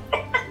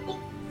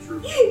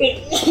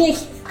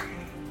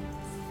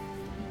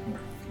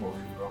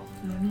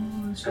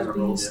 No, it's Haven't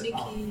being rolled yet.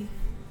 sneaky.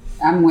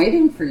 I'm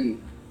waiting for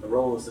you. The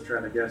roll is to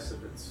try to guess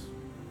if it's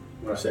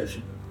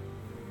Perception.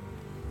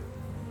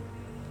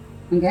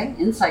 Okay,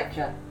 insight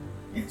check.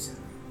 Inside.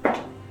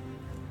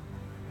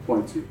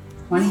 22.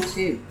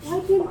 22. Why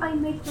didn't I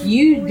make the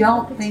You story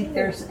don't about think the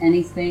there's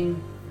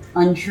anything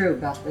untrue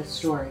about this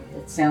story.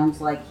 It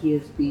sounds like he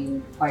is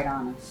being quite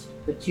honest.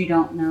 But you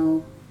don't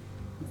know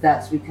if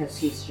that's because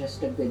he's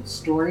just a good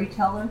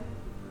storyteller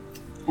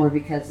or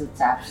because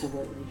it's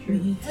absolutely true.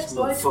 He has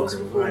lied to us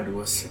Motherfucker before. lied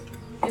to us.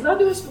 He lied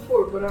to us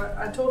before, but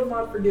I told him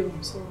I'd forgive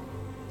him, so.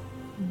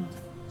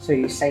 So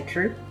you say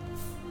true?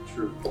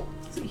 true.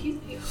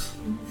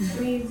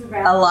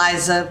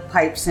 Eliza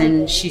pipes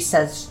in. She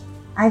says,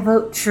 I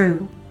vote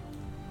true.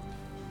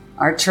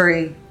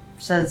 Archery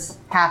says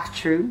half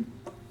true.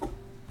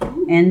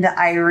 And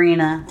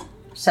Irina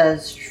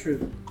says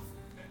true.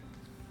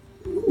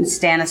 And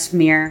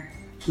Stanismir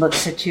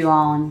looks at you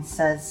all and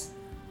says,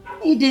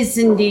 it is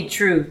indeed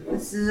true.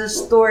 This is a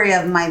story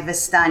of my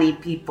Vistani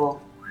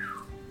people.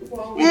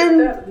 Well, we got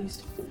that at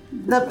least.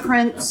 The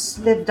prince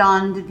lived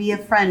on to be a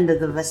friend of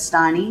the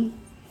Vistani,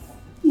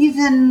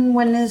 even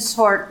when his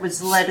heart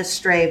was led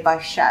astray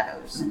by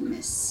shadows and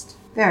mist.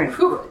 Very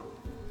good.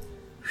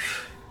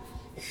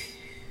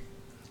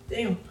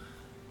 Damn.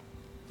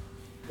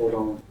 Hold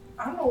on.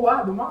 I don't know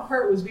why, but my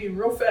heart was beating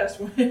real fast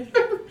when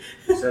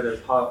You said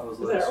his heart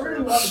was I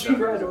really want to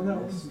be right on that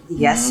one.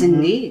 Yes,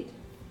 indeed.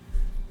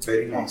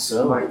 Very nice.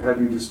 So, Like, have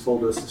you just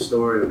told us the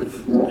story of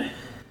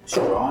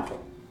Strahd.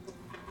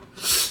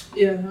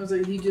 Yeah, I was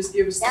like, he just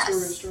gave us the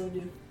Yes. story of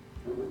Strahd.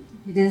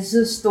 It is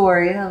the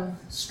story of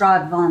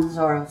Strahd von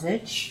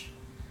Zorovich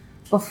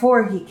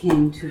before he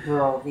came to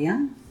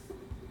Barovia,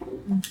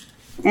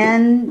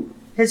 and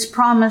his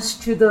promise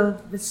to the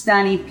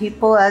Vistani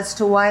people as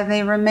to why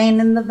they remain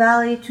in the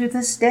valley to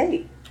this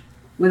day,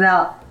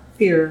 without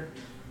fear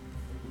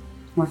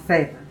or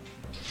favor.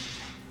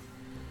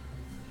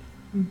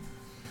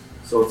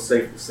 So it's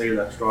safe to say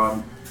that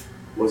Strahd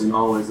wasn't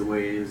always the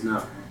way he is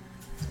now.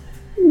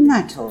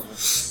 Not totally.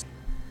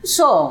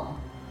 So,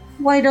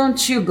 why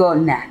don't you go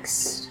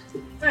next?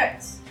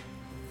 Alright.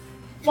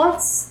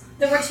 Once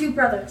there were two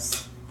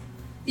brothers.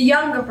 The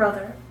younger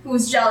brother, who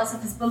was jealous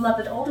of his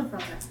beloved older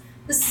brother,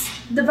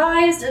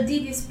 devised a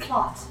devious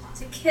plot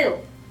to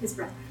kill his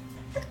brother.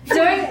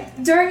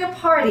 During a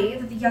party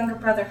that the younger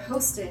brother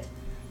hosted,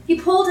 he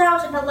pulled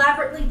out an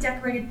elaborately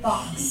decorated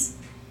box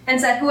and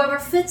said whoever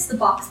fits the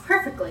box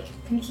perfectly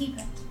can keep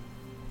it.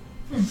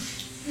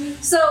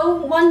 So,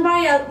 one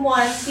by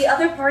one, the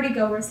other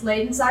partygoers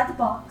laid inside the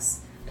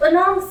box, but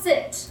none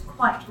fit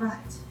quite right.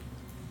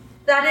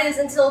 That is,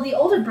 until the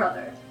older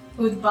brother,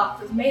 who the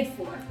box was made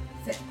for,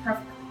 fit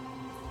perfectly.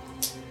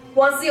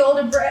 Once the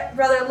older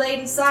brother laid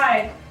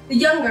inside, the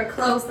younger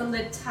closed the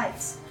lid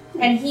tight,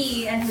 and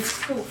he and his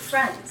cruel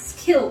friends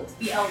killed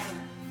the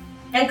elder,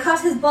 and cut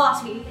his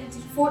body into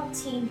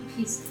 14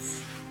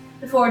 pieces,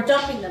 before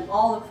dumping them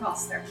all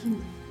across their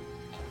kingdom.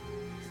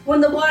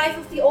 When the wife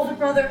of the older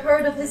brother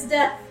heard of his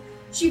death,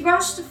 she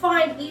rushed to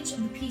find each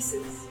of the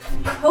pieces,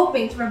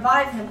 hoping to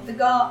revive him with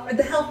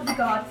the help of the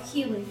god of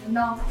healing and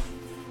knowledge.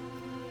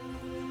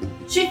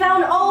 She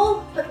found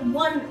all but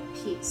one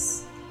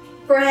piece,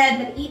 for it had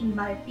been eaten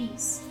by a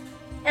beast,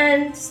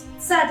 and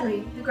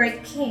sadly, the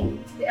great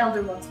king the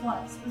elder once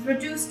was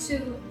reduced to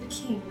the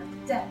king of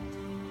the dead.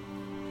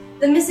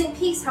 The missing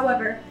piece,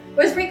 however,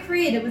 was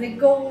recreated with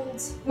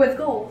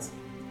gold.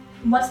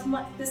 What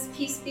might this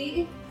piece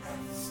be?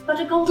 But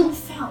a golden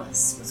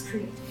phallus was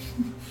created.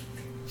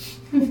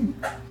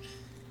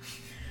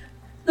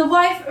 The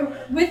wife,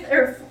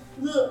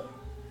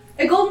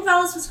 a golden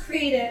phallus was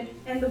created,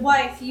 and the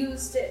wife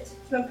used it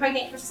to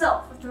impregnate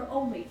herself with her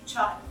only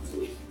child.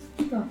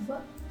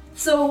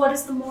 So, what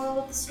is the moral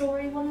of the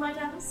story, one might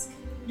ask?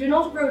 Do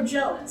not grow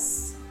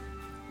jealous,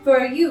 for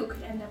you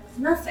could end up with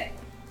nothing,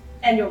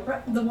 and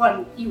the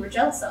one you were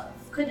jealous of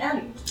could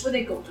end with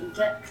a golden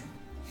dick.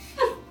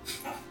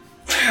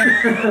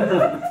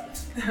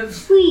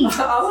 Please.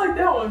 I like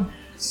that one.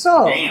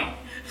 So, Damn.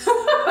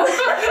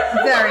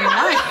 very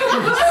nice.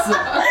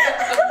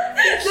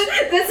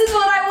 This is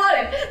what I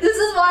wanted. This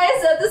is why I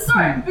said the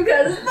story,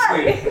 because it's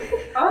funny.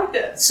 I like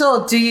that.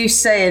 So, do you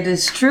say it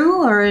is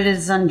true or it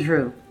is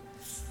untrue?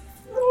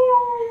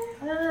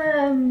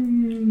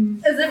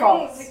 Is it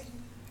False.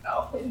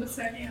 Oh, in the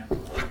second.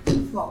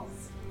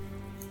 False.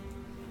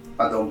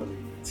 I don't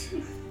believe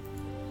it.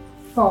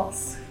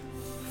 False.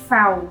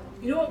 Foul.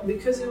 You know what?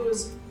 Because it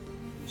was,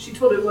 she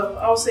told it well.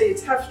 I'll say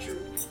it's half true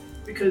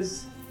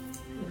because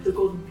of the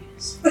golden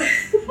piece.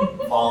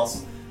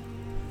 False.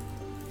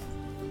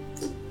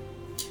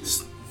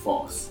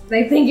 False.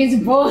 They think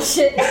it's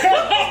bullshit.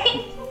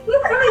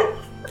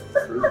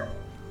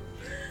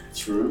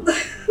 True.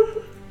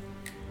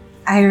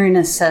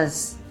 Irina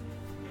says,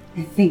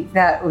 I think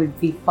that would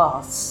be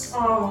false.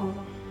 Oh.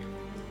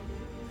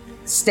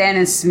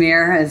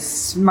 Stanismir is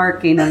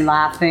smirking and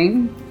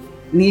laughing,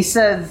 and he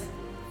says,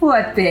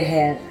 what the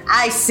hell?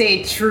 I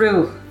say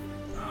true.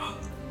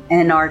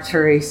 And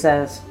Archery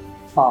says,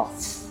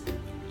 false.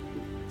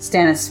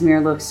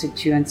 Stanismir looks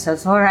at you and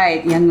says, all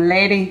right, young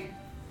lady.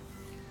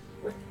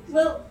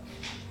 Well,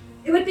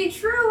 it would be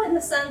true in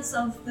the sense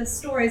of the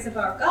stories of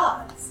our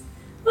gods.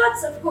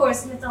 But, of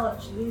course,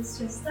 mythology is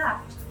just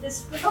that.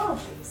 It's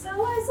mythology. So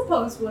I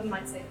suppose one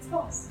might say it's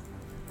false.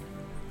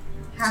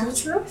 Half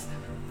true?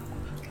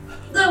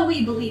 Though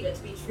we believe it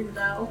to be true,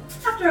 though.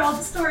 After all,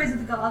 the stories of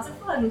the gods are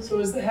fun. So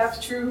is the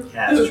half true?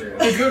 Half true.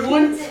 A good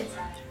one?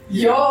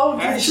 Y'all,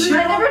 I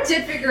never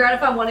did figure out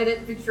if I wanted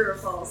it to be true or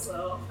false,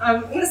 so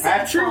I'm gonna say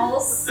Half true?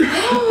 false.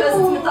 Because it's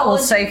mythology. We'll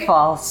say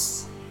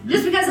false.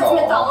 Just because it's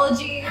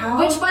mythology.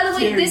 Which, by the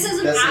way, this is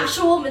an That's it.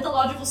 actual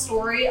mythological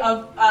story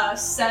of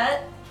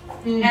Set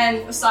and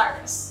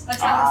Osiris.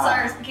 That's how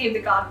Osiris became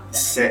the god of death.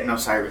 Set and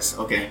Osiris.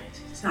 Okay.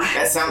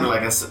 That sounded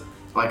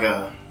like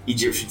a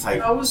Egyptian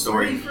type I was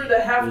story. ready for the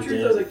half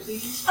truth. I was like,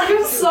 please.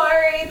 I'm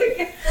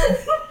sorry.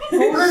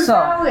 So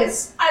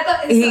I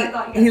thought you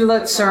guys he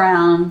looks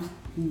around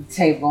the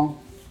table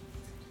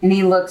and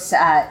he looks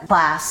at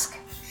Flask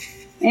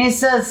and he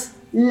says,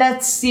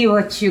 "Let's see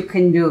what you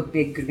can do,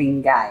 big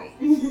green guy."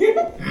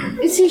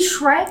 Is he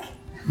Shrek?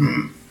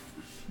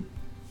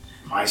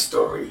 My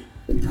story.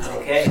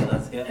 Okay,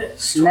 let's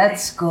go.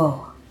 Let's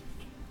go.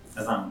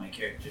 That's not what my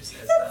character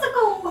says.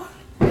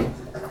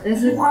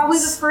 This is probably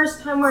the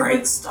first time we're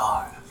Great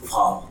star,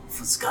 fall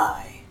from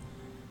sky.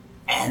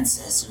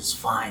 Ancestors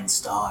find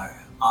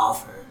star,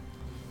 offer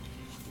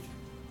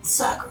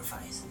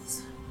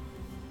sacrifices.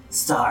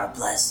 Star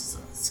blesses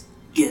us,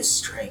 gives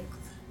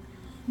strength.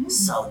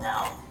 So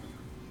now,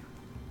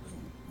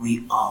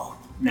 we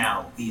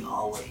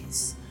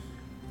always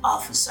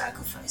offer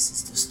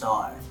sacrifices to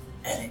star,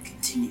 and it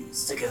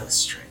continues to give us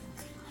strength.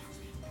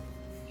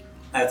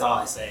 That's all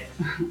I say.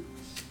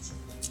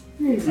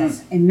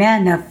 A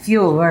man of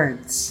few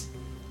words.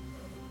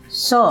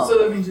 So So,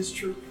 that means it's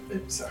true.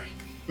 Sorry.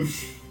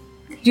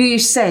 do you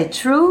say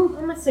true?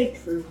 I'm gonna say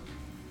true.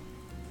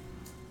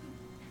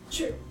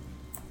 True.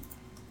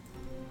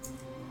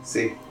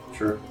 See,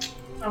 true.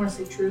 I'm gonna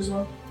say true as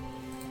well.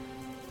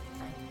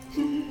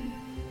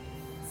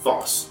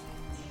 False.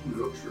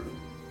 Real true.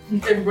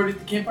 Everybody at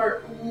the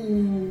campfire.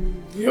 Ooh.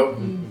 Yep.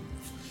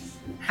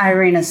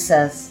 Irina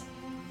says,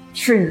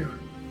 true.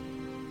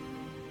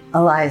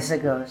 Eliza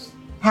goes,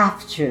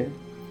 half true.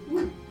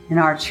 And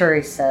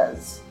Arturi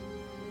says,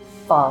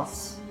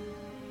 false.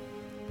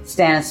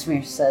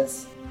 Stanismir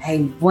says,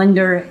 I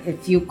wonder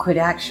if you could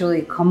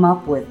actually come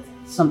up with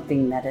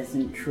something that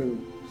isn't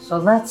true. So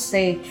let's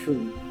say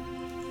true.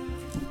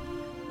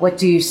 What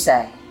do you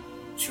say?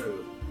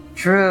 True.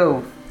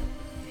 True.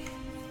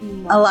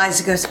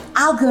 Eliza goes,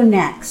 I'll go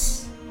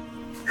next.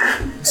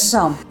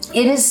 So,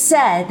 it is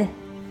said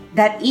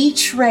that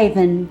each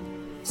raven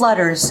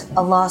flutters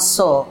a lost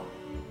soul,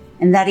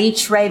 and that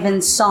each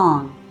raven's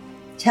song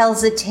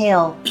tells a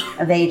tale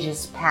of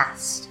ages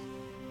past.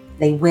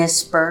 They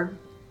whisper,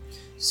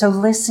 so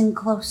listen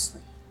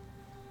closely.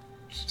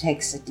 She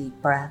takes a deep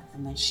breath,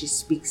 and when she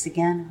speaks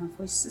again, her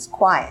voice is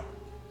quiet,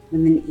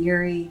 with an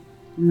eerie,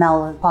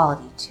 mellow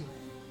quality to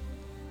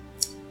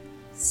it.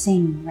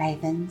 Sing,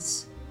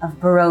 ravens of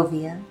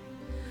Barovia,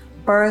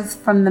 birthed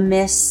from the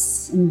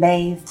mists and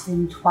bathed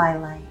in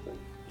twilight.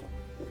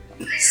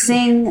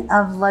 Sing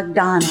of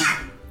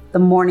Lugdana, the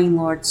morning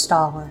lord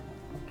stalwart,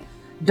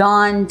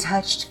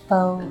 dawn-touched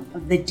foe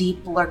of the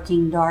deep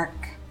lurking dark,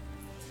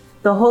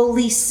 the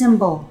holy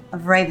symbol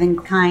of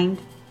ravenkind,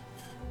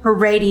 her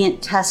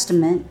radiant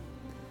testament,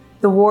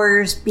 the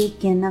warrior's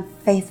beacon of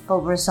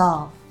faithful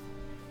resolve.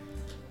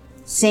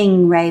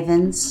 Sing,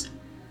 ravens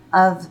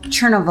of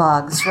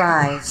Chernavog's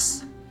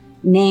rise,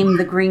 name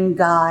the green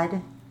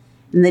god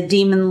and the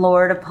demon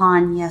lord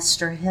upon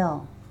Yester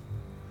Hill.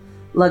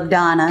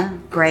 Lugdana,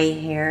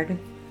 gray-haired,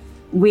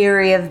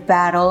 weary of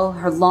battle,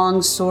 her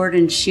long sword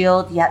and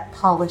shield yet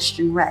polished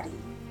and ready,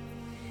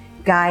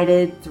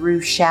 guided through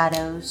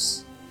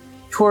shadows,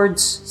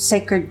 towards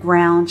sacred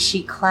ground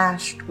she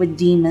clashed with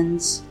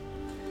demons,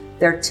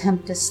 their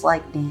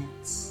tempest-like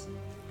dance.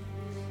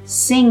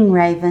 Sing,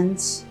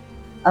 ravens,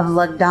 of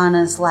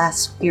Lugdana's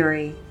last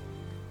fury,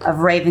 of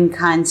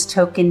Ravenkind's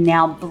token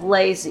now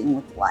blazing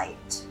with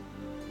light.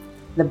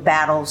 The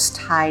battle's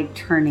tide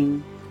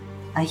turning,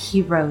 a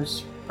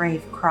hero's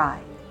brave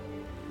cry.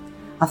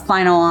 A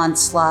final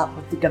onslaught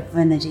with the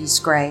divinity's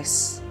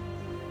grace.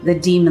 The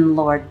demon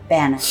lord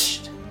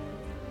banished.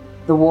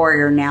 The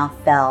warrior now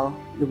fell,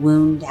 the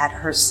wound at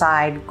her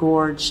side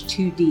gorged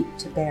too deep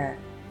to bear.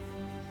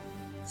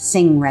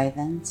 Sing,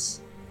 ravens,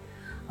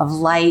 of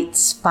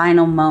light's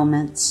final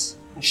moments,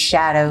 a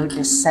shadow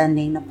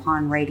descending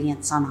upon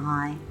radiance on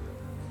high.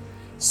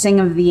 Sing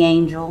of the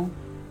angel,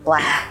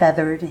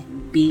 black-feathered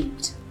and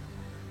beaked,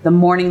 the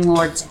morning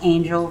lord's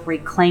angel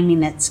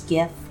reclaiming its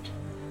gift,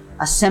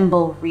 a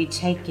symbol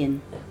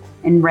retaken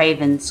in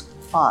raven's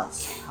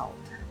claws held.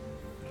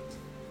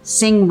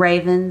 Sing,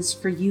 ravens,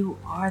 for you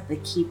are the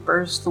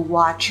keepers, the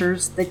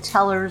watchers, the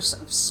tellers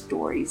of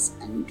stories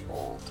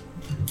untold.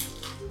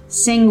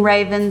 Sing,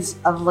 ravens,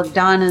 of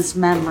Lugdana's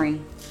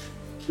memory,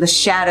 the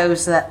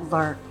shadows that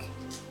lurk,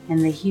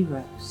 and the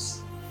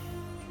heroes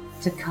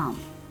to come.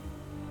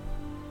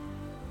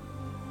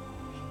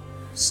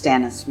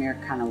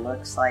 Stanismir kind of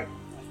looks like,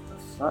 what the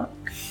fuck?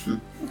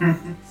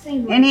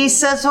 And he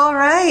says, all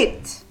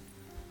right,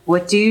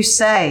 what do you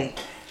say?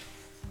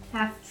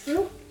 Half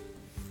true?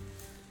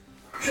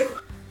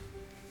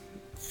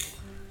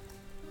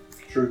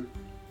 True.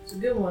 It's a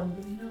good one,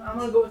 but you know, I'm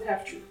gonna go with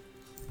half true.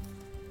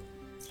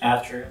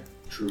 Half true.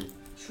 True.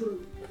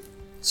 True.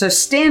 So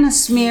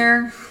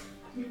Stanismir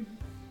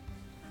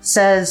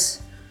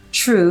says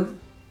true,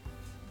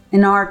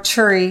 and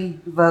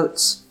Arturi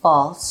votes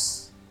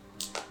false,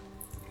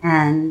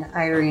 and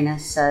Irina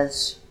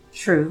says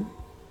true.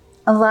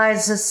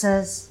 Eliza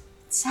says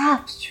it's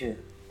half true.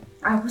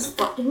 I was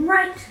fucking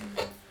right.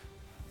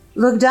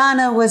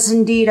 Lugdana was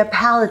indeed a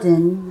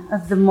paladin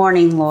of the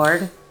Morning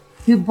Lord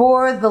who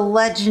bore the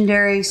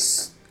legendary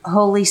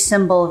holy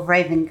symbol of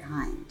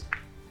Ravenkind.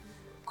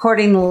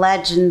 According to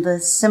legend, the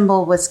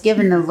symbol was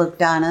given to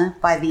Lugdana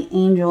by the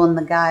angel in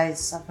the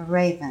guise of a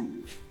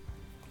raven.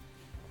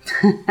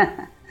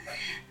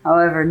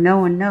 However, no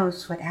one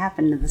knows what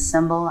happened to the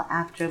symbol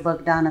after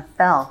Lugdana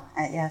fell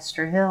at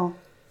Yester Hill.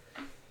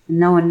 And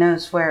no one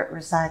knows where it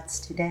resides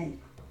today.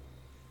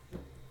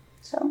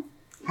 So,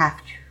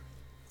 half true.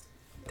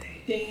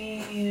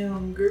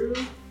 Damn, girl.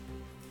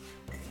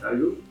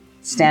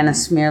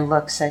 Stannismere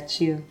looks at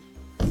you.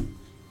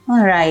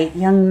 All right,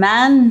 young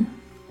man,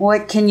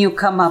 what can you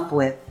come up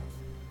with?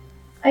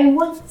 I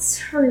once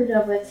heard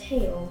of a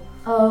tale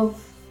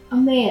of a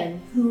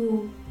man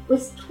who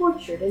was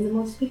tortured in the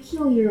most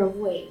peculiar of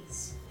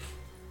ways.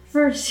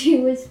 First, he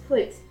was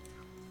put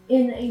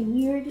in a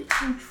weird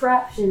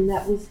contraption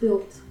that was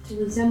built to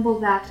resemble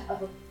that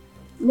of a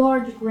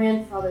large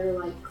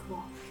grandfather-like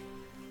clock.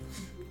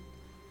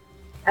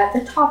 At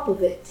the top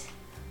of it,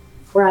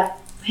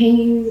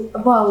 hanging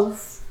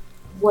above,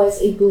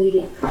 was a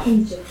bladed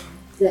pendulum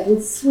that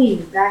would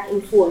swing back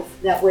and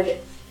forth that would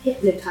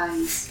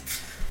hypnotize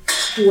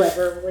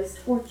whoever was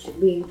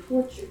being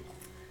tortured.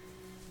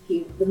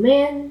 The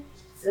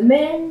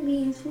man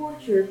being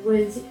tortured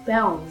was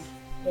bound,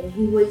 and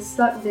he was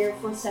stuck there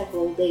for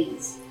several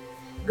days.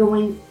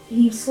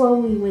 He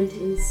slowly went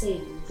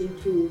insane due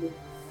to the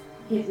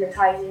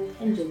hypnotizing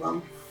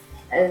pendulum.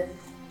 And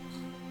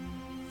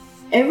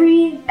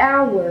every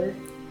hour,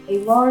 a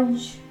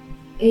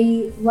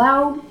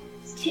loud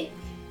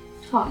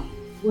tick-tock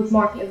would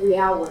mark every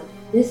hour.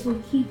 This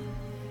would keep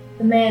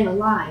the man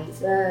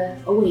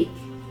awake.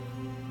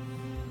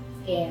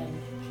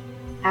 And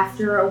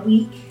after a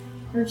week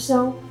or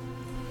so,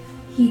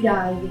 he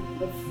died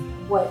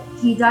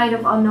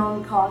of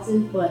unknown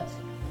causes, but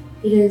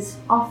it is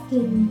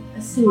often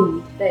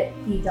assumed that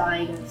he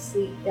died of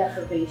sleep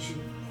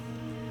deprivation.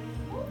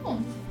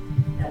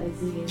 That was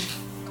the end.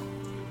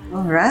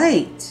 All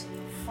right.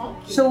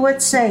 So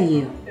what say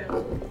you?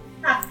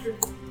 After.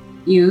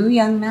 You,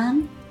 young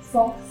man?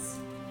 False.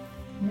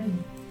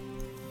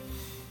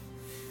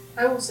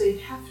 I will say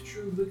half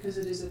true because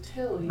it is a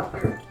tale you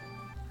heard.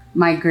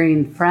 My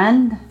green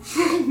friend?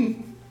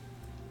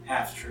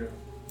 Half true.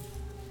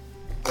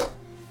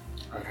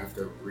 I'd have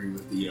to agree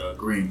with the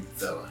green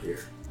fella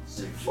here.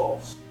 Say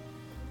false.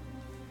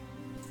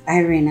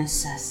 Irina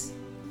says,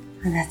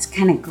 well, that's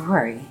kind of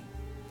gory,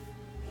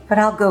 but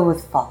I'll go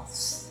with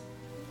false.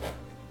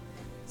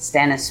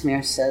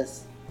 Stannismere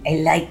says, I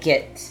like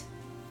it,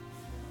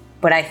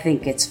 but I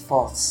think it's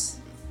false.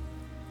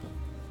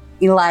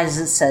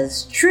 Eliza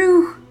says,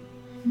 true,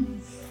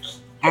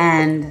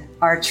 and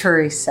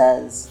Arturi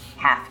says,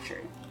 half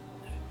true.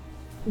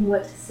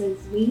 What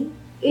says me?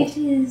 It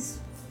is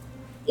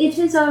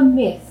a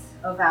myth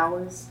of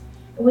ours.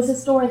 It was a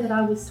story that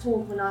I was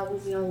told when I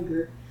was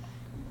younger.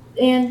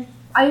 And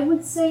I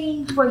would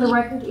say, for the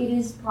record, it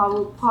is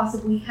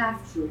possibly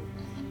half true.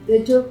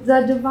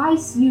 The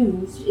device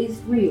used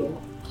is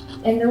real,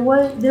 and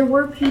there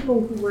were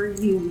people who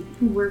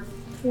were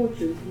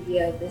tortured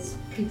via this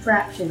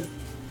contraption.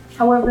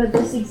 However,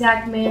 this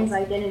exact man's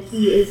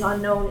identity is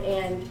unknown,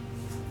 and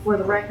for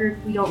the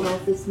record, we don't know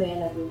if this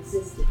man ever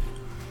existed.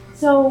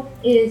 So,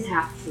 it is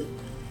half true.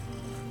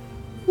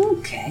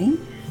 Okay.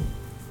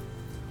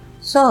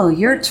 So,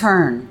 your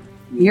turn.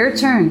 Your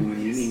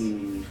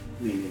turn.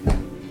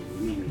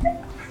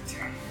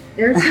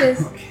 There's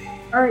his.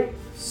 Alright.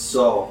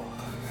 So,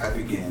 I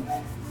begin.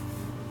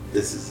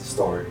 This is the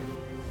story.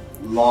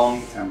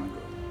 Long time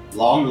ago.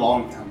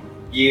 Long time ago.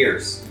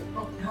 Years.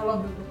 Oh, how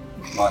long ago?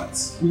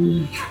 Months.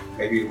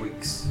 Maybe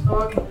weeks.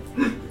 Oh, okay.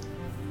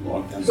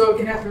 Long time So ago. it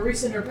can happen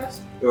recent or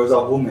past? There was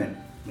a woman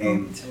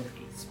named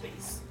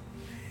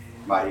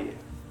Maria.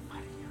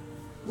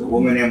 The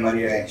woman named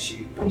Maria,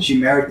 and she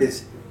married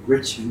this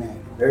rich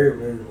man,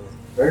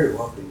 very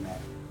wealthy man,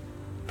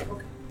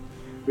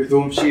 with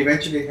whom she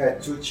eventually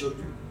had 2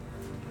 children,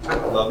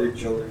 lovely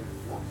children,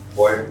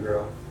 boy and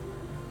girl,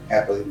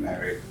 happily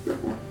married.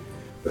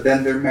 But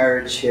then their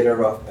marriage hit a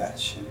rough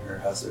patch, and her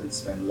husband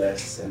spent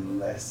less and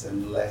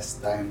less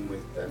time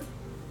with them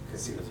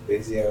because he was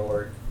busy at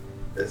work,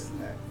 this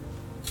and that.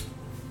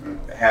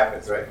 It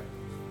happens, right?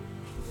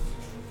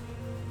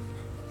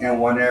 And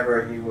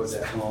whenever he was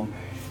at home,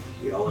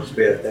 he always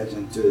paid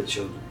attention to the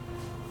children,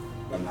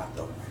 but not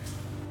the wife.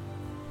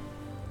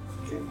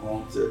 Came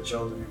home to the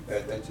children and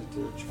paid attention to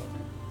the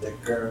children. The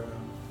girl.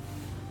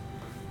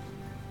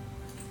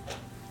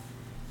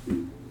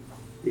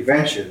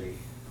 Eventually,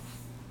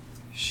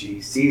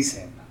 she sees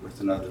him with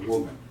another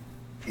woman,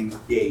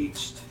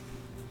 engaged,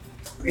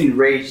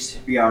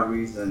 enraged beyond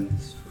reason.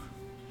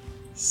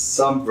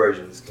 Some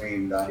versions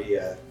claim that he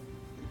had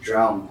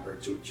drowned her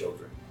 2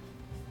 children.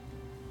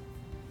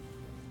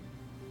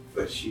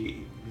 But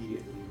she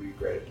immediately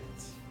regretted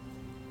it,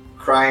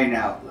 crying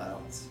out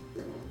loud,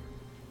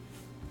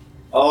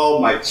 "Oh,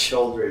 my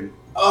children!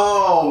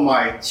 Oh,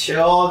 my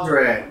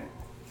children!"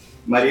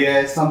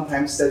 Maria is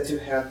sometimes said to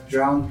have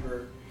drowned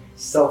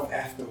herself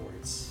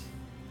afterwards.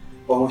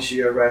 But when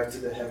she arrived to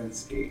the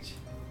Heaven's Gate,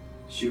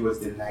 she was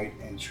denied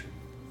entry,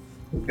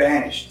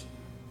 banished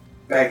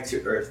back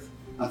to Earth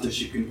until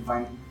she could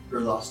find her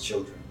lost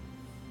children.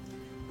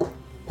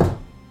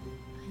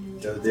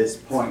 To this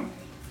point,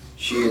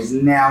 she is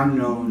now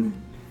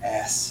known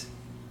as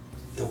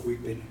the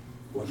Weeping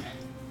Woman,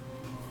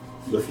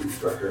 looking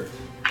for her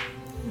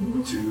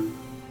 2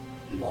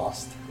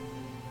 lost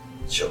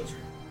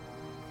children.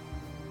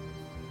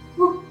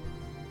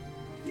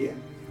 Yeah.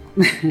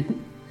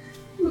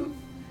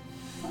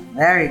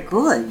 Very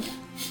good.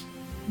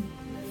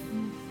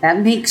 That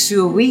makes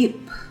you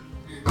weep.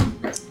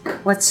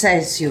 What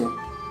says you?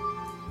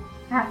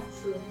 Half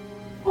true.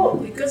 Oh,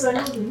 because I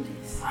know the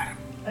news.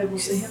 I will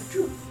say half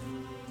true.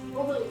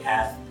 Although,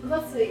 Half.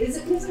 let's say, is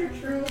it considered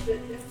true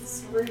if the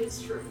story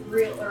is true,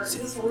 real, or is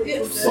the story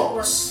It's legit, or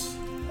False.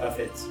 If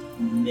it's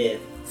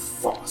myth,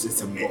 False.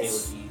 It's a it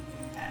myth. would be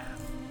half.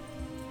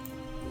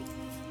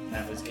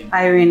 Now if it's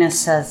Irina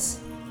says,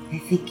 I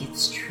think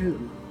it's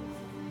true.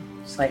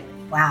 It's like,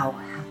 wow,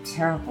 how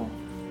terrible.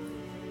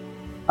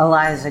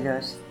 Eliza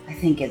goes, I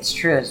think it's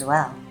true as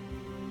well.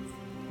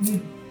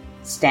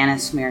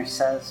 Stanismir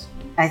says,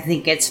 I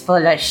think it's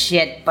full of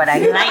shit, but I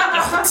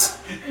like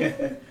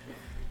it.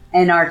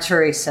 And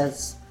Arturi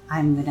says,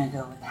 I'm gonna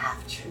go with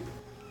half true.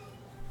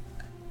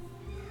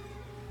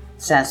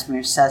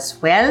 Stanismir says,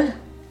 well,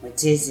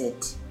 what is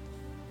it?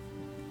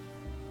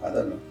 I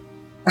don't know.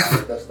 I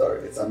heard that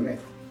story. It's a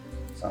myth.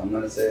 So I'm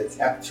gonna say it's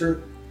half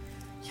true.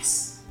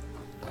 Yes.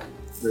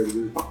 Very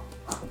good.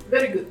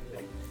 Very good.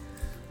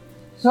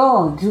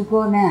 So, you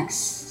go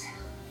next.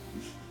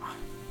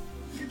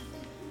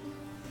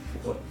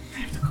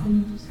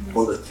 I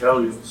want to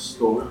tell you a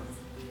story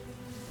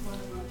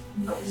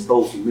that was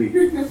told to me.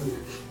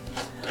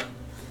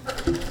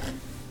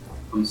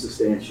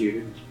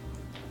 Unsubstantiated,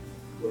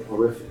 but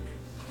horrific.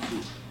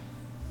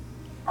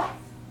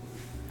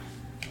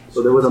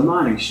 So there was a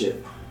mining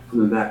ship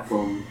coming back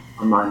from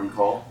a mining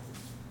call,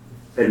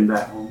 heading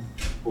back home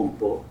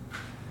port.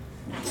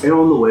 And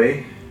on the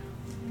way,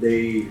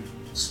 they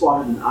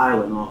spotted an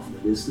island off in the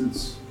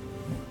distance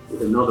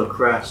with another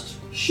crashed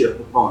ship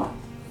upon it.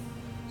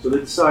 So they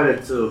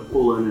decided to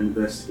pull in and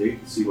investigate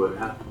and see what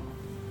happened.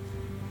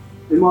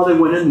 And while they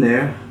went in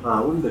there,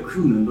 one of the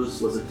crew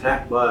members was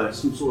attacked by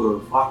some sort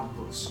of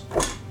octopus.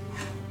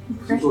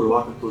 Some sort of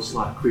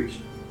octopus-like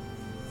creature.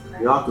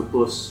 The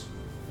octopus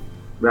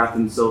wrapped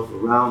himself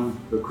around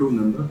the crew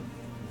member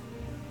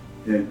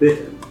and bit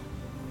him.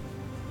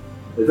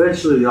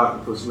 Eventually the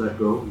octopus let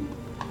go and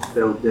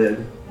fell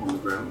dead on the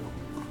ground.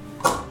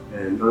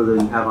 And other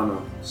than having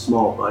a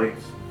small bite,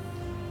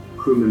 the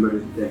crew member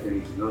didn't think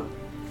anything of it.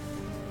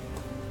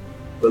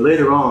 But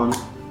later on,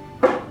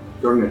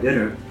 during a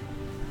dinner,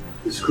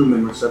 this crew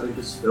member suddenly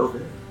just fell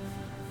dead.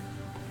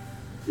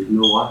 Didn't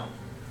know why.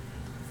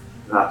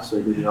 Perhaps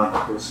maybe the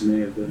octopus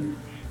may have been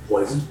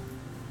poisoned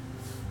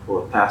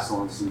or passed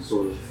on some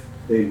sort of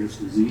dangerous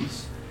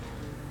disease.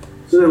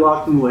 So they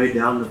locked him away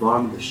down the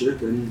bottom of the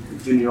ship and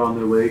continued on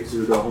their way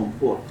to their home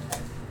port.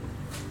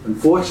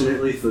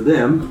 Unfortunately for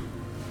them,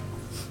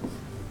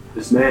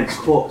 this man's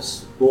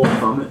corpse bore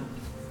from it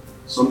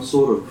some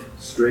sort of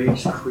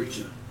strange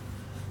creature.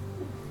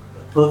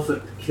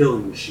 Perfect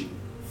killing machine,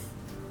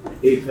 an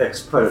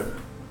apex predator,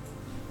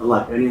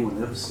 unlike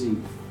anyone ever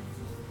seen.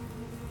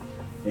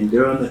 And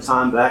during the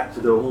time back to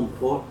their home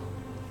port,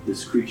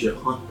 this creature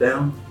hunted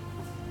down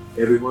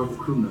every one of the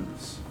crew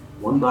members,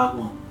 one by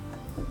one,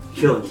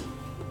 killing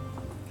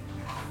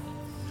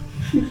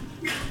them.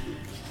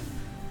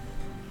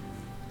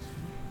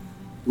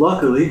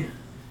 Luckily,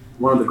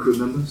 one of the crew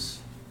members,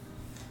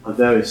 a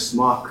very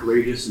smart,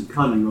 courageous, and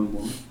cunning young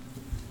woman,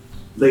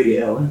 Lady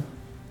Ellen,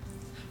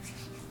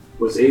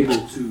 was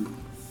able to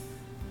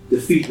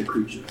defeat the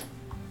creature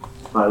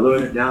by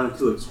luring it down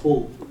into its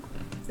hole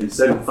and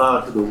setting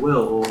fire to the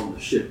well all on the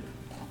ship.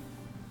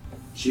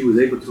 She was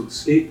able to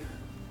escape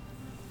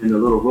in a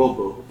little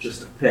rowboat with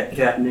just a pet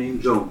cat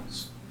named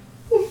Jones.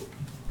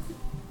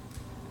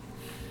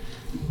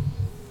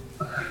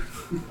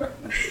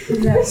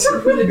 That's a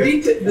really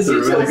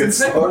good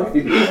story.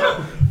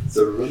 It's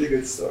a really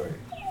good story.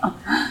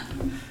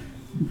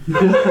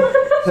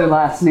 Her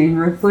last name,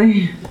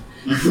 Ripley.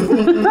 That's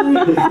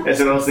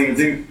what I was thinking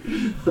too.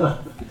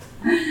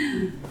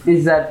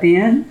 Is that the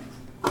end?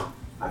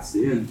 That's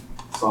the end.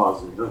 As far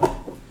as we know.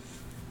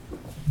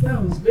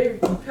 That was very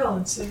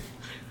compelling, sir.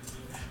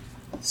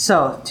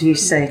 So, do you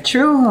say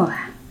true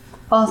or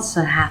false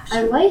or half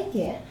I true? like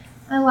it.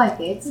 I like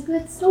it. It's a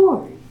good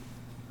story.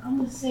 I'm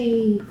gonna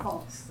say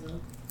false though.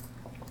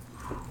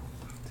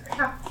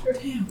 Half true.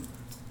 Damn.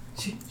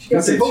 She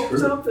got Say the bolts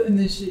true. up and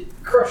then she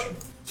crushed him.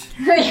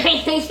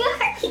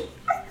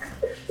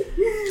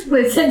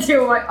 Listen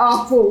to my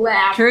awful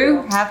laugh.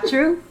 True? Half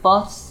true?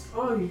 False?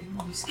 Oh, you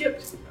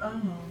skipped.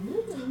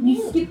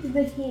 You skipped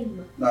the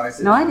hymn. No, I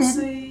said No, I Let's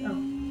didn't.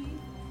 say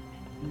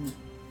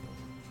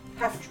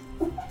half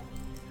true.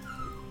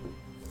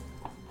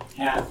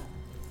 half.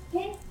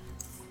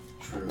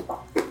 true.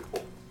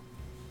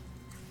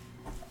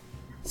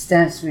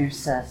 Stanismir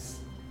says,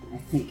 I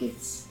think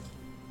it's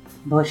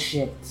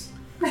bullshit.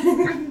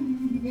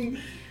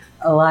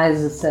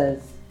 Eliza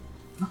says,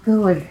 I'll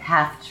go with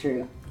half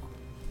true.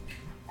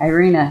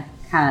 Irina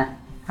kind of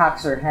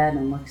cocks her head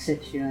and looks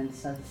at you and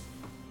says,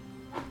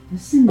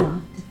 "This is an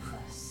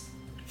octopus."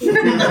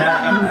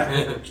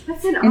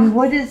 That's an And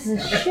what is a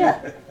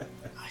ship?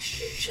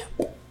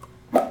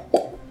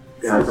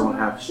 Guys don't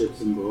have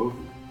ships in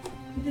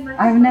Barovia.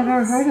 I've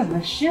never heard of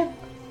a ship.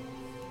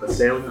 A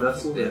sailing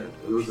vessel that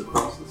goes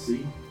across the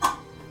sea.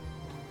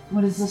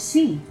 What is a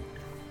sea?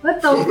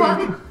 What the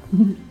fuck?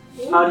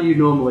 How do you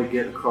normally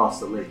get across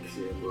the lakes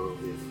here in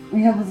Barovia?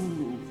 We have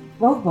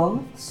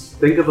rowboats.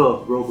 Think of a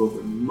rowboat,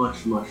 but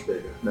much, much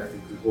bigger. That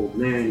can hold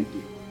many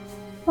people.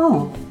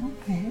 Oh,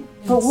 okay.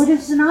 But what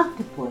is an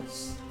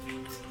octopus?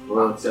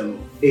 Well, it's an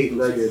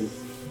 8-legged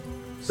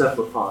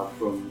cephalopod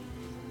from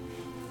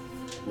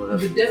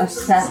whatever. The A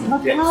depths of Depths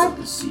cephalopod? of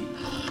the sea.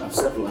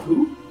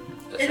 Who?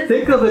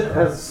 Think of it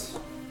as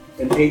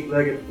an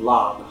 8-legged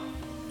blob.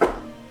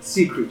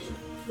 Sea creature.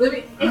 Let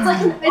me.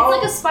 It's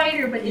like a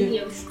spider, but in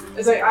the ocean.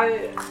 It's like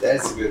I.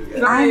 That's a good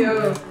Can guy. I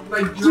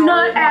like Do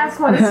not draw it? ask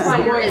what a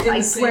spider is, I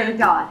In swear to sand?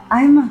 God.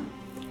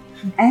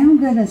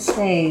 I'm gonna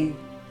say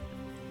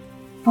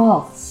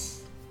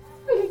false.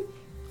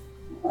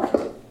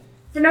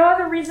 For no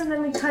other reason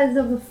than because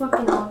of the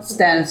fucking octopus.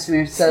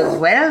 Stanismir says,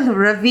 well,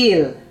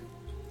 reveal.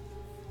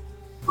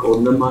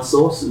 According to my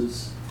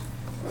sources,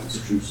 it's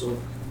a true story.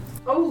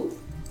 Oh,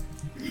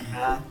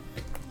 Uh,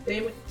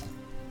 damn it!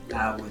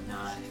 I would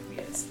not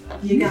guess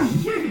that. You got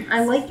it.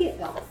 I like it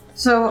though.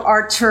 So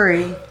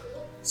Arturi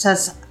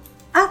says,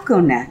 I'll go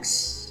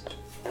next.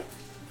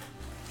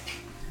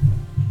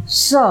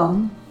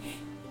 So,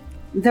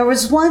 there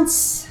was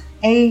once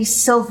a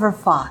silver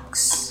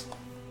fox,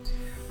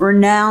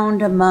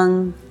 renowned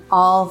among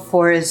all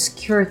for his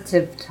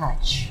curative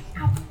touch.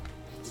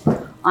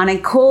 On a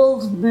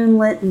cold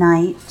moonlit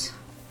night,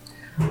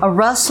 a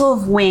rustle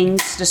of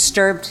wings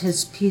disturbed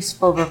his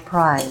peaceful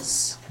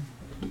reprise.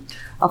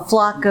 A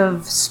flock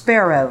of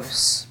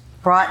sparrows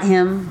brought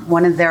him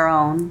one of their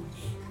own,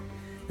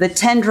 the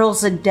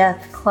tendrils of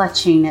death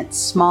clutching its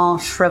small,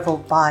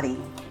 shriveled body.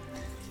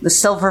 The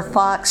silver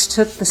fox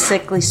took the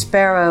sickly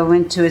sparrow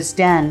into his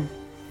den,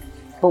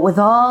 but with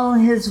all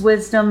his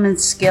wisdom and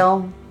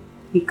skill,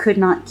 he could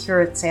not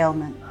cure its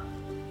ailment,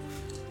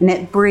 and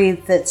it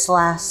breathed its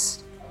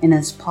last in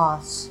his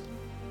paws.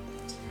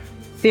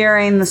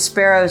 Fearing the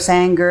sparrow's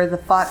anger, the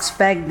fox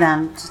begged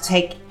them to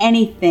take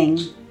anything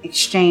in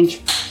exchange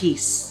for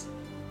peace.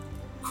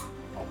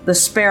 The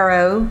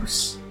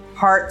sparrows,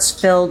 hearts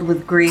filled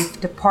with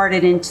grief,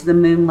 departed into the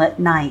moonlit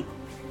night.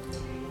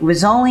 It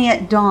was only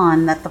at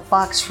dawn that the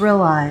fox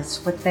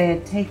realized what they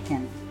had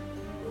taken.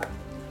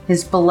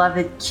 His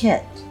beloved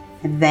kit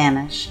had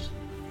vanished,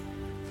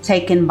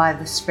 taken by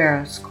the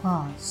sparrow's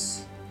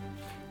claws.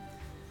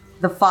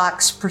 The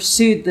fox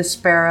pursued the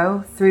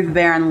sparrow through the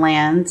barren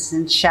lands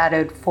and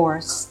shadowed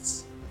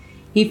forests.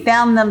 He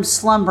found them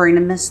slumbering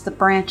amidst the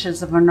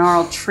branches of a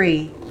gnarled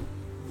tree,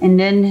 and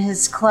in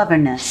his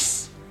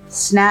cleverness,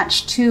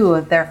 snatched 2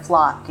 of their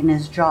flock in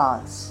his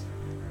jaws.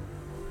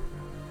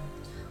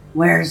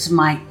 Where's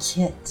my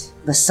kit?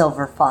 The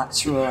silver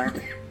fox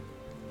roared.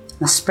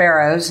 The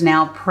sparrows,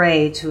 now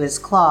prey to his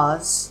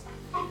claws,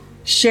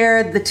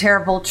 shared the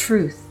terrible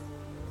truth.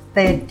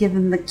 They had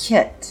given the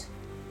kit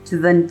to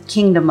the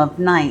kingdom of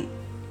night,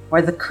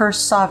 where the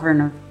cursed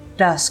sovereign of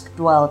dusk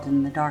dwelled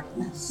in the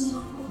darkness.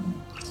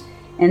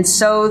 And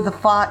so the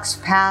fox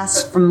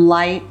passed from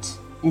light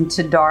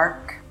into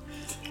dark,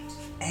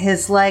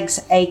 his legs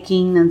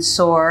aching and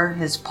sore,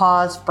 his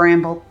paws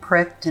bramble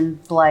pricked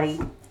and bloody.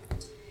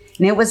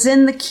 And it was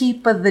in the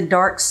keep of the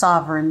dark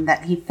sovereign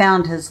that he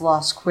found his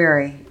lost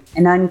quarry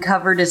and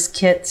uncovered his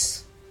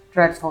kit's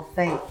dreadful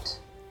fate.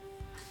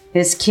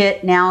 His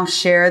kit now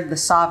shared the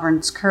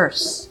sovereign's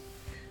curse,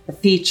 the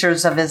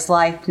features of his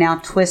life now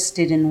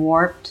twisted and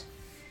warped,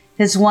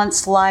 his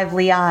once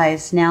lively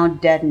eyes now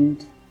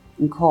deadened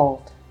and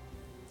cold.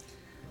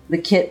 The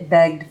kit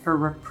begged for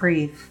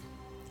reprieve,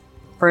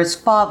 for his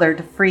father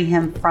to free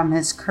him from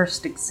his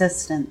cursed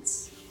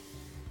existence.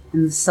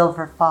 And the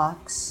silver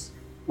fox,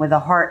 with a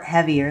heart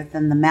heavier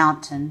than the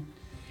mountain,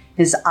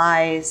 his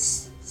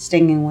eyes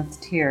stinging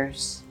with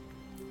tears,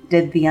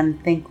 did the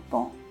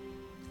unthinkable,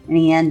 and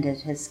he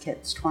ended his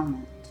kit's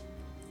torment.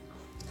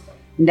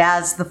 And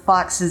as the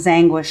fox's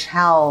anguish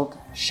howled,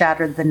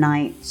 shattered the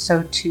night,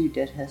 so too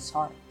did his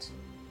heart.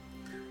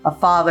 A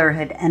father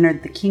had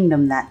entered the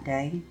kingdom that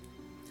day,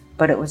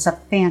 but it was a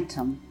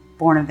phantom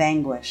born of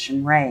anguish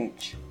and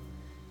rage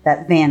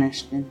that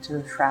vanished into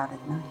the shrouded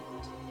night.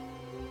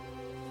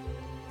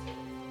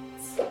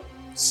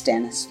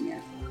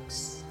 Stanismir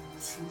looks.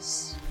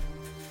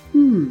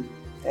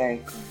 Very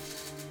good.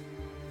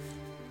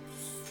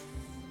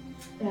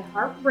 A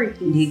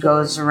heartbreaking. And he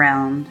goes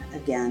around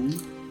again.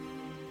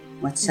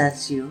 What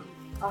says you?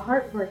 A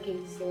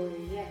heartbreaking story,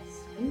 yes.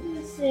 I'm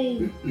gonna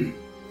say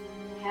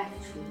half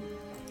true.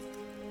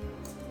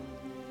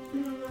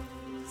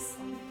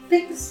 I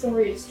think the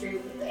story is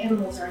true, but the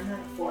animals are a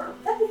metaphor.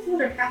 That means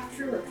whether half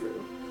true or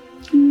true.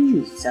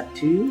 It's up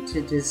to you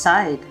to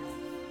decide.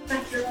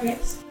 Half true, I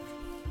guess.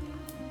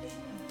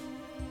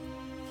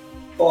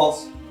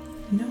 False.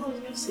 No, I was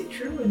gonna say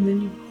true, and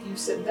then you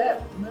said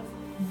that.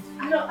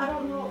 I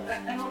don't know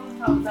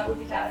how that would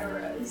be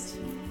categorized.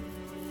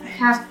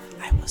 Half.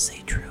 I will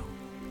say true.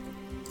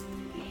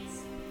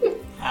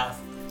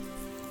 Half.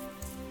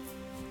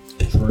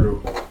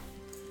 True.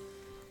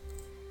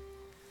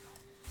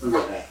 I'm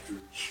not half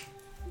true.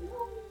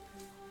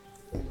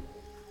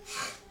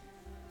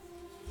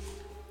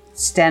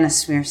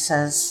 Stanismir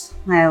says,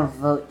 I'll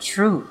vote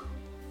true.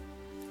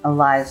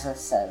 Eliza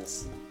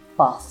says,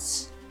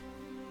 false.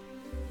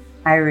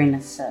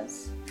 Irina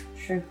says,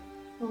 true.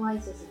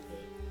 Eliza's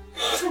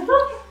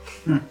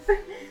a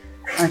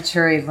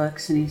Arturi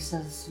looks and he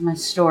says, my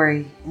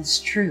story is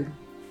true.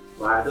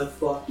 Why the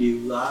fuck you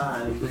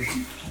lying?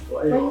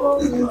 Why you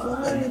always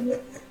lying?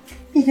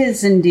 It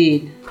is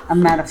indeed a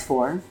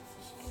metaphor,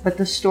 but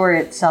the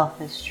story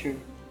itself is true.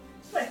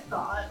 That's what I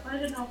thought. I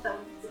didn't know if that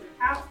was considered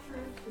half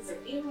true. Is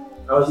it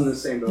evil? I was in the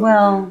same boat.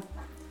 Well,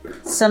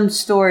 some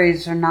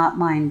stories are not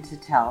mine to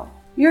tell.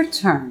 Your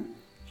turn.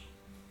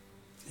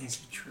 Is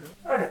it true?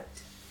 Alright.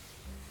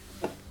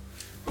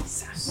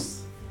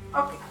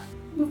 Okay.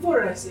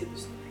 Before I say the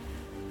story,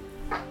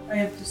 I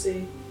have to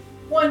say,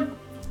 one,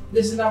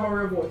 this is not my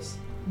real voice.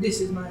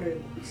 This is my real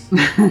voice.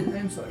 I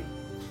am sorry.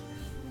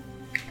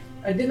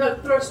 I did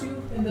not trust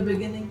you in the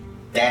beginning.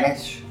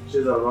 Danish?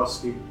 She's a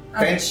rusty.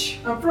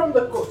 Finch? I'm from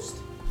the coast.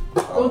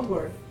 Don't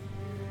worry.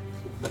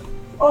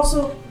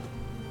 Also,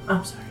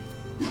 I'm sorry.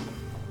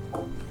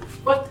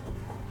 But,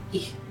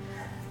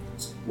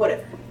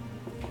 whatever.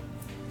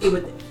 It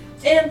would.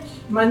 And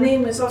my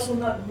name is also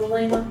not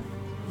Velena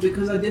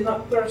because I did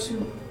not trust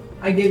you.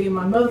 I gave you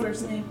my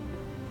mother's name.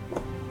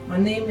 My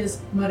name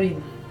is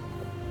Marina.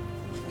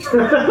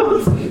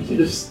 She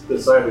just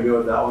decided to go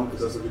with that one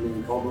because that's what you're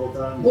being called all the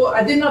time. Well,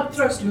 I did not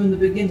trust you in the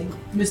beginning,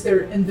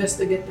 Mr.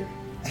 Investigator,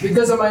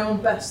 because of my own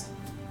past.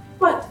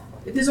 But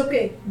it is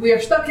okay. We are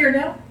stuck here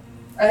now.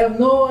 I have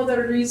no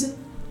other reason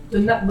to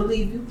not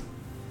believe you.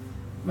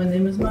 My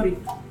name is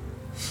Marina.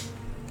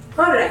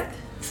 Alright.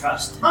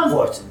 Trust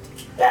important.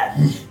 That.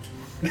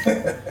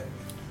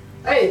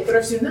 I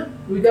trust you now.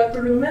 We got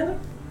to remember.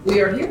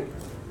 We are here.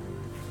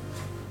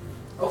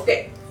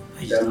 Okay.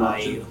 I just lie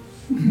you.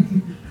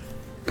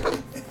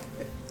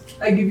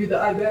 I give you the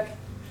eye back.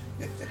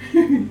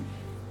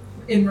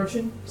 In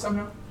Russian,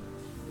 somehow.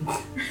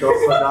 Go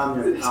for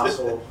down, you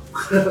asshole.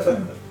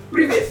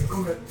 Привет,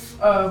 comrade.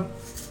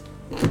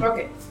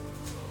 Okay.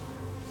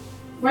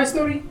 My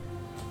story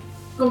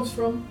comes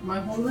from my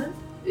homeland.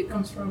 It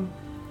comes from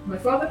my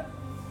father.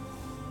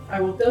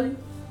 I will tell you.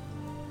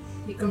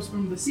 He comes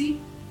from the sea,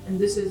 and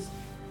this is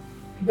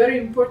very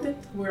important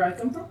where I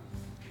come from.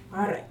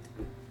 Alright.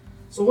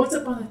 So once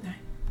upon a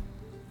time,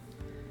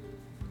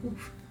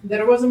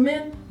 there was a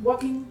man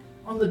walking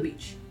on the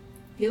beach.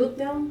 He looked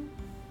down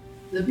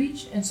the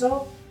beach and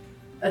saw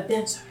a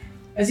dancer.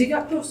 As he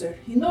got closer,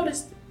 he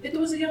noticed it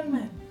was a young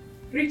man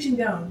reaching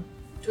down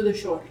to the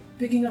shore,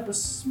 picking up a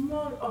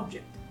small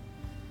object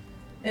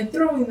and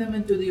throwing them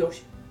into the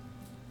ocean.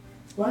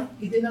 Why?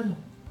 He did not know.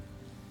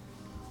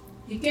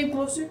 He came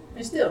closer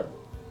and still,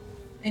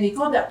 and he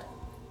called out,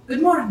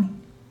 "Good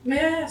morning. May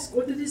I ask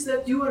what it is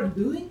that you are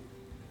doing?"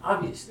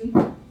 Obviously.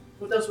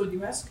 What else would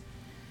you ask?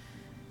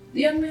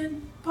 The young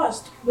man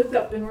paused, looked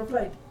up, and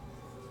replied,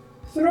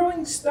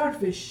 "Throwing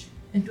starfish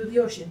into the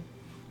ocean."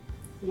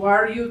 "Why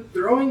are you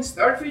throwing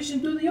starfish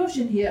into the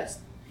ocean?" he asked.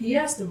 He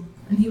asked him,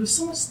 and he was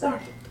somewhat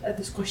startled at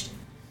this question.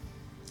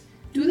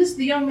 To this,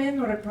 the young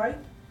man replied,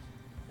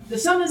 "The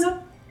sun is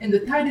up, and the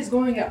tide is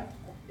going out.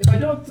 If I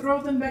don't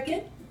throw them back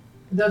in,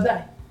 they'll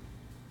die."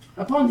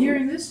 Upon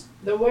hearing this,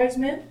 the wise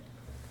man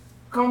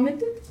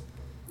commented,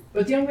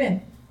 "But young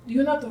man, do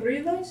you not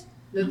realize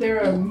that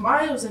there are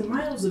miles and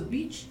miles of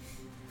beach,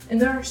 and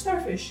there are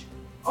starfish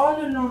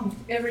all along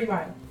every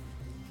mile?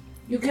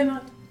 You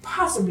cannot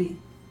possibly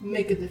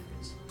make a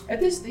difference." At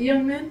this, the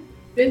young man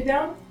bent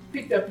down,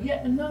 picked up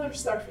yet another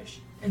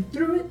starfish, and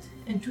threw it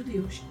into the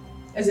ocean.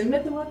 As it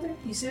met the water,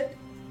 he said,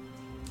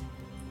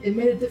 "It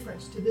made a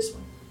difference to this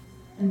one."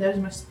 And that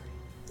is my story.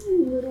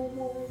 Little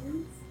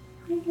ones.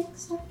 I get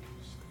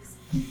starfish.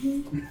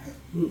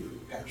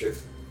 Patrick.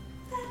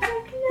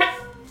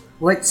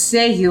 What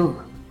say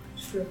you?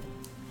 True.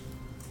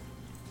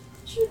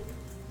 True.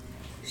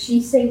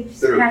 She saves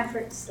True.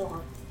 Patrick's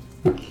dog.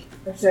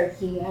 Or sorry,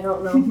 he. I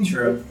don't know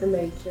True. if the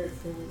main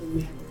character was in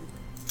that one.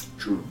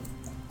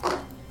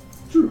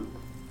 True.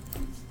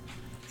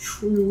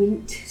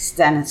 Truant.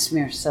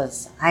 Stanismir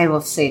says, I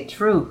will say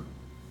true.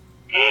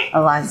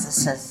 Eliza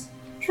says,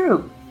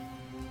 true.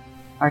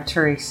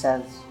 Arturi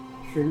says,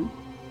 true.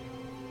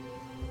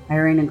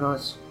 Irina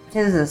goes, it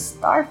is a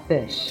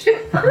starfish.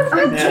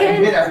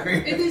 Again.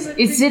 It is a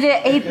Is it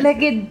an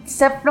 8-legged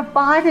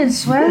cephalopod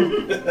as well?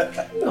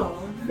 No,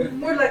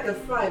 more like a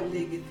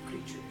 5-legged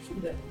creature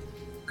that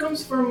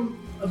comes from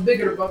a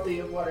bigger body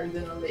of water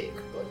than a lake.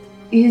 But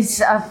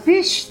Is a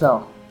fish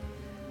though.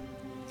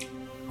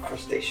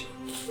 Crustacean.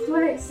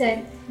 What it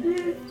said.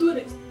 to an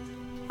extent,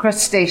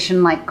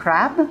 Crustacean like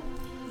crab?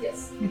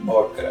 yes.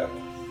 Or crab.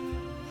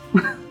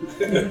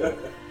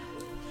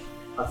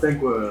 I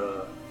think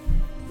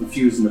we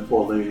confusing the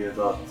poor lady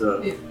about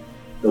the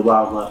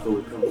wildlife that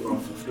would come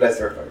from. Bless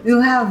her heart. You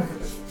have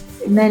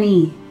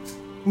many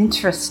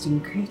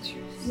interesting creatures.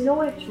 You know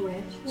what a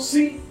tarantula is?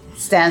 See,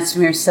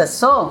 Stansmere says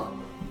so.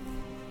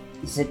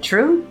 Is it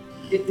true?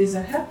 it is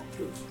a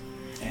half-truth.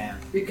 Yeah.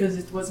 Because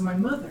it was my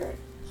mother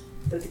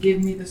that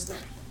gave me the star.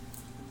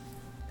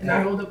 And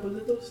I hold up a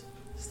little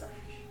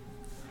starfish.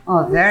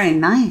 Oh, very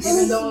nice.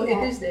 Even though it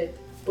is dead,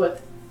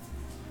 but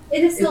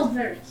It is still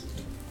very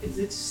cute.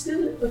 it's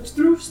still a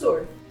true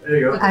story. There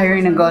you go.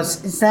 Irina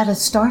goes, is that a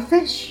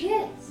starfish?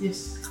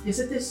 Yes. Yes,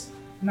 it is.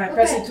 And I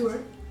pass it to her.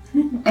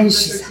 And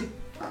she said,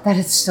 that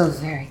is still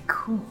very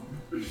cool.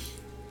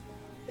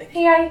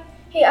 Hey,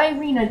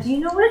 Irina, do you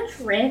know what a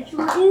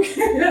tarantula is?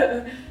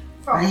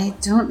 I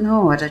don't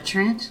know what a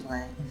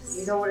tarantula Do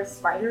you is. know what a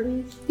spider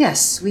is?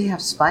 Yes, we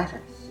have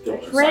spiders. A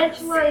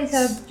tarantula is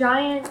a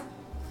giant,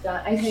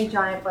 I say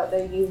giant, but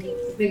they're usually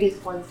the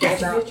biggest ones. They're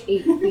about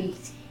 8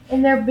 feet.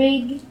 And they're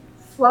big,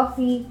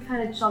 fluffy,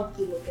 kind of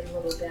chunky looking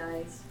little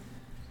guys.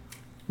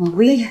 Well,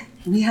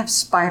 we have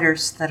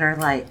spiders that are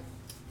like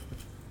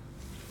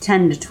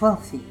 10 to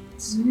 12 feet.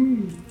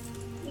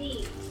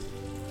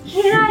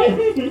 Can I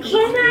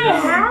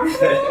have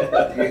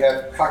one? You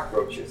have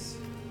cockroaches.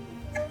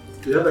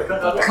 Yeah, that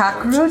kind of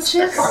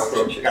Cockroaches?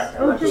 Cockroaches.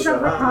 Oh, just a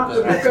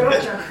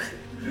cockroach.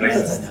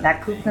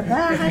 That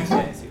kookaburra.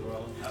 Fantasy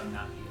world, how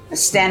not you.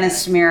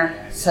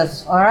 Stanismere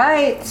says, all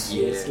right,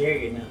 It's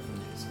scary enough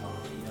when it's small.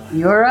 You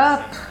know, you're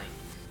up.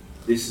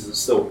 This is a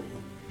story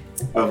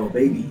of a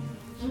baby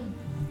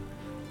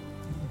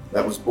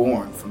that was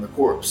born from the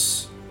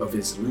corpse of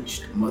his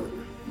lynched mother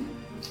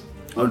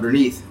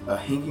underneath a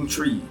hanging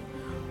tree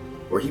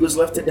where he was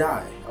left to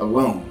die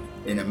alone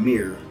in a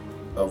mirror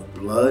of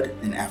blood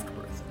and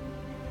afterbirth.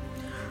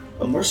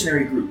 A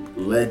mercenary group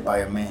led by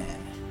a man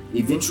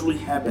eventually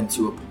happened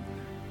to,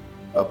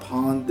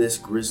 upon this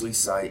grisly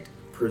sight,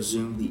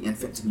 presume the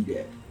infant to be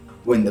dead.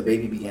 When the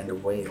baby began to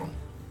wail,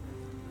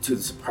 to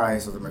the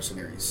surprise of the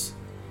mercenaries,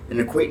 an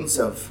acquaintance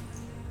of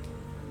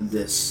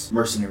this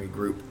mercenary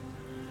group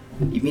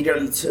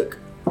immediately took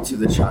to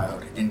the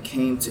child and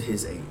came to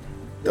his aid.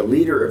 The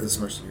leader of this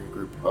mercenary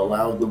group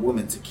allowed the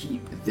woman to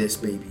keep this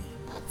baby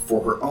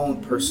for her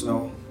own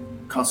personal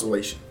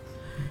consolation,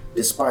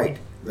 despite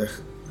the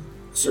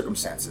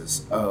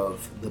circumstances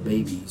of the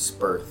baby's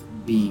birth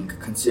being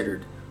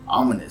considered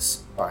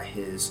ominous by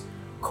his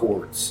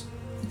courts.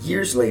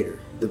 Years later,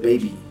 the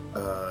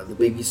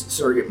baby's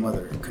surrogate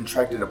mother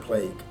contracted a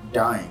plague,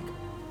 dying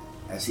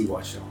as he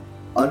watched on.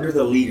 Under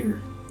the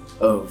leader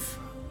of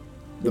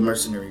the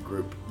mercenary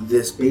group,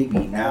 this baby,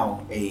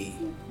 now a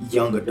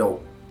young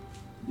adult,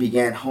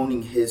 began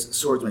honing his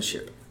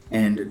swordsmanship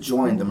and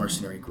joined the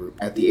mercenary group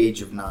at the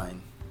age of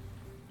 9,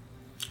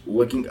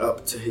 looking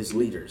up to his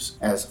leaders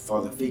as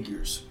father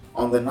figures.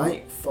 On the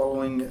night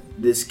following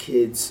this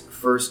kid's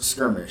first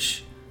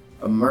skirmish,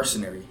 a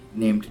mercenary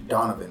named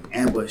Donovan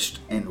ambushed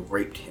and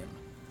raped him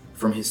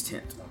from his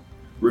tent,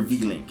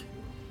 revealing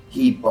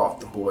he bought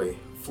the boy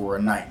for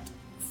a night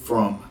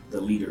from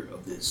the leader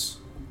of this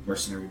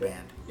mercenary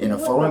band. In a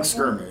following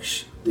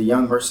skirmish, the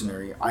young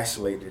mercenary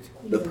isolated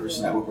the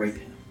person that would rape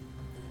him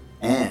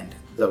and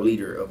the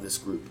leader of this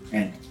group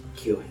and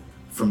kill him.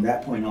 From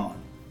that point on,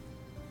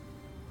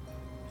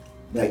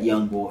 that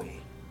young boy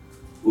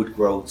would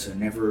grow to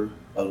never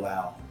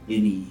allow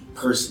any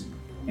person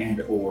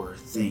and or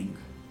thing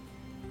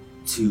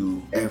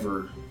to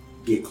ever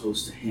get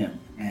close to him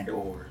and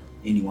or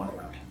anyone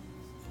around him.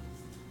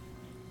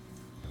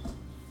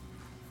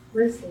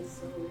 Where's this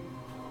story?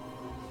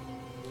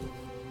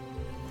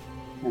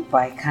 The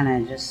boy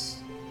kind of just,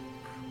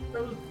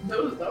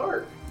 That was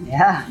dark.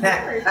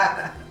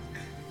 yeah.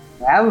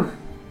 Wow.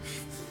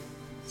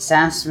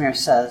 Stansmere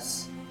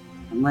says,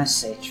 I must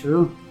say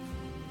true.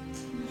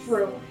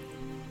 True.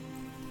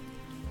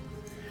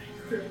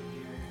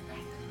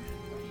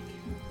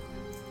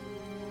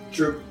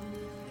 True.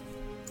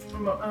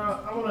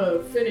 I want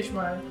to finish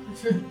my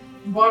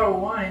bottle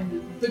of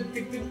wine.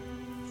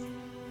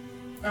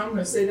 I'm going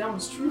to say that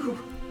was true.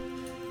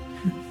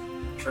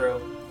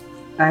 True.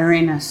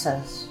 Irina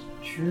says,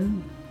 true.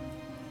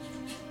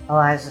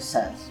 Eliza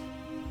says,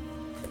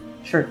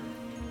 true.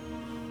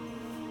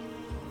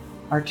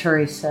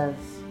 Arturi says,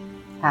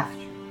 half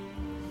true.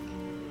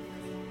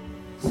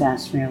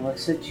 Stansmere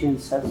looks at you and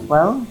says,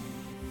 well,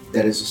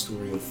 That is a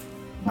story of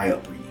my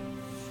upbringing.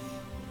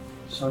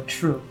 so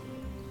true.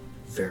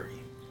 Very.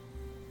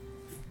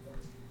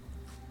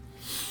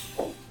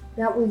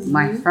 That was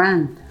My you?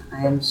 friend,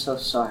 I am so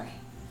sorry.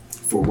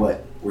 For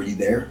what? Were you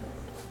there?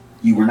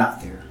 You were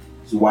not there.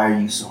 So why are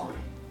you sorry?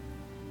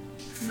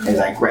 As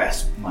I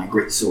grasp my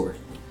great sword.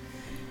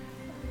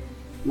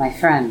 My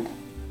friend,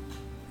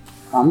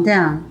 calm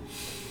down.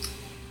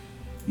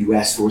 You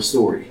asked for a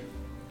story,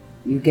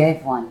 You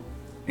gave one.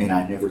 and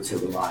I never tell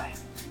a lie.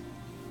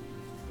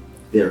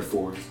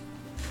 Therefore,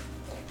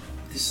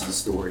 this is the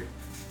story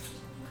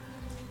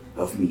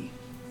of me.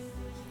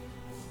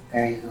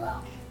 Very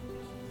well.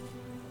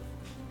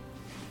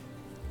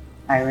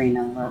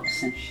 Irina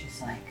looks and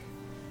she's like,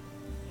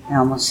 I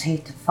almost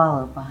hate to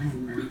follow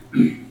behind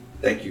them.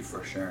 Thank you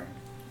for sharing.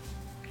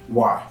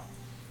 Why?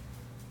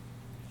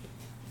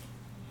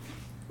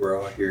 We're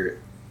all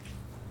here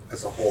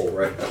as a whole,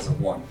 right? As a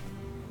one.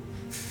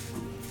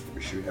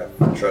 We should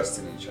have trust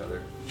in each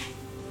other.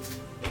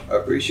 I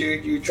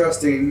appreciate you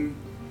trusting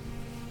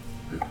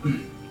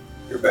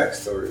your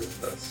backstory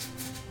with us.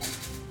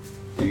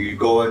 Do you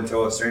go and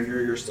tell a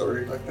stranger your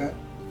story like that?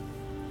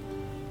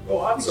 Well,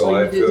 obviously So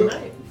I you did feel-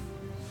 tonight.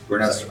 We're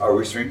not. Are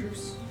we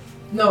strangers?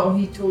 No,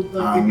 he told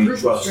I a only group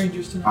of trust.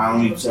 strangers tonight. I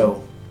only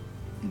tell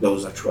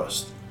those I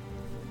trust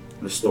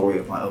the story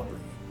of my upbringing.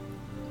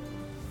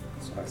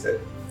 So I said,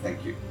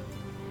 thank you.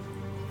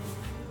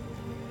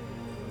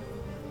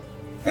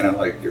 And I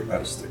like your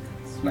metal stick.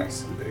 It's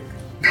nice and big.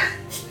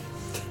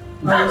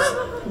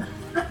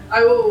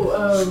 I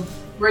will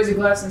raise a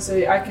glass and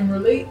say I can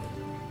relate,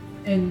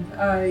 and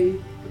I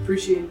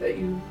appreciate that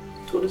you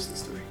told us the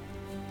story.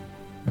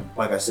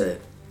 Like I said,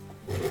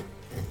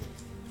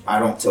 I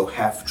don't tell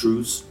half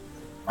truths.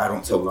 I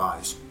don't tell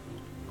lies.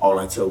 All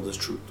I tell is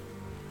truth.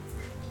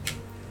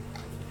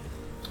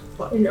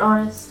 And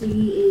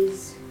honesty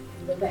is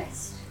the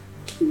best.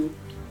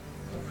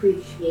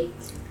 Appreciate.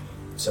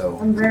 So,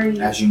 I'm very.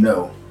 as you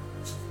know,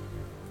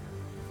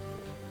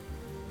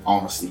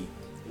 honesty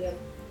Yep.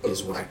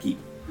 is what I keep.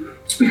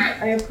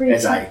 I appreciate.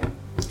 As I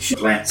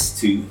glance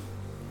to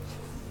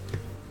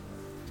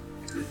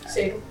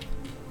Say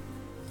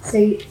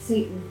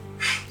Satan.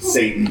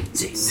 Satan.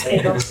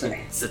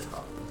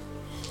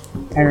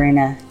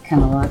 Irina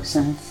kind of looks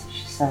and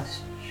she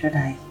says, should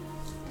I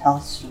tell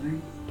a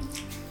story?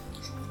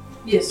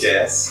 yes.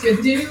 Yes.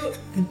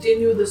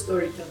 Continue the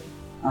storytelling.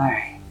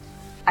 Alright.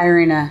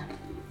 Irina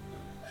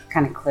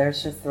kind of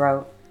clears her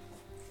throat.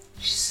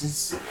 She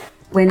says,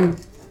 when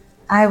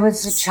I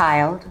was a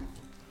child,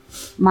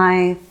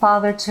 my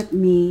father took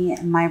me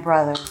and my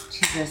brother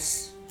to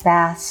this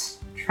vast,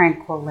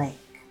 tranquil lake.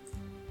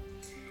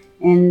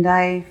 And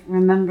I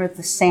remember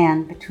the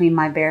sand between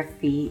my bare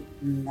feet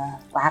and the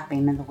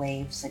lapping of the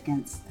waves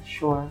against the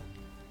shore.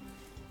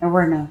 There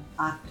were no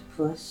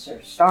octopus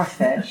or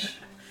starfish,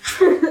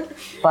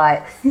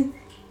 but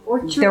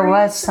there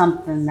was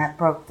something that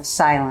broke the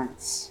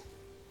silence,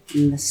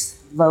 and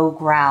this low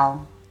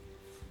growl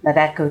that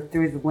echoed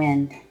through the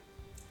wind.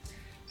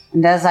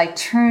 And as I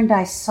turned,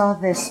 I saw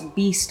this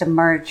beast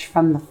emerge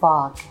from the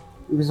fog.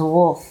 It was a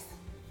wolf,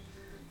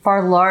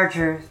 far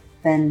larger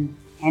than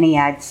any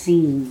I'd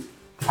seen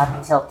up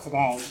until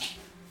today.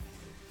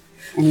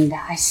 And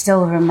I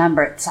still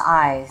remember its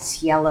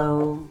eyes,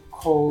 yellow,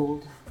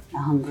 cold, and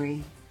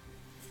hungry.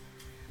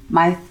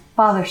 My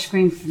father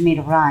screamed for me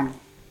to run,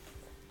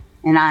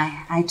 and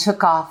I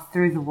took off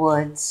through the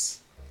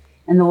woods,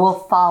 and the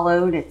wolf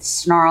followed, its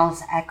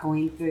snarls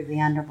echoing through the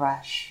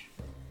underbrush.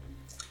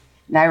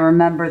 And I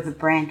remember the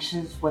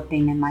branches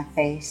whipping in my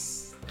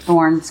face,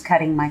 thorns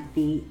cutting my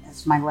feet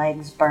as my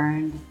legs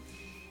burned,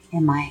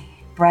 and my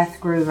breath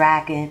grew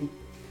ragged,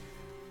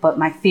 but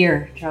my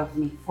fear drove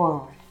me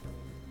forward.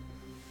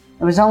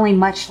 It was only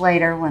much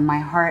later, when my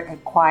heart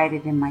had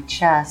quieted in my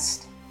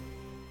chest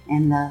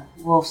and the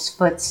wolf's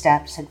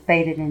footsteps had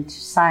faded into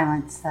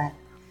silence, that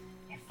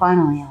I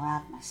finally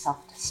allowed myself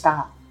to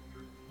stop.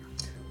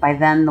 By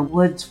then, the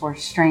woods were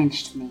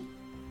strange to me,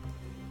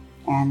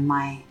 and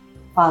my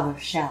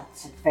father's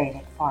shouts had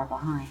faded far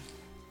behind.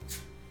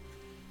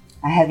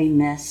 A heavy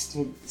mist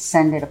had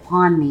descended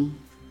upon me,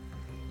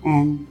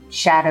 and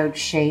shadowed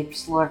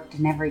shapes lurked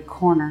in every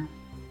corner.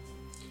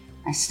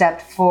 I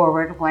stepped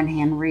forward, one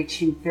hand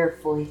reaching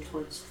fearfully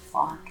towards the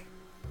fog.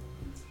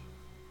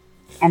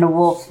 And a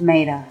wolf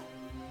made a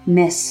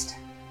mist,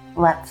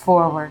 leapt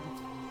forward,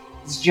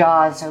 his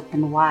jaws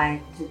opened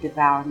wide to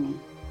devour me.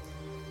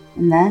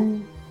 And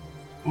then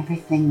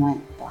everything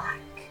went black.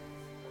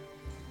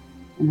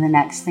 And the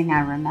next thing I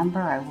remember,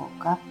 I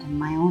woke up in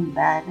my own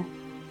bed,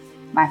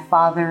 my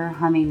father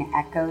humming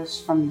echoes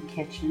from the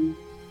kitchen.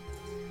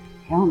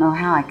 I don't know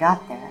how I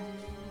got there,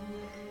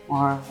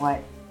 or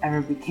whatever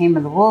became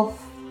of the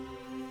wolf,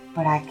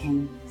 but I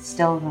can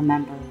still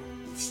remember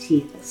its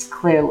teeth as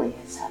clearly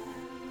as ever.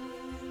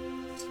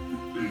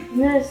 I'm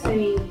gonna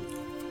say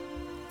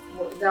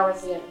that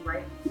was the end,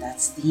 right?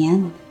 That's the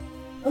end.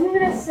 I'm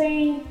gonna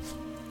say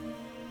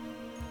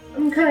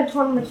I'm kind of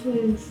torn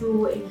between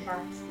true and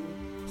half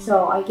true.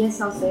 So I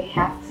guess I'll say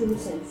half true,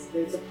 since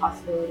there's a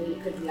possibility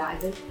it could be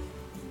either.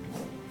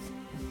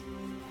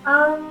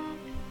 I'm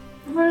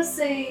gonna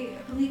say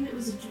I believe it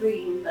was a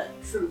dream, but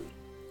true.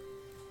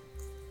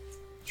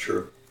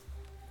 True.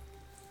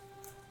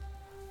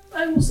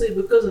 I will say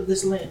because of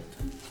this land.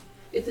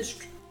 It is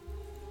true.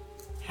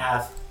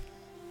 Half.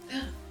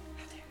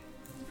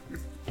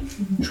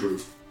 True.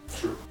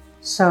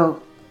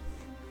 So,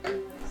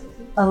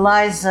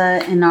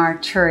 Eliza and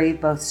Arturi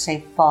both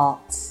say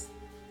false.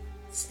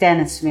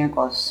 Stanismir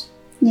goes,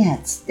 yeah,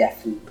 it's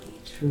definitely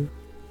true.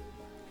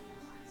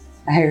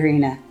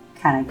 Irina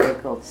kind of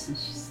giggles and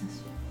she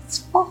says, it's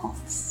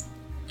false.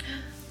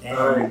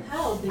 Damn.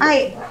 How did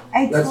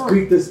I Let's told,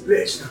 beat this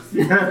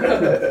bitch.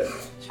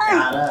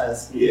 Got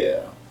us.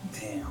 Yeah.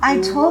 Damn. I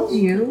told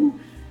you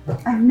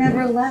I've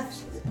never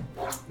left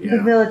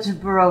the village of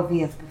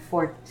Barovia before.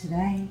 for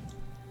today.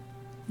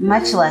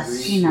 Much less,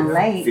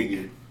 late.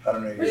 Figured. I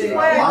don't know. Which is You're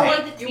why not I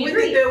lying. wanted you would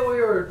think that we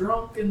were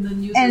drunk and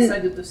then you And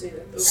decided to say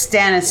that. Okay.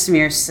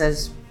 Stanismir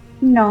says,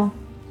 no,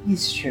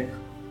 it's true.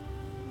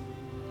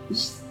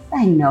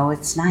 I know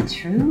it's not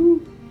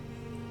true.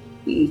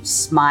 He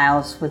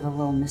smiles with a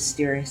little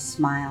mysterious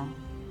smile.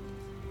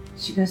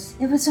 She goes,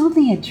 it was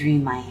only a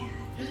dream I had.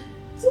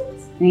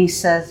 And he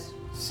says,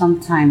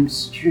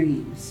 sometimes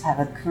dreams have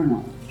a kernel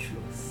of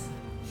truth.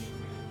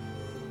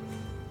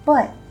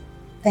 But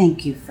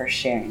thank you for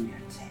sharing your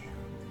tale.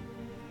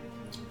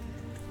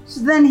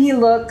 So then he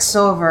looks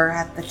over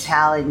at the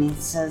tally and he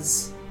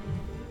says,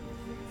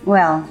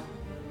 well,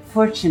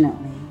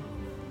 fortunately,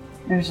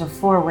 there's a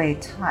 4-way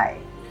tie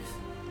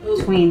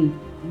between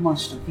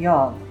most of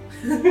y'all.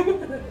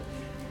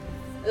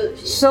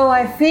 So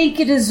I think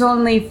it is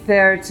only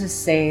fair to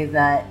say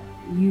that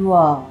you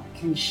all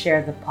can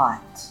share the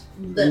pot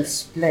and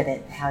split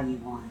it how you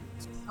want.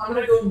 I'm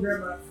gonna go and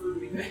grab my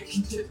fruit and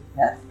make it.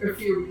 Yeah.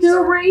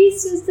 The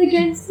racist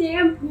against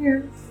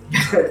vampires.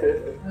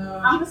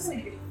 I'm just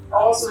thinking.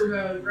 Also,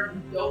 grab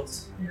my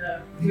belt and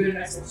give it a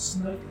nice little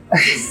snug.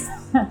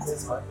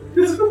 That's fine.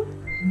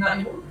 Not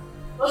anymore.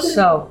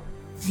 So,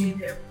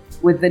 Yeah.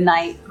 with the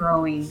night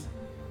growing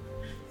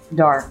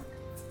dark,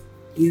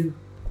 you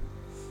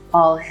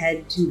all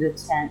head to the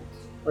tent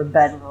where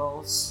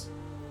bedrolls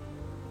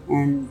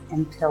and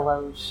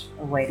pillows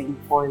are waiting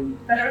for you.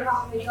 Better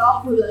not make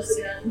off with us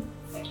again.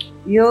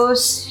 You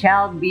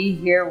shall be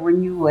here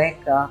when you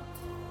wake up,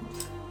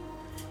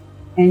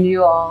 and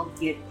you all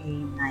get a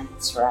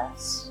night's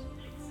rest.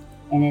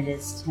 And it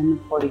is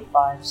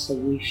 10:45, so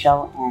we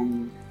shall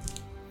end